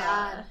 Oh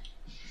god.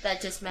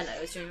 That just meant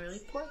I was doing really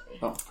poorly.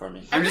 Oh,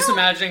 pardon me. I'm just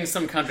imagining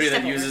some country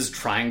that uses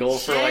triangle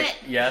for like Shit.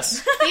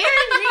 yes. They're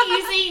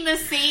reusing the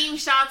same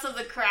shots of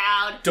the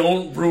crowd.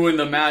 Don't ruin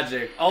the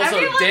magic. Also,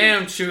 Everyone-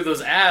 damn, Chew,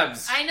 those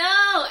abs. I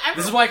know.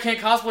 This is why I can't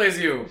cosplay as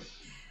you.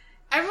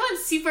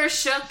 Everyone's super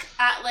shook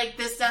at like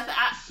this death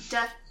abs.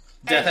 Death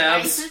Death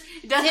abs.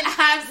 Didn't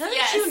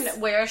Yes.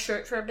 you wear a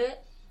shirt for a bit?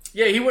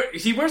 Yeah,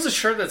 he wears a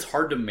shirt that's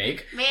hard to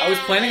make. Man. I was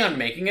planning on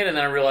making it, and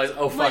then I realized,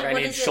 oh fuck, Wait, I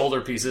what need is it?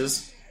 shoulder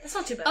pieces. That's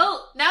not too bad.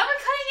 Oh, now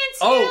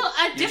we're cutting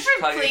into a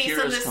different Yoshikage place in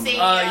Kira's the coming same.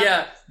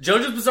 Yeah,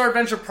 JoJo's Bizarre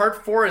Adventure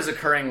Part 4 is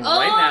occurring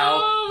right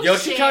now.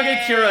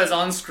 Yoshikage shit. Kira is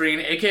on screen,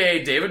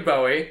 aka David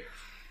Bowie.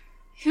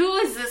 Who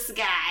is this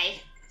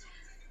guy?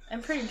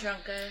 I'm pretty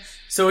drunk, guys.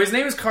 So his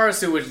name is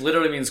Karasu, which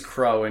literally means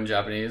crow in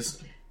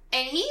Japanese.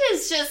 And he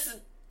is just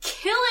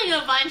killing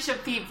a bunch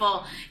of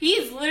people.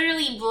 He's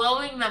literally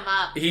blowing them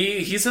up.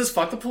 He says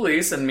fuck the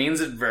police and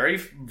means it very,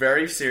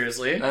 very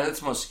seriously.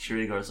 That's most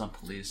security guards, not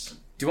police.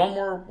 Do you want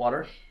more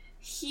water?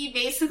 He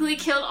basically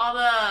killed all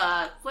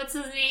the... What's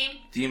his name?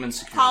 Demon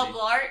security. Paul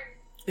Blart.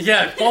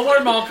 Yeah,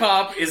 Paul Mall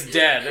Cop is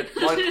dead.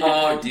 Like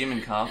Paul or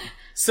Demon Cop.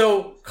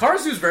 So,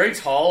 Karasu's very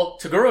tall,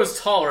 Togoro's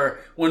taller.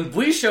 When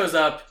Blee shows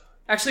up...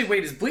 Actually,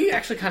 wait, is Blee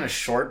actually kind of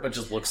short but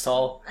just looks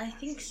tall? I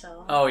think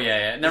so. Oh,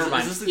 yeah, never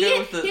mind. Is this the guy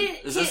with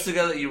the? Is this the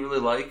guy that you really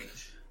like?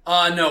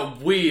 No,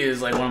 Blee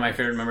is like one of my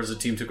favorite members of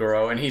Team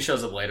Toguro, and he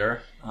shows up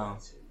later. Oh.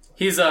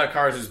 He's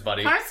Karasu's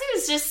buddy. Marcy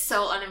is just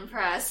so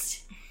unimpressed.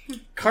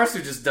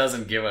 Karasu just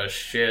doesn't give a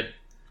shit.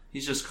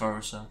 He's just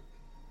Caruso.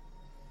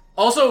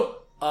 Also,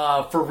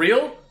 for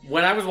real,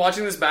 when I was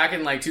watching this back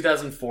in like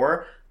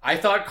 2004, I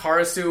thought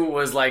Karasu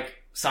was like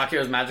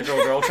Sakyo's magical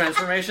girl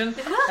transformation,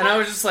 and I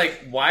was just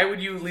like, why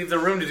would you leave the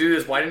room to do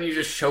this? Why didn't you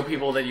just show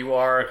people that you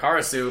are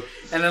Karasu?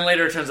 And then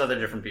later it turns out they're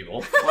different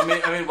people.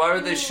 Well, I mean, why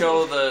would they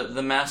show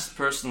the masked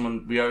person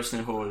when we already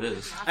know who it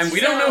is? And we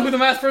don't know who the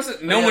masked person...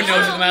 No one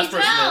knows who the masked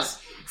person is.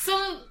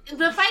 So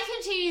the fight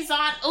continues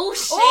on. Oh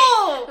shit!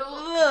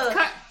 Oh!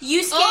 Car-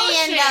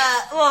 Yusuke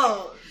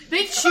Oh, and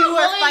They Chu are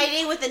going-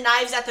 fighting with the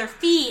knives at their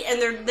feet,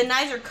 and the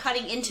knives are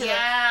cutting into them.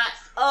 Yeah,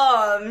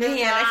 Oh man,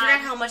 I God. forgot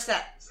how much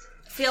that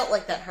felt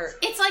like that hurt.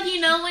 it's like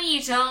when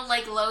you don't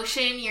like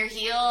lotion your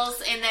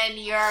heels, and then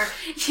your ankle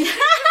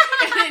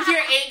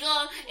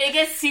it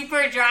gets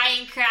super dry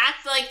and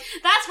cracked. Like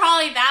that's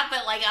probably that,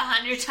 but like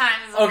 100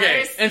 times Okay,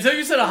 worse. until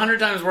you said 100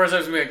 times worse, I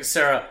was going to be like,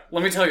 Sarah,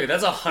 let me tell you,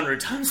 that's 100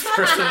 times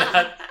worse than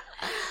that.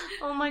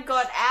 Oh my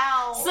god,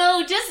 ow.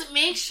 So just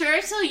make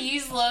sure to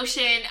use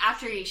lotion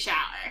after you shower.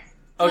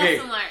 Okay,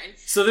 Lesson learned.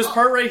 so this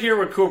part right here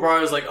where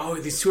Kuwabara is like, oh,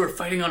 these two are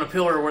fighting on a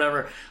pillar or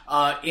whatever,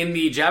 in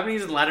the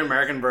Japanese and Latin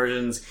American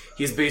versions,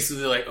 he's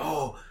basically like,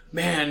 oh,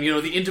 man,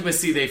 the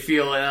intimacy they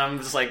feel, and I'm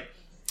just like,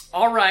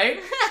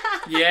 alright,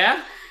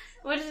 yeah.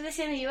 What did they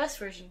say in the US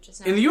version just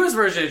now? In the US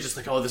version, it's just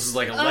like, oh, this is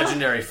like a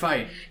legendary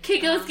fight.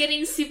 Keiko's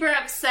getting super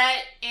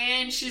upset,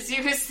 and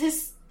Shizuru's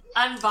just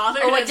unbothered.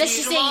 Oh, wait, as did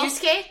she say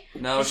usual. Yusuke?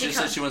 No, Did she she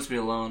said come- she wants to be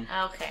alone.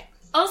 Okay.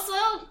 Also,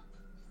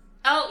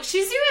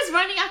 Shizuru's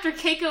running after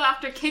Keiko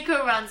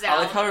runs out.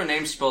 I like how her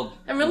name's spelled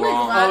I'm really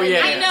wrong. glad. Oh,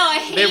 yeah. I know, I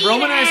hate They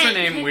romanize her it.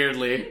 name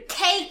weirdly.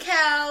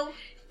 Keiko!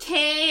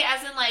 K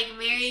as in like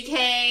Mary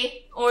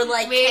Kay. Or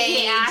like Mary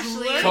K.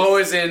 Ashley. Ko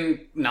is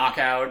in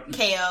knockout.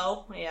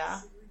 KO.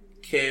 Yeah.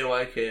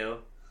 KYKO.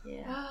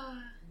 Yeah.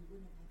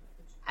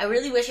 I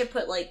really wish I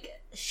put like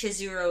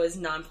Shizuru as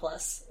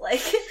non-plus,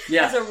 like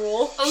Yeah. as a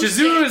rule. Oh,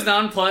 Shizuru's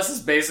non-plus is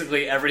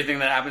basically everything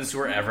that happens to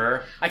her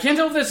ever. I can't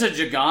tell if it's a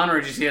Jagan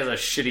or just he has a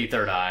shitty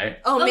third eye.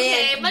 Oh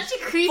Okay, man, a bunch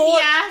of creepy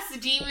ass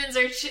demons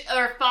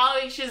are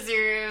following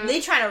Shizuru.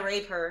 they trying to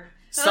rape her.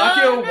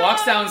 Sakyo Oh, no.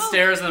 walks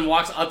downstairs and then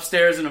walks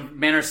upstairs in a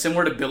manner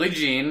similar to Billie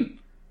Jean.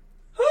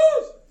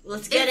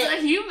 Let's get It's it.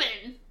 a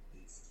human.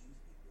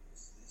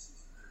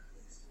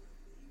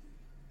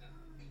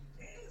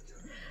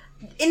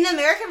 In the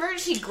American version,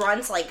 she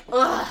grunts like,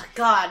 "Ugh,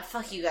 God,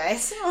 fuck you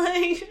guys."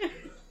 Like,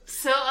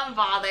 So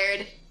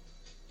unbothered.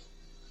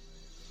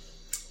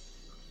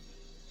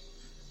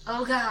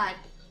 Oh god.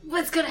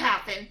 What's gonna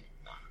happen?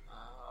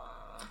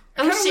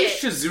 I Oh kinda wish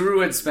shit.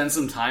 Shizuru had spent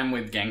some time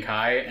with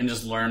Genkai and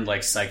just learned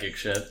like psychic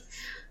shit.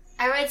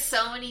 I read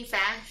so many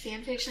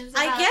fan fictions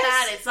about I guess.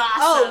 that. It's awesome.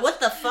 oh, what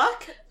the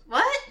fuck?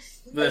 What?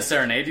 The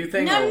Serenade you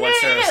think? No, or what no,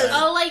 Sarah no, no. said?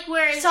 Oh, like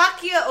where...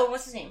 Sakyo. Oh,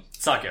 what's his name?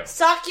 Sakyo.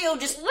 Sakyo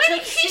just Where took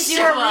did he Shizuru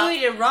show up? Rui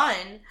to run.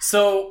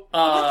 So,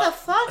 What the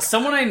fuck?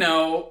 someone I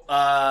know,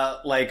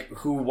 like,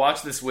 who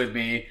watched this with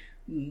me,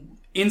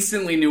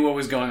 instantly knew what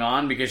was going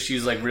on because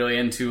she's, like, really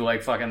into,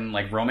 like, fucking,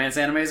 like, romance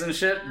animes and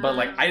shit. But,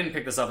 like, I didn't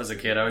pick this up as a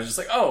kid. I was just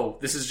like, oh,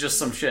 this is just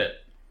some shit.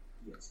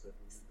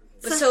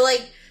 But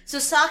so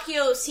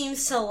Sakyo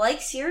seems to like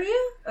Siryu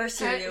or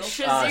Siryu.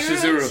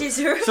 Shizuru.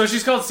 Shizuru. So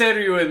she's called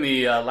Seiryu in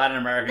the Latin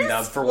American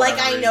dub for like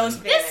whatever I know reason.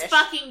 Spanish. This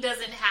fucking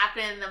doesn't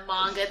happen in the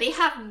manga. They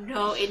have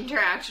no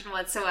interaction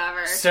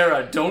whatsoever.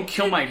 Sarah, don't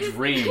kill my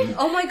dream.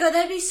 Oh my god,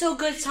 that'd be so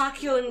good,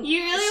 Sakyo and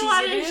You really Shizuru.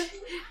 wanted...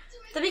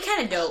 That'd be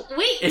kind of dope.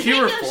 Wait, If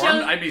you were Keiko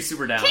formed, I'd be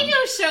super down.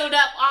 Keiko showed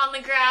up on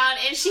the ground,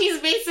 and she's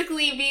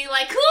basically being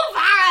like,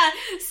 Kuwabara,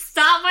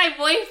 stop my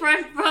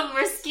boyfriend from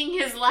risking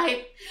his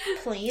life.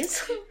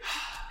 Please.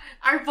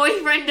 Our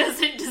boyfriend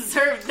doesn't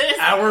deserve this.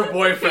 Our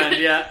boyfriend,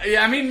 yeah.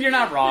 Yeah, I mean, you're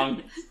not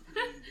wrong.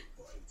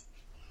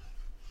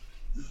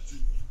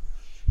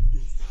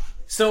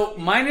 So,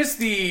 minus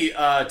the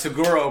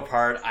Toguro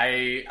part,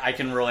 I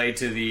can relate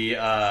to the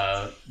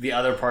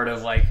other part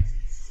of, like,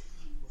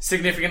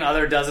 significant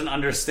other doesn't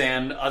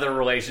understand other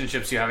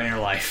relationships you have in your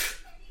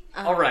life.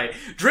 Alright,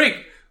 drink!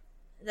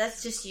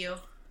 That's just you.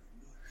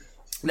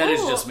 That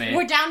is Ooh, just me.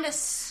 We're down to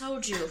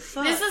soju.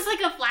 Fuck. This is like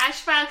a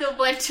flashback of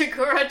when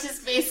Toguro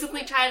just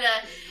basically tried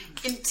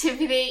to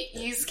intimidate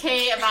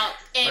Yusuke about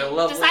I and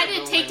love decided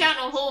what to you're take down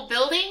a whole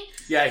building.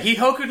 Yeah, he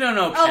Hokuto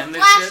no oh, Ken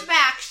this shit.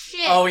 flashback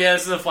shit. Oh yeah,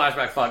 this is a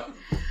flashback, fuck.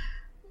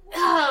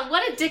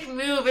 What a dick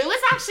move. It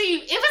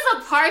was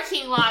a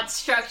parking lot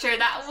structure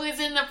that was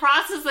in the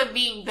process of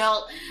being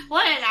built.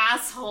 What an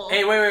asshole.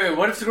 Hey, wait.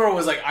 What if Toguro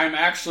was like, I'm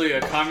actually a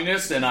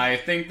communist and I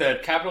think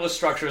that capitalist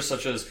structures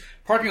such as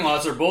parking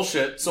lots are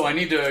bullshit, so I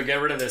need to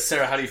get rid of this.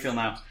 Sarah, how do you feel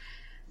now?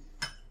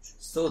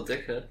 Still a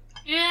dickhead.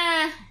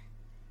 Yeah.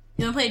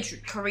 You wanna play a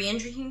Korean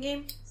drinking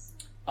game?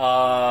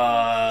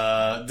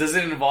 Does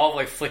it involve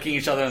like flicking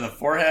each other in the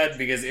forehead?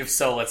 Because if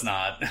so, let's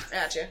not.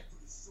 Gotcha.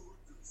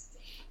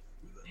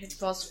 It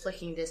involves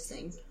flicking this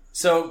thing.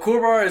 So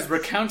Kuwabara is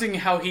recounting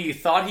how he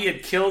thought he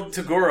had killed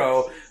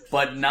Toguro,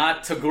 but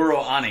not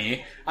Toguro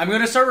Ani. I'm going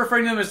to start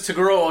referring to them as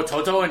Toguro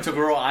Ototo and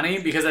Toguro Ani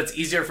because that's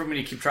easier for me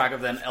to keep track of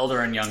than elder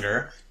and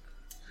younger.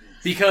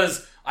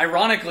 Because,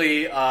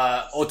 ironically,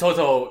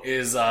 Ototo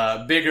is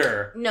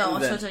bigger. No,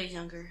 than... Ototo is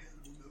younger.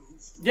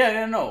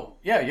 Yeah,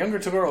 younger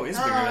Toguro is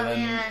bigger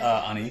than man.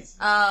 Ani.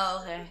 Oh,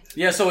 okay.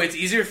 Yeah, so it's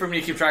easier for me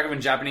to keep track of in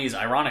Japanese,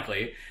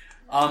 ironically.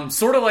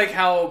 Sort of like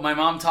how my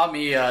mom taught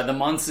me the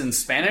months in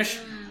Spanish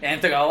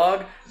and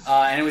Tagalog,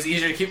 and it was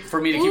easier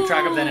for me to keep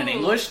track of than in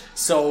English.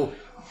 So,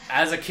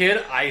 as a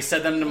kid, I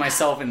said them to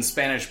myself in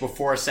Spanish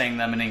before saying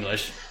them in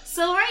English.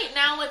 So right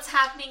now what's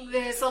happening,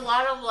 there's a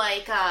lot of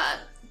like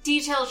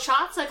detailed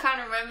shots that kind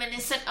of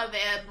reminiscent of the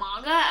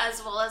manga,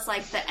 as well as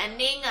like the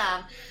ending,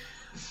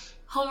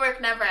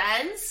 Homework Never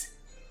Ends.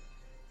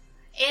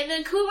 And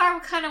then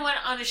Kuwabara kind of went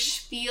on a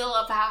spiel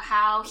about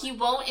how he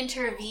won't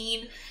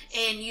intervene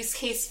in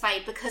Yusuke's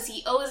fight because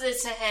he owes it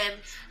to him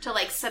to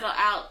like settle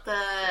out the,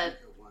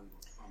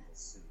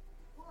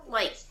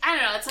 like, I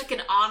don't know, it's like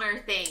an honor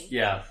thing.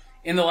 Yeah.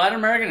 In the Latin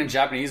American and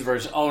Japanese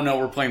version, oh no,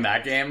 we're playing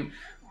that game?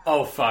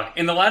 Oh fuck.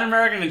 In the Latin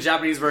American and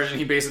Japanese version,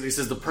 he basically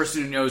says the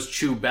person who knows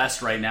Chu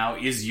best right now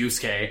is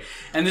Yusuke.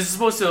 And this is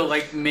supposed to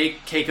like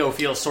make Keiko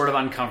feel sort of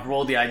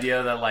uncomfortable, the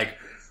idea that like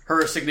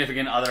her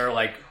significant other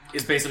like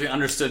is basically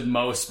understood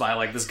most by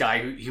like this guy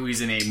who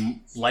he's in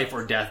a life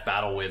or death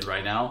battle with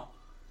right now.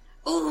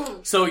 Ooh.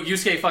 So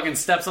Yusuke fucking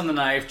steps on the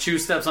knife, Chu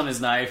steps on his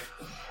knife,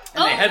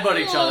 and they headbutt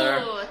each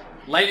other.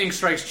 Lightning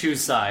strikes Chu's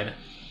side.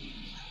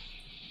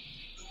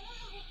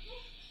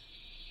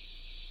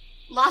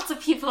 Lots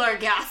of people are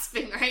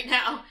gasping right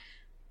now.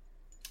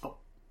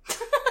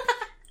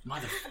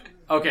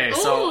 Okay,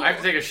 so Ooh. I have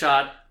to take a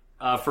shot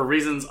for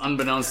reasons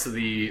unbeknownst to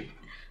the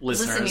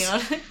listeners. Listening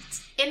on it.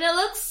 And it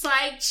looks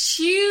like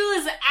Chu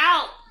is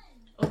out.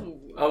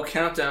 Oh,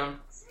 countdown.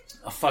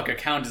 Oh, fuck, a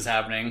count is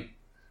happening.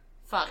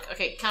 Fuck.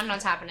 Okay,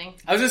 countdown's happening.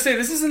 I was gonna say,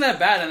 this isn't that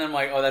bad, and I'm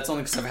like, oh, that's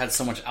only because I've had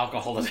so much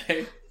alcohol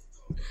today.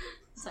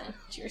 So,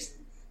 cheers.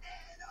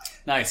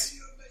 Nice.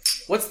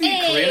 What's the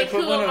Korean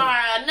equivalent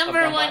Kuwabara, number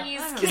of one Ganbare?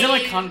 use Is it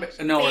like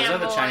No, is that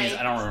the fanboy. Chinese?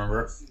 I don't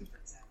remember.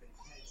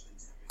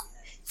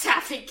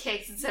 Tapping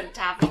cakes instead of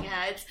tapping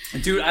heads.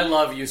 Dude, I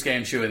love Yusuke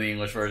and Chu in the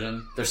English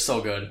version. They're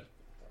so good.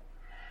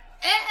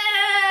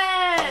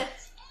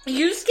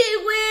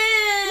 Yusuke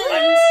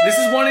wins! This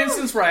is one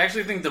instance where I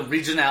actually think the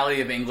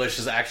regionality of English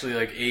is actually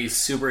like a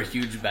super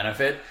huge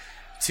benefit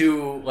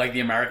to like the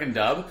American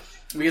dub,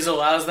 because it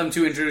allows them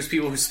to introduce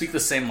people who speak the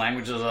same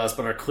language as us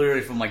but are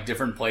clearly from like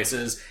different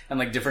places and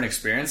like different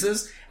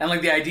experiences. And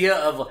like the idea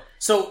of,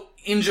 so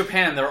in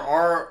Japan there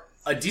are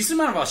a decent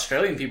amount of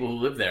Australian people who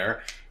live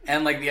there,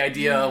 and like the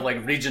idea of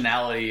like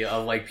regionality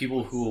of like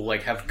people who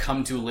like have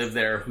come to live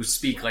there who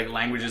speak like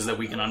languages that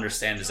we can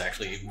understand is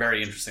actually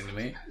very interesting to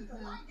me.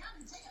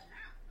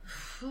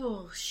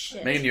 Oh,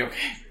 shit. Megan, you okay?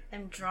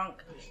 I'm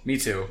drunk. Me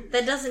too.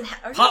 That doesn't...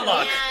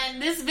 Potluck!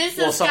 And this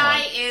business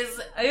guy is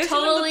Are you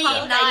totally sure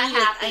the not I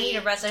happy. need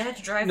a rest. I have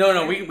to drive.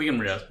 No, we can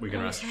rest. We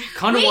can rest.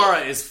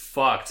 Kandawara is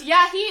fucked.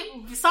 Yeah,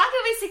 Saka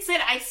basically said,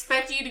 I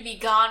expect you to be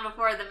gone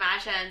before the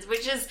match ends,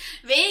 which is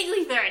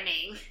vaguely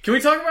threatening. Can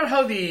we talk about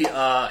how the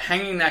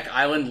Hanging Neck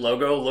Island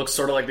logo looks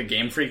sort of like the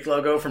Game Freak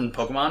logo from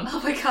Pokemon? Oh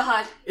my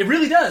god. It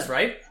really does,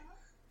 right?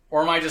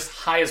 Or am I just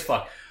high as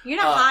fuck? You're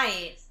not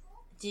high.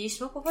 Did you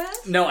smoke before that?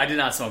 No, I did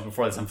not smoke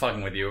before this. I'm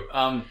fucking with you.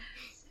 Oh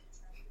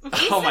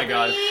my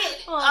god.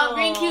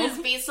 Rinku is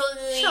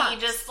basically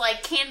Shucks. just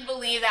like, can't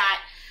believe that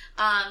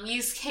Thank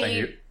Yusuke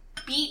you.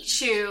 beat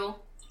Chu.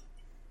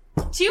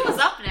 Chu is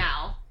up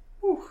now.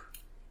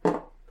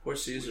 Poor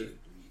Caesar.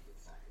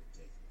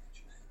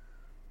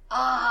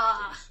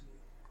 Ah.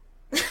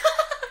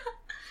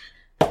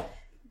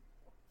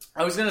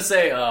 I was gonna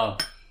say,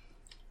 fuck,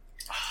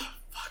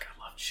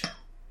 I love Chu.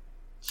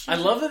 I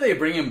love that they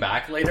bring him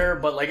back later,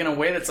 but like in a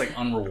way that's like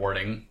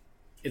unrewarding.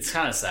 It's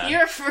kind of sad.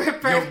 You're a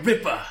ripper. You're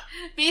Ripper.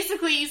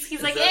 Basically,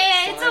 he's like,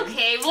 that it's slime?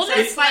 okay. We'll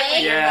It's- just fight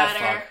when you're yeah,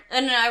 better.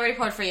 fuck. No, I already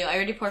poured for you.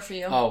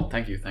 Oh,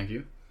 thank you.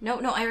 No,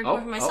 I already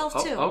poured for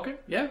myself, too. Okay,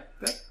 yeah.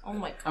 Oh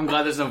my god. I'm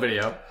glad there's no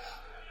video.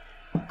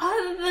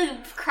 Oh,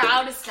 the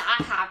crowd is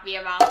not happy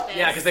about this.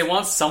 Yeah, because they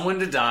want someone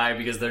to die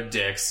because they're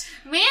dicks.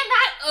 Man,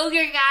 that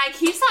ogre guy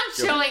keeps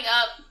on showing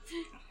up.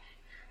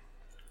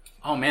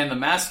 Oh man, the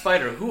masked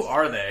fighter. Who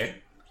are they?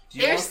 Do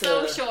you They're want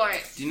so the- short.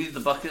 Do you need the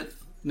bucket?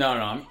 No.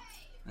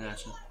 I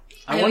gotcha.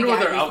 I Yeah, wonder we what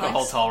got their reflex.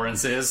 alcohol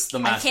tolerance is. The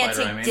masked can't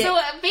fighter, take I mean. dick. So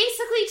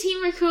basically,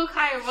 Team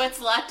Rikukai, or what's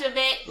left of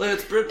it, Look,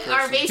 it's Brit are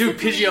person. basically... Dude,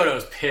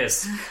 Pidgeotto's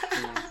pissed.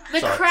 The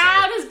Sorry,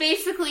 crowd sorry. is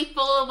basically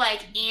full of,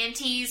 like,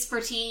 antis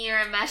for Team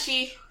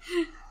Urameshi.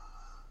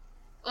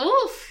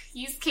 Oof,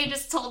 Yusuke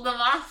just told them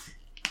off.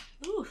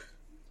 Ooh.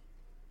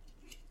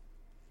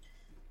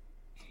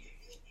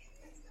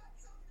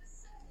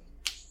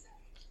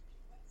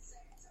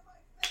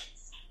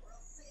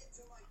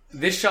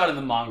 This shot in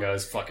the manga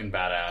is fucking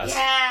badass. Because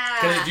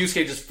Yeah. it's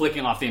Yusuke just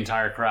flicking off the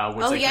entire crowd,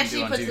 which Oh, they he couldn't actually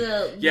do on puts TV.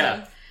 the...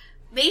 Yeah,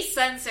 They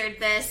censored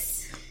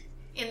this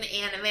in the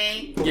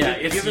anime. yeah,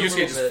 it's Give it a Yusuke little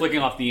just bit. flicking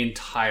off the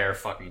entire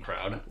fucking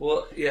crowd.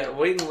 Well, yeah,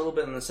 wait a little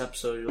bit in this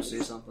episode, you'll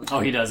see something. Oh,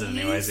 he does it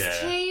anyways, yeah.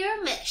 Yusuke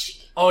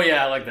Urameshi. Oh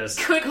yeah, I like this.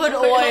 Good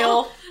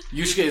oil.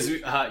 Yusuke's,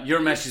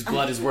 Urameshi's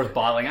blood is worth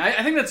bottling.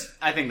 I think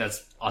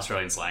that's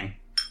Australian slang.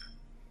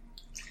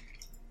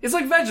 It's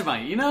like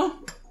Vegemite, you know?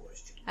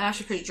 I'm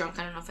actually pretty drunk.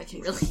 I don't know if I can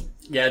really...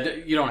 Yeah,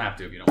 you don't have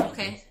to if you don't want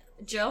to. Okay.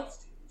 Joe?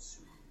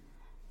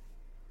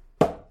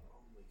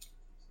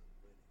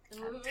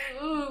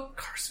 Ooh.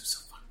 Karsu's so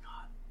fucking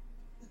hot.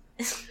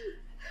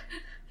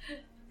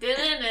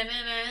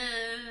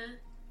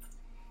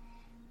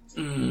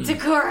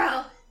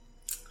 Takuro.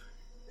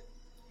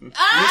 Yusuke picks him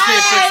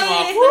Ah,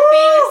 off. the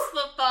famous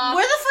flip off.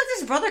 Where the fuck does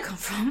his brother come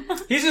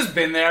from? He's just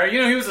been there.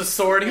 You know, he was a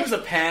sword, he was a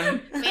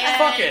pen. Man,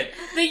 Fuck it.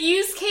 The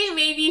Yusuke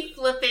made me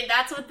flippant.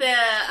 That's what the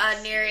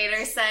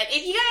narrator said.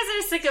 If you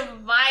guys are sick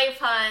of my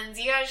puns,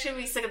 you guys should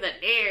be sick of the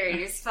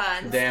narrator's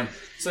puns. Damn.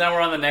 So now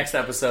we're on the next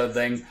episode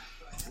thing.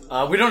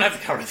 We don't have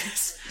to cover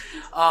this.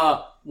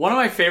 One of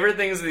my favorite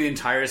things in the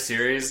entire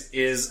series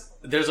is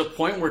there's a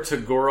point where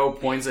Toguro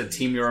points at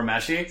Team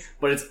Urameshi,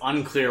 but it's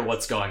unclear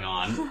what's going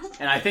on.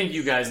 And I think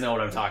you guys know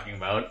what I'm talking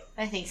about.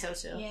 I think so,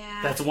 too. Yeah.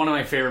 That's one of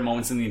my favorite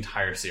moments in the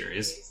entire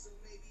series.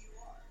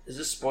 Is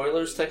this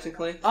spoilers,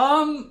 technically?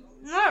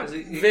 Is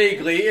it-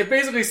 Vaguely. It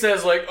basically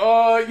says, like,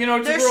 oh, you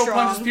know, They're Toguro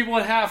strong. punches people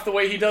in half the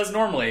way he does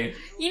normally.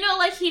 You know,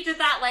 like he did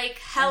that, like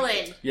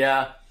Helen.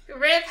 Yeah.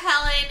 Rip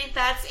Helen, if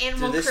that's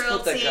animal Did they split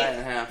that cruelty. guy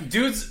in half?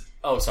 Dudes...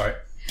 Oh, sorry.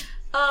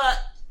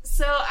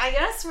 So I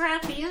guess we're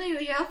at the end of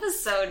the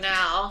episode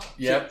now.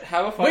 Yep.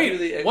 How about do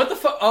the... Wait, what the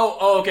fuck?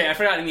 Oh, okay, I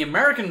forgot. In the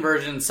American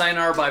version,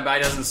 Sayonara Bye Bye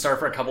doesn't start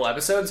for a couple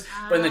episodes,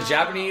 but in the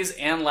Japanese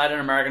and Latin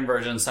American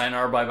version,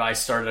 Sayonara Bye Bye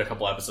started a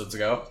couple episodes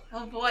ago.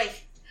 Oh boy.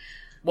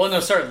 Well,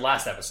 no, started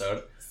last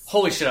episode.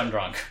 Holy shit, I'm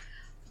drunk.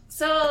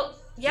 So,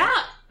 yeah,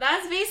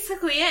 that's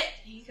basically it.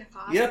 You can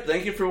pause. Yep,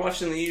 thank you for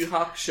watching the Yu Yu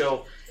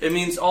Hakusho. It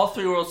means all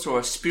three worlds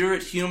tour.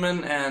 Spirit,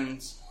 human,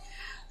 and...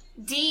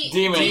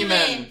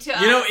 demon to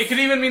us. You know, it could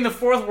even mean the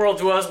fourth world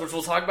to us, which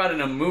we'll talk about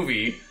in a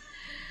movie.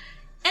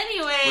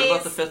 Anyways. What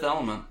about the fifth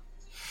element?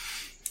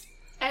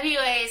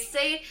 Anyways,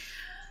 say...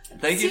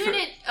 Thank you for...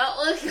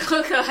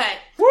 Go ahead.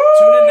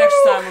 Tune in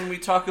next time when we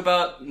talk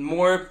about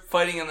more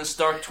fighting in this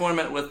dark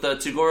tournament with the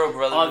Toguro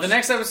brothers. The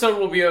next episode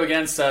will be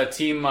against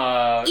Team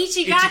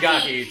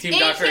Ichigaki. Team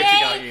Dr.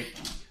 Ichigaki.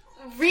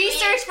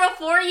 Research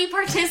before you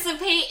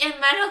participate in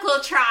medical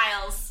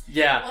trials.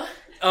 Yeah.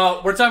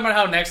 We're talking about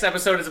how next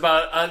episode is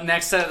about...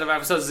 next set of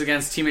episodes is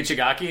against Team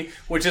Ichigaki,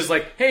 which is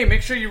like, hey,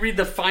 make sure you read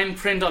the fine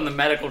print on the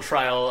medical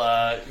trial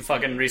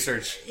fucking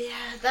research. Yeah,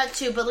 that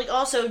too. But like,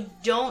 also,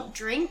 don't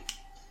drink.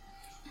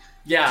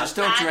 Yeah. Just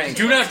don't drink.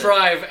 Do not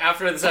drive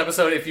after this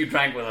episode if you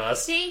drank with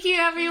us. Thank you,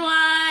 everyone.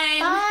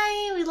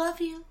 Bye. We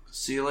love you.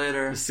 See you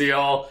later. See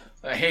y'all.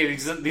 Hey,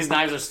 these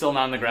knives are still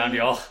not on the ground,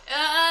 y'all.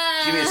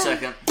 Give me a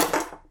second.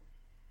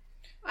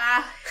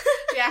 Wow.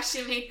 We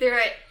actually made through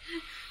it.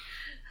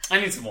 I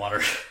need some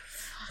water.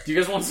 Do you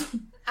guys want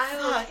some? I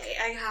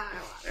got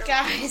water.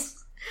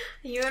 Guys,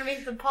 you want to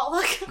make the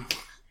potluck?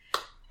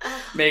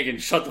 Megan,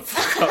 shut the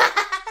fuck up.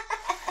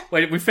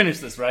 Wait, we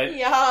finished this, right?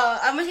 Yeah,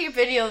 I'm gonna take a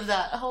video of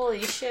that.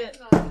 Holy shit.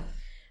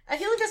 I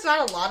feel like that's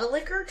not a lot of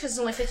liquor, because it's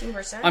only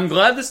 15%. I'm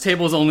glad this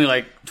table is only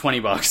like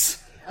 $20.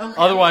 Okay.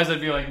 Otherwise, I'd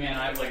be like, man,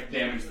 I've like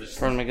damaged this.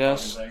 Pardon me,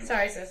 guys. thing.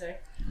 Sorry, sister.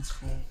 That's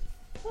cool.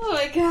 Oh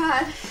my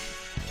god.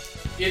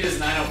 It is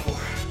 9:04.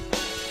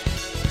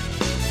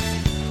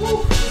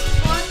 Whew, this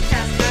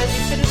podcast, guys. We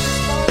finished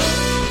this bottle.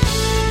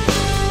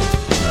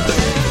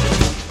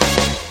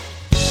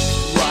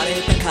 割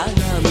れた鏡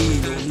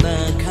の中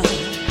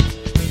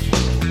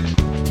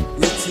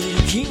映る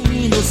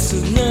君の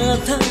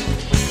姿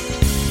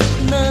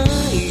泣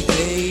いて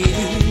いる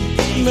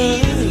泣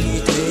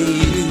いてい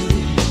る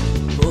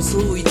細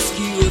い月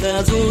を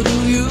なぞる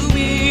指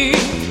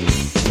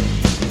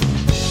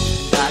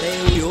誰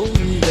を呼ん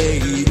でい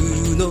る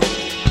の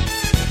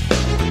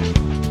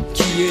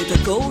消えた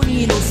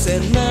恋の背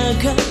中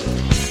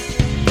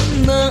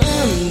何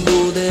度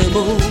でも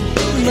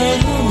何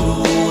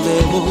度で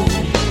も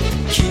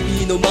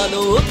君の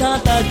窓を叩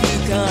く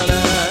から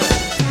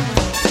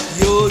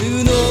夜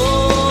の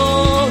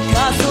加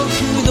速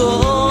度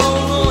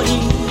に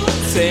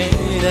背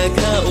中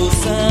押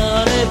さ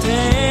れて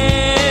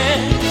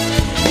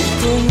糸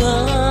が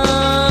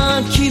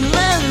切れ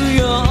る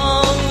よ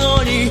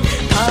うに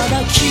ただ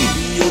君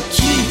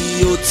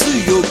を強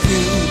く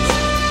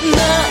泣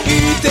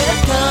いて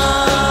た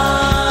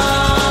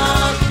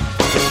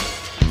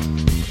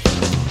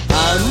ア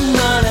ンバ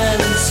ラン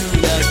ス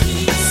なキ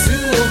ス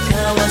を交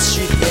わし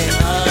て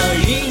愛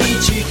に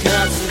近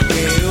づけ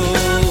よ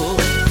う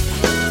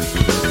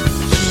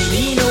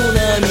君の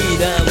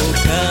涙も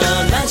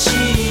悲しい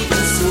嘘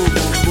も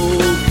僕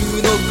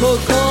の心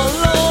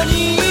に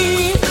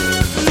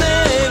眠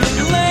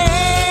れ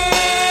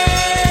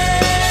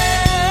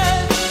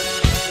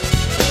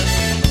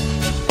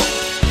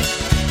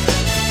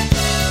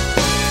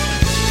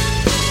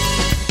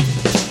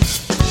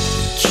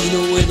昨日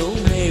への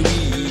メリ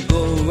ーゴ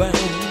ーラウンド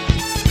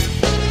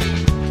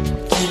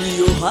君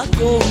を運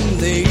ん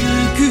でゆく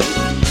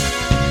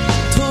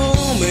止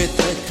めた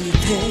く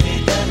て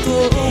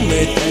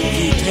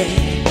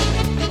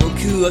僕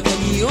は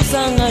鍵を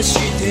探し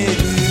てる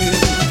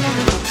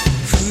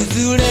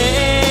崩れ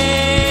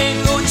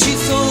落ち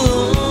そ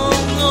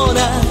うな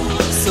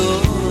空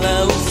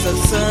を支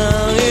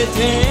えて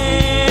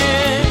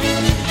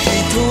一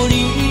人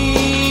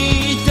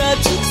立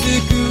ち尽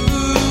く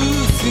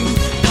す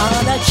た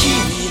だ君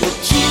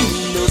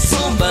のそ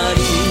ばに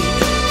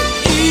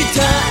いた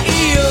い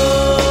よ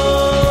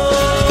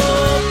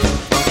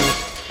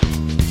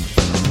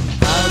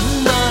アン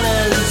バラ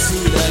ンス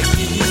なキ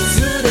ス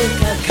で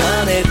書か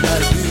れた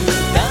二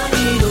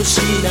人のシ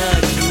ナ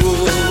リオ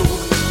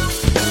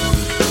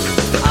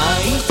愛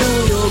と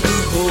呼ぶ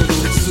ほど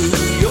強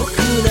く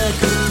な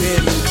くて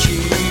も君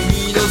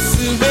の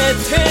全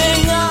て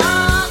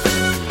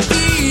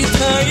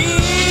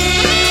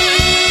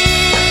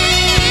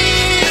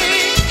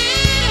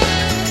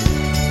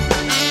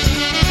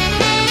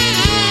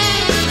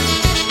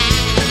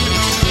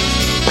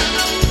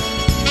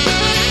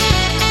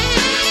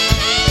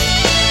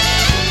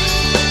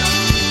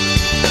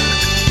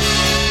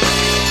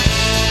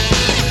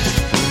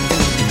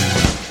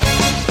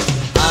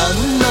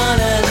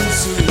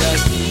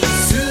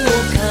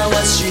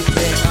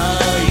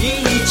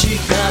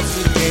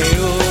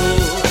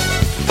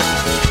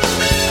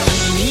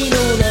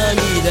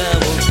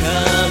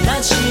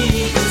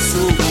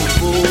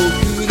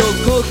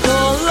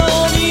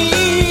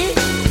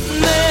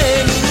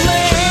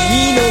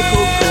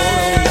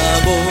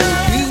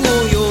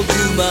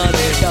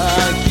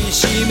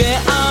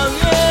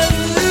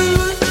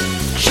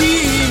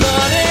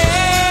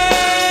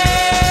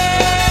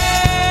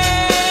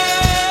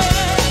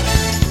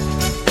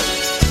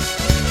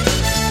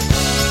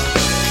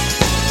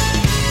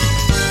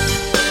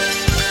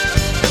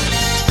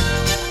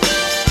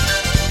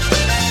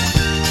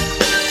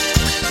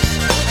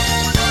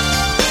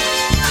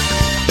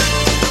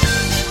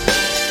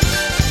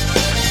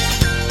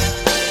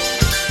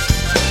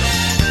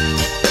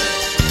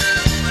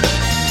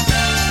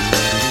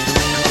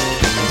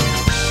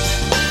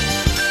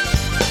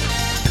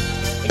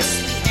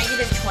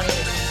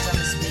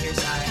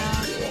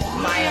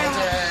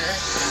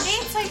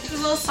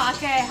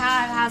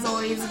had has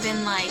always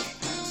been like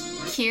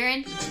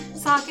Kirin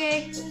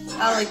sake,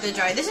 Oh, like the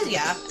dry. This is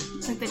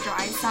like the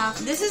dried stuff.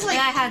 This is And like.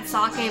 I had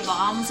sake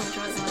bombs, which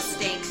was a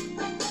mistake.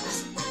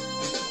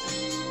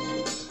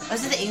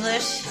 Was it the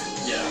English?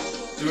 Yeah.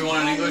 Do we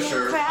want an English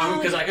or?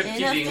 Because I could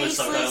keep the English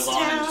subtitles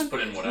on and just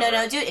put in whatever.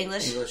 No, do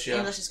English. English, yeah.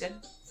 English is good.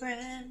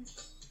 Friend.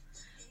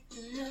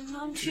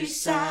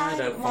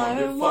 Countryside, I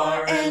wander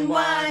far and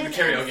wide. The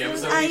karaoke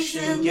episode.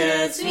 Ocean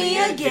gets me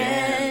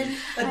again.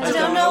 I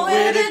don't know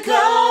where to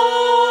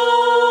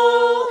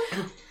go.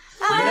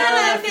 When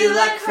I feel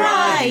like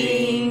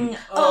crying.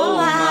 Oh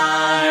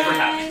Never my.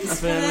 happened.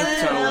 I've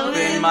been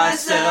told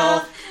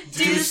myself,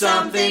 do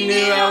something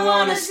new. I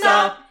wanna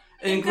stop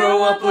and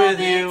grow up with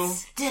you.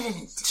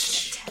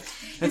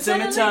 It's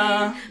every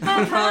time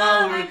my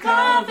power and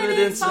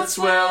confidence starts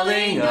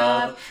swelling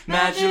up,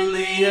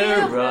 magically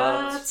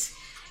erupt.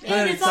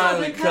 And it's all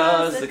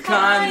because the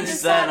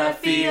kindness that I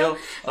feel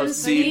of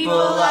people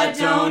I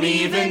don't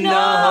even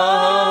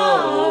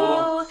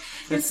know.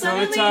 It's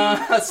every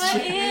time I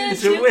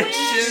change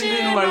intuition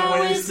and my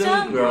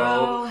wisdom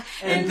grow.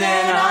 And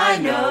then I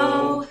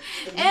know.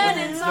 And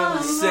it's all the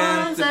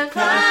ones that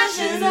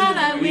clashes that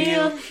I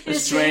wield. The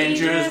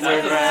strangers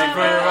wherever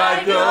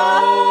I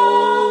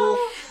go.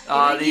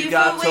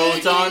 Arigato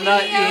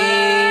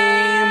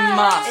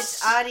gozaimasu.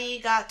 It's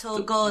arigato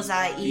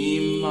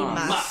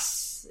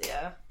gozaimasu.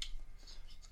 Yeah.